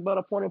first black belt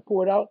opponent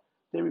pulled out.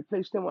 They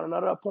replaced him with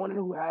another opponent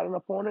who had an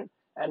opponent,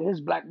 and his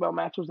black belt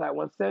match was at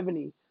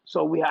 170.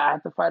 So I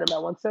had to fight him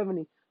at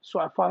 170. So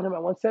I fought him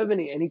at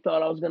 170, and he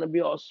thought I was gonna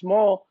be all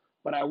small,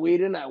 but I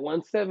weighed in at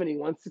 170,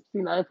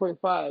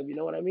 169.5. You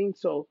know what I mean?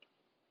 So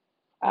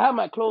I have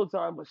my clothes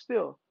on, but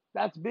still,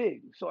 that's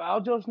big. So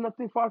Aljo's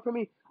nothing far from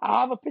me.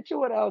 I have a picture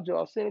with Aljo.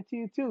 I'll send it to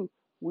you too.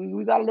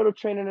 We got a little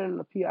training in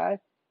the PI.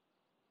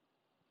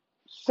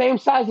 Same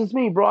size as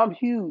me, bro. I'm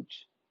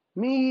huge.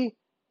 Me,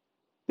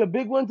 the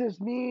big ones is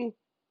me.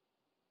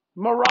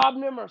 Marab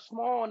and them are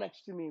small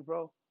next to me,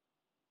 bro.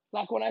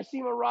 Like when I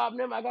see Marab and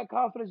them, I got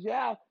confidence.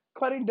 Yeah,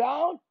 cutting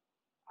down,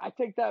 I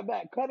take that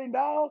back. Cutting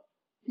down,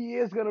 he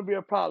is gonna be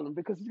a problem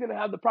because he's gonna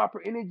have the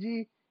proper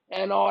energy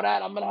and all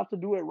that. I'm gonna have to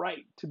do it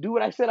right. To do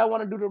what I said I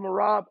want to do to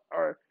Marab,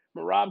 or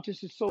Marab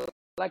just is so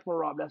like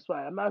Marab. That's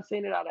why I'm not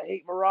saying it out of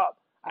hate Marab.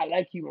 I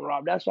like you,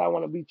 Marab. That's why I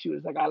want to beat you.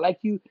 It's like I like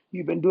you.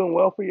 You've been doing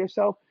well for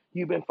yourself.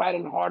 You've been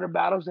fighting harder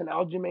battles than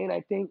Aljamain,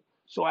 I think.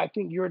 So I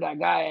think you're that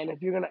guy. And if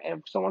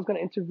someone's gonna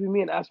interview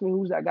me and ask me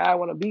who's that guy I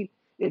want to beat,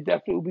 it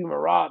definitely will be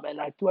Marab.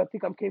 And I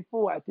think I'm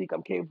capable. I think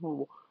I'm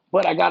capable.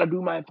 But I gotta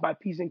do my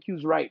P's and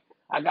Q's right.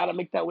 I gotta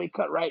make that weight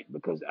cut right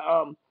because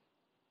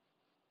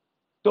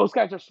those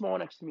guys are small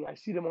next to me. I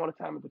see them all the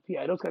time at the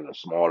PI. Those guys are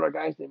smaller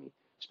guys than me.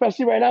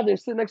 Especially right now, they're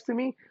sitting next to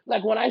me.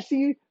 Like when I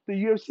see the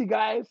UFC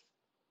guys,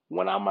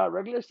 when I'm my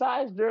regular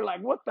size, they're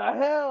like, "What the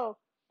hell?"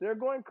 They're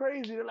going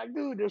crazy. They're like,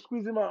 "Dude," they're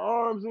squeezing my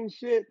arms and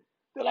shit.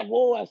 They're like,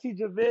 "Whoa!" I see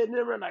Javid and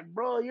they're like,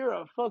 "Bro, you're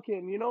a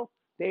fucking,"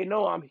 They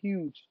know I'm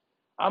huge.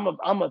 I'm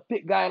a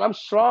thick guy and I'm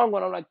strong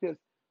when I'm like this.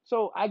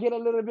 So I get a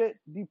little bit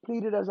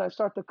depleted as I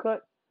start to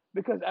cut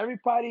because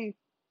everybody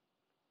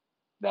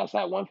that's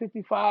at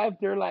 155,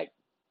 they're like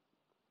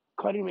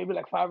cutting maybe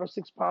like 5 or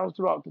 6 pounds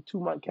throughout the 2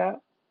 month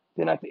cap.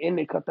 Then at the end,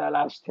 they cut that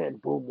last 10.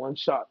 Boom, one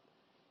shot.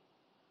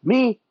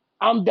 Me,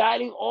 I'm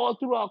dieting all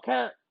throughout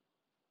camp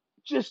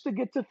just to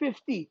get to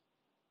 50,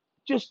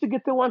 just to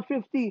get to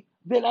 150.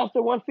 Then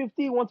after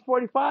 150,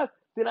 145,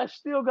 then I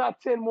still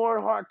got 10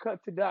 more hard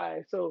cut to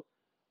die. So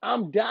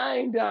I'm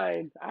dying.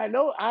 I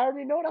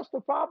already know that's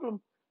the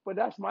problem, but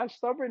that's my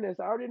stubbornness.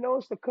 I already know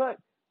it's the cut.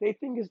 They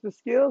think it's the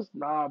skills.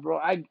 Nah, bro.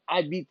 I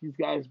beat these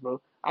guys,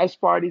 bro. I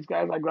spar these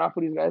guys. I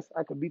grapple these guys.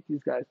 I could beat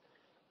these guys.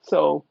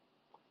 So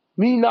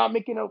me not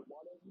making a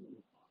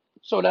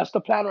so that's the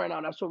plan right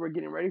now. That's what we're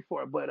getting ready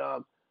for. But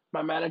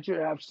my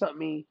manager have sent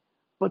me,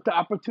 but the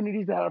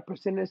opportunities that have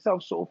presented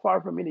itself so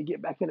far for me to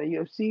get back in the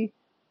UFC,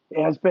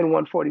 it has been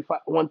 145,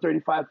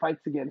 135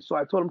 fights again. So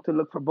I told him to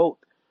look for both.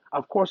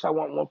 Of course, I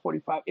want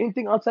 145.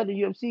 Anything outside the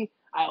UFC,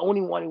 I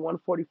only want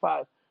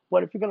 145.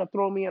 But if you're gonna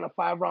throw me in a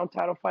 5 round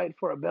title fight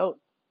for a belt,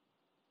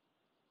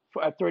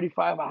 at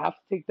 35, I have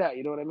to take that.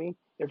 You know what I mean?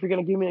 If you're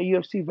gonna give me a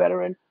UFC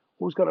veteran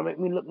who's gonna make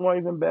me look more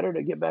even better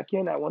to get back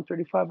in at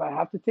 135, I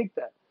have to take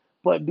that.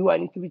 But do I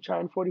need to be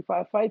trying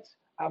 45 fights?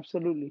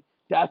 Absolutely.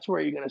 That's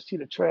where you're gonna see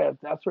the Trev.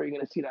 That's where you're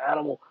gonna see the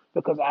animal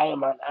because I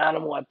am an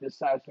animal at this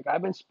size. Like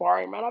I've been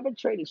sparring, man. I've been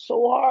training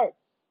so hard.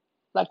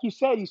 Like you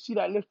said, you see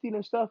that lifting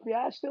and stuff.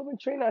 Yeah, I've still been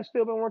training. I've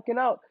still been working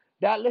out.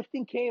 That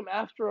lifting came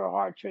after a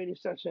hard training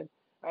session,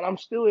 and I'm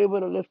still able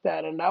to lift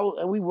that. And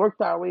we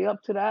worked our way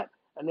up to that,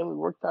 and then we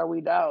worked our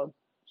way down.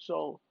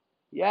 So,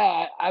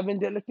 yeah, I've been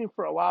deadlifting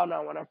for a while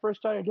now. When I first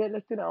started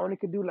deadlifting, I only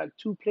could do like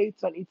 2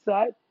 plates on each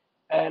side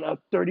and a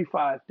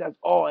 35. That's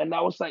all, and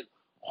that was like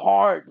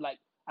hard. Like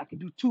I could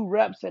do 2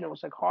 reps, and it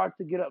was like hard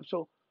to get up.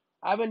 So,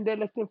 I've been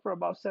deadlifting for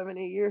about 7,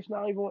 8 years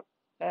now, even,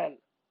 and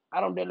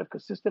I don't deadlift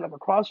consistent like a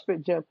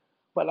CrossFit gym.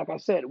 But like I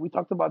said, we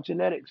talked about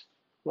genetics.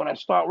 When I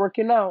start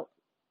working out,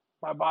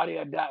 my body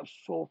adapts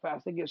so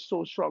fast. It gets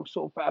so strong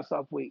so fast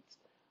off weights.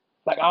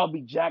 Like I'll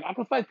be jacked. I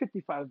can fight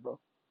 55, bro.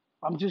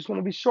 I'm just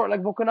gonna be short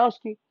like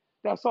Volkanovski.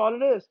 That's all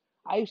it is.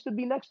 I used to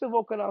be next to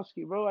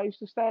Volkanovski, bro. I used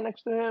to stand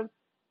next to him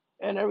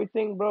and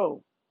everything,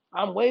 bro.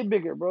 I'm way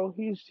bigger, bro.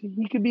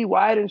 He could be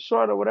wide and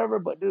short or whatever,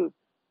 but dude,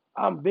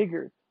 I'm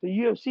bigger. The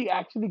UFC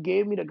actually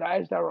gave me the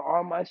guys that were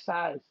on my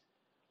size.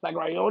 Like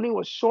Rayoni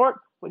was short,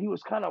 but he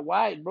was kind of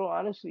wide, bro.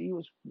 Honestly, he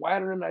was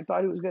wider than I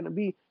thought he was gonna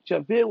be.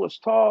 Javid was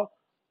tall.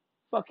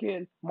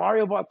 Fucking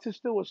Mario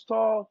Bautista was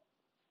tall.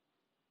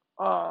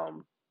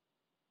 Um,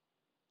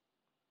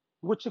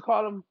 what you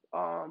call him?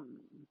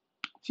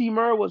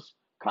 Timur was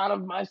kind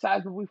of my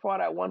size, but we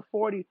fought at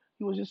 140.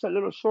 He was just a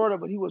little shorter,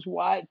 but he was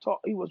wide. Tall.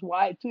 He was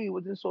wide too. He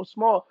wasn't so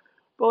small.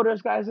 Bro,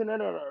 there's guys in there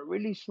that are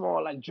really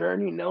small, like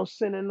Journey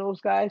Nelson and those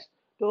guys.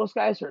 Those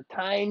guys are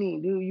tiny,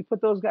 dude. You put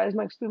those guys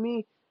next to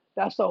me,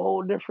 that's a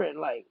whole different,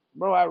 like,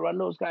 bro, I run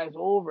those guys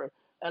over.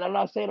 And I'm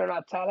not saying they're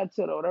not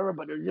talented or whatever,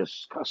 but they're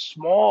just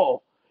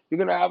small. You're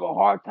going to have a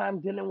hard time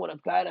dealing with a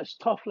guy that's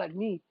tough like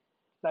me.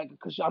 Like,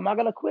 because I'm not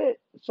going to quit.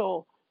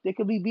 So they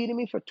could be beating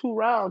me for 2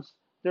 rounds.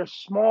 They're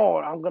small.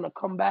 I'm going to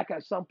come back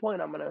at some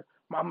point. I'm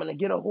gonna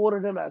get a hold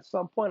of them at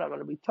some point. I'm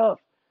going to be tough.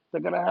 They're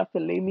going to have to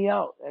lay me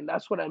out. And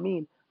that's what I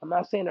mean. I'm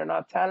not saying they're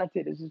not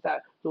talented. It's just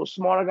that those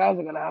smaller guys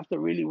are going to have to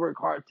really work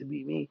hard to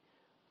beat me.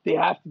 They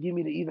have to give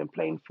me the even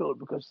playing field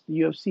because the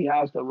UFC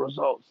has the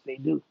results. They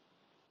do.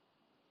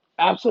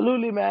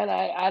 Absolutely, man.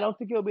 I don't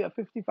think it'll be a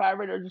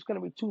 55er. They're just going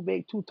to be too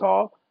big, too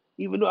tall.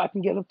 Even though I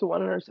can get up to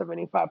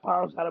 175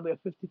 pounds, that'll be a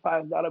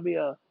 55. That'll be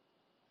a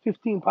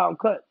 15-pound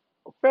cut.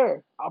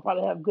 Fair. I'll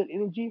probably have good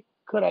energy.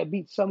 Could I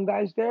beat some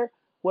guys there?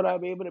 Would I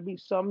be able to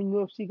beat some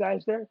UFC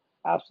guys there?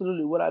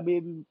 Absolutely. Would I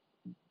be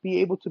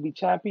able to be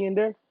champion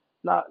there?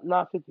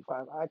 Not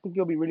 55. I think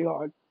it'll be really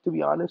hard, to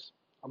be honest.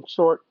 I'm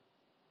short,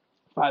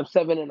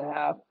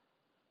 5'7.5".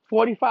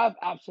 45,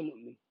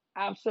 absolutely.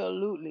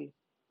 Absolutely.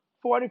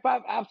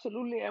 45,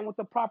 absolutely. And with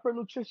the proper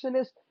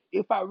nutritionist,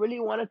 if I really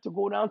wanted to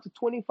go down to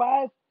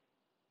 25,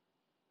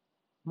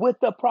 with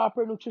the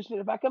proper nutrition,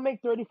 if I can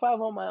make 35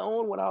 on my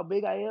own with how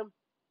big I am,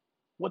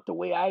 with the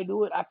way I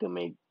do it, I can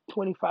make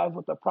 25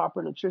 with the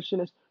proper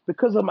nutritionist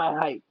because of my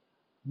height.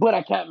 But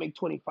I can't make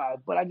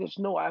 25. But I just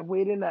know I've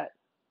weighed in at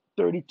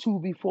 32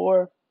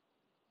 before.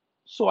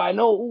 So I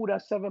know, ooh,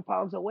 that's 7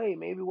 pounds away.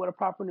 Maybe with a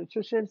proper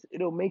nutritionist,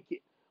 it'll make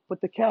it. But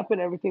the camp and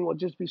everything will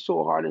just be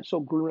so hard and so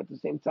grueling at the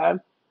same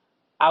time.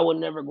 I would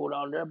never go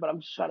down there, but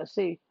I'm just trying to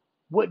say,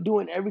 what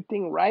doing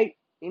everything right,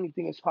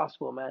 anything is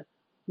possible, man.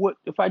 What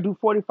if I do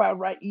 45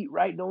 right, eat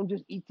right, don't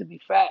just eat to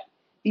be fat,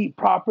 eat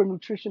proper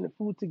nutrition and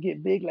food to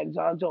get big, like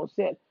John Jones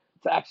said,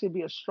 to actually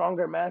be a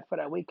stronger man for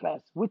that weight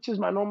class, which is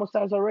my normal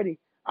size already.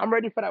 I'm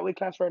ready for that weight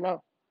class right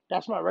now.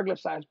 That's my regular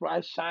size, bro.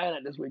 I shine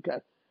at this weight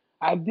class.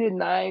 I did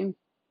 9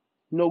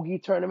 no-gi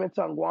tournaments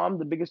on Guam,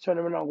 the biggest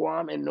tournament on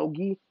Guam in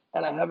no-gi,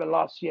 and I haven't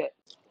lost yet.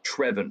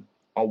 Trevin,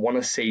 I want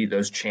to see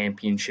those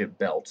championship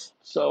belts.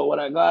 So what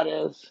I got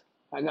is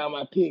I got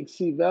my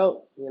PXC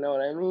belt, you know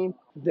what I mean?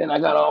 Then I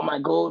got all my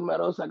gold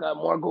medals. I got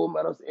more gold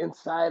medals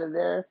inside of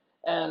there.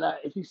 And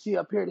if you see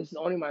up here, this is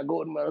only my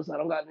gold medals. I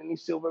don't got any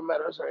silver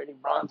medals or any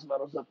bronze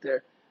medals up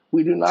there.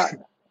 We do not.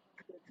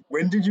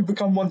 When did you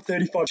become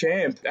 135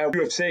 champ at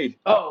UFC?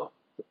 Oh,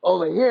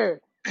 over here.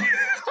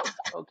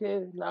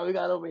 Okay, now we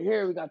got over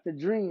here. We got the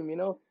dream.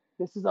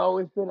 This has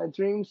always been a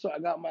dream. So I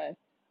got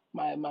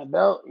my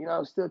belt.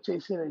 I'm still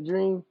chasing a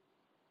dream.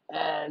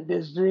 And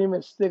this dream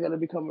is still gonna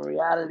become a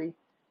reality.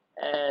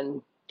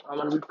 And I'm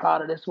gonna be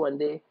proud of this one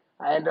day.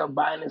 I ended up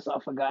buying this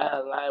off a guy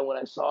online when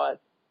I saw it.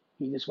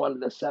 He just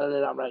wanted to sell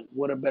it. I'm like,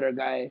 what a better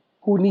guy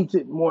who needs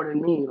it more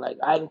than me. Like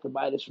I need to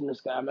buy this from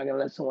this guy. I'm not gonna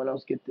let someone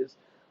else get this.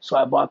 So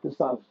I bought this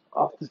off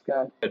this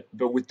guy.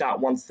 But with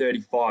that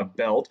 135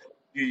 belt,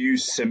 do you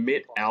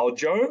submit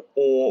Aljo,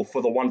 or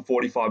for the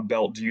 145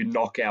 belt, do you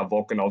knock out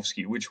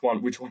Volkanovski? Which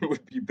one? Which one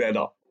would be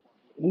better?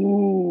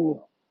 Ooh,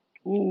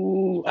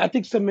 ooh. I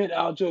think submit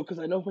Aljo because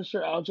I know for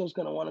sure Aljo's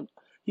gonna want to.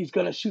 He's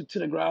gonna shoot to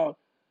the ground.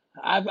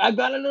 I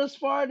got a little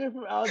farther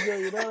from Aljo.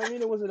 You know what I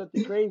mean? It wasn't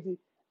nothing crazy.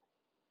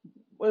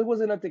 It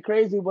wasn't nothing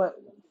crazy, but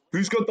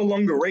Who's got the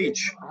longer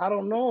reach? I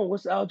don't know.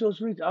 What's Aljo's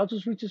reach?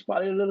 Aljo's reach is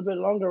probably a little bit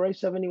longer, right?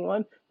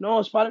 71? No,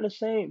 it's probably the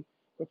same.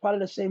 We're probably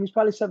the same. He's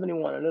probably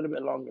 71, a little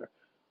bit longer.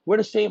 We're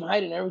the same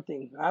height and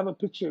everything. I have a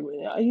picture.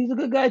 He's a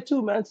good guy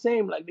too, man.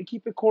 Same. Like they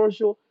keep it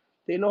cordial.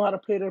 They know how to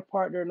play their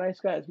part. They're nice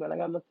guys, man. I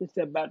got nothing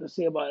bad to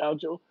say about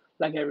Aljo.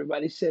 Like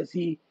everybody says,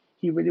 he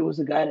really was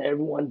a guy that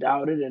everyone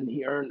doubted, and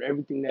he earned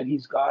everything that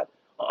he's got.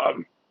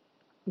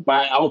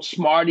 By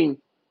outsmarting,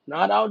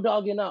 not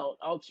outdogging out,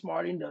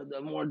 outsmarting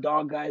the more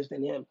dog guys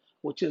than him,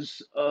 which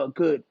is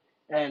good.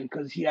 And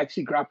because he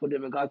actually grappled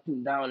him and got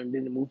him down and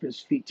didn't move his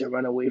feet to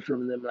run away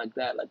from them like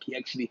that. Like he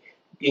actually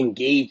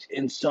engaged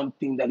in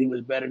something that he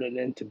was better than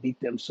them to beat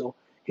them. So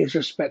his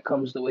respect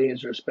comes the way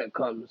his respect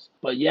comes.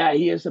 But yeah,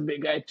 he is a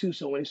big guy too.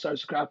 So when he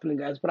starts grappling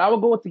guys, but I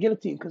would go with the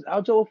guillotine because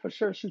Aljo will for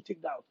sure shoot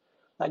takedowns.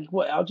 Like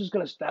what? Aljo's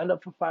gonna stand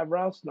up for 5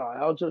 rounds? No,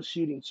 Aljo's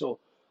shooting. So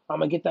I'm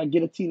gonna get that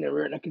guillotine and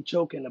rear naked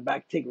choke and the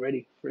back take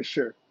ready for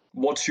sure.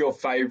 What's your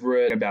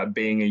favorite about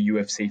being a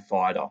UFC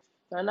fighter?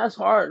 And that's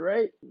hard,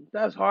 right?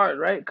 That's hard,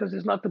 right? Because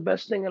it's not the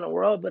best thing in the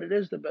world, but it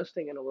is the best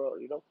thing in the world.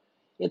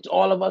 It's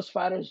all of us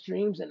fighters'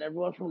 dreams, and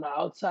everyone from the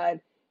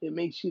outside, it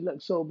makes you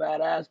look so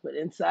badass, but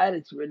inside,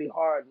 it's really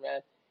hard,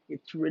 man.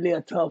 It's really a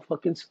tough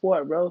fucking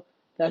sport, bro.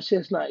 That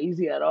shit's not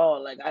easy at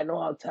all. Like, I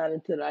know how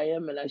talented I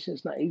am, and that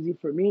shit's not easy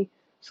for me.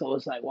 So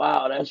it's like,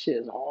 wow, that shit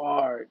is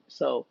hard.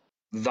 So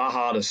The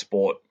hardest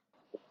sport.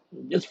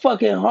 it's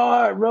fucking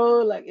hard,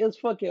 bro. Like it's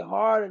fucking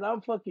hard, and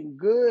I'm fucking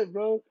good,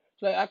 bro.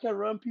 Like I can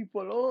run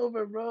people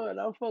over, bro, and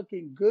I'm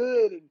fucking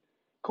good. And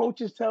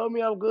coaches tell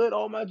me I'm good.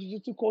 All my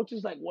jiu-jitsu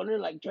coaches like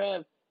wondering, like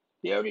Trev,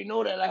 they already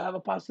know that I have a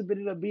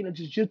possibility of being a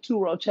jiu-jitsu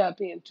world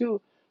champion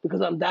too.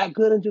 because I'm that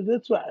good in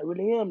jiu-jitsu. I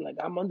really am. Like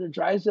I'm under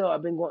Drysdale.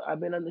 I've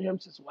been under him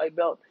since white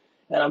belt,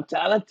 and I'm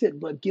talented.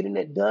 But getting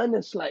it done,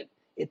 it's like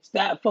it's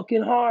that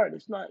fucking hard.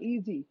 It's not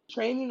easy.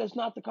 Training is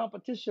not the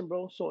competition,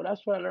 bro. So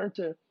that's what I learned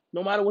to.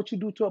 No matter what you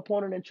do to an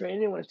opponent in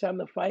training, when it's time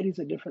to fight, he's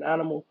a different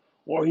animal,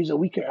 or he's a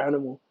weaker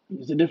animal.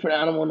 He's a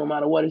different animal no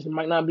matter what. He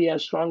might not be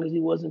as strong as he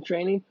was in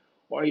training,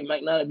 or he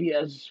might not be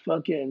as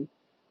fucking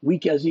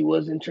weak as he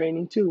was in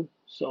training too.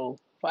 So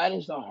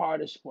fighting's the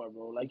hardest sport,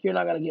 bro. Like you're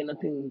not gonna get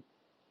nothing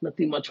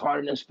much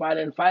harder than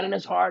fighting. Fighting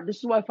is hard. This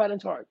is why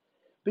fighting's hard.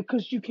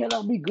 Because you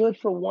cannot be good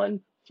for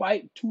one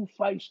fight, two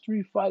fights,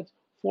 three fights,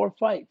 four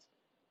fights.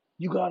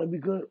 You gotta be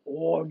good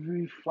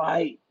every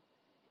fight.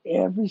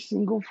 Every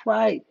single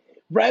fight.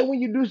 Right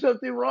when you do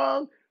something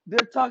wrong, they're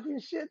talking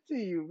shit to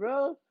you,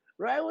 bro.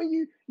 Right when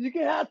you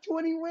can have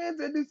 20 wins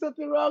and do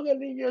something wrong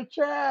and then you're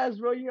trash,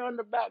 bro. You're on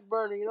the back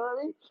burner, you know what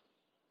I mean?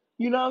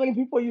 You know how many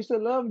people used to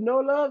love, no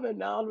love, and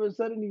now all of a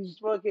sudden he's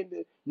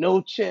fucking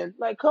no chin.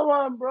 Like, come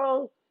on,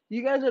 bro.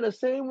 You guys are the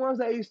same ones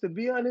that used to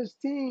be on his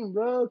team,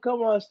 bro.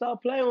 Come on,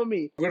 stop playing with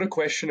me. I've got a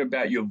question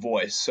about your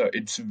voice. So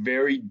it's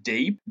very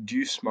deep. Do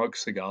you smoke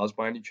cigars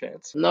by any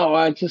chance? No,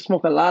 I just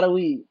smoke a lot of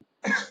weed.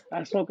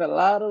 I smoke a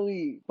lot of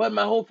weed. But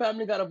my whole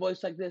family got a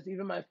voice like this.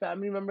 Even my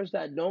family members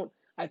that don't.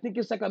 I think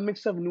it's like a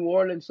mix of New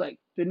Orleans. Like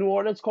the New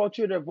Orleans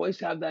culture, their voice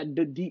have that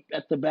the deep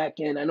at the back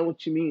end. I know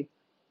what you mean.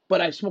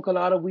 But I smoke a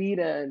lot of weed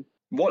and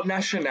What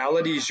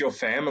nationality is your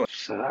family?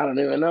 I don't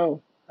even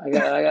know. I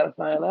gotta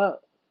find out.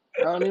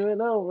 I don't even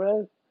know,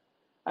 bro.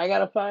 I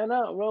gotta find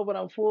out, bro. But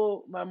I'm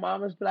full. My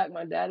mom is black.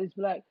 My daddy's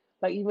black.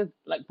 Like even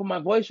like for my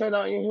voice right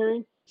now, you're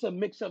hearing. It's a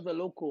mix of the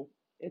local.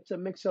 It's a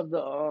mix of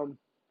the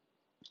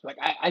Like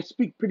I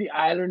speak pretty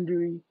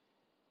islandery.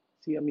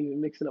 See, I'm even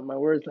mixing up my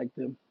words like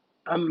them.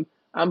 I'm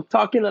I'm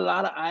talking a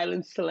lot of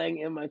island slang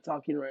in my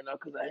talking right now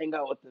because I hang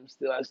out with them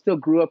still. I still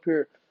grew up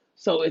here,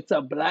 so it's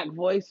a black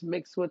voice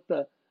mixed with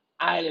the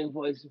island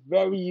voice.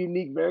 Very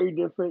unique, very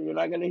different. You're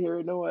not gonna hear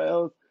it nowhere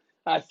else.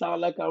 I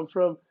sound like I'm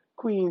from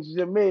Queens,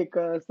 Jamaica,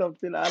 or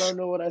something. I don't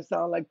know what I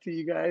sound like to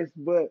you guys,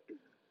 but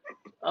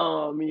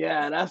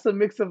yeah, that's a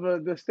mix of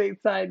the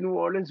stateside New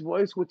Orleans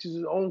voice, which is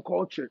its own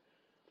culture.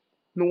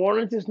 New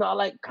Orleans is not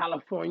like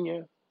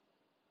California,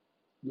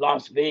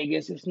 Las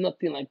Vegas. It's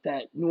nothing like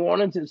that. New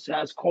Orleans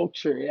has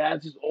culture. It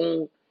has its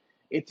own.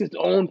 It's its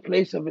own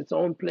place of its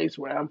own place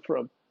where I'm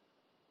from.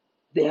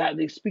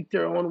 They speak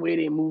their own way.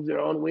 They move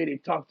their own way. They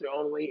talk their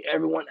own way.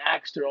 Everyone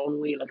acts their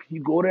own way. Like if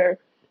you go there,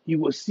 you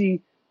will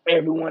see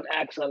everyone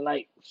acts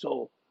alike.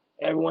 So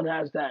everyone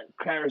has that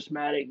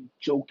charismatic,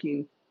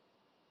 joking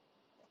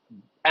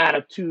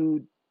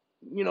attitude.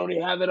 You know, they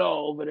have it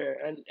all over there,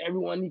 and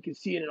everyone you can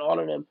see it in all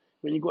of them.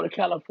 When you go to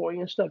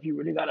California and stuff, you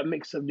really got a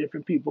mix of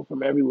different people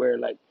from everywhere.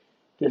 Like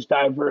this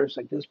diverse,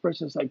 like this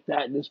person's like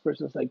that, and this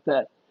person's like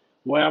that.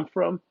 Where I'm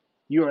from,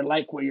 you are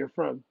like where you're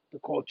from. The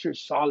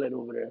culture's solid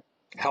over there.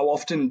 How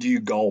often do you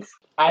golf?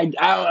 I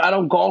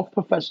don't golf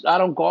professional. I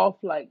don't golf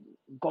like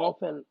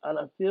golf and on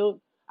a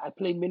field. I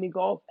play mini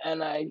golf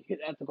and I hit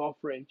at the golf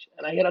range.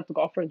 And I hit at the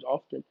golf range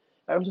often.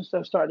 Ever since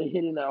I started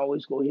hitting, I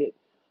always go hit.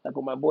 Like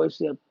when my boys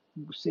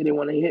say they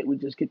want to hit, we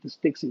just get the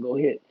sticks and go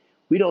hit.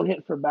 We don't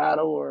hit for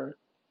battle or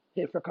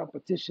hit for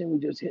competition. We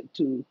just hit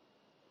to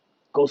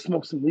go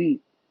smoke some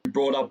weed. You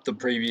brought up the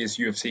previous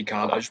UFC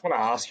card. I just want to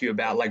ask you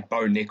about like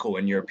Bo Nickel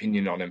and your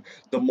opinion on him.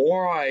 The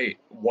more I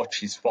watch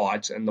his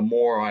fights and the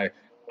more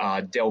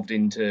I delved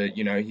into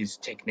his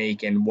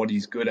technique and what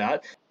he's good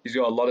at, he's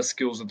got a lot of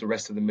skills that the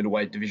rest of the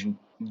middleweight division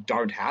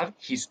don't have.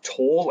 He's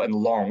tall and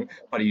long,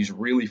 but he's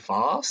really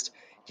fast.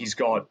 He's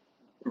got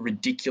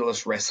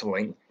ridiculous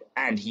wrestling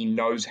and he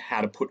knows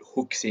how to put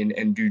hooks in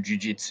and do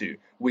jiu-jitsu,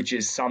 which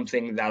is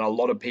something that a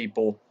lot of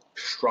people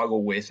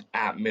struggle with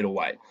at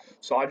middleweight.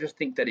 So I just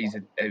think that he's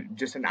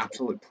just an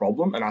absolute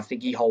problem, and I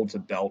think he holds a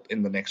belt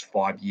in the next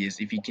 5 years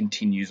if he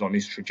continues on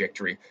his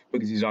trajectory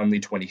because he's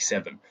only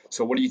 27.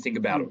 So what do you think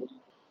about him?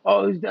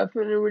 Oh, he's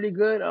definitely really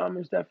good.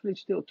 It's definitely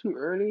still too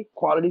early.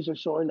 Qualities are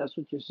showing. That's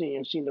what you're seeing.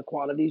 You're seeing the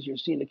qualities. You're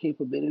seeing the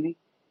capability,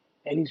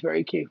 and he's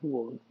very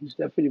capable. He's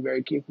definitely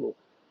very capable.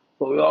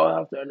 But we all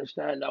have to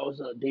understand that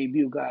was a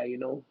debut guy,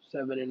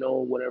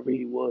 7-0, whatever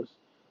he was.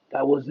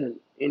 That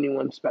wasn't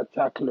anyone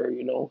spectacular.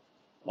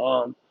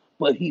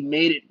 But he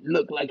made it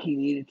look like he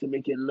needed to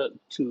make it look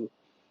to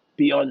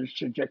be on the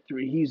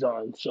trajectory he's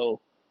on.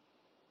 So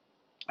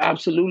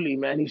absolutely,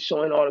 man, he's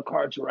showing all the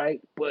cards right.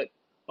 But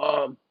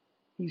um,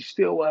 they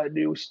still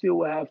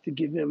will have to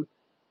give him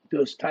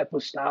this type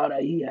of style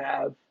that he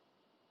have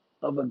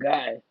of a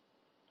guy,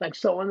 like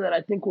someone that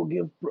I think will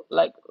give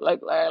like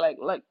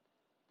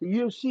the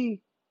UFC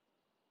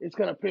is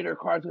gonna play their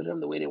cards with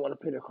him the way they want to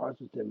play their cards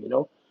with him.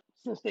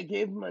 Since they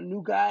gave him a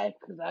new guy,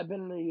 because I've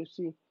been in the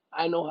UFC,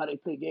 I know how they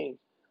play games.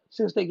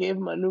 Since they gave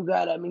him a new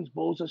guy, that means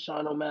Bo's a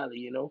Sean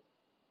O'Malley.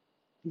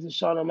 He's a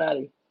Sean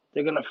O'Malley.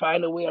 They're gonna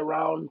find a way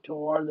around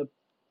to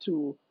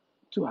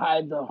to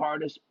hide the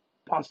hardest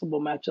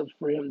possible matchups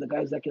for him, the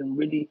guys that can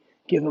really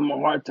give him a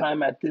hard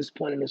time at this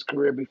point in his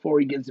career before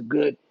he gets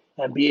good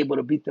and be able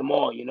to beat them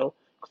all.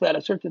 Because at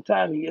a certain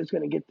time, he is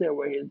going to get there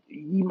where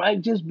he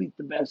might just beat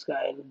the best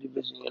guy in the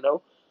division, you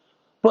know?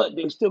 But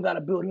they still got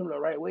to build him the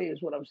right way,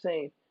 is what I'm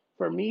saying.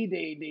 For me,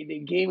 they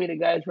gave me the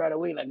guys right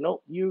away. Like,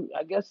 nope,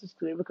 I guess it's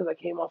clear because I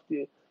came off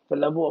the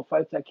level of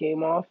fights I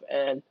came off,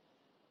 and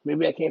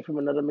maybe I came from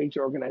another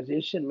major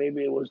organization.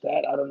 Maybe it was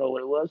that. I don't know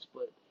what it was.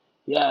 But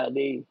yeah,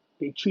 they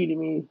treated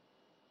me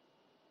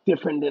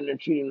different than they're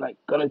treating, like,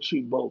 gonna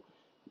treat Bo.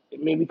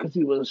 Maybe because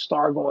he was a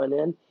star going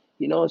in.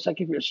 You know, it's like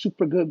if you're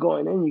super good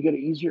going in, you get an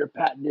easier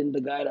pat than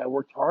the guy that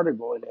worked harder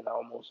going in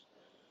almost.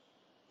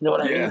 You know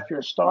what I mean? Yeah. If you're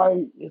a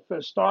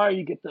star,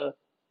 you get the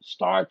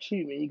star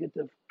treatment. You get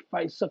to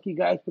fight sucky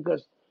guys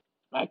because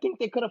I think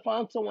they could have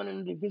found someone in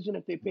the division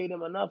if they paid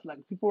them enough.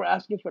 Like people were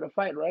asking for the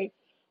fight, right?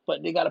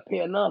 But they got to pay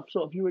enough.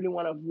 So if you really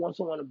want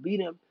someone to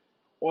beat him,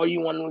 or you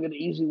want to get an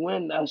easy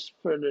win, that's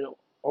for the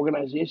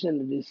organization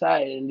to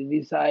decide. And to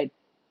decide,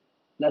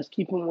 let's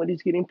keep him what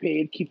he's getting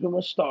paid, keep him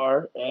a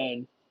star,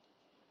 and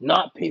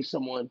not pay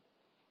someone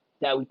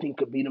that we think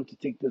could beat him to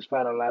take this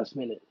fight on last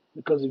minute.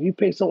 Because if you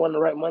pay someone the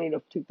right money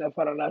to take that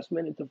fight on last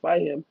minute to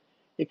fight him,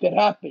 it could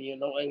happen, you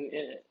know.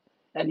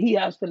 And he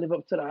has to live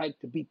up to the hype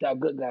to beat that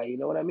good guy. You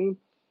know what I mean?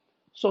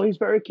 So he's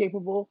very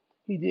capable.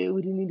 He did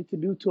what he needed to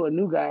do to a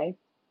new guy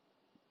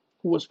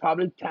who was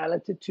probably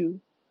talented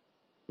too.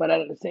 But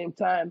at the same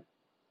time,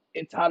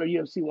 it's how the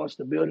UFC wants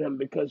to build him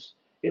because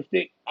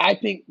I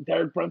think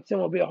Derek Brunson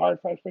will be a hard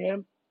fight for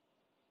him.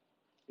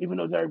 Even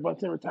though Derek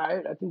Brunson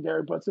retired, I think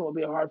Derek Brunson will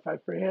be a hard fight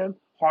for him,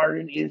 harder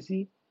than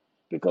Izzy,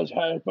 because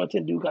Derek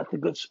Brunson do got the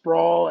good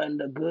sprawl and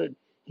the good.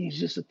 He's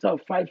just a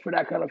tough fight for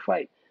that kind of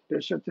fight.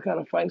 There's certain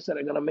kind of fights that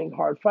are gonna make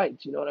hard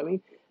fights. You know what I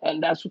mean?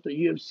 And that's what the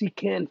UFC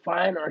can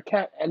find or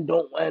can't and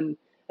don't want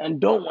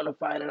to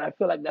find. And I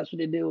feel like that's what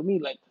they did with me.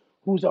 Like,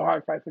 who's a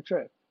hard fight for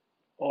Trev?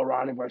 Oh,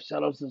 Ronnie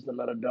Barcelos is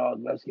another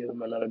dog. Let's give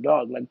him another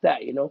dog like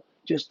that, you know?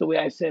 Just the way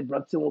I said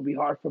Brunson will be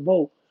hard for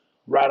Bo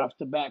right off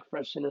the bat,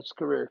 fresh in his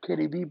career. Could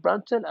he beat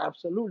Brunson?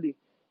 Absolutely.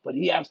 But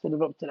he has to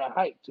live up to that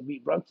hype to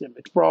beat Brunson.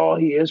 Sprawl,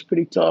 he is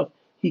pretty tough.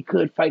 He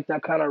could fight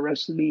that kind of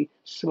wrestly,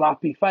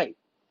 sloppy fight.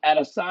 At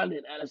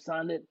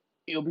a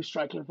it'll be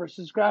striker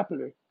versus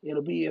grappler.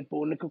 It'll be if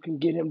Bo Nickel can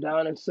get him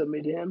down and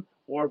submit him,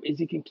 or if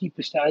Izzy can keep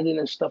his standing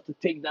and stuff to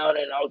take down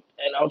and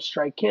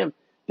outstrike him.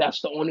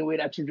 That's the only way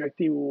that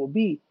trajectory will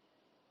be,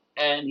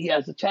 and he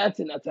has a chance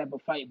in that type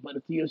of fight. But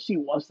if the UFC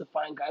wants to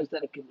find guys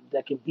that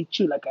can beat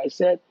you, like I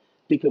said,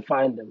 they can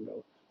find them,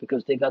 bro,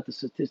 because they got the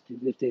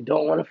statistics. If they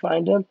don't want to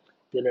find them,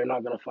 then they're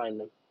not gonna find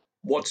them.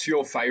 What's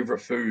your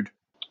favorite food?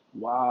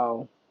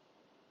 Wow.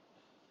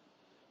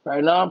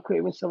 Right now, I'm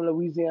craving some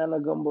Louisiana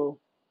gumbo.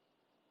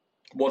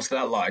 What's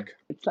that like?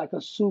 It's like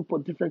a soup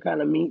with different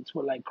kind of meats,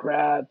 with like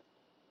crab,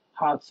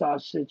 hot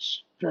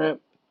sausage,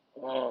 shrimp,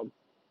 um,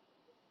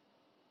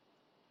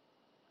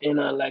 in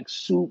a like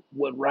soup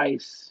with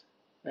rice,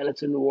 and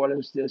it's a New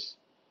Orleans dish.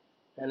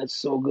 And it's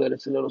so good.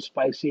 It's a little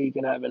spicy. You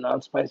can have it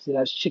non-spicy. It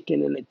has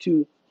chicken in it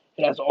too.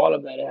 It has all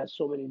of that. It has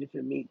so many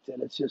different meats,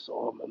 and it's just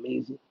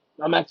amazing.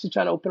 I'm actually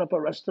trying to open up a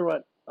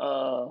restaurant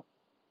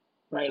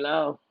right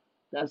now.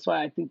 That's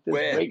why I think this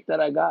Where? break that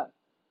I got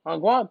on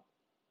Guam,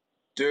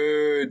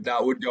 Dude,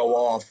 that would go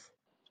off.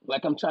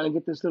 like I'm trying to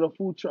get this little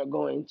food truck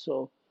going.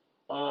 So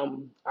I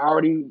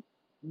already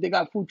they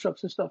got food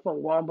trucks and stuff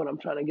on Guam, but I'm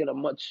trying to get a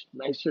much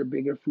nicer,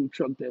 bigger food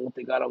truck than what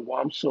they got on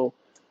Guam. So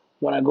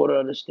when I go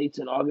to the States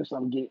in August,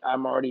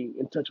 I'm already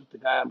in touch with the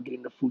guy. I'm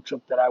getting the food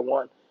truck that I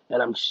want,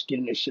 and I'm just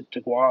getting it shipped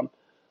to Guam.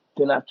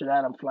 Then after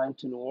that, I'm flying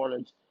to New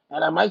Orleans,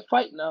 and I might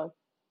fight now.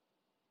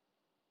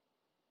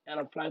 And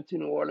I'm flying to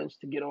New Orleans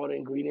to get all the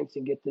ingredients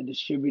and get the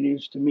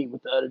distributors to meet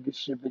with the other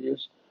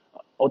distributors,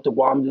 or the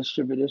Guam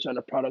distributors on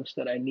the products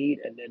that I need,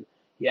 and then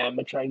yeah, I'm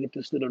gonna try and get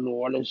this little New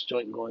Orleans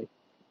joint going.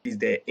 Is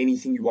there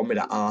anything you want me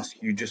to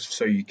ask you just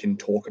so you can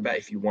talk about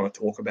if you want to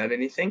talk about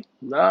anything?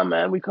 Nah,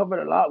 man, we covered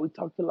a lot. We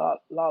talked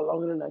lot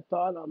longer than I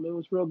thought. It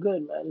was real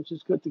good, man. It's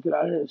just good to get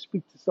out here and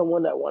speak to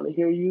someone that want to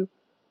hear you.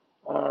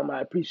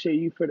 I appreciate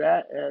you for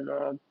that, and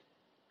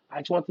I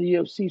just want the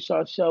UFC,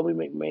 Sean Shelby,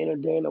 McMahon, or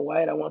Dana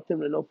White. I want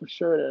them to know for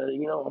sure that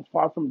I'm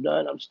far from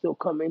done. I'm still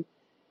coming.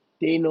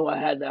 They know I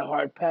had that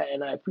hard pat,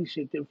 and I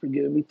appreciate them for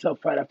giving me tough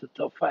fight after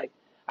tough fight.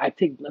 I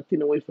take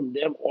nothing away from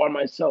them or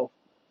myself.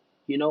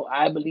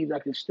 I believe I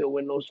can still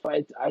win those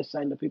fights. I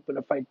signed the people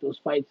to fight those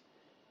fights.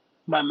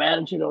 My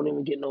manager don't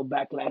even get no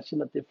backlash or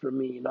nothing from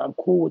me. I'm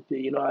cool with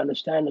it. I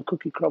understand the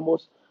cookie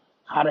crumbles,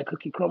 how the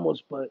cookie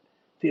crumbles, but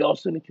they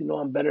also need to know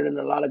I'm better than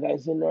a lot of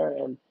guys in there.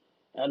 And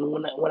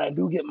when I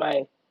do get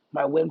my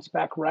wins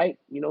back right,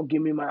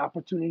 give me my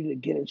opportunity to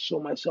get and show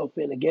myself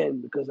in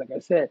again. Because like I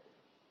said,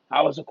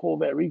 I was a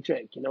Corvette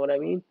reject. You know what I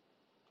mean?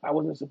 I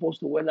wasn't supposed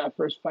to win that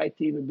first fight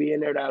to even be in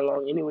there that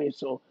long anyway.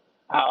 So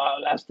I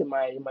lasted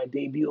my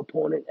debut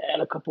opponent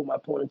and a couple of my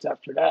opponents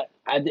after that.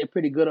 I did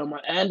pretty good on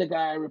and the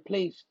guy I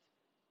replaced.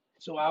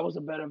 So I was a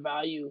better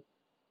value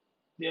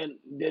than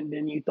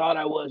you thought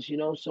I was.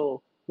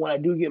 So when I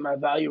do get my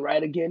value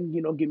right again,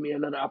 give me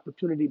another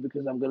opportunity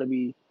because I'm gonna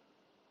be,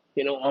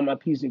 on my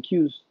P's and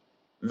Q's.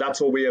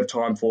 That's all we have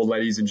time for,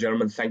 ladies and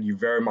gentlemen. Thank you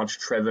very much,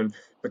 Trevin,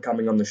 for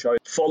coming on the show.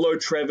 Follow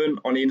Trevin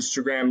on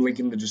Instagram, link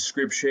in the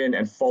description,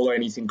 and follow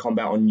Anything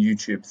Combat on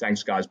YouTube.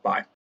 Thanks, guys.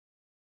 Bye.